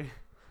 Sorry.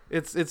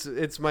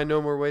 It's my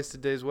No More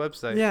Wasted Days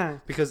website. Yeah.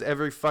 Because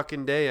every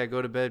fucking day I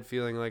go to bed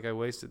feeling like I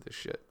wasted this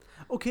shit.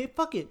 Okay,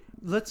 fuck it.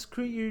 Let's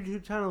create your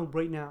YouTube channel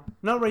right now.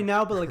 Not right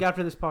now, but like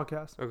after this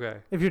podcast. Okay.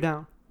 If you're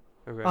down.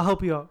 Okay. I'll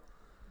help you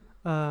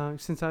out.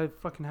 Since I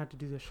fucking had to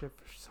do this shit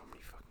for so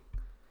many fucking...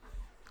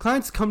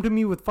 Clients come to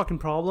me with fucking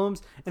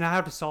problems, and I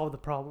have to solve the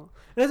problem.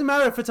 It doesn't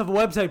matter if it's a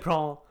website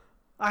problem.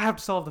 I have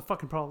to solve the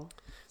fucking problem.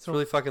 It's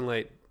really fucking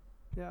late.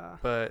 Yeah.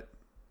 But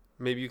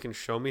maybe you can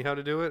show me how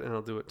to do it, and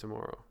I'll do it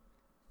tomorrow.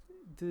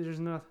 There's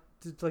not...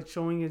 It's like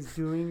showing is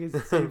doing is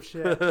the same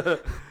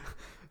shit.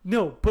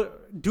 No,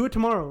 but do it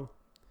tomorrow.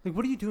 Like,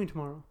 what are you doing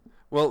tomorrow?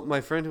 Well, my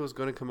friend who was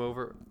going to come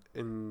over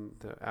in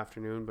the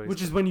afternoon, but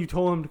which is when you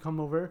told him to come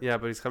over. Yeah,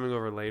 but he's coming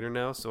over later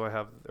now, so I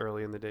have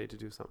early in the day to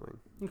do something.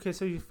 Okay,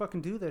 so you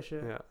fucking do that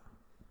shit. Yeah.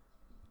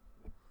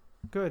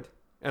 Good.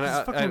 And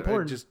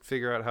I just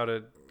figure out how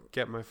to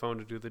get my phone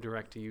to do the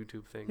direct to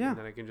YouTube thing, and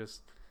then I can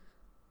just.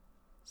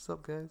 What's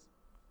up, guys?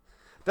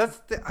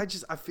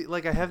 I feel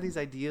like I have these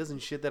ideas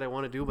and shit that I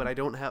want to do, but I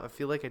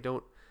feel like I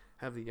don't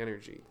have the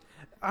energy.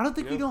 I don't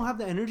think you don't have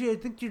the energy. I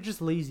think you're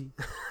just lazy.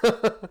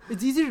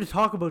 It's easier to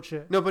talk about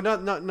shit. No, but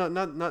not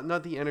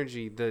the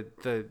energy. That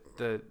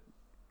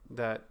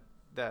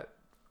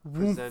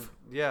present.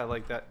 Yeah,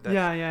 like that.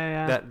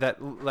 Yeah.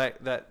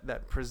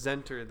 That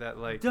presenter. That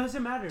like.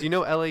 Doesn't matter. Do you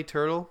know L.A.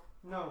 Turtle?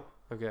 No.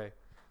 Okay.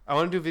 I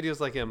want to do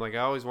videos like him. Like I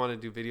always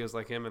wanted to do videos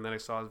like him, and then I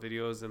saw his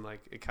videos, and like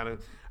it kind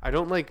of. I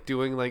don't like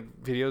doing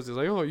like videos. It's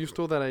like, oh, you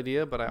stole that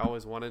idea, but I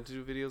always wanted to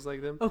do videos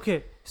like them.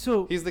 Okay,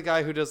 so he's the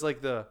guy who does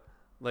like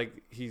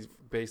he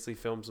basically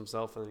films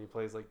himself and then he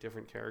plays like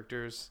different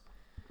characters.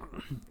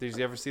 Did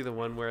you ever see the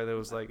one where there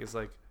was like, it's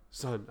like,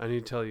 son, I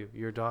need to tell you,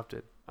 you're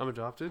adopted. I'm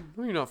adopted?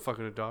 No, you're not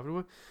fucking adopted.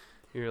 What?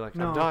 You're like,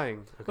 no. I'm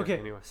dying. Okay.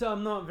 Anyway, so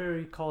I'm not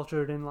very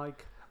cultured in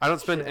like. I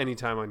don't spend any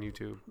time on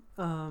YouTube.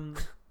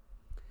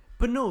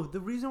 But no, the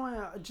reason why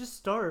I just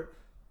start,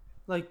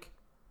 like.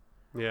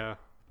 Yeah.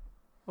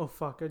 Oh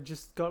fuck! I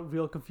just got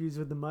real confused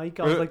with the mic.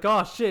 I was like,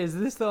 "Oh shit! Is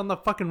this on the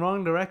fucking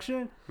wrong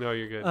direction?" No,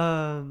 you're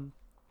good.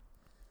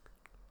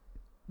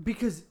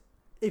 Because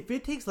if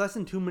it takes less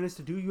than 2 minutes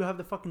to do, you have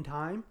the fucking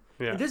time.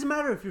 Yeah. It doesn't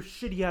matter if you're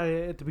shitty at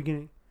it at the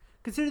beginning.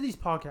 Consider these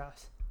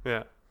podcasts.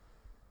 Yeah.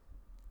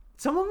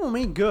 Some of them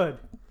ain't good,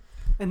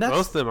 and that's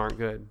most of them aren't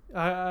good.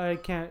 I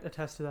can't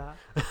attest to that.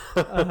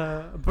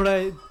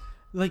 But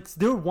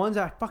there were ones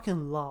I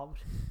fucking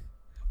loved.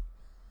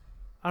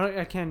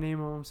 I can't name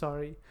them. I'm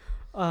sorry.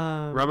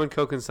 Rum and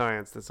Coke and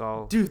Science. That's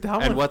all. Dude, that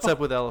one. And What's Up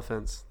with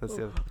Elephants. That's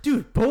the other.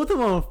 Dude, both of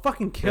them are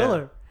fucking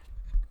killer.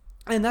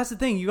 Yeah. And that's the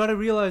thing. You got to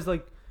realize,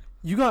 like,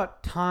 you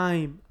got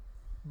time,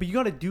 but you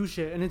got to do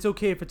shit. And it's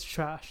okay if it's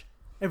trash.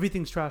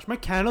 Everything's trash. My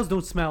candles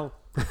don't smell.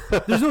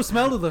 There's no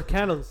smell to the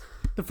candles.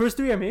 The first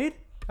 3 I made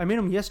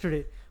them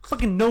yesterday.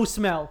 Fucking no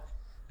smell.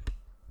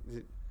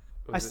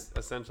 Was it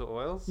essential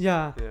oils?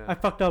 Yeah. I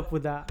fucked up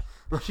with that.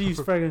 She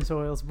used fragrance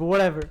oils, but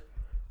whatever.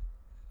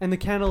 And the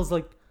candles,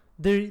 like,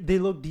 they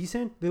look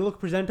decent. They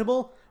look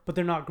presentable, but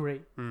they're not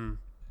great. And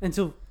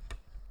so,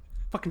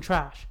 fucking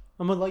trash.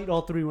 I'm going to light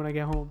all 3 when I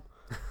get home.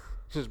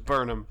 Just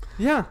burn them.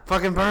 Yeah.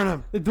 Fucking burn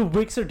them. The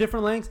wicks are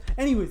different lengths.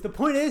 Anyways, the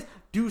point is,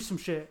 do some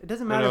shit. It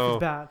doesn't matter if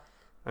it's bad.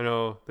 I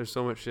know. There's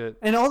so much shit.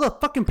 And all the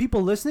fucking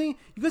people listening,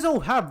 you guys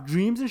all have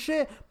dreams and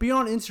shit, but you're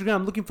on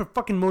Instagram looking for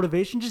fucking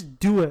motivation. Just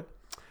do it.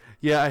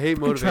 Yeah, I hate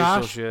fucking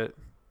motivational shit.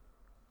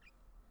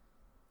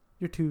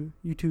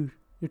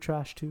 You're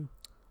trash too.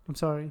 I'm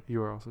sorry.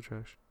 You are also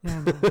trash.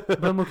 Yeah,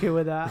 but I'm okay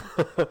with that.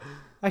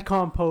 I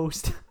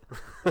compost.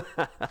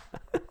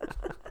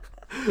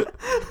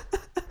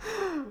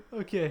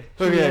 Okay.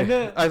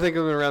 I think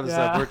I'm gonna round this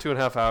up. We're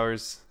 2.5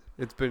 hours.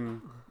 It's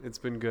been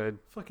good.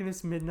 Fucking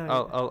it's midnight.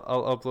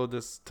 I'll upload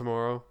this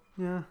tomorrow.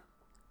 Yeah.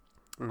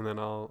 And then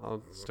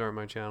I'll start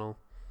my channel.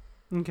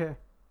 Okay.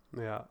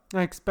 Yeah.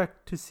 I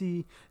expect to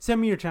see. Send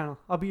me your channel.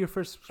 I'll be your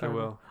first subscriber. I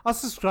will. I'll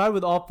subscribe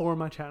with all 4 of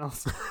my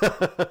channels.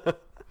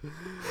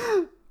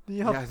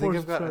 You have I think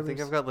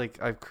I've got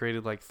like I've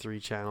created like 3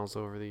 channels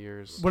over the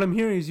years. What I'm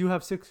hearing is you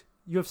have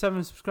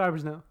 7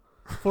 subscribers now.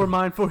 4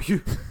 mine, 4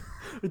 you,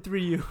 or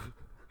 3 you.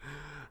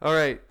 All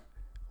right.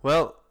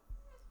 Well,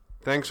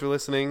 thanks for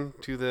listening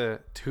to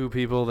the 2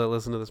 people that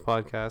listen to this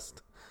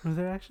podcast. Are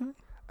there actually?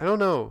 I don't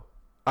know.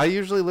 I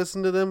usually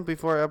listen to them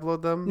before I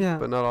upload them,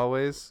 but not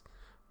always.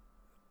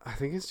 I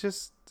think it's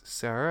just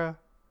Sarah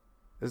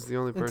is the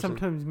only person. And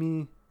sometimes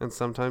me. And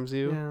sometimes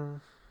you. Yeah.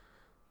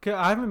 'Kay,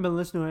 I haven't been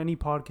listening to any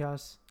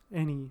podcasts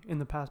in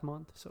the past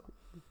month, so.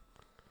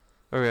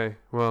 Okay,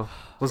 well,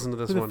 listen to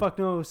this one. Who the fuck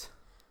knows?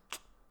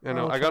 I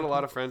know. I got a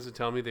lot of friends who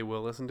tell me they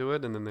will listen to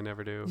it, and then they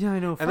never do. Yeah, I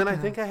know. And then I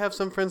think I have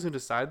some friends who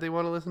decide they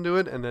want to listen to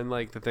it, and then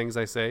like the things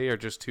I say are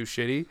just too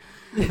shitty,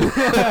 and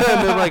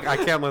they're like, I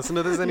can't listen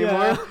to this anymore.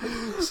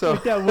 Yeah. So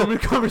like that woman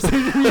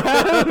conversation you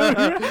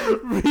had,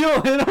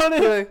 reel in on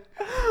it.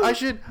 I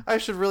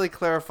should really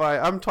clarify.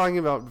 I'm talking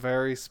about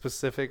very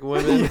specific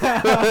women.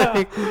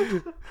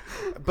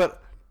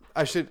 But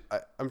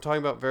I'm talking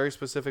about very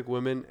specific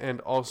women,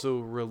 and also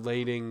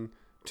relating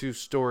to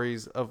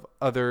stories of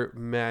other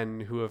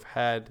men who have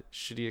had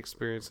shitty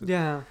experiences.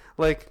 Yeah.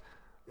 Like,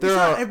 it's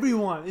not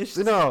everyone. It's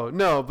just,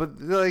 no, but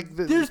like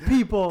there's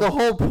people. The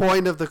whole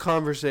point of the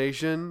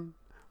conversation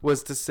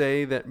was to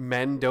say that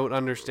men don't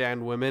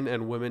understand women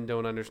and women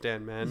don't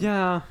understand men.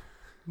 Yeah.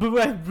 But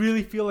I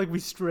really feel like we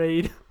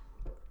strayed.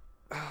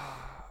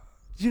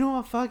 You know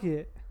what? Fuck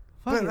it.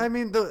 But I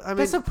mean,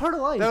 that's a part of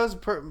life. That was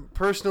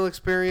personal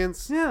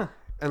experience. Yeah.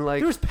 And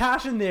like, there was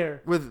passion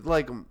there with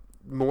like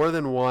more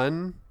than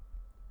one.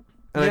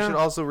 And I should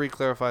also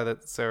re-clarify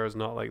that Sarah's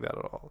not like that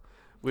at all,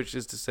 which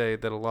is to say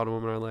that a lot of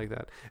women are like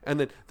that, and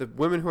that the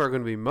women who are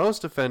going to be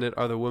most offended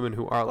are the women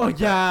who are like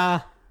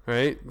that.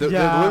 Right? The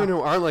women who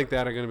aren't like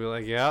that are going to be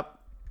like, "Yep,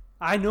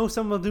 I know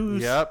some of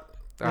those. Yep,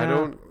 I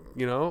don't."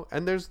 You know,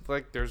 and there's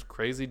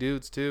crazy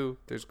dudes too.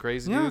 There's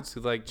crazy dudes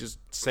who like just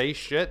say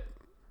shit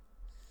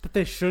that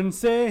they shouldn't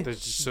say. They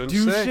just shouldn't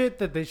do say. Shit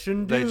that they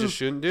shouldn't do. They just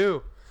shouldn't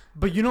do.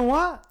 But you know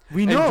what?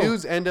 We know. And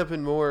dudes end up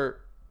in more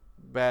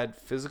bad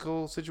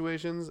physical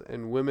situations,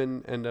 and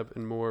women end up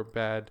in more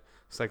bad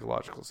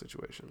psychological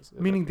situations.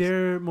 Meaning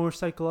they're more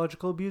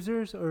psychological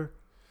abusers, or?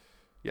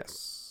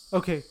 Yes.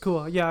 Okay,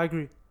 cool. Yeah, I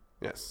agree.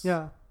 Yes.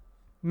 Yeah.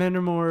 Men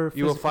are more physical.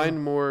 You will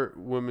find more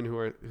women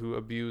who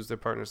abuse their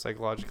partner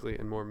psychologically,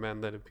 and more men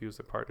that abuse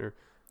their partner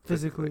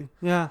physically.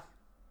 Yeah.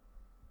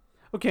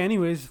 Okay,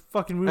 anyways,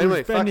 fucking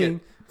rumors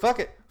trending. Fuck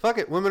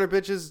it. Women are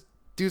bitches.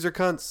 Dudes are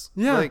cunts.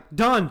 Yeah, like,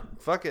 done.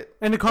 Fuck it.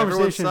 End the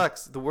conversation. Everyone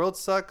sucks. The world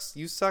sucks.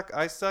 You suck.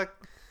 I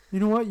suck.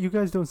 You know what? You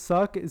guys don't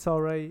suck. It's all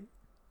right.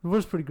 The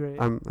world's pretty great.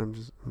 I'm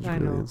just I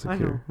really know. insecure. I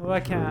know. Well, I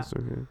can't.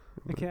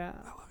 I can't.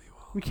 I love you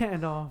all. We can't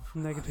end off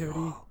from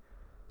negativity.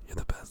 You're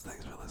the best.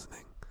 Thanks for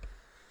listening.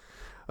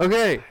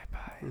 Okay.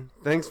 Bye.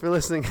 Thanks for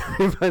listening,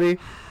 everybody.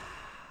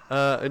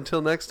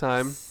 Until next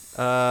time.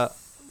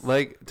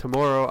 Like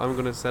tomorrow, I'm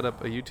gonna set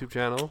up a YouTube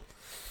channel,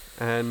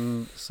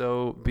 and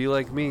so be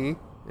like me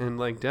and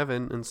like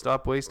Devon and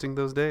stop wasting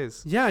those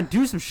days. Yeah, and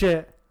do some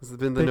shit. This has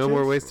been the No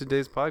More Wasted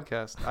Days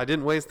podcast. I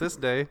didn't waste this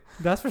day.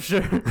 That's for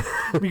sure.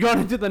 We got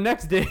into the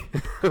next day.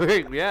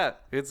 Yeah,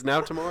 it's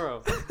now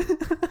tomorrow.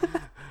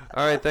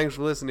 All right, thanks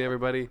for listening,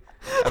 everybody.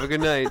 Have a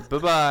good night.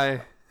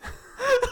 Bye-bye.